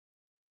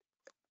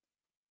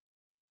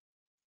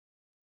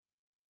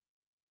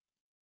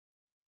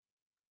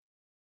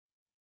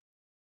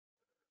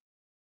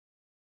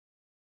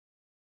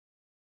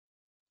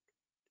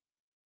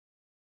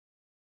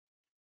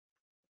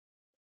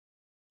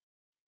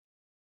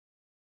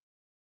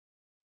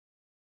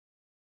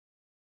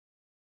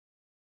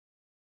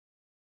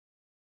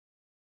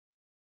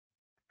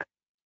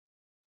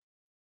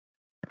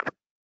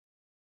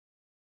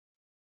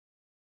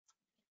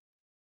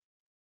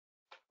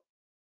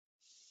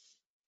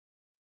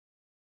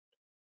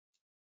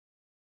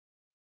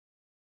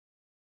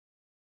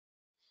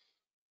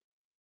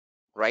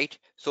 Right?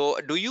 So,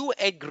 do you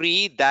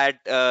agree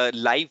that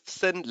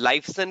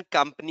Lifeson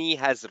company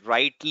has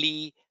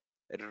rightly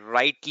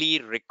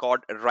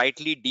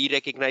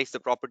de-recognized the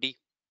property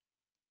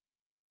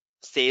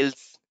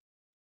sales?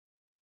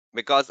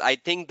 Because I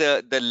think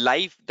the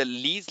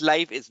lease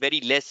life is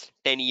very less,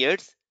 10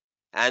 years,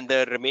 and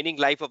the remaining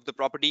life of the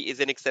property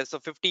is in excess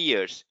of 50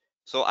 years.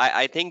 So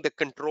I think the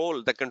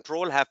control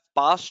have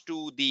passed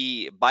to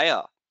the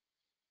buyer.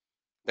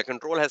 The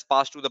control has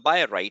passed to the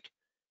buyer, right?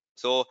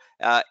 So,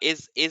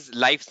 is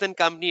Lifeson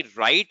company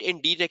right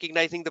in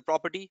de-recognizing the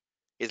property?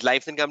 Is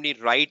Lifeson company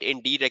right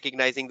in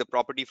de-recognizing the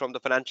property from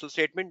the financial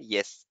statement?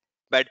 Yes.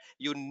 But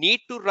you need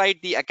to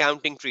write the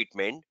accounting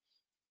treatment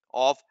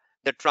of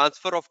the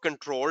transfer of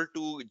control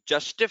to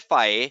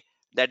justify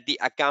that the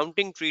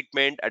accounting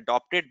treatment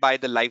adopted by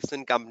the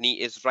Lifeson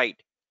company is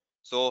right.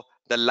 So,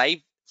 the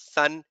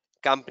Lifeson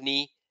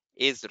company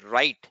is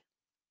right.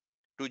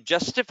 To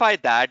justify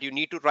that, you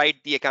need to write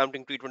the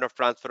accounting treatment of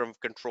transfer of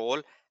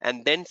control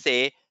and then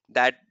say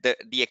that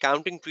the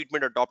accounting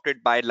treatment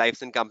adopted by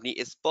Lifeson company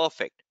is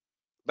perfect.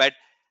 But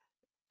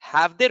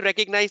have they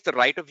recognized the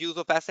right of use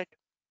of asset?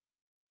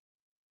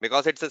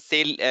 Because it's a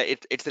sale,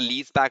 it's a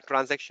lease back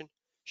transaction.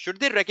 Should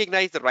they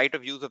recognize the right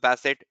of use of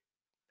asset?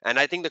 And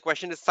I think the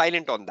question is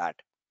silent on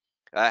that.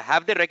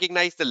 Have they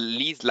recognized the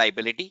lease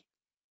liability?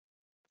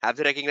 Have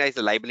they recognized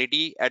the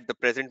liability at the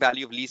present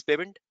value of lease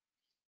payment?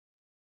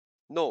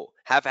 No.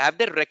 Have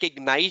they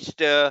recognized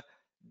the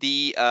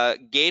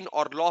gain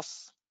or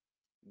loss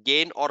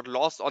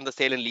on the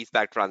sale and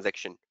leaseback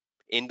transaction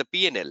in the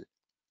P&L,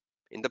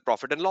 in the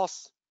profit and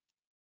loss?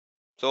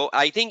 So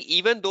I think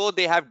even though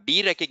they have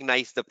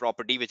de-recognized the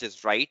property, which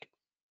is right,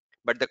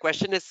 but the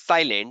question is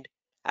silent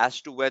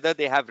as to whether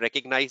they have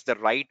recognized the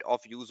right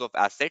of use of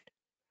asset,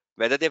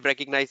 whether they've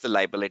recognized the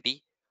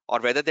liability, or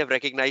whether they've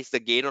recognized the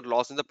gain or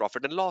loss in the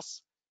profit and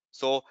loss.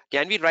 So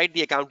can we write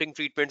the accounting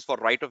treatments for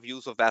right of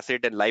use of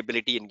asset and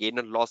liability and gain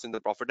and loss in the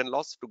profit and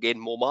loss to gain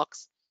more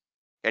marks?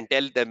 And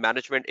tell the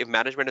management, if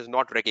management has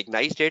not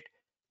recognized it,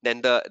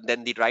 then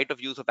the right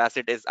of use of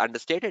asset is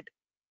understated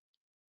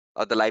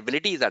or the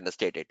liability is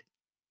understated.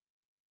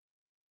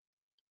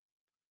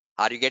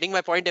 Are you getting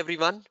my point,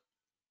 everyone?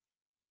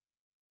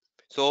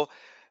 So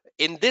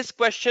in this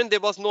question there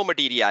was no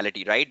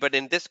materiality, right? But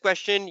in this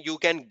question you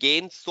can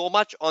gain so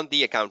much on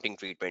the accounting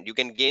treatment. You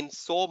can gain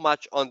so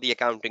much on the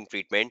accounting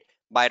treatment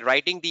by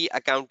writing the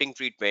accounting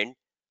treatment,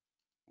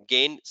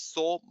 gain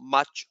so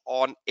much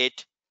on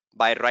it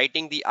by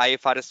writing the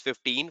IFRS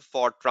 15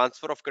 for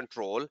transfer of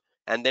control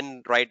and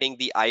then writing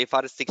the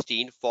IFRS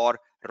 16 for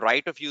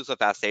right of use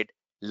of asset,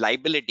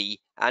 liability,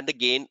 and the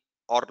gain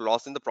or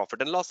loss in the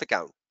profit and loss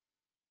account.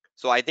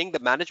 So I think the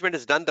management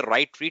has done the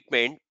right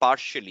treatment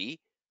partially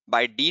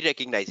by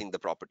de-recognizing the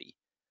property.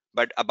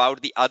 But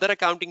about the other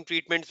accounting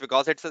treatments,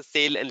 because it's a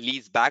sale and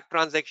lease back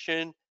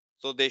transaction,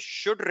 so they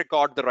should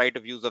record the right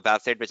of use of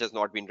asset which has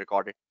not been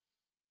recorded.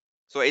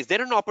 So is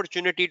there an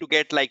opportunity to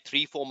get like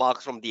 3-4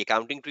 marks from the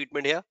accounting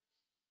treatment here?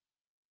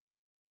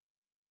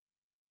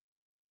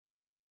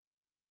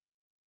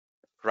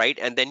 Right?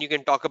 And then you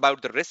can talk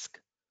about the risk.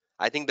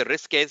 I think the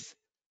risk is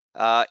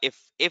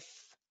if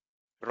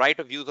right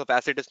of use of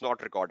asset is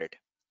not recorded.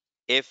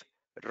 If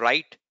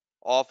right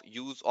of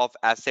use of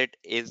asset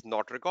is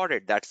not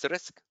recorded, that's the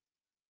risk.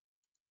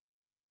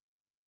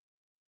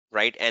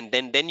 Right? And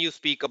then you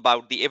speak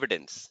about the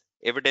evidence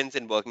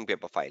in working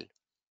paper file.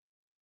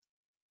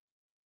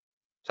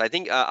 So I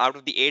think out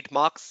of the 8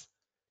 marks,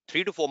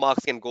 3 to 4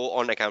 marks can go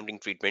on accounting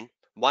treatment,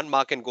 1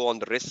 mark can go on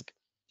the risk,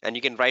 and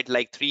you can write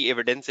like 3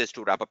 evidences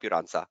to wrap up your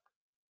answer.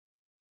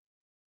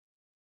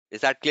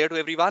 Is that clear to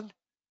everyone?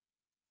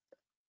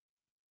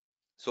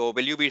 So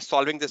will you be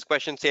solving this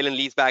question, sale and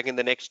lease back, in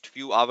the next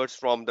few hours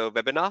from the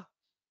webinar?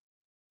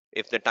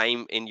 If the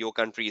time in your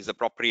country is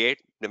appropriate,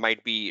 there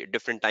might be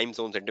different time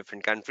zones in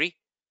different country,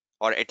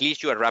 or at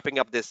least you are wrapping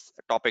up this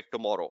topic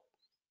tomorrow.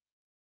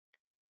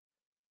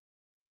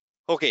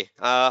 Okay,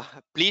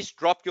 please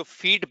drop your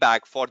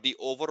feedback for the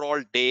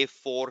overall day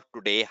for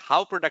today.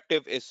 How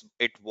productive is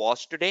it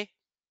was today,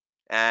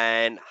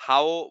 and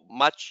how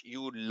much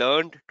you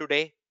learned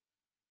today,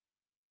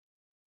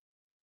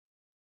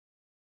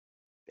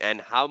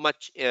 and how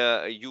much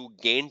you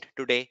gained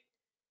today.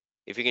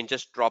 If you can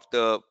just drop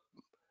the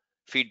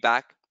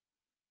feedback.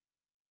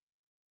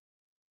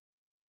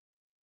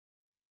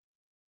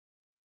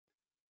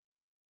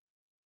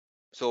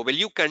 So will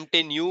you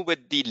continue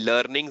with the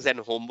learnings and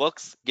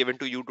homeworks given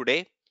to you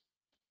today?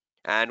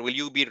 And will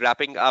you be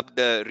wrapping up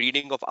the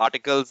reading of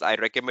articles I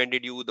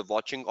recommended you, the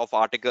watching of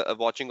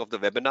the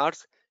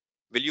webinars?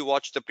 Will you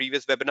watch the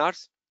previous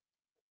webinars?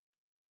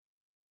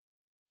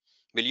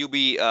 Will you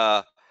be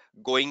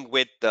going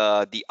with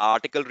the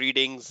article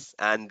readings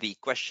and the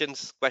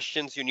questions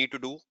you need to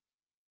do,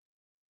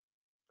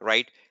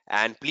 right?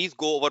 And please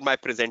go over my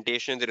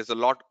presentation. There is a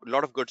lot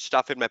of good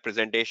stuff in my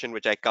presentation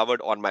which I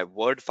covered on my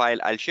Word file.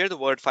 I'll share the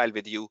Word file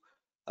with you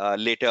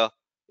later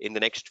in the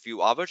next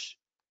few hours,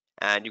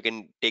 and you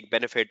can take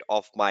benefit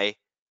of my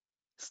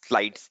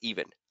slides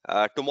even.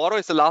 Tomorrow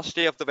is the last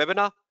day of the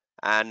webinar,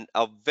 and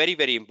a very,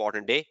 very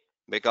important day,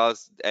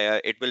 because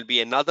it will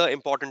be another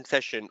important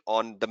session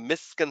on the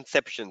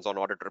misconceptions on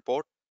audit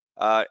report.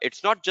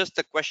 It's not just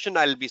the question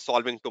I'll be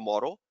solving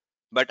tomorrow,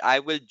 but I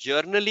will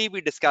generally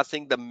be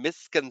discussing the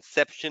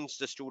misconceptions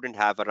the student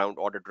have around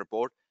audit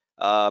report,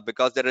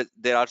 because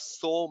there are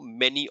so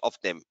many of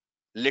them,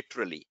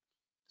 literally.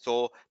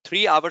 So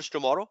 3 hours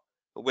tomorrow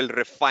will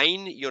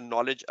refine your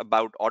knowledge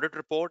about audit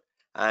report,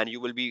 and you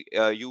will be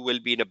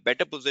in a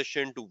better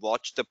position to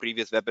watch the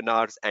previous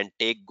webinars and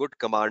take good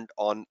command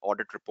on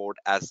audit report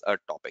as a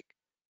topic,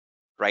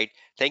 right?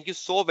 Thank you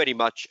so very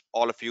much,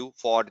 all of you,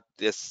 for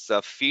this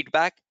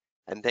feedback.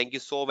 And thank you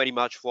so very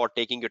much for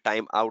taking your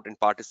time out and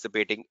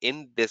participating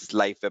in this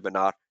live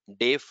webinar,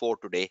 day 4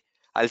 today.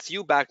 I'll see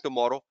you back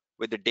tomorrow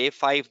with the day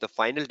 5, the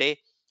final day.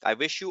 I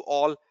wish you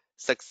all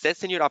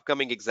success in your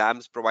upcoming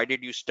exams,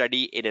 provided you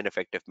study in an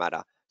effective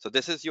manner. So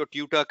this is your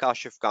tutor,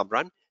 Kashif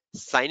Kamran,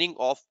 signing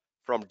off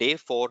from day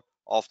 4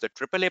 of the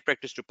AAA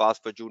Practice to Pass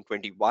for June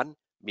 21,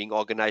 being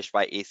organized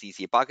by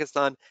ACCA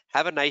Pakistan.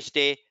 Have a nice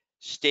day.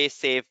 Stay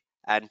safe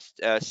and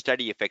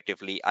study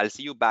effectively. I'll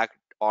see you back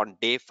on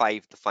day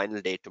 5, the final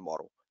day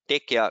tomorrow.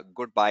 Take care,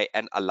 goodbye,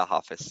 and Allah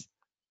Hafiz.